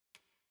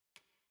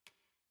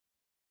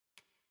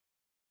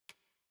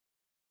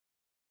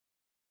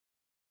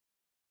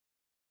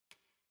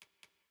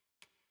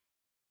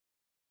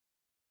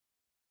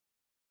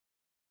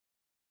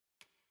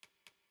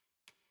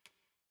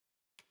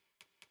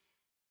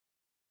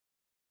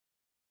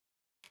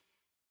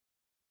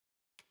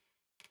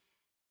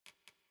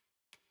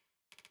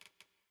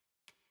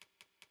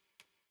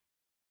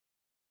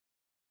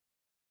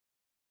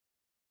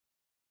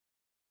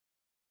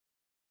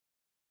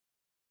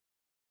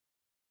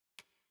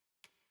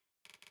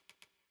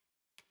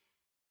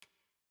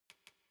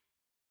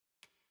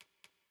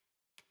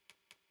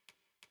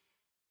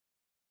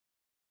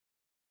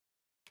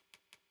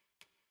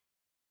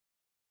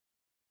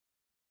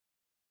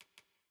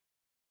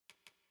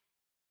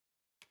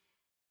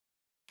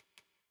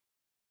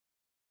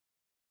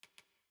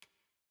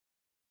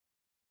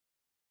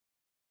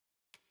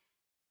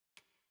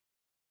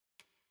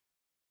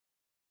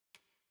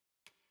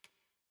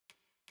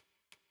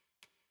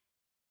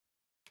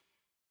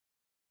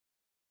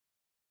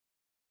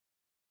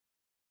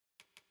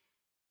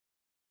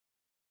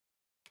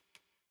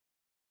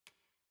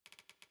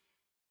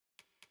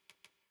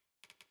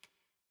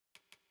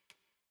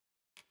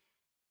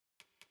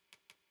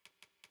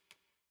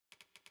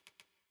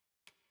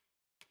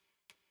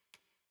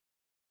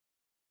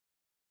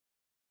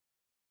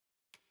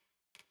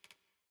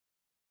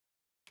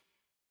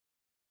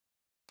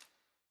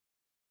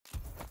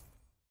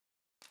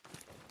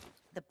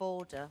 The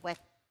border where...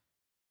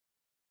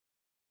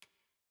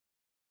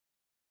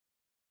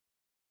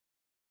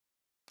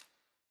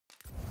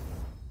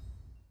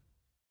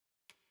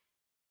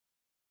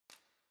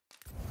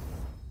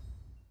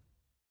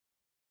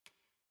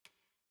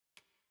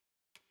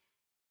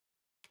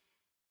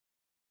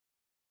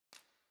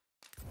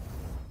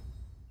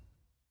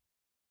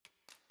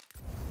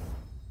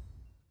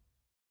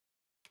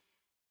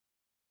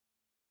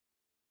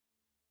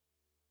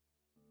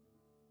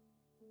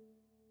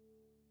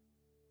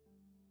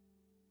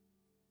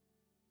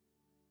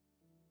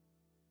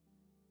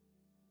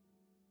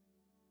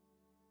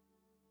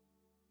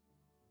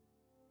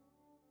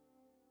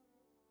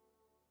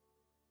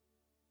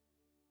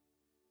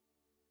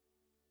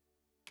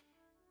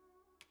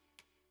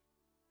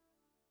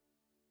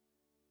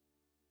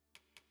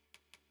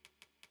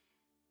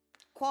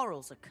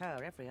 Quarrels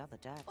occur every other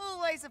day.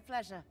 Always a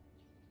pleasure.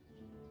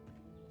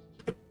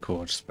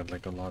 Cool, I just spent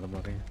like a lot of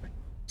money. Like,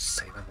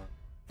 save them up.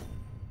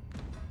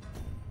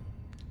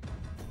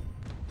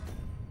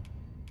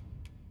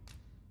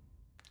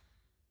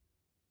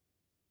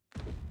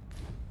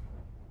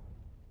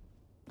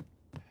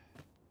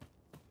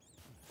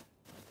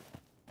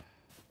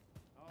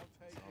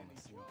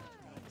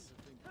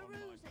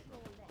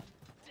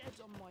 Dead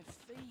on my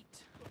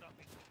feet.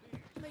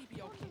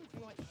 Maybe I'll keep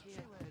right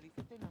here.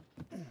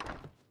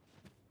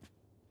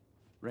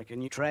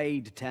 Reckon you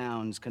trade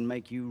towns can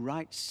make you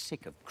right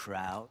sick of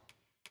crowd.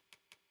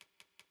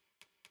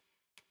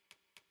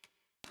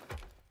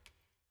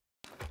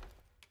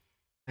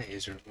 That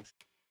is your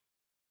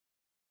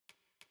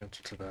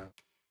answer to that.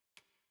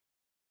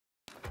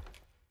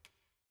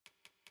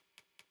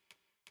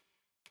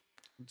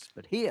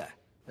 But here,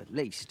 at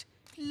least,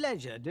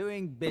 pleasure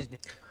doing business.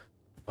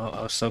 Well,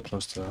 I was so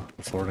close to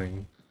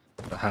affording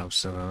the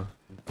house in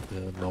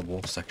the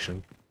noble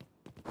section.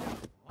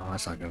 Oh,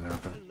 that's not gonna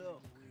happen.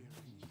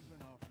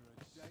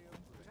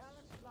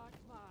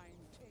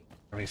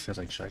 I mean, feels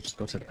like, should I just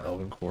go to the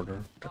Elven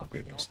Quarter to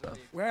upgrade my stuff?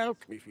 Well,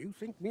 if you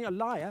think me a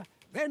liar,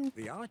 then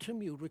the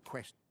item you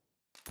request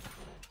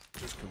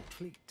is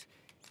complete.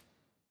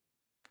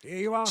 Here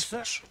you are,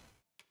 sir.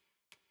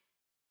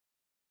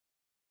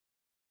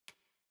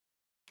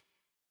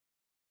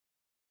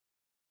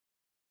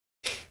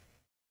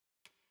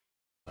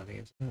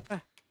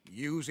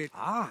 Use it.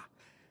 Ah,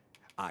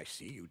 I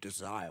see you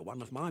desire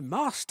one of my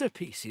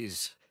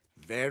masterpieces.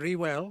 Very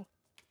well.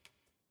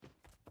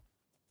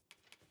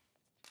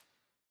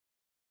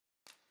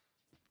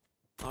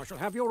 I shall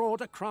have your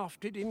order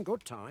crafted in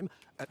good time,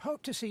 and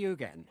hope to see you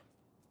again.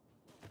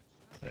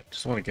 I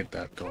just want to get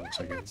that going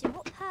so I can... Imagine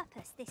what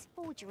purpose this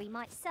forgery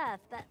might serve,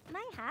 but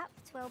mayhap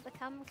 'twill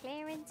become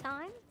clear in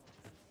time.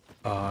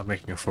 I'm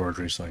making a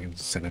forgery so I can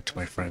send it to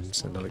my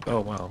friends, and they're like,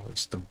 "Oh wow,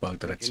 it's the bug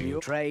that lets you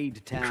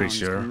trade increase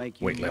towns your can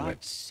make you weight right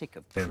limit." sick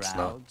of And it's not.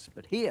 crowds,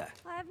 but here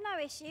I have no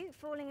issue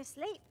falling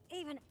asleep,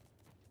 even.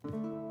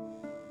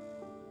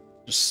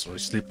 Just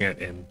sleeping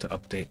at inn to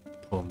update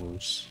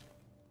Pomu's.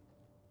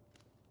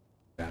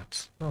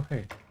 That. Oh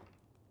hey.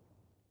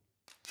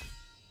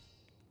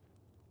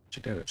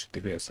 She did it. She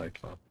did it at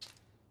Cyclops.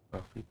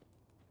 Oh,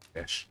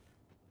 gosh.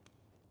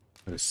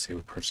 I'm gonna see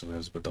what person it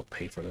is, but they'll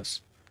pay for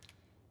this.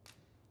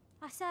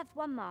 I served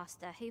one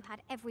master who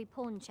had every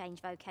pawn change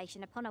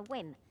vocation upon a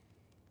whim.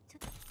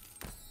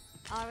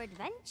 Our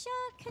adventure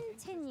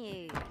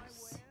continues.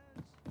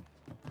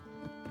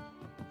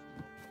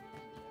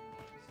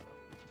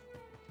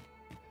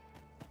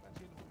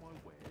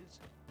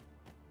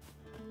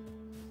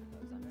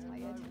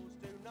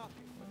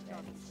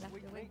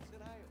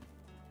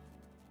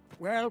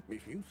 Well,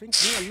 if you think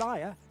me a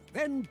liar,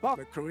 then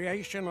bother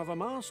creation of a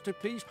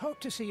masterpiece. Hope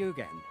to see you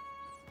again.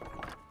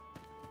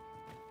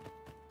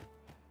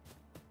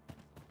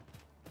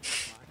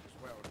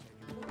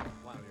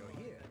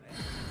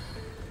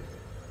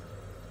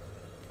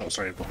 Oh,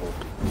 sorry, behold.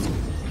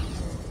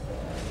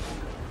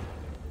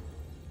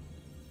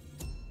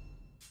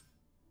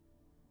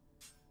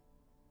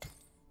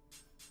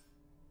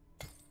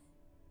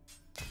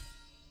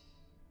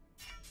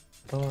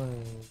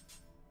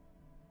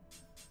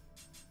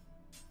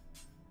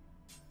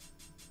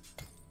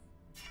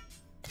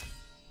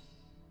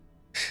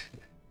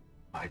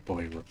 My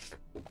boy,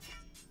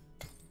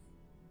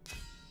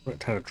 we're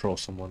trying to troll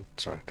someone.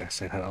 Sorry, did I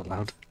say that out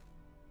loud?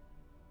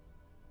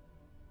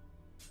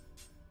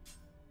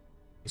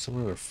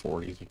 Someone in their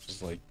 40s, which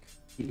is like,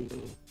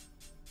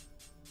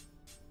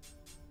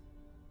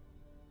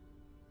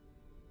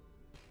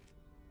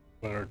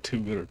 one or two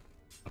good or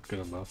not good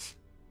enough.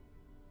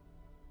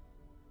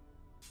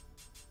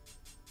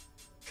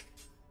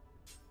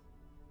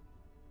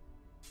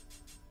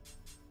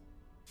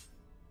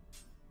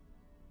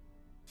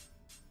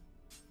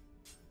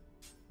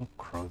 Oh,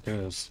 Kronk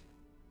is.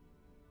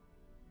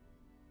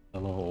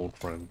 Hello, old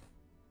friend.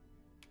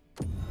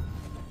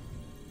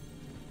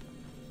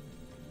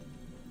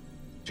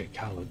 Jake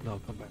Khaled,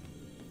 no, come back.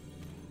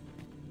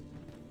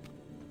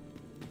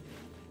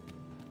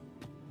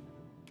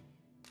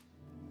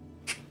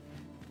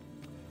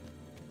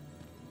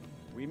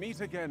 We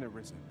meet again,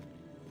 Arisen.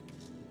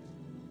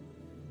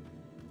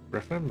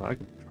 Griffin, I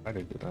could try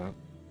to do that.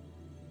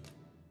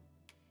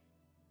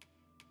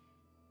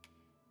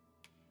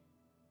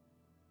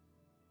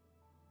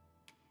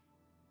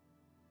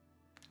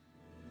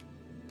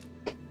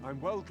 I'm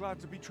well glad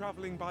to be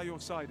traveling by your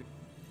side.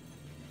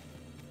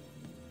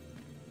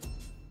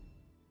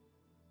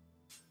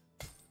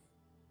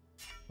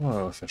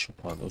 Oh, official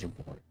pawn, those are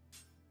boring.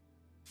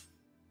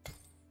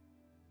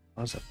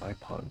 How's it my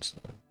pawns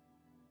then?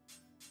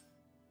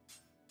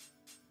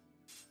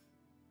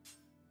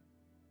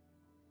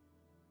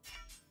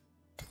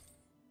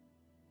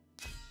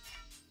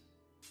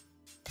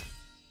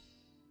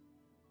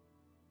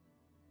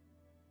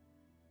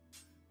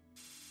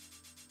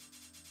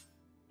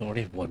 I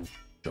only have one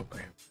joke I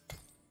have.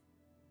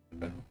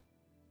 No.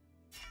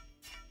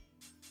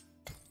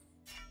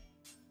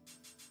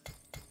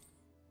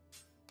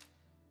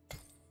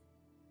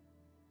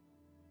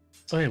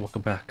 So hey,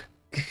 welcome back.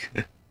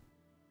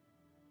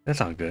 That's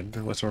all good.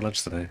 What's for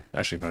lunch today?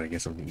 Actually, probably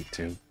get something to eat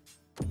too.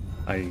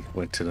 I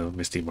went to the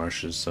Misty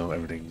Marshes, so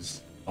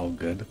everything's all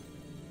good.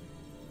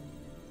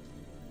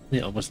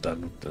 Yeah, almost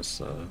done with this,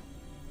 so,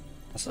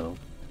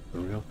 the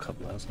real cup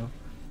lasso.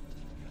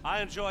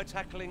 I enjoy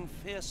tackling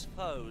fierce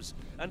foes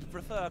and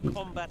prefer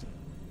combat.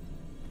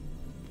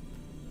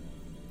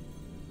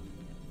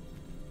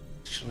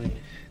 Actually,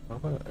 how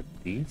about a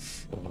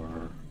thief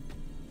or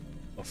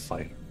a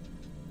fighter?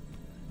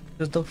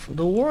 Because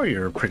the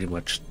warrior pretty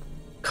much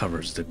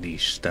covers the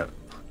niche that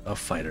a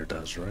fighter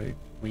does, right?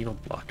 We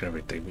don't block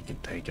everything, we can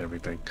tank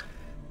everything.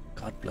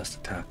 God bless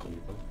the tackle, you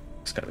know?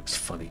 This guy looks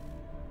funny.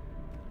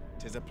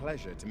 'Tis a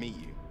pleasure to meet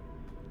you.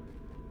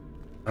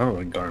 I don't know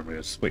what Garm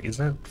is. Wait, is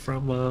that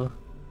from,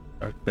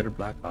 Dark Bitter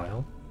Black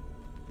Isle?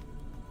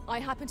 I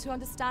happen to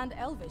understand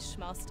Elvish,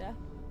 Master.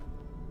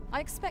 I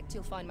expect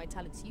you'll find my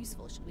talents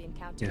useful should we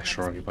encounter. Yeah,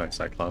 sure, you buy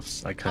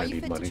Cyclops. I kinda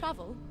need money. To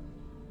travel?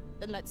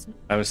 Then let's.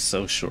 I was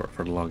so sure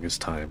for the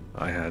longest time.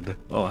 I had,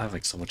 oh, I have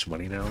like so much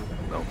money now.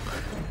 No.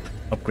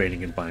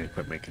 Upgrading and buying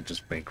equipment can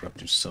just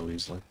bankrupt you so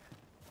easily.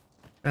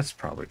 That's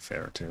probably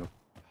fair too.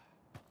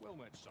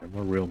 I'm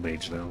a real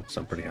mage now,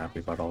 so I'm pretty happy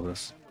about all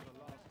this.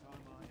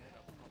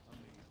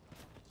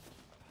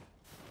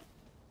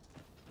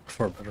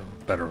 For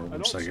better or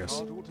worse, I guess.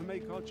 One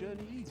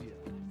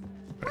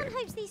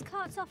hopes these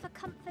carts offer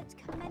comfort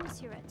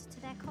commensurate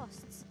to their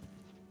costs.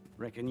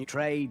 reckon you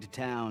trade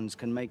towns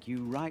can make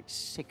you right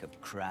sick of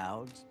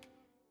crowds.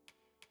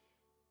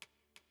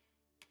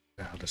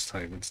 Now this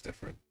time it's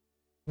different.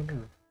 I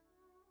wonder.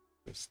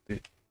 It's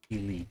the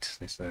elite,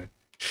 they say.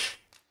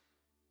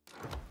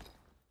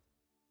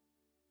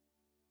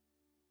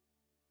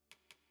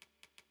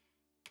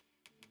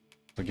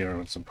 I'll get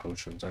around some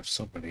potions. I have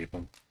so many of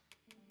them.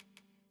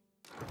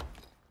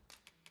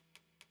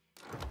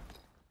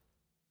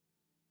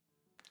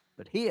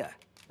 But here,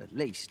 at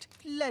least,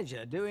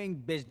 pleasure doing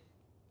business.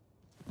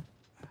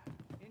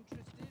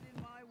 Interested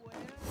in my wares?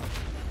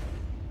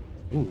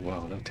 Ooh,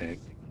 wow, no take.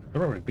 I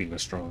remember it being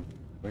this strong.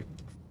 Like,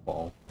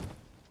 fall.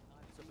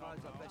 Suppose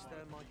I best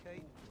earn my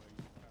keep.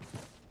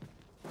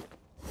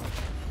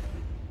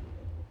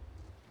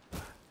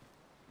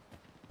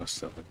 Oh,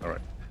 7.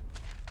 Alright.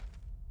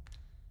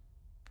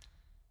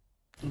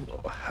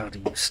 Oh, how do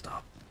you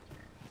stop?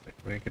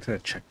 When I get to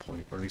that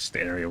checkpoint, or at least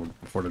the area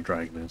before the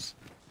dragon is,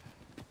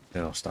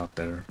 then I'll stop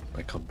there.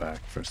 I come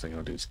back, first thing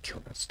I'll do is kill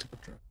that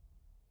stupid dragon.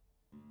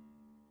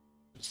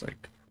 It's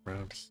like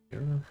around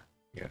here?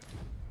 Yeah.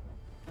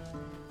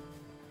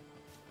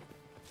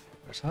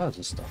 How does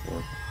this stuff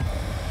work?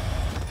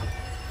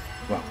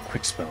 Wow,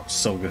 quick spell,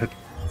 so good.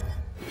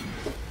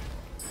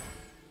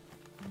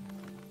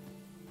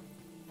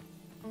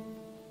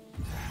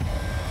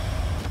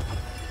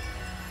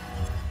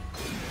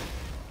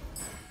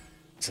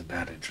 Isn't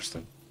that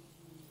interesting?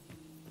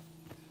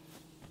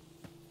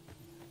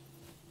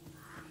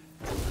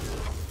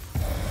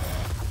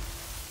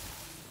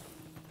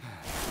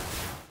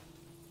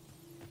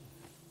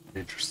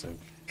 Interesting.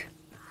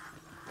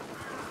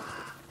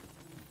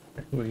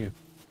 Who are you?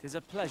 Tis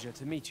a pleasure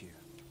to meet you.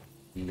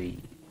 Me.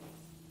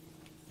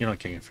 You're not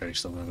getting a fairy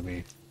stone out of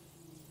me.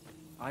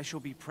 I shall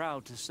be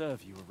proud to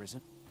serve you,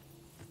 Arisen.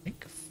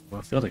 Well,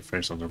 I feel like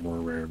fairy stones are more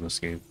rare in this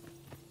game.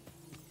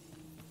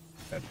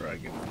 That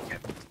dragon.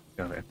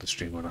 Gotta end the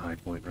stream on a high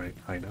point, right?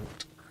 High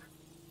note.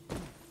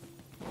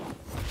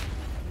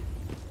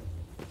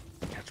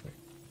 Catch me.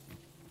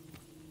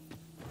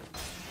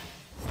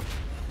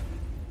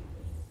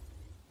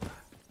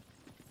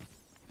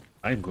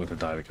 I'm going to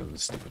die because of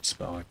this stupid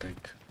spell, I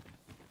think.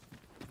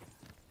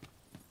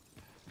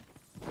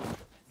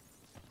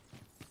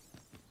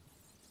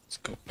 Let's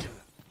go kill it.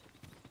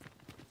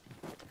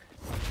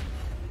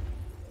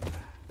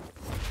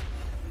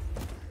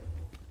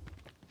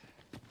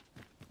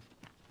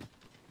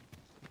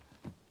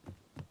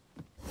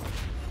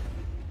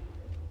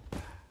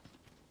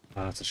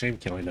 It's a shame you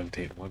can only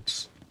levitate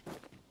once.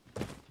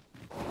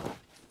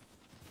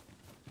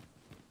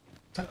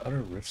 That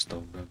other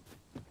riftstone then.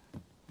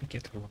 I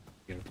get to the one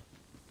here.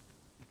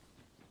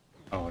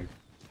 Oh, I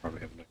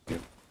probably have an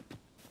idea.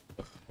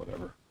 Ugh,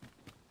 whatever.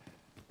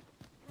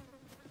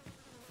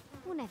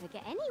 We'll never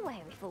get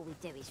anywhere if all we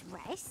do is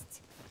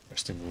rest.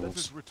 Resting Let rules.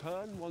 us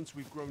return once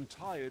we've grown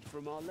tired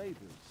from our labors.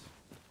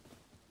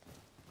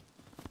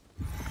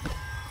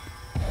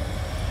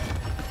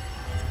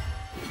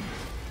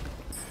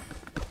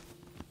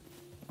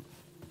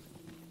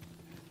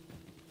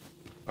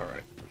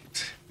 Alright.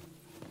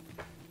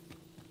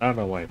 I don't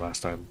know why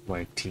last time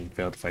my team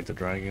failed to fight the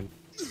dragon.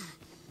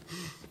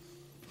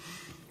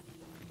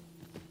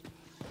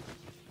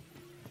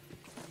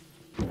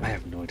 I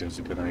have no idea it's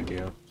a good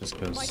idea, just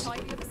because... Might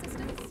I be of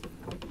assistance?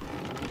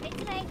 It's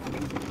late.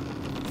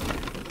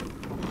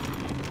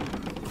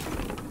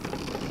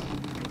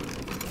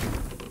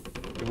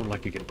 It would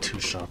like to get 2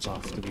 shots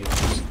off, to be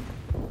honest.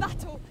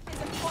 Battle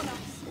is upon us.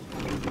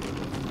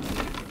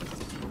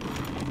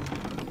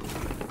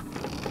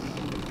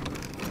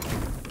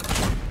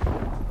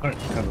 Alright,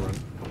 kind of run.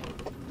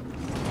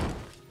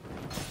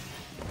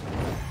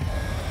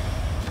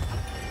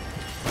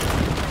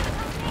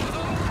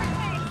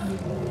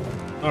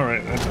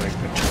 Alright, that's like a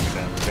chunk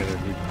down. Okay,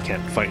 you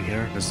can't fight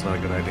here. This is not a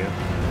good idea.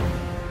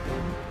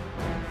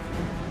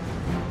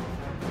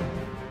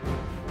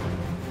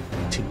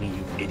 To me,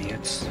 you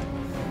idiots.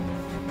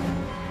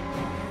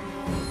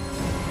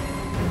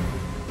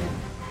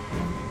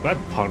 That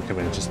pawn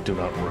commands just do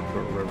not work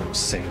for whatever it's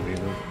saying,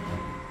 either.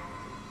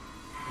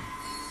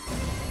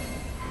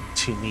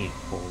 To me,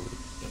 holy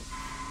shit.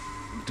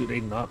 Do they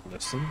not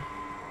listen?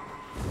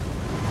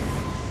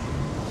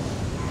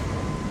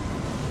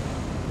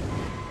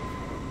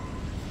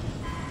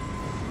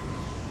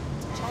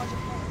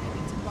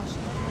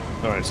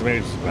 Alright, so maybe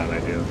it's a bad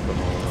idea, but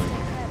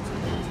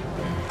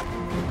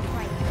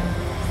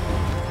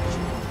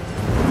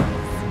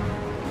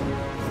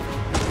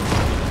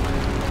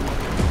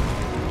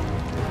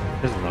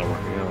this is not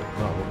working out.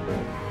 Not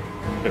working.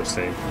 Go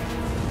save.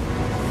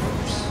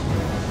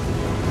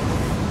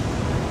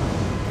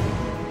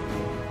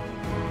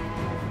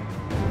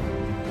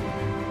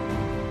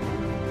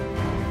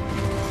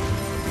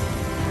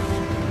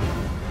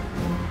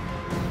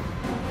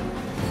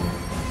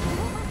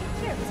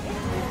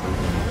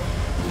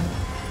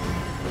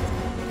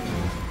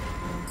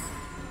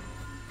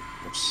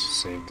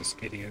 Save this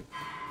idiot.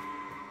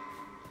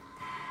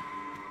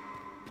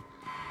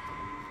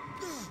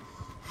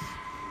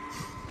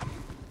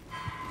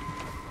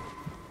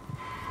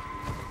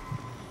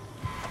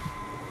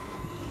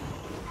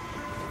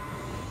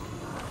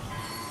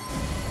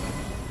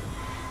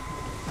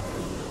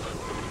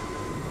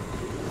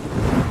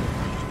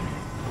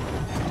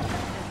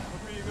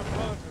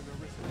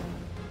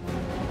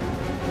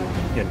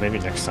 Yeah, maybe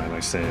next time I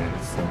say,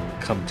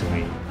 come to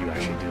me, you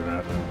actually do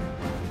that.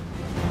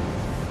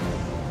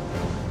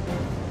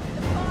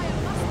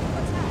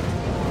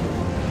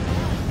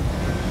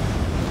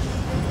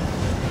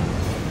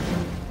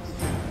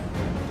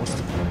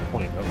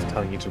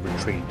 telling you to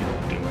retreat, you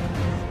don't do it.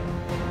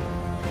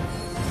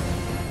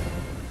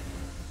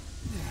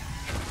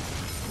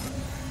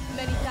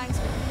 Many thanks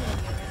for healing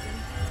me, Arisen.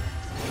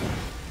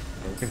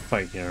 We can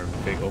fight here in a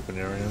big open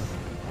area.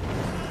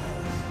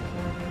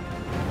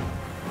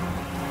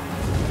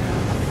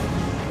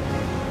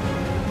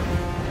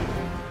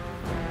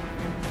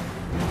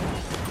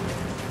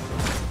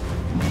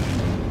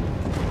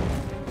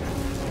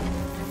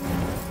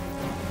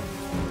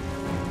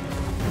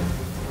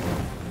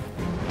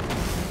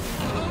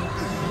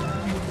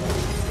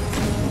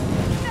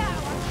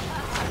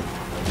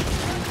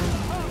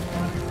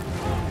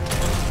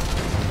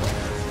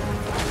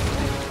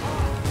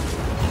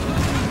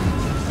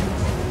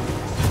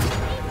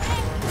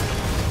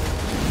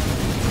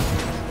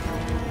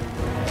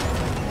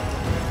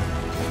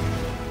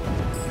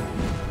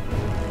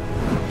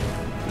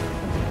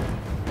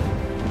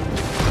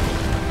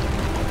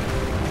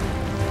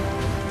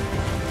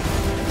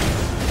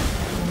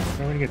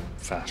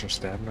 Faster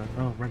stamina.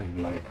 Oh,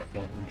 running light.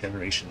 Well,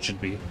 regeneration should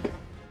be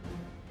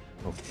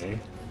okay.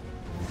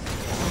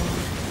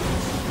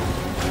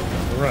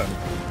 Run.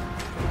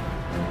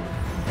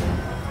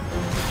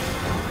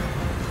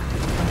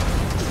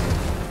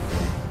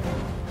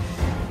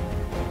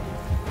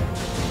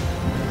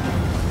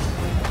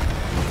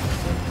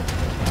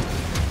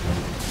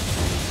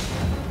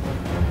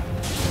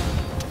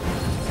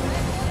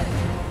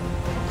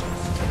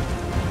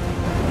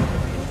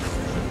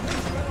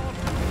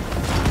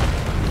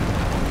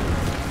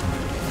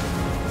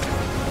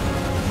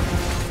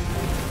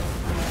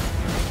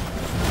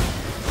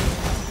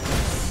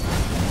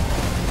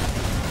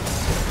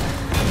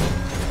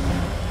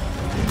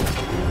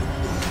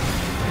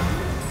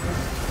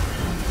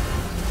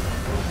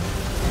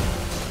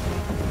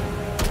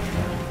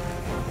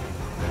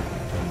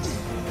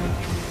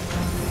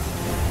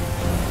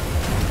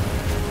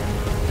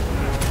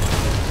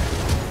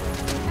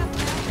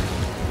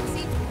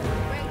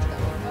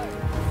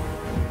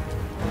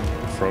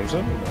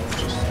 Frozen? Or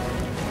just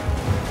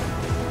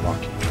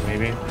walking,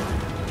 maybe?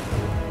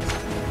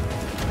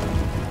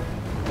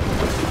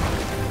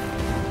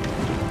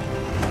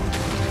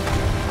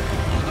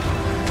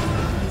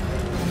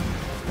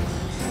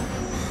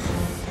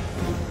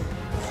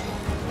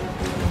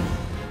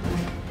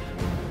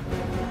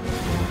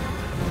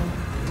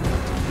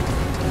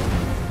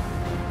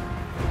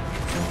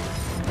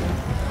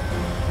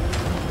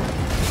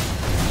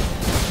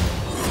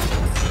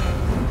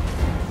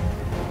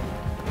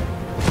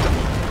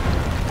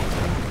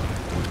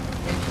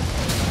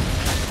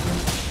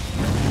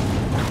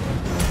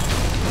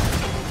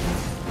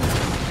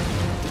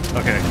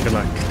 Okay, good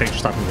luck. Thanks for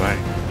stopping by.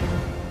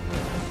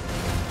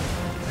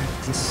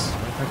 This, I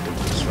did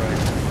this right.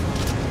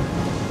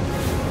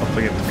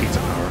 Hopefully get the pizza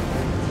power.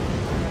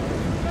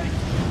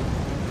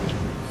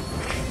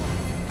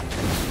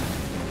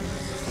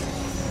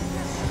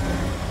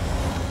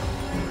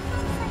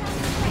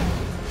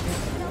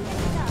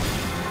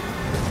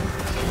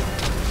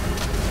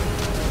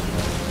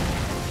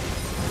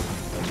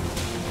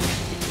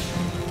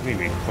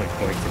 Maybe point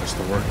for this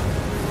to work.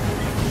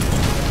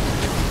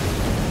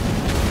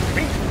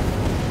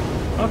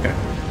 Okay.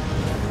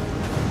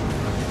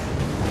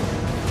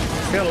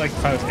 I feel like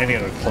if I was any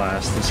other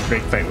class, this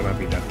great fight would not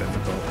be that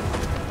difficult.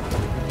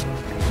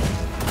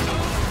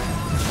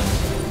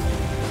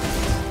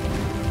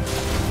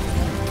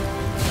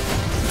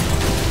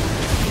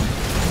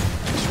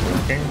 It's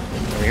working?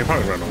 I mean, you'll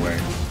probably run away.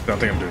 I don't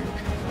think I'm doing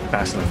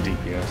fast enough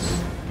DPS.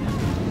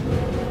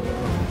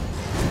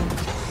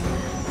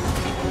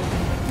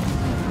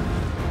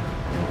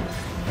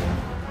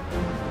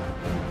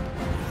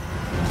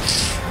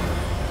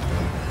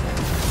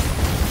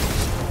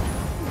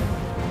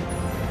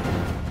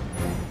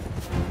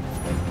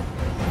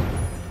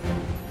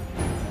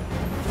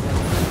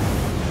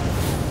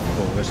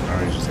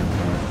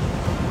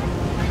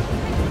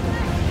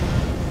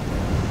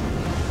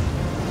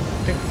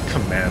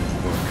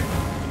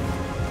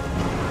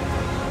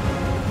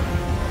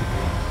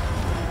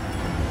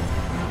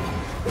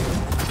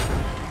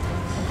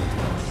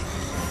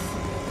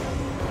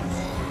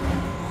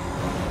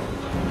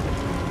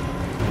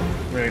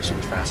 Maybe should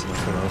be fast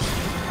enough for those.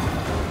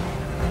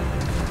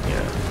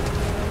 Yeah.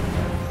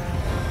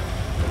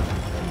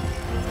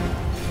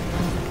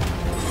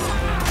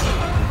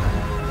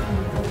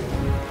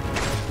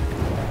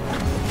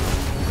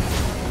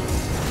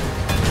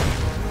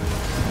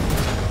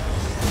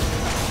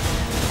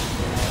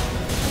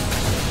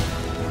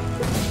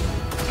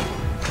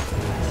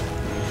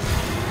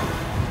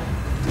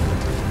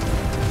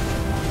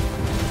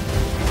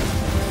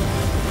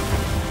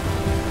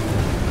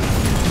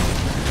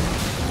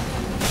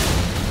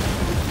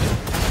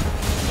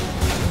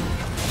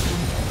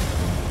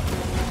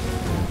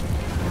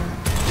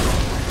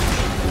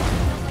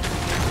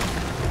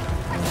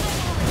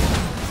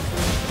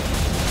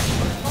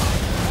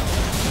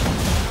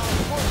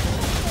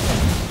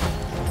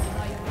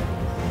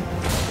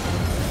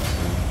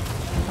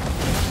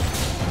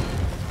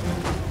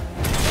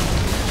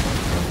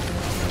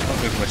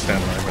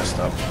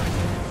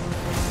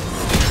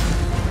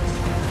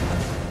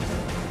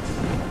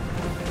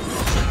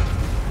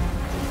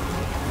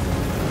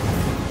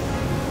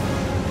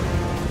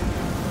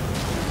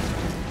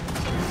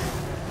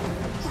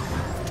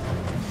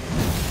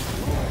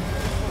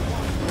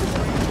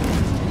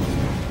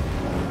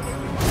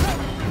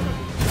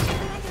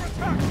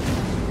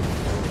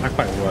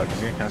 Not quite what,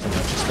 because he hasn't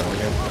much spell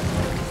yet.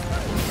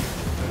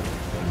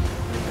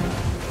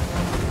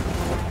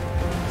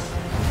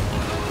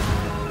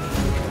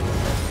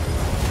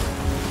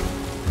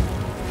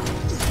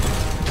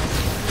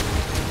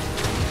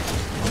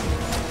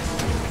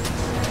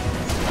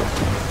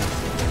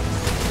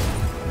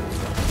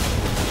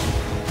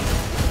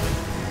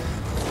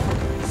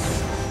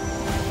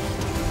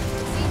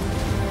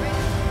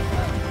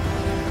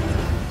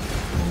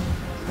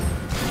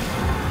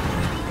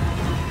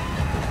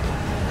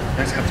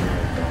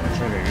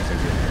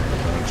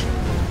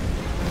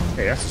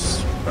 Hey, that's a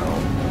spell.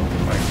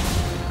 Like,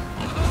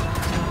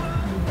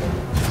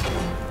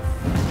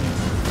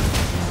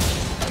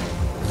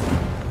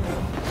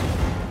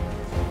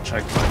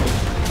 try climbing.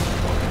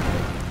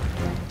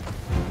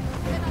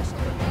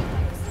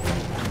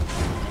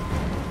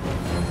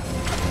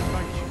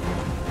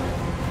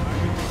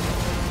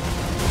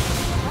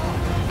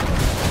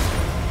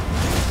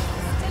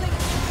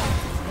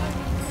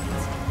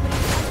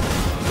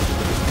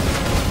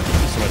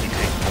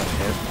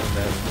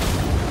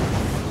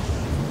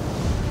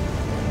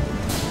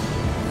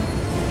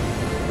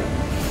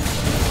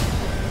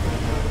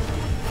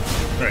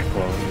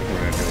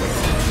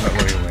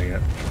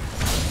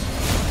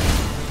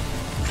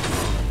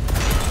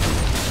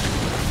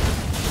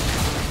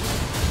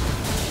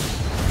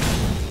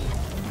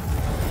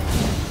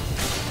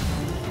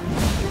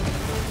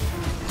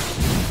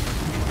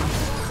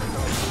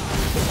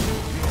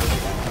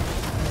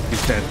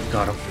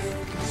 Got him.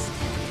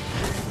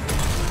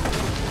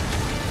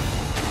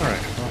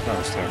 Alright, well, that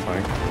was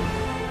terrifying.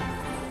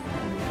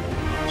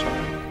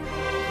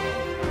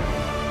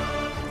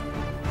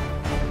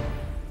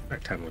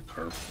 Alright, time to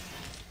curve.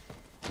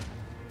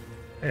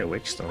 Hey, a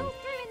wake stone.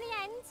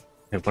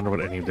 I wonder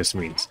what any of this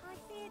means.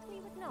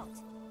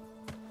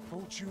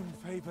 Fortune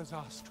favors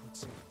us, twould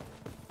seem.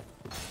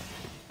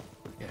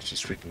 Yeah,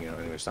 she's freaking out.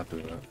 Anyway, stop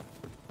doing that.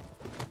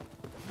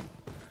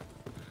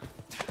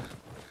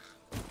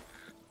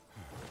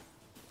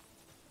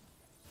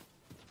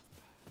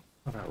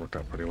 Oh, that worked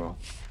out pretty well.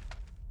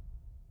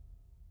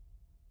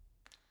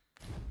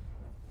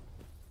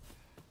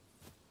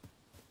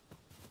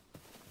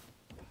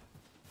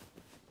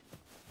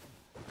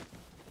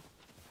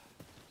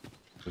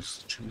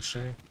 Was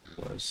Tuesday?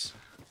 Was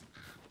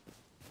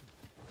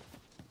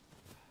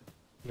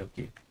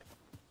Yoki.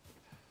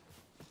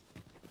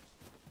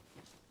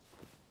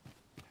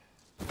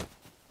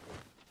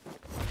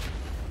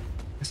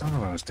 I don't know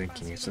what I was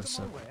thinking. It's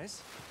just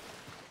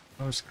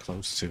I was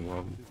close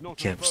to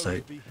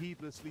campsite. Might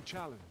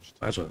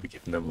as well be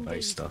giving them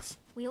nice stuff.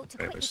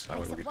 Anyways, I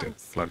want to get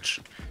to lunch.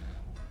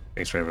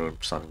 Thanks for everyone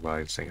stopping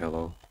by and saying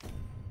hello.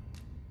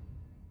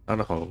 I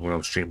don't know when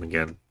I'm streaming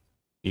again.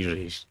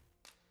 Usually,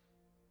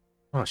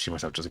 oh, she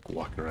must have just like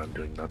walking around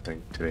doing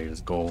nothing.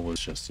 Today's goal was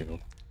just, you know,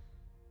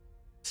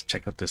 let's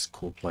check out this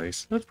cool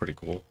place. That's pretty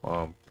cool.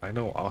 I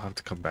know I'll have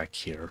to come back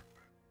here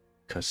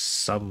because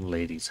some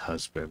lady's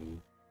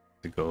husband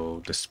to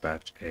go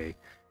dispatch a.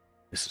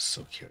 This is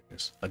so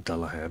curious. A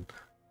Dullahan.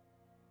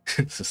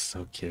 This is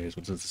so curious.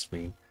 What does this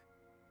mean?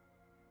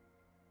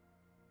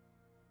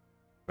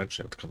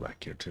 Eventually I have to come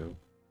back here too.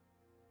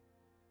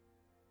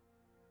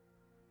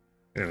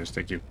 Anyways,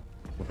 thank you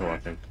for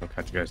watching. I'll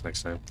catch you guys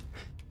next time.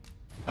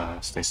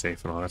 Stay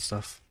safe and all that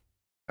stuff.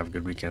 Have a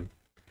good weekend.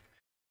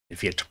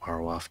 If you get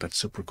tomorrow off, that's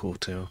super cool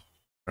too.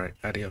 Alright,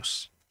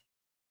 adios.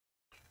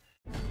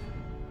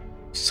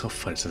 So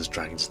fun, it says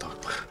Dragon's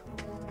Dogma.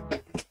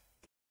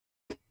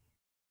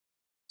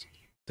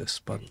 This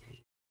button.